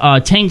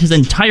tanked his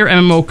entire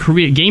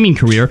MMO gaming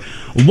career,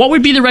 what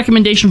would be the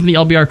recommendation from the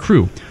LBR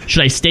crew?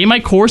 Should I stay my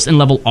course and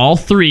level all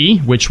three,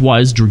 which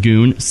was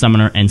Dragoon,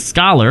 Summoner, and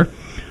Scholar,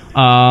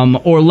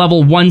 or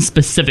level one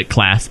specific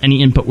class?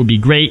 Any input would be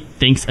great.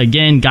 Thanks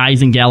again,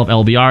 guys and gal of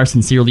LBR.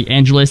 Sincerely,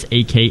 Angelus,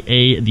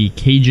 a.k.a. the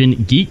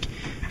Cajun Geek.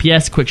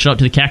 P.S. Quick shout out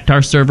to the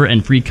Cactar server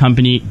and free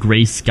company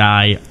Gray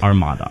Sky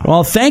Armada.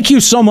 Well, thank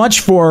you so much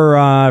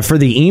for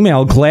the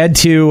email. Glad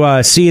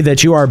to see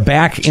that you are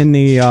back in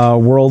the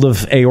world of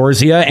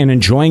Eorzea and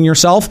enjoying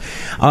yourself.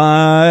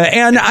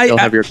 And I still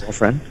have your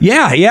girlfriend.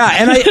 Yeah,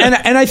 and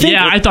I think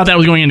I thought that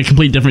was going in a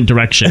complete different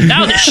direction.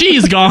 Now that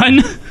she's gone,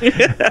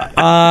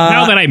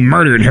 now that I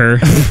murdered her.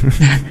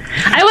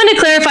 I want to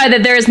clarify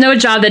that there is no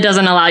job that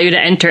doesn't allow you to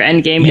enter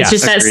endgame. Yes,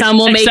 it's just that some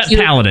will Except make you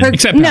Paladin.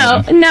 Except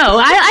Paladin. No,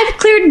 I've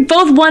cleared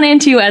both 1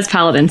 and 2 as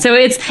Paladin, so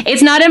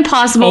it's not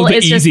impossible. Oh, the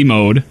it's easy just,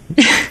 mode.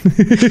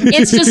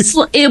 It's just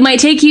it might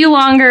take you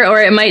longer,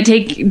 or it might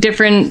take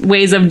different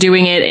ways of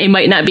doing it. It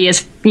might not be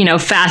as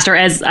fast or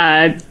as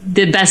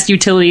the best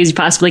utilities you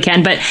possibly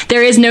can. But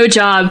there is no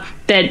job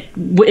that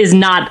is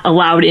not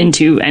allowed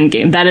into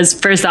endgame. That is,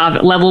 first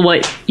off, level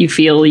what you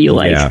feel you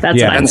like. Yeah.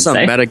 That's what I would some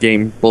say.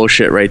 metagame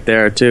bullshit right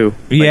there too.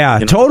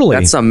 Totally.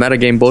 That's some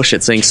metagame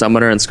bullshit saying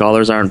Summoner and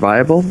Scholars aren't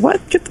viable.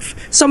 What?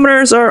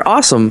 Summoners are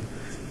awesome.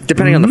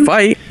 Depending on the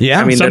fight.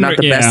 Yeah. I mean, they're not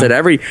the best at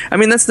every... I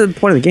mean, that's the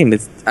point of the game.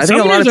 I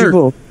think a lot of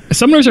people...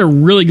 Summoners are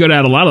really good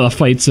at a lot of the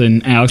fights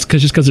in Alex,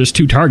 because there's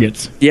 2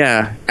 targets.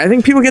 Yeah. I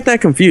think people get that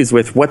confused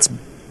with what's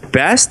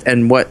best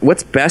and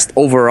what's best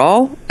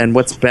overall and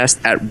what's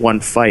best at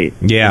one fight.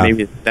 Yeah. And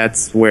maybe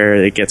that's where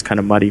it gets kind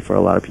of muddy for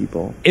a lot of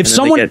people. If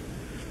someone...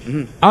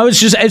 I was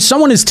just, if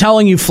someone is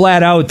telling you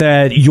flat out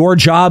that your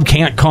job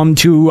can't come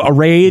to a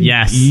raid,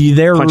 yes,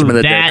 they're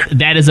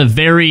that is a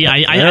very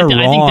I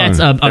think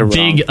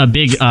that's a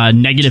big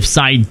negative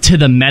side to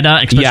the meta,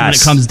 especially when it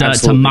comes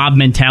to mob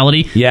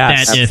mentality.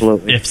 Yes,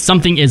 that if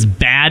something is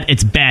bad,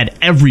 it's bad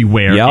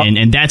everywhere,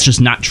 and that's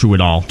just not true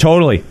at all.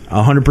 Totally,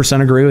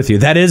 100% agree with you.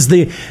 That is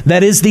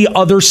the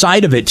other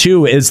side of it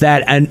too. Is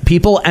that and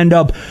people end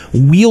up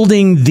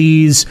wielding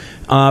these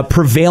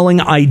prevailing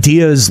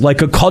ideas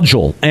like a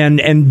cudgel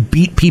and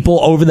beat people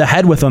over the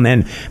head with them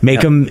and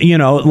make them,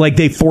 like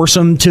they force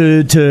them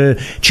to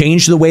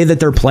change the way that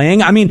they're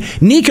playing. I mean,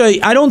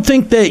 Nika, I don't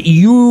think that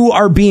you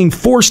are being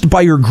forced by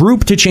your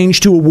group to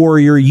change to a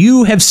warrior.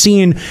 You have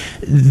seen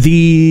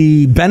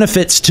the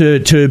benefits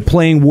to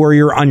playing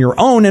warrior on your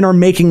own and are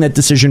making that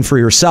decision for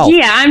yourself.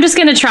 Yeah, I'm just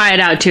going to try it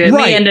out too. It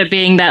may end up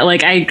being that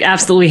like I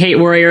absolutely hate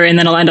warrior and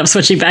then I'll end up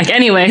switching back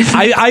anyway.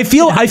 I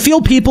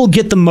feel people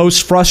get the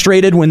most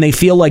frustrated when they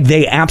feel like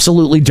they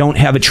absolutely don't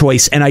have a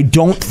choice, and I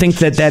don't think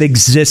that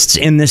exists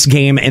in this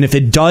game, and if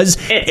it does,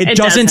 it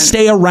doesn't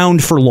stay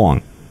around for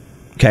long.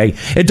 Okay,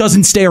 it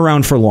doesn't stay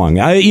around for long.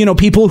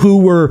 People who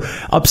were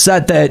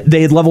upset that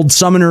they had leveled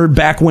Summoner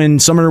back when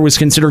Summoner was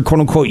considered "quote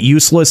unquote"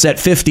 useless at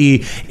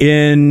 50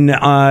 in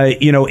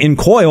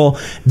Coil,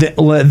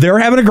 they're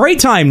having a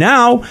great time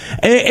now.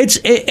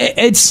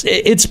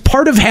 It's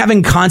part of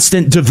having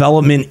constant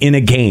development in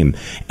a game,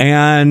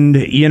 and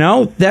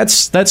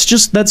that's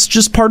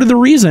just part of the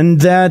reason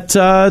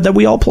that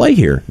we all play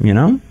here.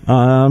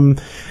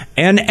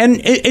 And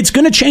it's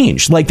going to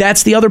change. Like,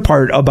 that's the other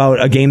part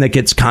about a game that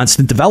gets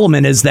constant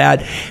development, is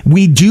that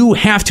we do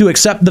have to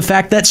accept the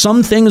fact that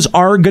some things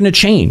are going to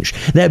change.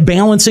 That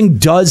balancing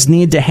does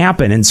need to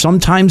happen. And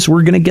sometimes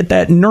we're going to get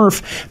that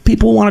nerf.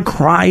 People want to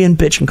cry and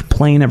bitch and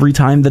complain every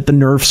time that the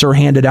nerfs are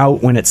handed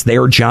out when it's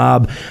their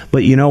job.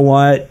 But you know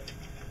what?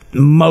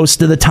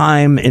 Most of the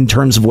time, in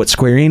terms of what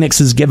Square Enix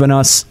has given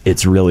us,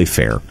 it's really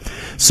fair.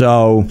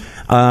 So,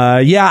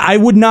 I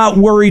would not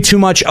worry too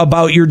much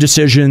about your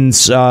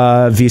decisions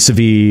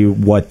vis-a-vis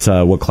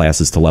what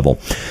classes to level.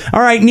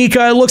 All right,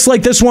 Nika, it looks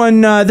like this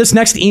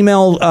next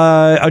email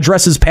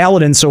addresses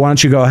Paladin, so why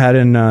don't you go ahead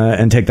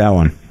and take that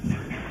one?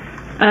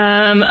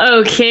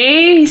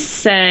 Okay,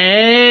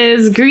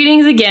 says,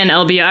 greetings again,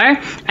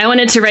 LBR. I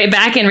wanted to write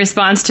back in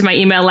response to my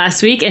email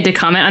last week and to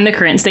comment on the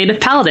current state of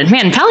Paladin.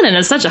 Man, Paladin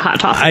is such a hot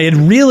topic. It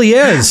really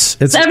is.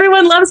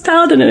 Everyone loves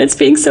Paladin and it's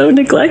being so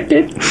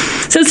neglected.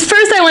 Says,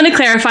 first I want to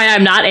clarify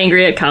I'm not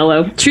angry at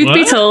Kahlo. Truth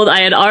be told,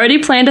 I had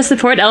already planned to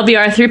support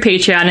LBR through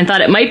Patreon and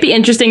thought it might be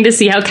interesting to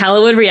see how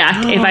Kahlo would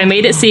react if I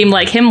made it seem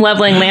like him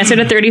leveling Lancer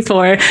to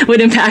 34 would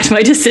impact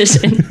my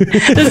decision.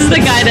 This is the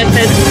guy that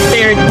says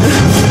there.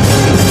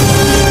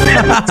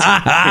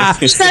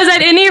 Says,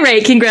 at any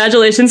rate,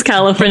 congratulations,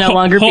 Kahlo, for no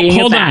longer being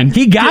hold a bat. on.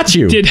 He got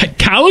you. Did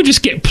Kahlo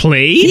just get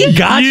played? He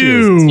got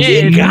you.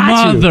 He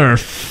got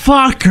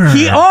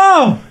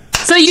motherfucker.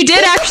 So you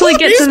did actually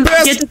get to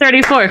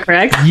 34,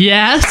 correct?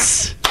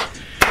 Yes.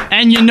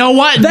 And you know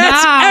what?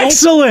 That's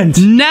excellent.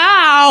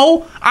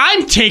 Now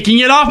I'm taking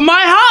it off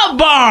my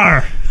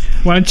hotbar.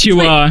 Why don't you,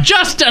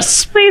 just to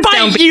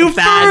spite you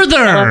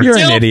further. You're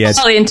an idiot.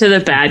 Fall into the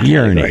bad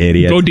You're an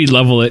idiot. Go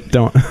de-level it.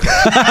 Don't. If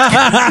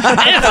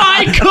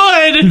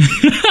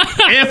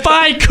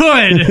I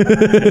could.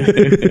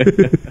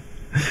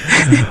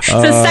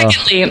 So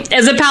secondly,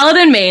 as a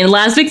Paladin main,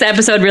 last week's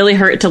episode really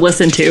hurt to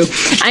listen to.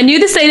 I knew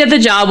the state of the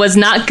job was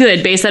not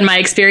good based on my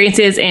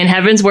experiences in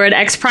Heaven's Word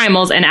X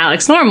Primals and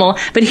Alex Normal,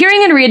 but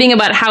hearing and reading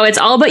about how it's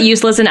all but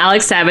useless in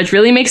Alex Savage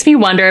really makes me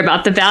wonder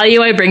about the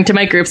value I bring to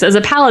my groups as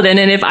a Paladin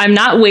and if I'm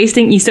not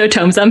wasting ESO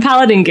tomes on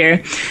Paladin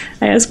gear.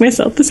 I ask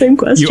myself the same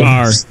question. You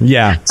are.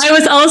 Yeah. I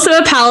was also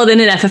a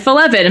Paladin in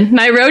FF11.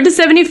 My road to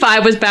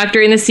 75 was back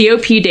during the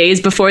COP days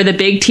before the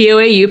big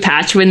TOAU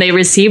patch when they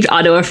received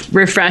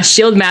auto-refresh,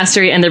 shield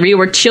mastery, and the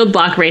reworked shield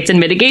block rates and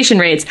mitigation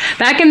rates.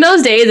 Back in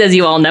those days, as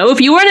you all know, if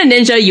you weren't a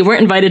ninja, you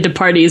weren't invited to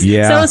parties.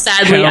 Yeah. So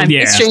sadly, I'm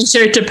a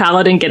stranger to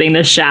Paladin getting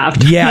this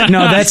shaft. Yeah,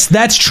 no,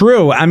 that's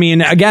true. I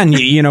mean, again,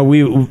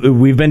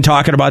 we've been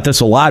talking about this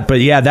a lot, but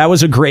yeah, that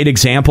was a great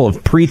example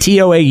of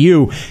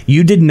pre-TOAU.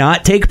 You did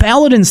not take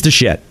Paladins to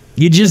shit.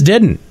 You just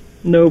didn't.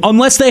 Nope.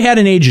 Unless they had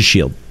an Aegis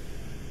shield.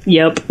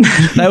 Yep.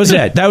 That was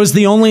it. That was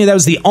the only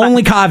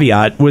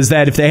caveat, was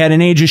that if they had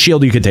an Aegis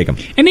shield, you could take them.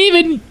 And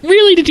even,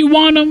 really, did you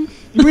want them?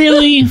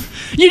 Really?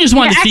 You just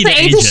wanted to see the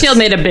Aegis shield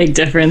made a big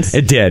difference.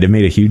 It did. It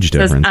made a huge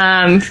difference.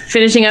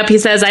 Finishing up, he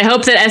says, I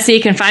hope that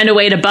SE can find a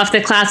way to buff the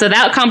class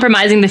without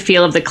compromising the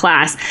feel of the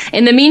class.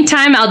 In the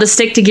meantime, I'll just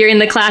stick to gearing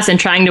the class and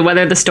trying to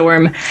weather the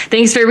storm.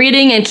 Thanks for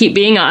reading and keep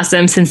being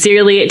awesome.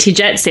 Sincerely,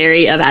 Tijet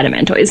Seri of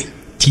Adamantoise.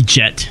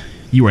 Tijet.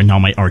 You are now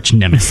my arch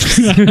nemesis.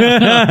 Duel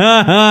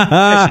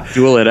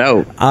it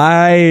out.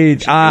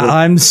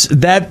 I'm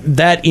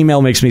that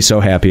email makes me so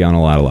happy on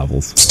a lot of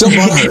levels. Still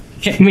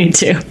butthurt. Me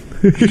too.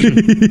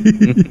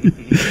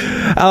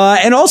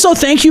 And also,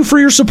 thank you for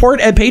your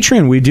support at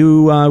Patreon.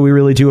 We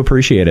really do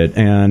appreciate it.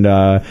 And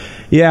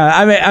yeah,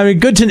 I mean,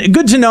 good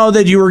to know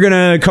that you were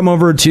gonna come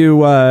over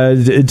to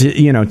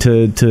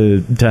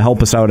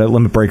help us out at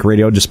Limit Break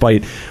Radio,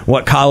 despite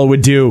what Kyle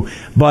would do.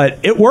 But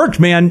it worked,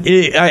 man.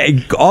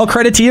 All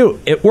credit to you.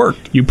 It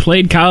worked. You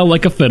played Kyle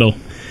like a fiddle.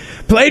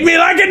 Played me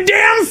like a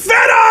damn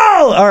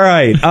fiddle. All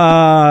right.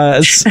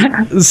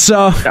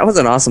 So that was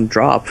an awesome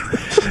drop.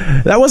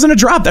 That wasn't a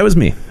drop. That was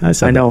me.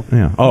 I know.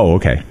 Yeah. Oh,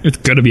 okay. It's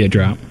gonna be a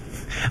drop.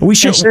 We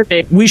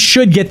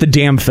should get the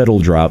damn fiddle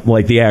drop,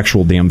 like the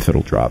actual damn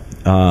fiddle drop.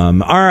 All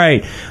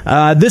right.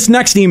 This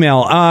next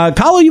email,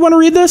 Kyle, you want to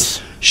read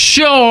this?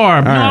 Sure.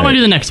 I want to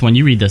do the next one.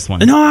 You read this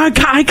one. No,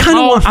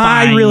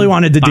 I really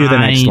wanted to do the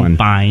next one.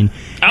 Fine.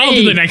 I'll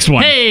do the next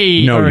one.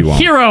 Hey, no, you won't.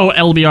 Hero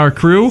LBR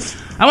crew.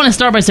 I want to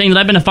start by saying that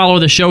I've been a follower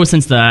of the show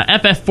since the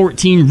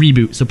FF14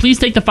 reboot, so please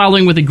take the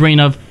following with a grain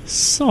of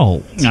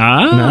salt.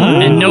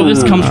 And know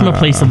this comes from a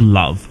place of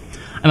love.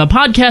 I'm a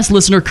podcast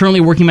listener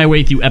currently working my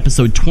way through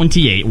episode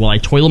 28 while I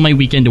toil my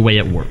weekend away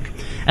at work.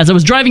 As I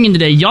was driving in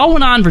today, y'all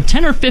went on for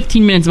 10 or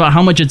 15 minutes about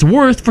how much it's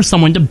worth for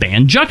someone to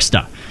ban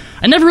Juxta.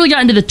 I never really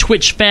got into the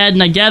Twitch fad,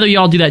 and I gather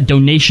y'all do that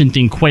donation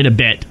thing quite a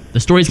bit. The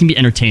stories can be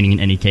entertaining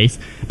in any case.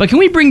 But can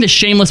we bring the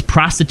shameless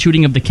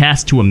prostituting of the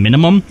cast to a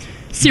minimum?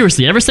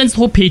 Seriously, ever since the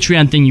whole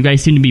Patreon thing, you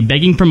guys seem to be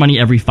begging for money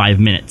every 5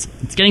 minutes.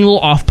 It's getting a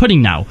little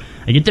off-putting now.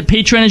 I get that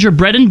Patreon is your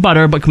bread and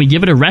butter, but can we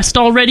give it a rest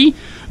already?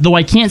 Though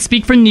I can't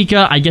speak for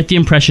Nika, I get the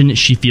impression that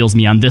she feels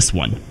me on this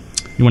one.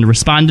 You want to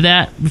respond to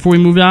that before we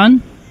move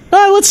on?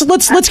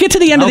 Let's get to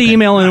the end of the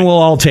email and we'll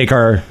all take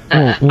our...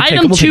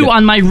 Item 2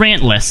 on my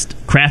rant list,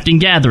 Craft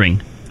and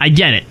Gathering. I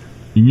get it.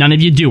 None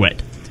of you do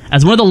it.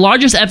 As one of the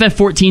largest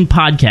FF14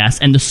 podcasts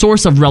and the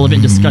source of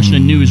relevant discussion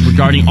and news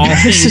regarding all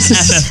things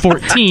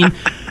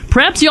FF14,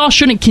 perhaps y'all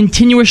shouldn't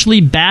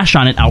continuously bash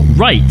on it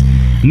outright.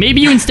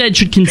 Maybe you instead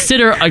should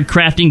consider a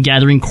Crafting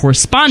Gathering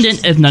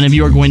correspondent if none of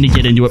you are going to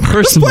get into it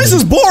personally. This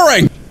place is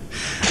boring!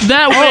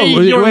 That way,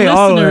 your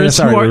listeners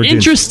who are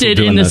interested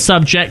in the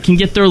subject can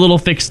get their little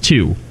fix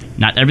too.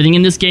 Not everything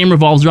in this game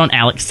revolves around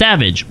Alex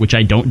Savage, which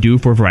I don't do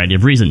for a variety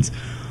of reasons.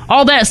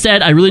 All that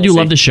said, I really do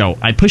love the show.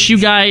 I push you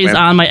guys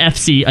on my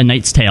FC, A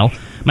Knight's Tale.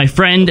 My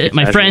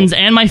friends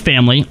and my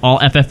family, all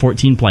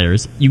FF14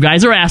 players. You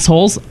guys are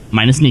assholes,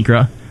 minus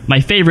Nikra. My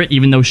favorite,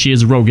 even though she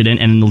is Rogadin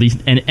and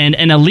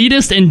an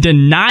elitist in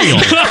denial.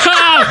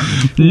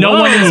 No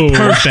one is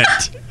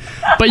perfect.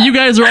 But you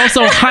guys are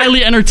also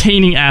highly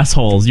entertaining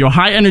assholes. Your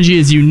high energy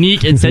is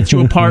unique and sets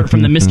you apart from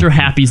the Mr.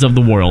 Happies of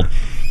the world.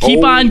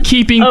 Keep on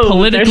keeping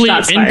politically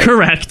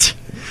incorrect.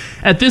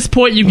 At this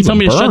point, you can tell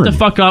me to shut the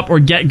fuck up or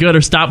get good or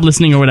stop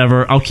listening or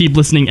whatever. I'll keep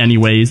listening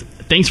anyways.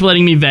 Thanks for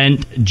letting me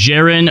vent.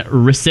 Jaren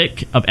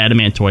Risick of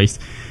Adamantoise.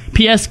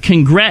 P.S.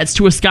 Congrats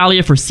to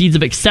Ascalia for Seeds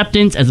of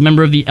Acceptance. As a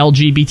member of the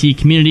LGBT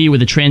community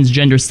with a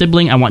transgender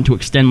sibling, I want to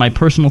extend my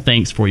personal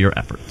thanks for your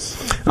efforts.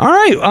 All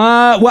right.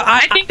 Well,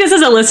 I think this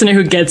is a listener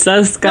who gets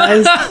us,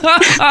 guys.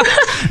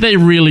 They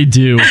really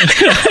do.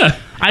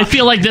 I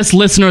feel like this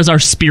listener is our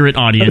spirit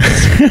audience.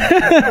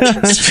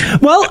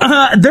 Well,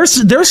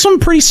 there's some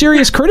pretty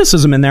serious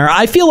criticism in there.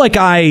 I feel like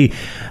I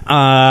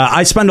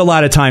spend a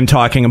lot of time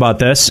talking about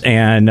this,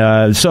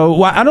 and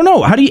so I don't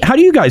know. How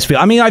do you guys feel?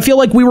 I mean, I feel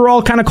like we were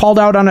all kind of called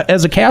out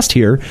as a cast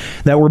here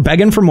that we're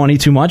begging for money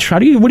too much. What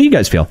do you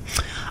guys feel?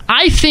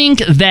 I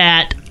think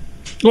that.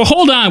 Well,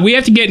 hold on. We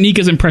have to get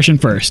Nika's impression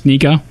first.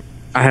 Nika.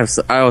 I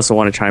also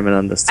want to chime in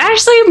on this too.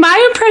 Actually,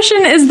 my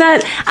impression is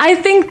that I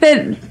think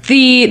that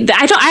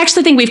I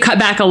actually think we've cut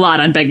back a lot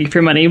on begging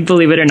for money,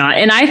 believe it or not,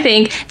 and I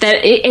think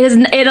that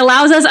it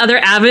allows us other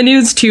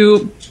avenues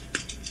to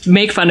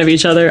make fun of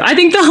each other. I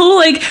think the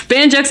whole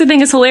ban Juxta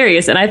thing is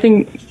hilarious, and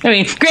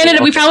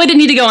granted, we probably didn't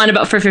need to go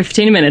on for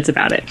 15 minutes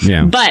about it.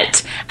 Yeah.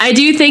 But I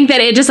do think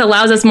that it just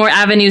allows us more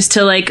avenues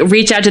to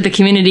reach out to the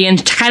community and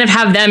to kind of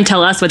have them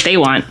tell us what they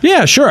want.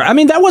 Yeah, sure. I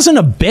mean, that wasn't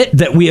a bit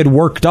that we had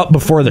worked up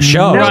before the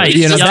show, right?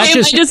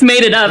 I just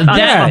made it up.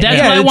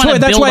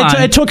 That's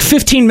why it took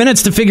 15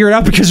 minutes to figure it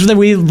out, because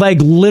we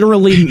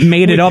literally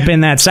made it up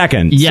in that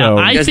second. Yeah, so.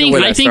 I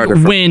think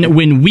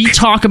when we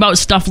talk about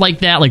stuff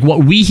like that, like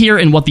what we hear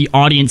and what the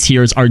audience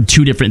hears are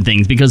two different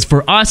things, because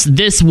for us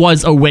this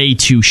was a way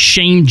to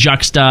shame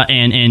Juxta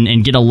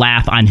and get a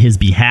laugh on his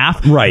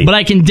behalf, right? But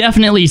I can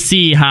definitely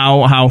see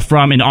how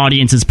from an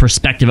audience's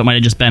perspective it might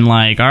have just been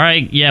like, all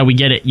right, yeah, we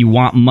get it, you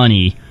want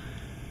money,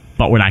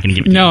 but we're not going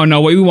to give it to you. No,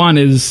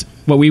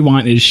 what we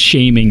want is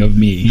shaming of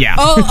me. Yeah.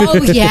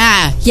 Oh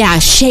yeah,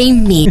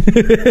 shame me.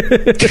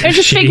 I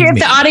just figure if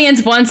the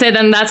audience wants it,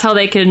 then that's how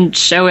they can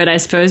show it, I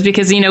suppose,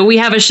 because we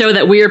have a show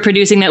that we are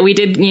producing that we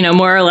did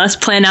more or less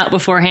plan out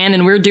beforehand,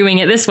 and we're doing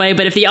it this way.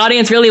 But if the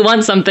audience really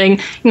wants something,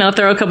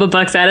 throw a couple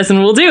bucks at us and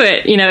we'll do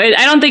it.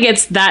 I don't think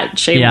it's that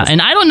shameless. Yeah,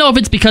 and I don't know if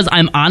it's because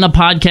I'm on a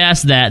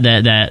podcast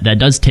that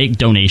does take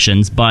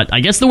donations, but I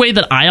guess the way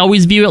that I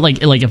always view it,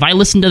 like if I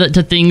listen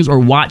to things or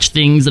watch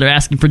things that are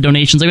asking for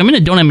donations, I'm going to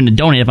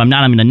donate. If I'm not,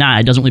 not, I'm going to not.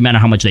 It doesn't really matter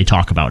how much they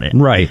talk about it.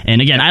 Right.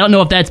 And again, I don't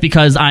know if that's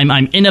because I'm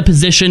in a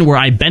position where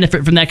I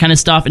benefit from that kind of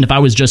stuff, and if I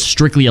was just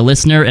strictly a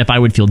listener, if I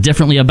would feel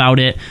differently about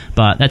it.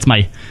 But that's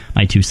my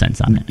 2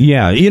 cents on it.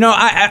 Yeah,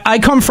 I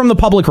come from the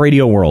public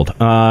radio world.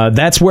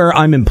 That's where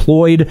I'm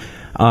employed.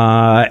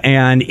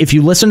 And if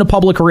you listen to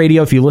public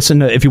radio, if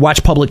you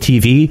watch public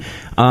TV,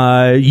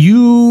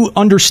 you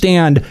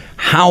understand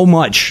how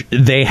much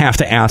they have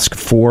to ask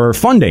for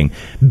funding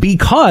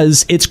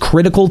because it's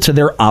critical to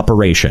their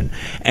operation.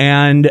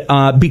 And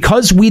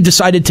because we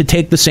decided to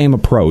take the same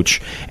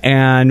approach,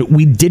 and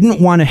we didn't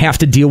want to have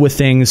to deal with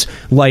things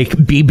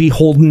like be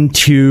beholden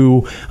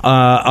to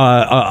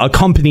a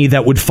company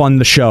that would fund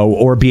the show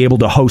or be able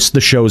to host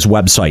the show's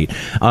website,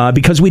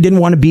 because we didn't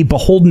want to be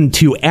beholden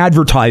to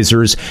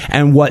advertisers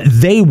and what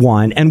they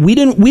want, and we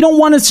don't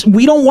want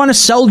to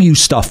sell you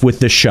stuff with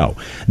this show.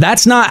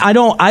 That's not, I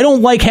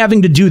don't like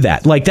having to do that.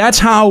 Like, that's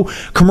how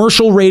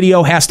commercial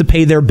radio has to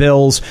pay their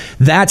bills.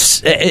 That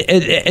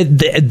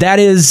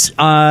is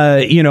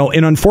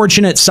an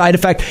unfortunate side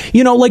effect.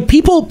 Like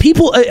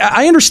people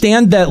I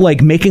understand that,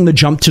 like, making the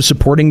jump to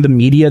supporting the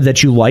media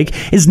that you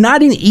like is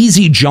not an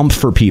easy jump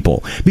for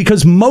people,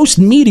 because most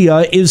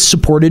media is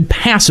supported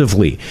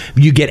passively.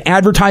 You get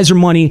advertiser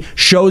money,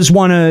 shows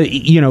want to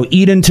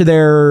eat into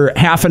their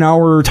half an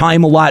hour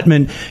time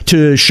allotment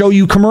to show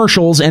you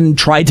commercials and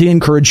try to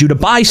encourage you to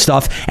buy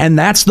stuff, and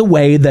that's the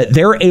way that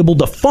they're able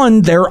to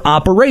fund their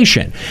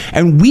operation.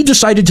 And we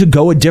decided to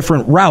go a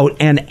different route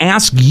and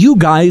ask you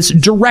guys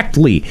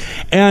directly.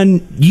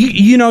 And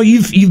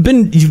you've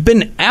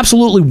been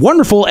absolutely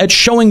wonderful at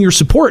showing your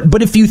support,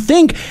 but if you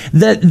think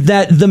that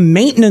the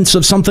maintenance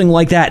of something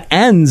like that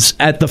ends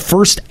at the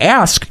first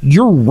ask,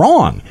 you're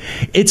wrong.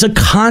 It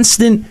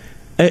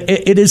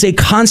is a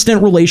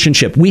constant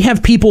relationship. We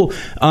have people,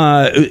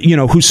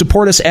 who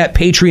support us at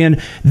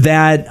Patreon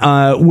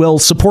that will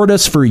support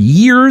us for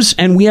years,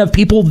 and we have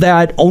people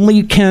that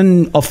only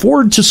can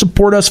afford to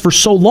support us for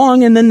so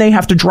long, and then they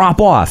have to drop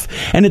off.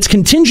 And it's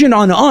contingent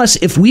on us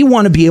if we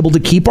want to be able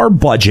to keep our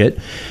budget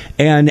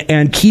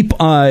and keep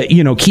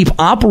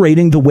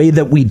operating the way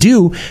that we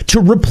do, to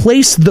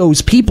replace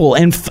those people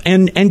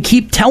and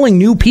keep telling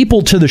new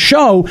people to the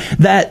show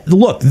that,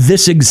 look,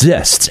 this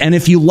exists, and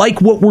if you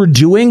like what we're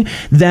doing,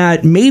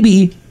 that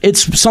maybe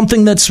it's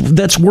something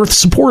that's worth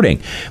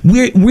supporting.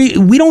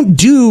 We don't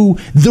do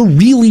the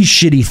really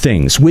shitty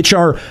things, which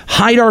are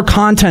hide our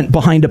content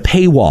behind a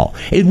paywall.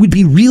 It would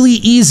be really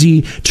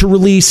easy to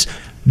release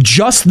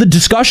just the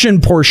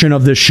discussion portion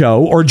of the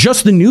show or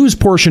just the news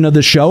portion of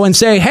the show and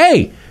say,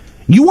 hey,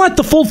 you want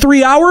the full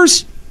 3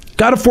 hours?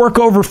 Got to fork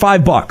over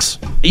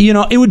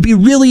 $5. It would be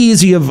really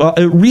easy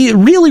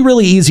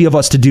really easy of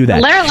us to do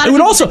that.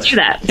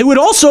 It would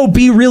also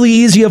be really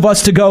easy of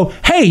us to go,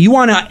 hey, you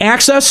want to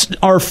access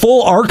our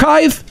full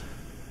archive?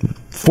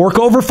 Fork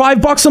over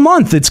 $5 a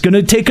month. It's going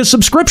to take a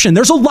subscription.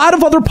 There's a lot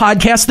of other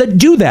podcasts that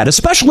do that,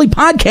 especially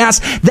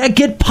podcasts that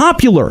get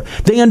popular.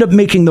 They end up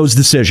making those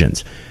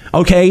decisions.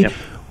 Okay. Yep.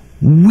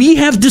 We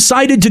have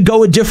decided to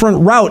go a different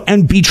route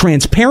and be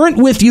transparent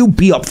with you,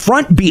 be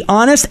upfront, be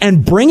honest,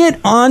 and bring it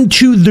on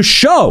to the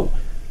show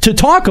to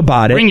talk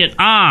about it. Bring it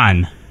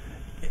on.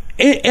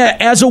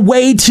 As a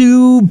way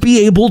to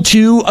be able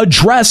to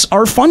address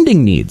our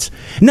funding needs.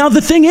 Now,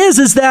 the thing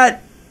is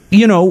that,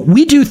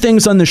 we do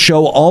things on the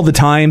show all the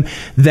time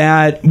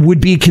that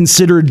would be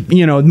considered,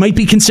 might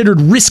be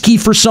considered risky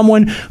for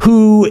someone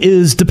who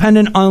is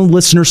dependent on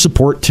listener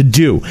support to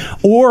do.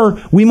 Or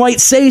we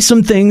might say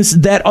some things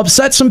that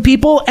upset some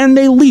people and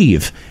they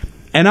leave.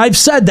 And I've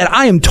said that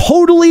I am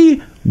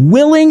totally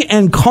willing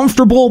and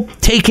comfortable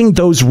taking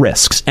those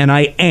risks. And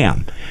I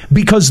am.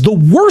 Because the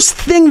worst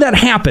thing that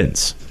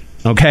happens...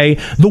 Okay,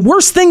 the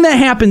worst thing that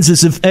happens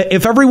is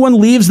if everyone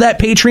leaves that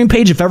Patreon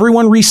page, if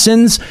everyone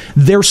rescinds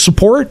their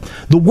support,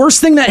 the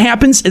worst thing that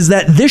happens is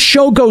that this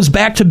show goes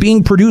back to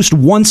being produced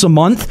once a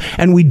month,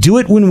 and we do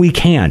it when we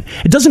can.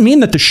 It doesn't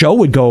mean that the show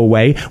would go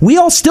away. We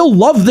all still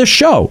love this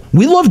show.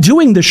 We love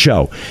doing the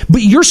show,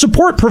 but your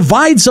support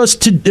provides us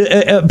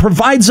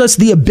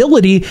the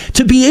ability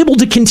to be able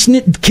to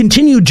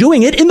continue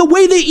doing it in the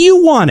way that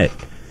you want it.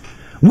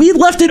 We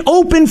left it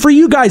open for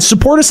you guys.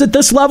 Support us at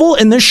this level,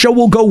 and this show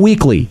will go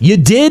weekly. You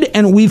did,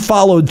 and we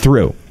followed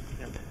through.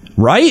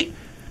 Right?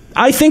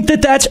 I think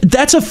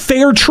that's a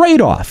fair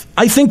trade-off.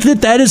 I think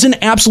that is an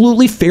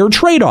absolutely fair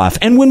trade-off.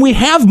 And when we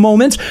have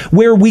moments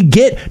where we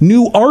get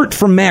new art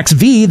from Max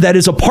V that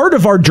is a part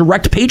of our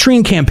direct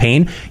Patreon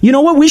campaign, you know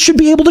what? We should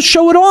be able to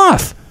show it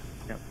off.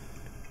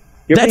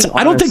 Yep.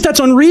 I don't think that's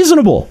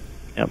unreasonable.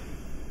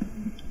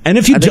 And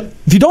if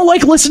you don't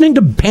like listening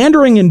to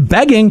pandering and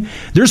begging,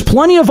 there's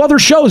plenty of other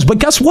shows. But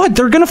guess what?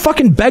 They're going to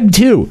fucking beg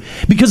too.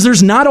 Because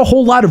there's not a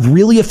whole lot of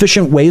really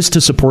efficient ways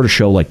to support a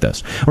show like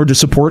this or to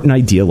support an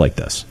idea like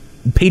this.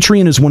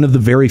 Patreon is one of the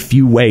very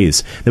few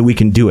ways that we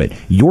can do it.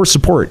 Your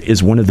support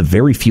is one of the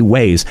very few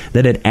ways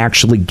that it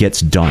actually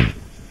gets done.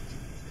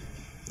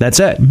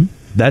 That's it. Mm-hmm.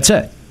 That's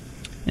it.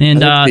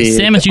 And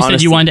Samus, you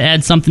said you wanted to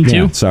add something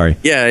too? Sorry.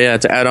 Yeah.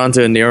 To add on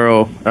to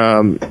Nero,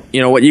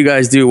 what you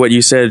guys do, what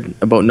you said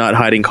about not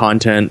hiding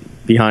content,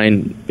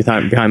 behind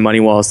money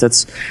walls.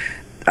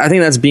 I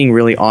think that's being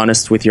really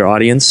honest with your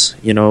audience.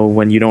 You know,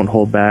 when you don't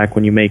hold back,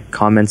 when you make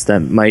comments that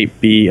might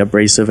be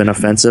abrasive and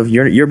offensive,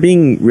 you're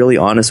being really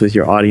honest with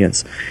your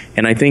audience.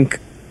 And I think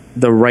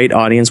the right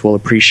audience will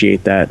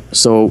appreciate that.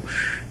 So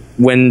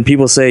when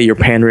people say you're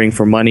pandering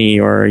for money,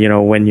 or, you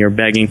know, when you're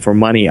begging for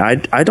money, I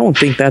don't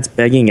think that's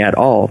begging at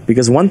all.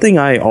 Because one thing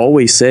I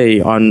always say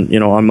on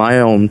my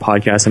own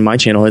podcast and my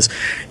channel is,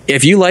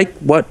 if you like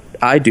what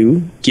I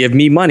do, give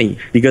me money.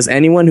 Because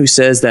anyone who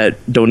says that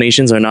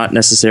donations are not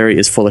necessary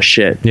is full of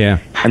shit. Yeah.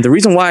 And the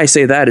reason why I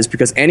say that is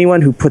because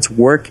anyone who puts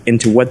work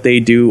into what they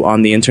do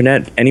on the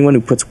internet, anyone who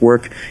puts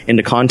work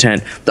into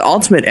content, the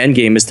ultimate end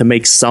game is to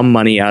make some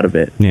money out of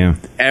it. Yeah.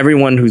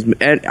 Everyone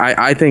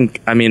I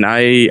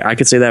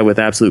could say that with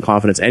absolute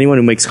confidence. Anyone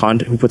who makes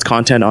content, who puts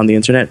content on the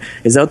internet,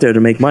 is out there to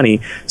make money.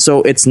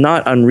 So it's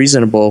not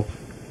unreasonable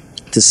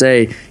to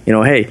say, you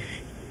know, hey,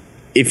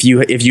 if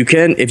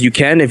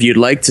you'd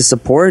like to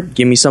support,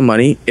 give me some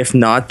money. If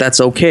not,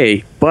 that's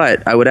okay.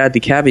 But I would add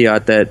the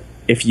caveat that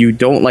if you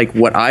don't like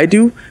what I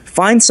do,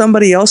 find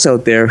somebody else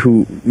out there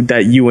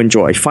that you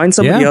enjoy. Find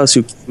somebody else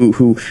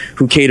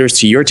who caters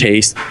to your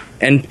taste,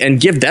 and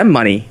give them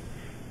money.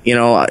 You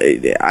know,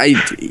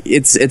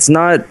 it's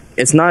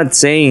not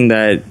saying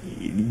that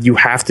you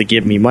have to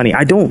give me money.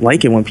 I don't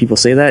like it when people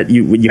say that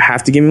you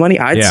have to give me money.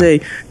 I'd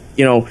say,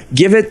 you know,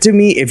 give it to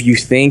me if you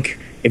think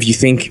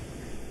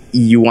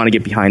you want to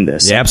get behind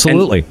this. Yeah,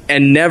 absolutely.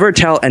 And never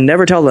tell an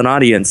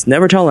audience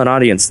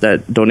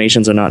that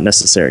donations are not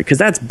necessary, because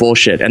that's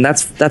bullshit, and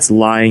that's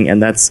lying,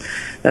 and that's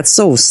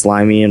so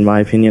slimy, in my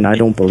opinion. I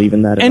don't believe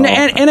in that at all.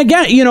 And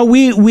again, you know,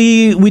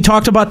 we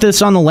talked about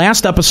this on the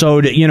last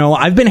episode. You know,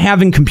 I've been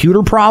having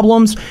computer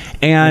problems,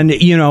 and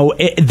you know,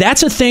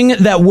 that's a thing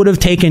that would have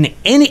taken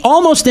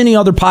almost any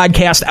other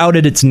podcast out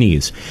at its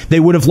knees. They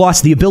would have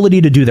lost the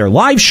ability to do their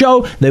live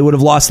show. They would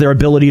have lost their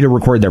ability to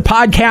record their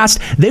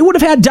podcast. They would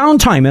have had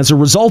downtime as a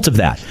result of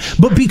that.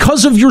 But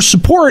because of your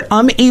support,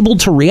 I'm able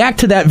to react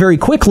to that very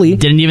quickly.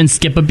 Didn't even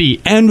skip a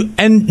beat.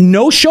 And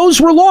no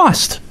shows were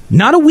lost.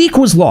 Not a week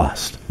was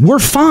lost. We're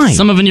fine.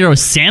 Some of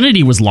Nero's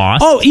sanity was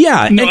lost. Oh,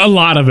 yeah. No, a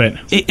lot of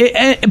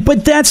it.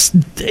 But that's,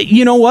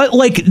 you know what?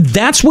 Like,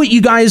 that's what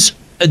you guys...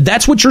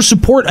 That's what your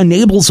support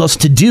enables us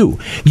to do.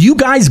 You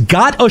guys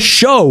got a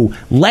show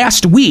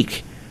last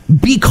week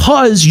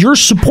because your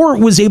support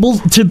was able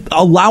to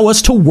allow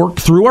us to work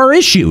through our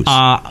issues.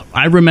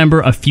 I remember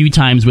a few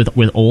times with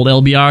old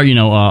LBR, you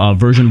know,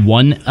 version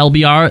 1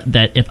 LBR,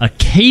 that if a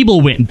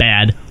cable went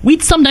bad,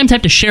 we'd sometimes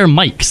have to share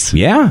mics.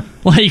 Yeah.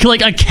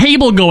 Like a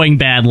cable going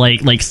bad,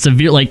 like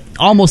severe, like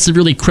almost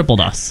severely crippled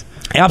us.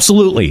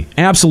 Absolutely.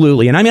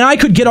 And I mean, I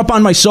could get up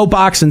on my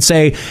soapbox and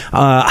say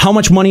how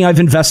much money I've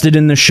invested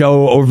in the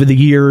show over the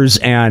years,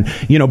 and,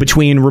 you know,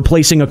 between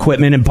replacing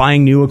equipment and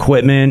buying new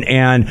equipment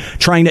and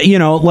trying to, you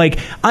know, like,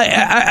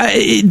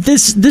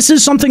 this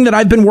is something that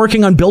I've been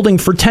working on building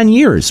for 10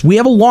 years. We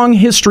have a long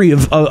history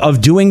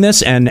of doing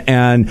this,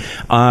 and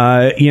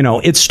you know,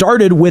 it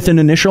started with an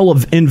initial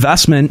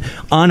investment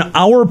on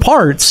our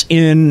parts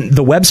in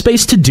the web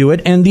space to do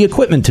it and the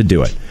equipment to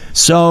do it.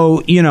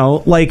 So, you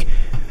know, like...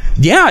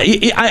 Yeah,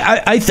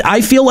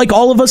 I feel like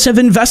all of us have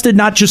invested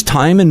not just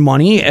time and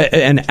money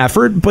and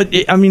effort, but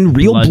I mean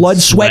real blood,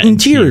 sweat, and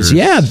tears.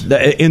 Yeah,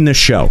 in this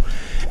show.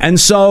 And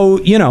so,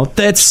 you know,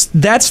 that's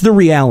the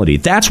reality.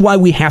 That's why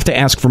we have to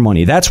ask for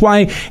money. That's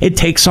why it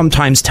takes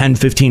sometimes 10,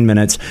 15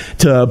 minutes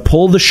to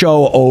pull the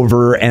show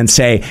over and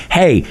say,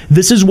 hey,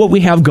 this is what we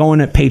have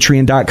going at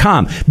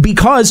patreon.com,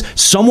 because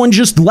someone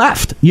just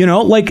left. You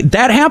know, like,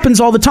 that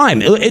happens all the time.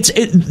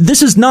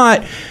 This is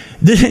not...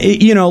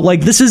 You know,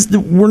 like,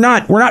 we're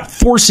not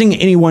forcing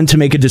anyone to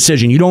make a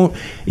decision. You don't,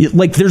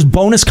 like, there's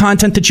bonus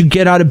content that you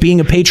get out of being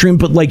a patron,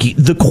 but like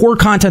the core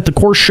content, the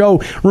core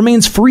show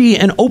remains free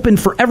and open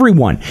for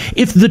everyone.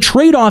 If the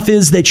trade-off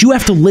is that you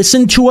have to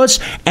listen to us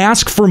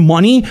ask for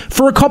money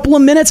for a couple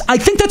of minutes, I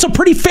think that's a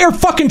pretty fair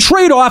fucking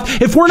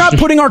trade-off if we're not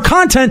putting our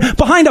content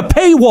behind a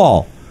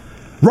paywall.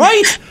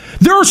 Right?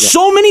 There are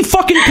so many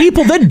fucking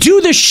people that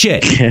do this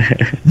shit.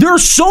 There are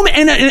so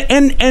many,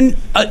 and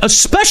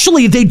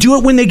especially they do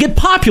it when they get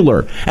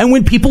popular and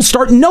when people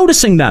start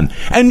noticing them.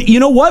 And you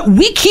know what?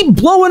 We keep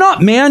blowing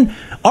up, man.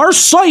 Our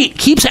site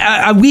keeps.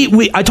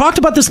 I talked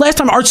about this last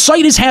time. Our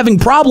site is having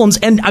problems,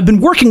 and I've been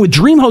working with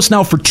DreamHost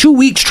now for 2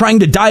 weeks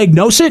trying to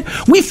diagnose it.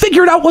 We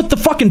figured out what the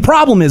fucking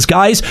problem is,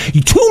 guys.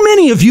 Too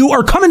many of you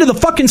are coming to the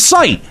fucking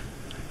site.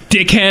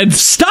 Dickheads.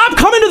 Stop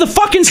coming to the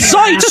fucking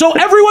site so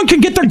everyone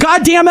can get their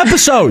goddamn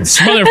episodes.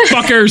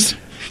 Motherfuckers.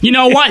 You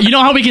know what? You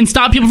know how we can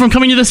stop people from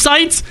coming to the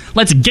sites?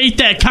 Let's gate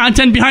that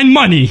content behind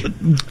money.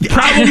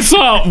 Problem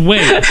solved.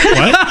 Wait,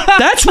 what?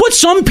 That's what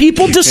some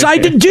people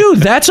decide to do.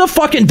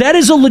 That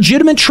is a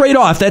legitimate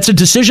trade-off. That's a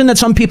decision that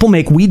some people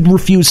make. We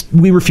refuse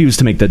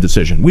to make that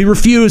decision. We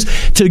refuse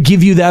to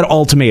give you that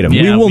ultimatum.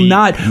 Yeah,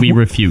 we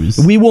refuse.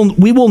 We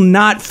will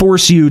not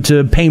force you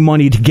to pay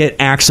money to get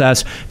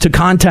access to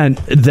content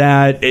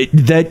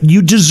that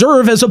you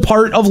deserve as a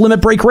part of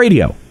Limit Break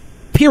Radio.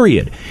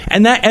 period.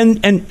 And that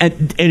and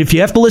if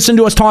you have to listen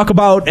to us talk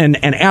about and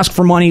ask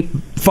for money,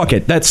 fuck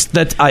it. I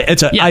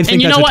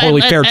think that's a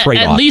totally fair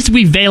trade-off. At least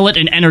we veil it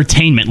in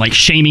entertainment, like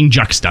shaming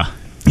Juxta.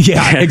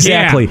 Yeah,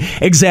 exactly.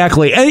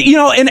 And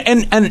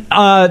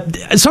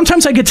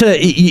sometimes I get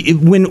to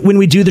when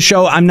we do the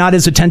show, I'm not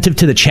as attentive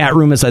to the chat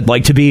room as I'd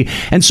like to be,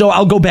 and so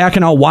I'll go back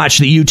and I'll watch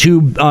the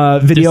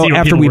YouTube video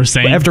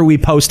after we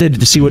posted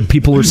to see what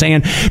people were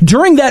saying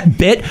during that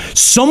bit.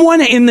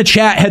 Someone in the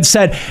chat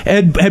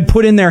had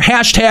put in their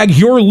hashtag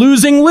 "You're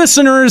losing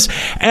listeners,"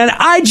 and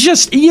I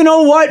just, you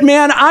know what,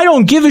 man, I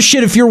don't give a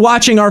shit if you're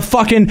watching our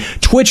fucking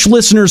Twitch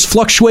listeners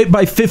fluctuate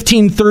by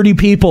 15, 30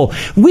 people.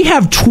 We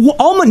have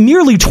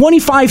nearly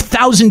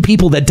 25,000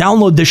 people that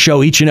download this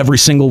show each and every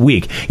single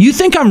week. You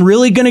think I'm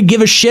really going to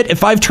give a shit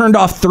if I've turned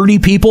off 30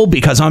 people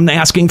because I'm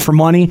asking for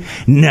money?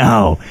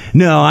 No,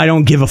 I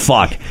don't give a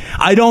fuck.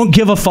 I don't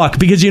give a fuck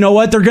because you know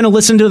what? They're going to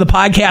listen to the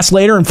podcast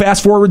later and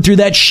fast forward through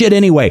that shit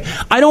anyway.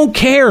 I don't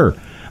care.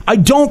 I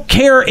don't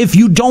care if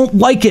you don't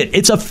like it.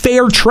 It's a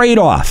fair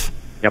trade-off.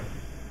 Yep.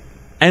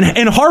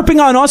 And harping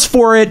on us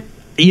for it,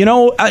 you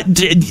know,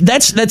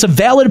 that's a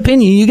valid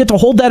opinion. You get to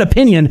hold that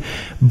opinion,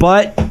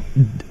 but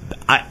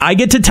I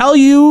get to tell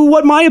you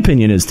what my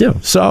opinion is too.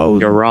 So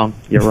you're wrong.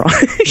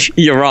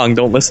 You're wrong.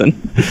 Don't listen.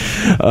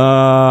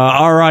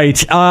 All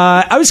right.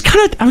 I was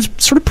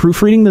sort of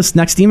proofreading this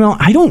next email.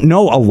 I don't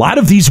know a lot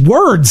of these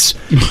words.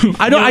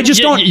 I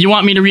just don't. You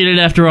want me to read it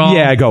after all?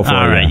 Yeah, go for it.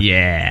 All right.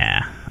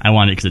 Yeah. I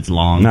want it because it's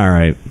long. All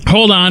right.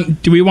 Hold on.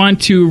 Do we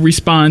want to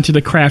respond to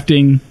the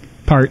crafting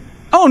part?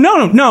 Oh,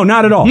 no,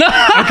 not at all. Okay.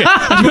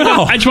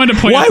 I just wanted to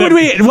point out.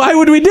 Why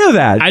would we do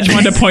that? I just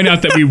wanted to point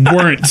out that we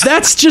weren't.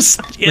 That's just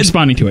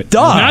responding to it.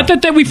 Duh.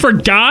 Not that we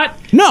forgot.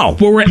 No.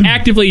 But we're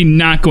actively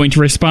not going to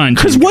respond.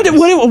 Because what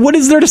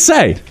is there to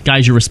say?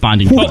 Guys, you're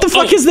responding. What the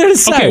fuck is there to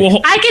say? Okay,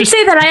 well, I could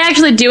say that I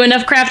actually do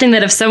enough crafting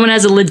that if someone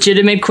has a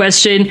legitimate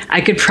question,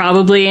 I could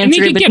probably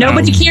answer it. But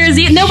nobody cares.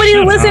 Nobody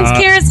who listens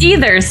cares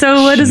either.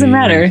 So what does it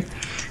matter?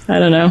 I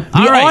don't know.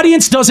 The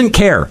audience doesn't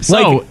care.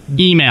 So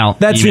email.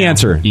 That's the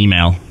answer.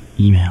 Email.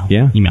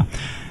 Yeah. Email.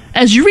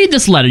 As you read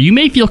this letter, you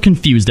may feel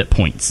confused at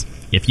points.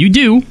 If you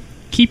do,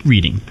 keep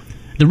reading.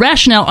 The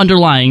rationale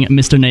underlying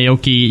Mr.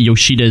 Naoki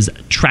Yoshida's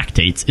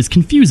tractates is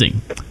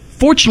confusing.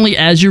 Fortunately,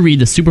 as you read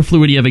the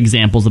superfluity of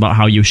examples about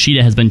how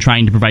Yoshida has been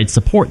trying to provide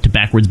support to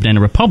backwards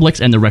banana republics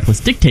and their reckless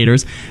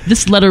dictators,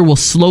 this letter will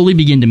slowly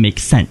begin to make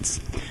sense.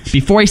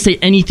 Before I say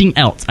anything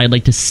else, I'd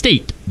like to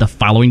state the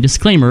following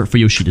disclaimer for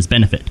Yoshida's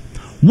benefit.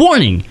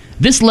 Warning!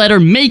 This letter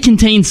may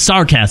contain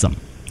sarcasm.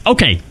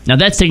 Okay, now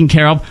that's taken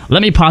care of.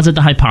 Let me posit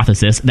the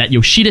hypothesis that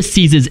Yoshida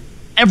seizes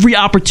every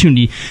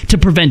opportunity to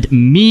prevent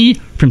me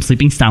from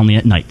sleeping soundly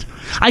at night.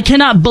 I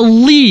cannot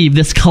believe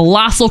this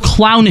colossal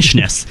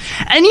clownishness.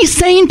 Any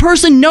sane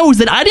person knows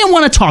that I didn't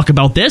want to talk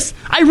about this.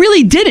 I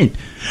really didn't.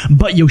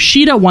 But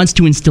Yoshida wants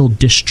to instill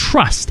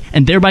distrust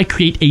and thereby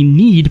create a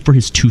need for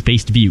his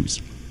two-faced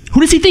views. Who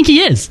does he think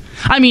he is?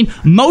 I mean,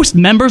 most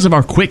members of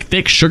our quick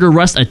fix, sugar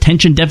rush,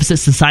 attention deficit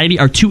society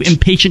are too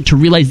impatient to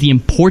realize the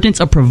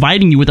importance of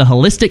providing you with a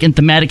holistic and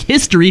thematic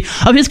history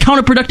of his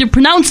counterproductive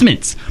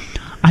pronouncements.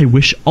 I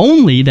wish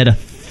only that a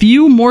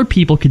few more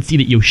people could see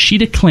that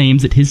Yoshida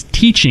claims that his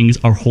teachings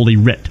are holy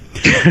writ.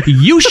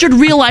 You should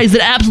realize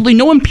that absolutely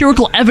no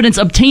empirical evidence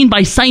obtained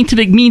by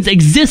scientific means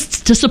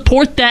exists to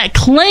support that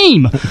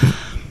claim.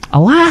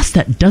 Alas,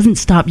 that doesn't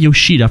stop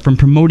Yoshida from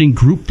promoting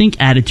groupthink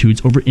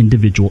attitudes over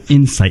individual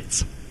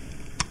insights.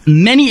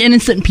 Many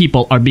innocent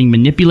people are being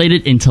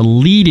manipulated into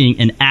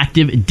leading an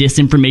active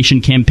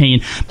disinformation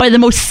campaign by the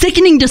most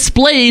sickening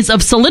displays of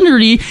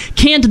salinity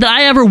cant that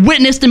I ever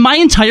witnessed in my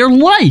entire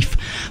life.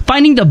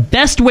 Finding the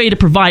best way to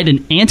provide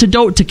an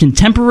antidote to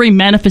contemporary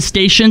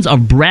manifestations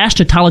of brash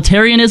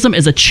totalitarianism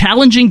is a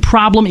challenging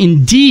problem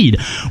indeed.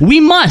 We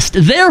must,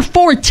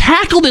 therefore,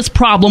 tackle this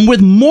problem with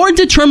more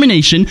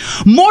determination,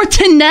 more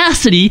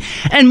tenacity,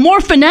 and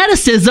more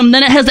fanaticism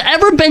than it has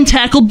ever been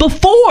tackled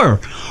before.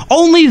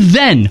 Only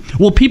then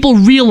will people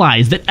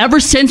realize that ever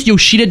since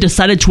Yoshida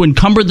decided to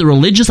encumber the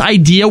religious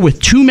idea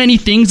with too many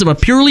things of a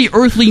purely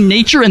earthly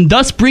nature and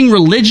thus bring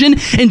religion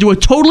into a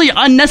totally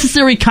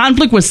unnecessary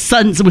conflict with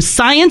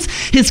science,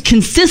 his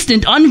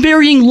consistent,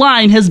 unvarying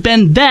line has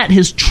been that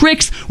his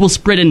tricks will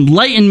spread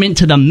enlightenment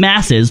to the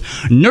masses,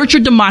 nurture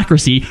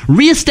democracy,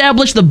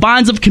 reestablish the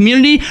bonds of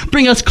community,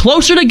 bring us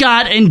closer to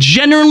God, and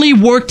generally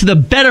work to the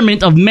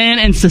betterment of man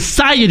and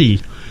society.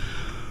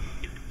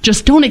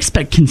 Just don't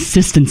expect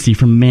consistency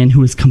from a man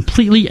who is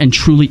completely and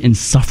truly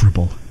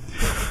insufferable.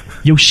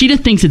 Yoshida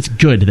thinks it's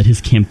good that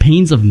his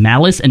campaigns of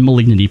malice and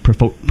malignity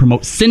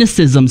promote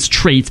cynicism's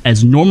traits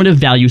as normative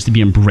values to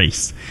be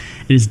embraced.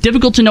 It is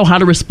difficult to know how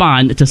to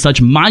respond to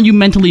such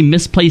monumentally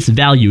misplaced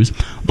values,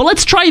 but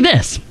let's try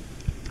this.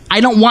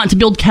 I don't want to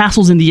build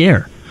castles in the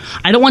air.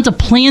 I don't want to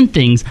plan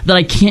things that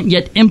I can't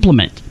yet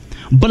implement.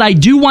 But I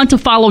do want to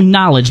follow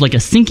knowledge like a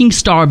sinking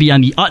star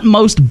beyond the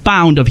utmost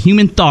bound of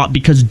human thought,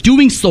 because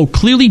doing so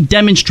clearly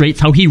demonstrates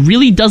how he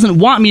really doesn't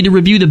want me to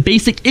review the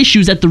basic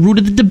issues at the root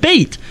of the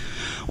debate.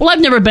 Well, I've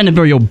never been a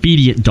very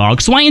obedient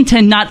dog, so I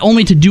intend not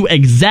only to do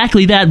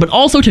exactly that, but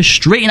also to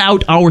straighten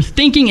out our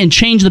thinking and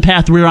change the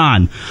path we're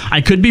on. I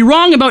could be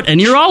wrong about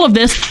any or all of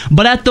this,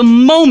 but at the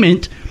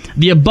moment,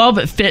 the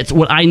above fits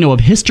what I know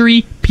of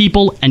history,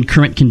 people, and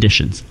current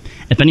conditions.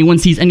 If anyone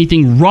sees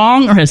anything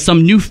wrong or has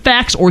some new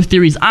facts or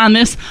theories on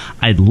this,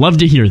 I'd love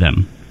to hear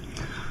them.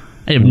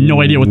 I have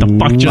no idea what the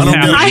fuck just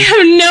happened. I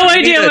have no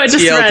idea what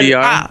just read.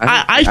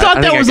 I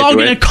thought that was all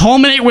going to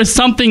culminate with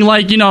something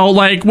like,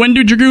 when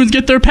do dragoons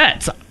get their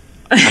pets?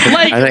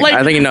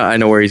 I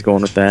know where he's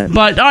going with that.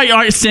 But all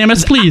right,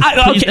 Samus, please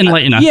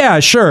enlighten us. Yeah,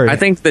 sure. I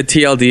think the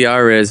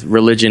TLDR is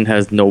religion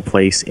has no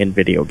place in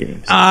video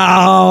games.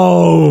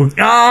 Oh,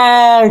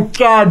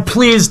 God,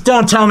 please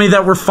don't tell me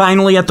that we're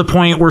finally at the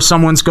point where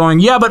someone's going,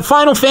 yeah, but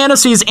Final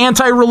Fantasy is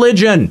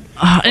anti-religion.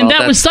 And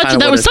that was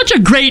such a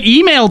great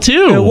email,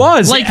 too. It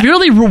was.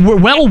 Really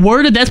well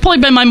worded. That's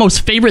probably been my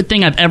most favorite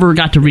thing I've ever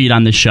got to read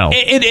on this show.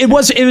 It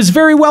was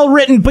very well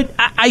written, but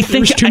I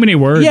think... There's too many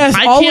words. Yes,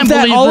 I can't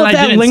believe that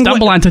I didn't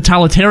stumble on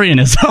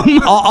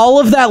totalitarianism. all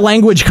of that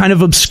language kind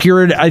of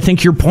obscured, I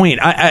think, your point.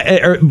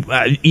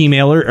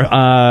 Emailer,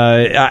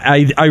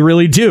 I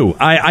really do.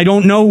 I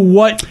don't know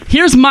what...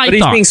 Here's my But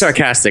he's being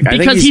sarcastic. I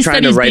think Because he's he trying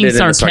said to he's write being it in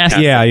a sarcastic.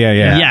 sarcastic.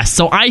 Yeah. Yes,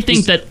 so I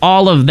think that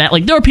all of that...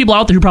 there are people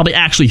out there who probably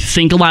actually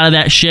think a lot of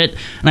that shit,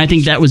 and I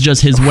think that was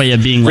just his way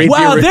of being like...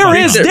 Read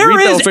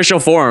the official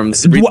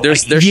forums.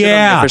 There's shit on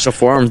the official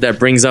forums that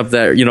brings up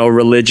that,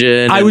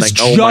 religion. I was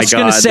just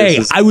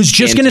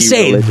going to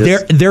say,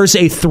 there's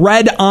a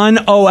thread on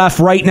OF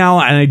right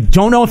now, and I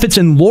don't know if it's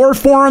in lore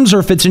forums or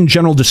if it's in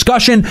general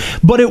discussion,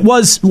 but it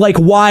was like,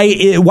 why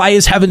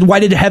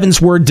did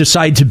Heaven's Word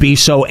decide to be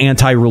so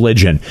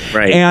anti-religion?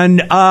 Right. And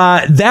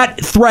that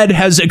thread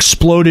has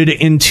exploded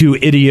into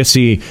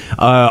idiocy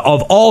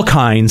of all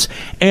kinds.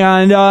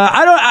 And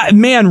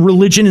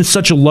religion is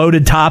such a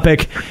loaded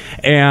topic.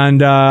 And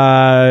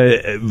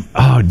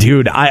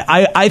dude,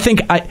 I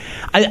think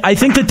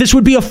that this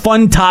would be a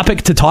fun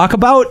topic to talk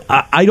about.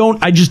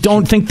 I just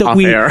don't think that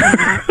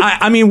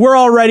we're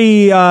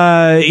already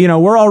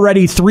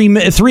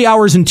 3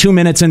 hours and 2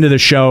 minutes into the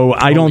show.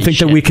 I don't think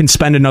that we can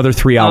spend another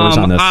 3 hours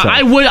on this. So.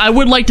 I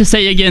would like to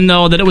say again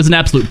though that it was an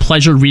absolute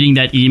pleasure reading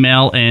that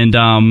email, and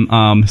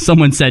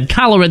someone said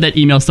Kyle read that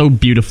email so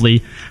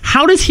beautifully.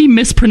 How does he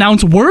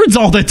mispronounce words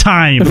all the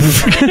time?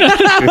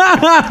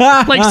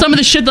 Like some of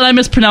the shit that I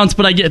mispronounce,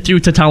 but I get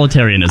through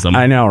totalitarianism.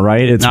 I know,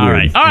 right? It's all weird.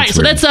 right. All right,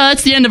 so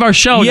that's the end of our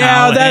show.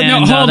 Yeah,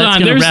 now. Hold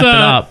on. There's wrap it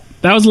up.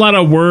 That was a lot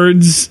of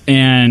words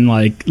and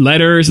like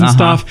letters and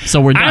stuff. So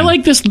we're done. I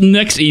like this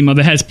next email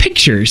that has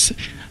pictures.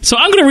 So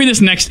I'm going to read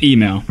this next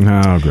email.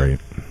 Oh, great.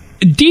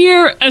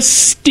 Dear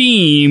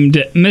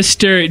esteemed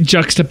Mr.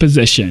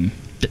 Juxtaposition.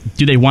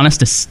 Do they want us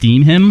to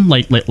steam him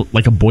like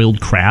a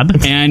boiled crab?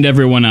 And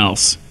everyone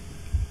else.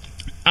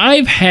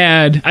 I've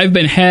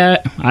been had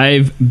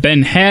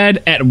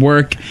at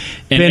work.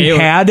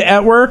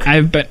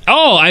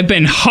 I've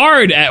been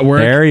hard at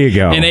work. There you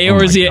go. In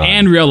Eorzea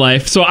and real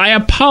life. So I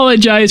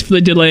apologize for the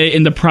delay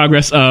in the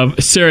progress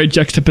of Sir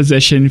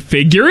Juxtaposition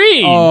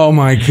figurine. Oh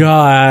my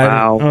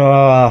god.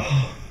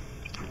 Wow.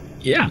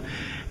 Yeah.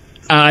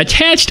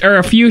 Attached are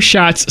a few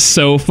shots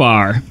so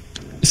far.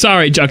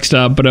 Sorry,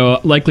 Juxta, but it'll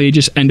likely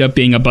just end up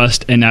being a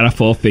bust and not a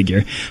full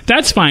figure.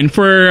 That's fine.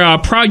 For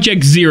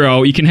Project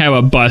Zero, you can have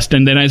a bust,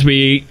 and then as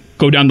we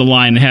go down the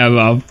line,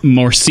 have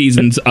more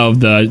seasons of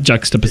the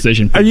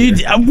Juxtaposition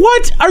figure.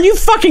 What? Are you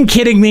fucking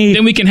kidding me?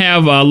 Then we can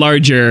have a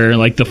larger,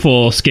 like the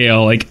full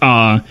scale, you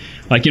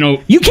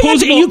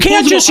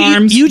can't just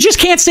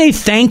say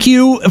thank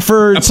you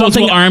for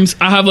something. Arms.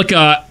 I have like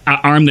a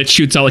arm that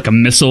shoots out like a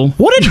missile.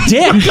 What a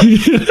dick!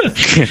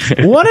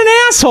 What an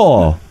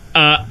asshole!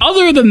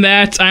 Other than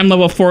that, I'm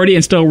level 40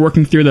 and still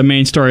working through the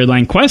main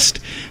storyline quest.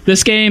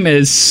 This game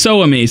is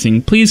so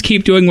amazing. Please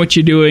keep doing what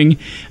you're doing.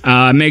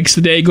 Makes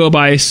the day go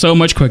by so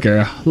much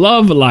quicker.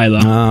 Love,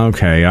 Lila.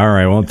 Okay, all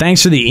right. Well,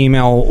 thanks for the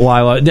email,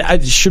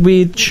 Lila. Should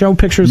we show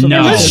pictures of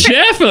this?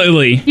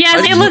 Definitely. Yeah,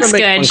 it looks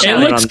good. It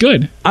looks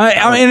good.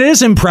 I mean, it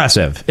is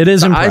impressive. It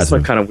is impressive. The eyes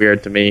look kind of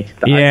weird to me.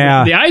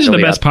 The eyes are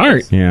the best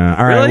part. Yeah.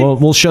 All right. Really?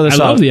 We'll show this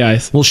off. I love the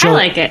eyes. I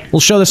like it. We'll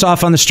show this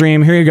off on the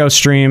stream. Here you go,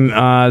 stream.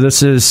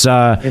 This is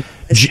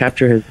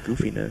capture his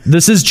goofiness.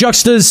 This is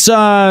Juxta's.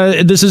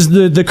 This is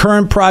the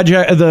current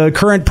project. The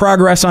current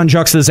progress on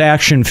Juxta's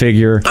action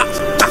figure.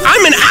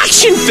 I'm an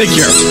action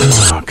figure.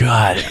 Oh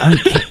God.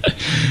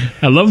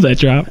 I love that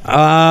drop.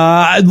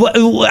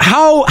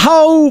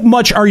 How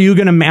much are you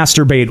going to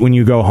masturbate when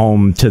you go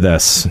home to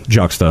this,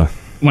 Juxta?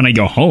 When I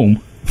go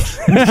home.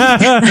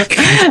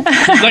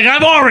 Like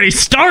I've already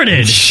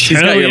started.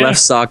 She's got your left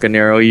sock,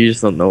 Nero. You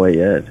just don't know it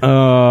yet.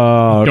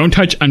 Don't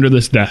touch under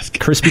this desk.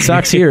 Crispy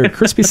socks here.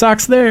 Crispy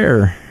socks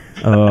there.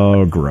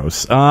 Oh,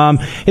 gross.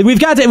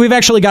 We've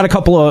actually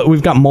got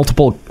we've got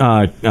multiple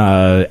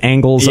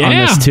angles on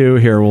this too.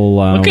 Here we'll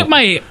look at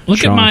my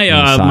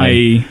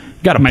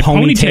got a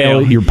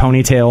ponytail. Your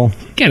ponytail.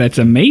 Yeah, that's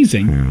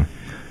amazing.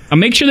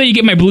 Make sure that you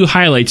get my blue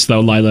highlights, though,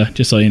 Lila,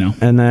 just so you know.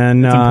 And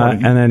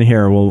then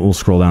here, we'll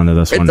scroll down to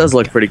this one. It does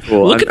look pretty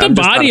cool. Look at the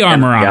body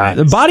armor on it.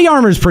 The body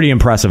armor is pretty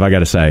impressive, I got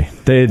to say.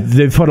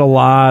 They put a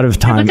lot of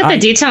time. Look at the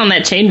detail on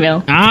that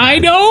chainmail. I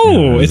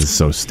know. This is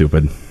so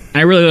stupid.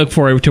 I really look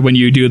forward to when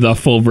you do the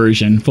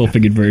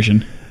full-figured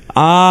version.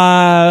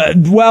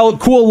 Well,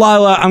 cool,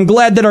 Lila. I'm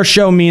glad that our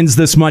show means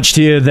this much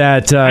to you.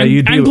 That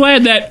I'm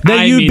glad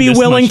that you'd be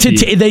willing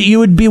that you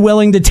would be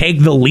willing to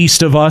take the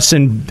least of us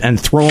and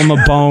throw him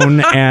a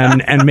bone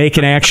and make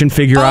an action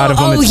figure out of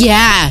him.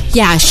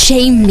 Yeah.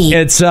 Shame me.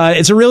 It's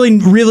a really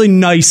really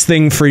nice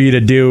thing for you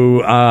to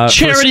do.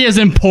 Charity is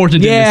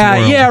important. in this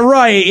world. Yeah,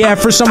 right. Yeah,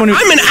 for someone who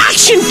I'm an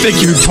action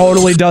figure who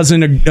totally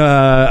doesn't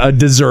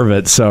deserve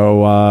it.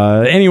 So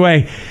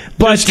anyway.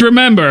 But just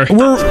remember,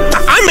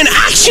 I'm an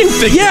action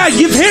figure. Yeah,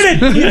 you've hit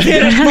it. You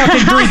hit it,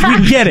 fucking Greek.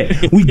 We get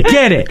it. We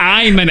get it.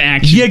 I'm an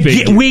action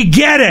figure. We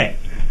get it.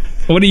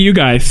 What are you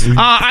guys?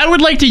 I would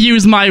like to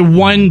use my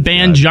one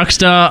band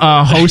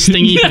Juxta host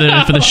thingy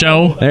for the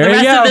show. There the you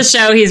rest go. of the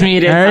show, he's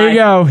muted. There you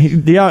go.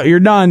 Yeah,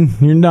 you're done.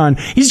 You're done.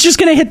 He's just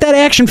gonna hit that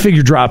action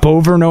figure drop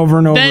over and over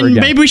and over then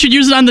again. Maybe we should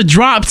use it on the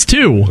drops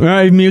too.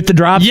 Mute the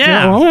drops.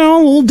 Yeah.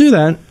 Well, we'll do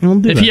that.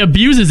 If he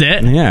abuses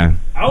it, yeah.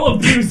 I'll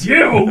abuse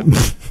you.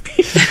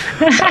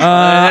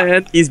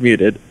 He's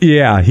muted.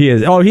 Yeah, he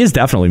is. Oh, he is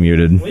definitely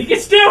muted. You can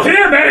still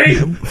hear me.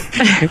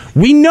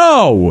 We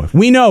know.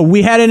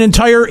 We had an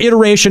entire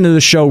iteration of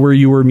the show where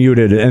you were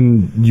muted,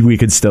 and we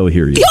could still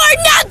hear you. You're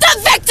not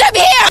the victim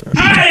here.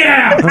 I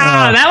am.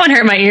 That one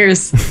hurt my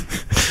ears.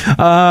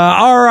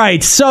 All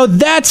right, so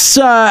that's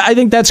I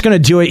think that's going to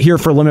do it here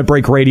for Limit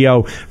Break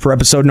Radio for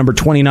episode number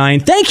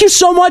 29. Thank you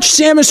so much,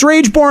 Samus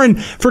Rageborn,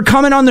 for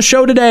coming on the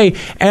show today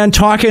and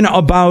talking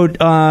about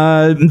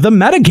the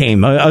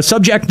metagame, a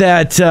subject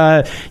that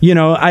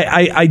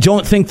I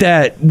don't think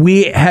that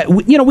we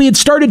had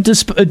started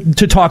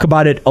to talk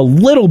about it a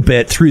little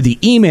bit through the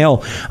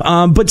email,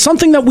 but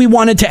something that we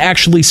wanted to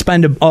actually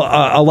spend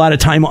a lot of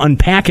time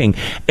unpacking,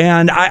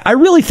 and I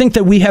really think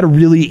that we had a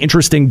really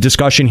interesting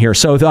discussion here.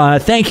 So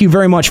thank you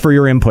very much for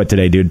your input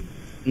today, dude.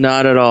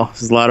 Not at all.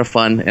 This is a lot of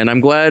fun, and I'm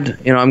glad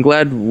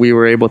we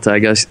were able to, I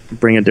guess,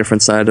 bring a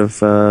different side of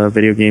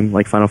video game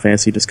like Final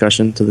Fantasy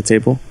discussion to the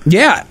table.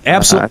 Yeah,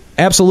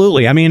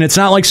 absolutely. I mean, it's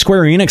not like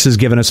Square Enix has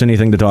given us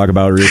anything to talk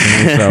about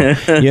recently, so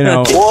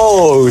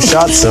Whoa,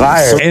 shots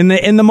fired.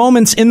 In the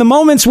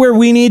moments where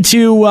we need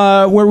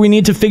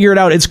to figure it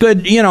out, it's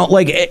good.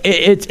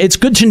 It's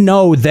good to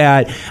know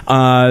that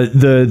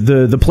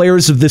the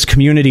players of this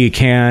community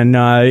can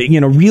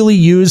really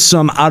use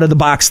some out of the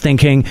box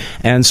thinking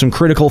and some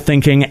critical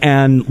thinking.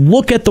 And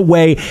look at the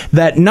way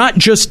that not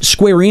just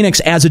Square Enix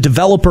as a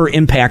developer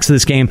impacts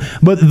this game,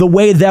 but the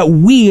way that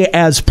we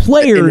as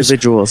players,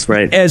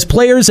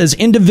 as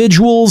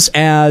individuals,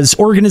 as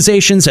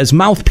organizations, as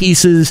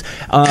mouthpieces,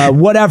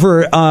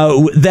 whatever,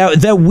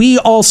 that we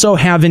also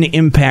have an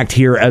impact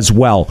here as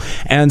well.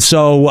 And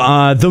so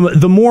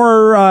the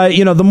more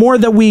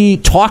that we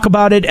talk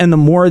about it, and the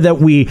more that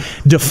we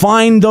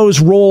define those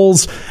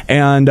roles,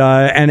 and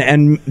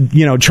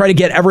try to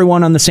get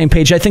everyone on the same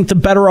page, I think the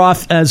better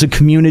off as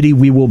a community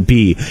we will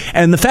be.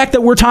 And the fact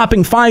that we're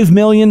topping 5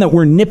 million, that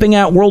we're nipping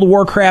at World of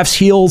Warcraft's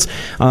heels,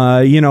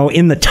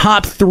 in the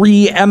top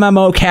 3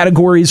 MMO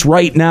categories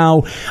right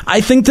now,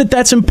 I think that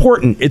that's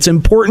important. It's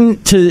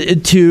important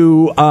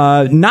to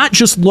not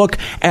just look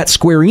at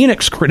Square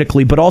Enix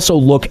critically, but also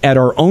look at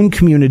our own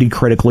community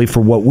critically for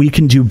what we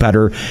can do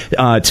better,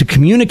 to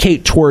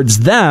communicate towards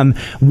them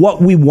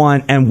what we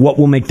want and what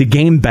will make the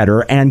game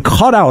better, and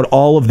cut out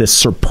all of this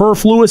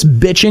superfluous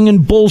bitching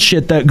and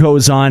bullshit that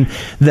goes on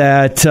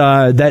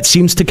that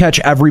seems to catch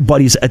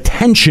everybody's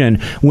attention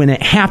when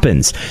it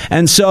happens.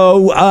 And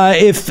so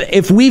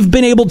if we've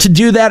been able to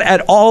do that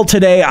at all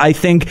today, I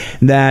think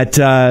that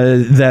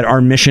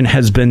our mission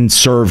has been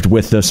served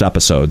with this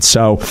episode.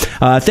 So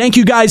thank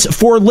you guys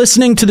for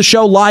listening to the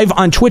show live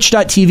on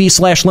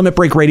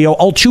twitch.tv/limitbreakradio.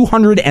 All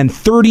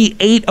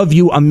 238 of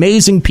you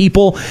amazing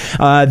people.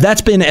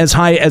 That's been as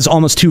high as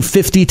almost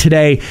 250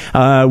 today.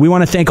 We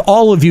want to thank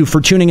all of you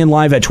for tuning in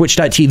live at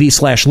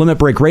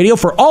twitch.tv/limitbreakradio.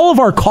 For all of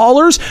our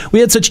callers, we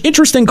had such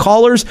interesting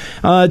callers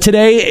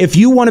today. If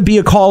you want to be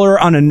a caller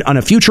on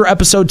a future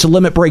episode to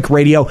Limit Break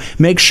Radio,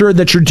 make sure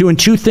that you're doing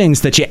two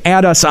things: that you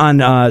add us on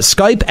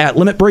Skype at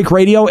Limit Break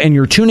Radio, and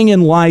you're tuning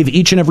in live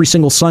each and every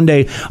single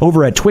Sunday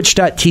over at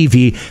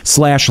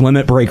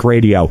twitch.tv/Limit Break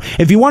Radio.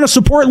 If you want to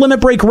support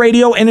Limit Break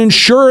Radio and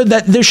ensure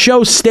that this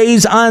show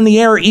stays on the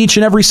air each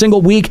and every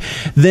single week,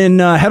 then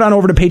head on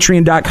over to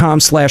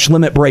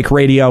patreon.com/Limit Break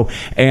Radio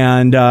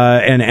and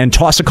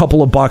toss a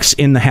couple of bucks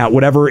in the hat,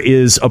 whatever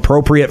is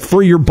appropriate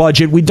for your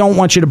budget. We don't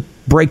want you to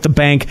break the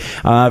bank.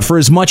 For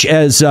as much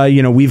as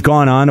we've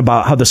gone on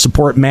about how the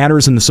support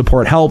matters and the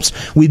support helps,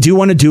 we do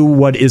want to do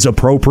what is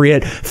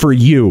appropriate for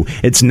you.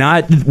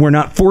 We're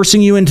not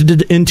forcing you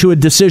into a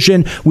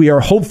decision. We are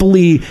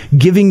hopefully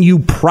giving you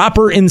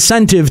proper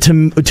incentive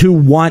to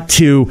want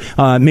to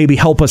maybe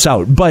help us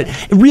out. But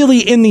really,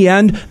 in the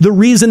end, the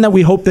reason that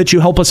we hope that you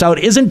help us out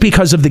isn't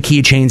because of the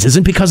keychains,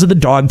 isn't because of the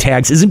dog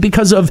tags, isn't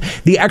because of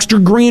the extra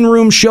green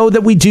room show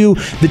that we do,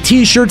 the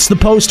t-shirts, the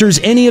posters,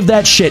 any of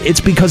that shit.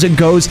 It's because it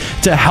goes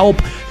to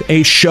help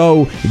a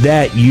show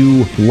that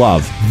you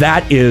love.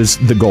 That is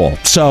the goal.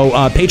 So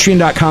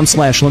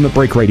patreon.com/Limit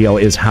Break Radio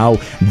is how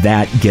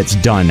that gets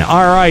done.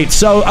 All right.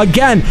 So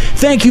again,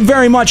 thank you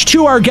very much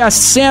to our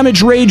guest,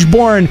 Samage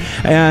Rageborn,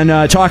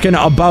 and talking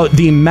about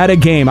the meta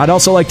game. I'd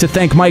also like to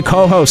thank my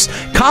co-hosts,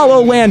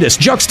 Kalo Landis,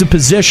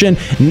 Juxtaposition,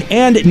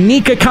 and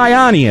Nika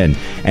Kayanian.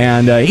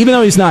 And even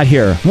though he's not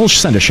here, we'll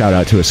send a shout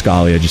out to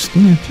Escalia just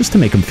to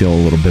make him feel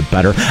a little bit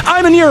better.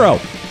 I'm Aniro.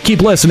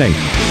 Keep listening.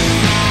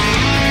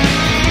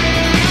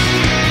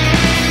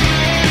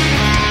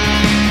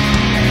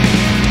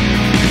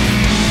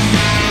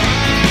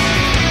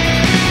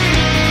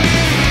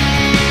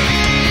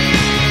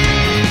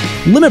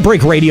 Limit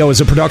Break Radio is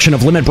a production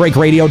of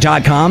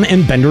LimitBreakRadio.com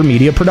and Bender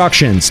Media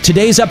Productions.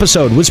 Today's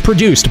episode was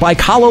produced by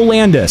Kalo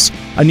Landis,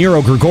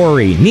 Aniro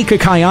Grigori, Nika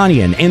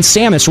Kayanian, and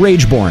Samus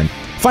Rageborn.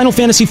 Final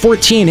Fantasy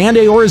XIV and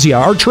Eorzea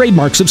are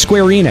trademarks of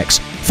Square Enix.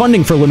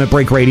 Funding for Limit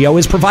Break Radio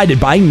is provided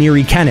by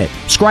Miri Kennett,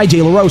 Scry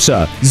De La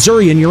Rosa,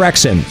 Zurian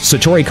Urexin,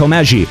 Satori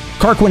Komeji,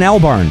 Karkwin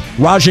Albarn,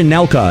 Rajan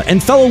Nelka,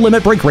 and fellow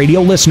Limit Break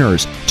Radio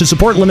listeners. To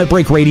support Limit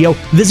Break Radio,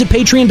 visit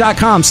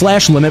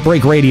patreon.com/Limit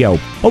Break Radio.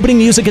 Opening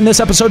music in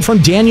this episode from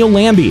Daniel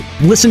Lambie.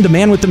 Listen to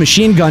Man with the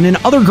Machine Gun and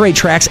other great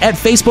tracks at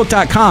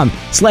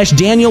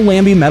facebook.com/Daniel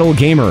Lambie Metal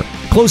Gamer.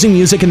 Closing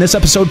music in this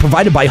episode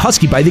provided by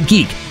Husky by the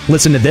Geek.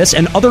 Listen to this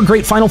and other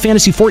great Final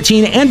Fantasy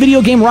XIV and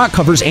video game rock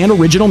covers and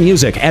original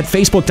music at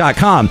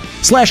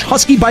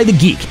facebook.com/Husky by the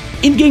Geek.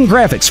 In-game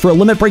graphics for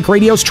Limit Break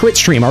Radio's Twitch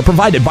stream are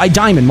provided by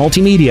Diamond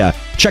Multimedia.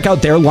 Check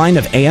out their line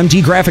of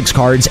AMD graphics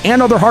cards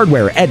and other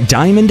hardware at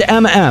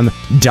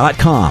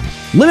diamondmm.com.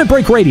 Limit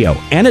Break Radio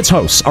and its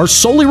hosts are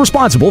solely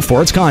responsible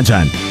for its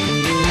content.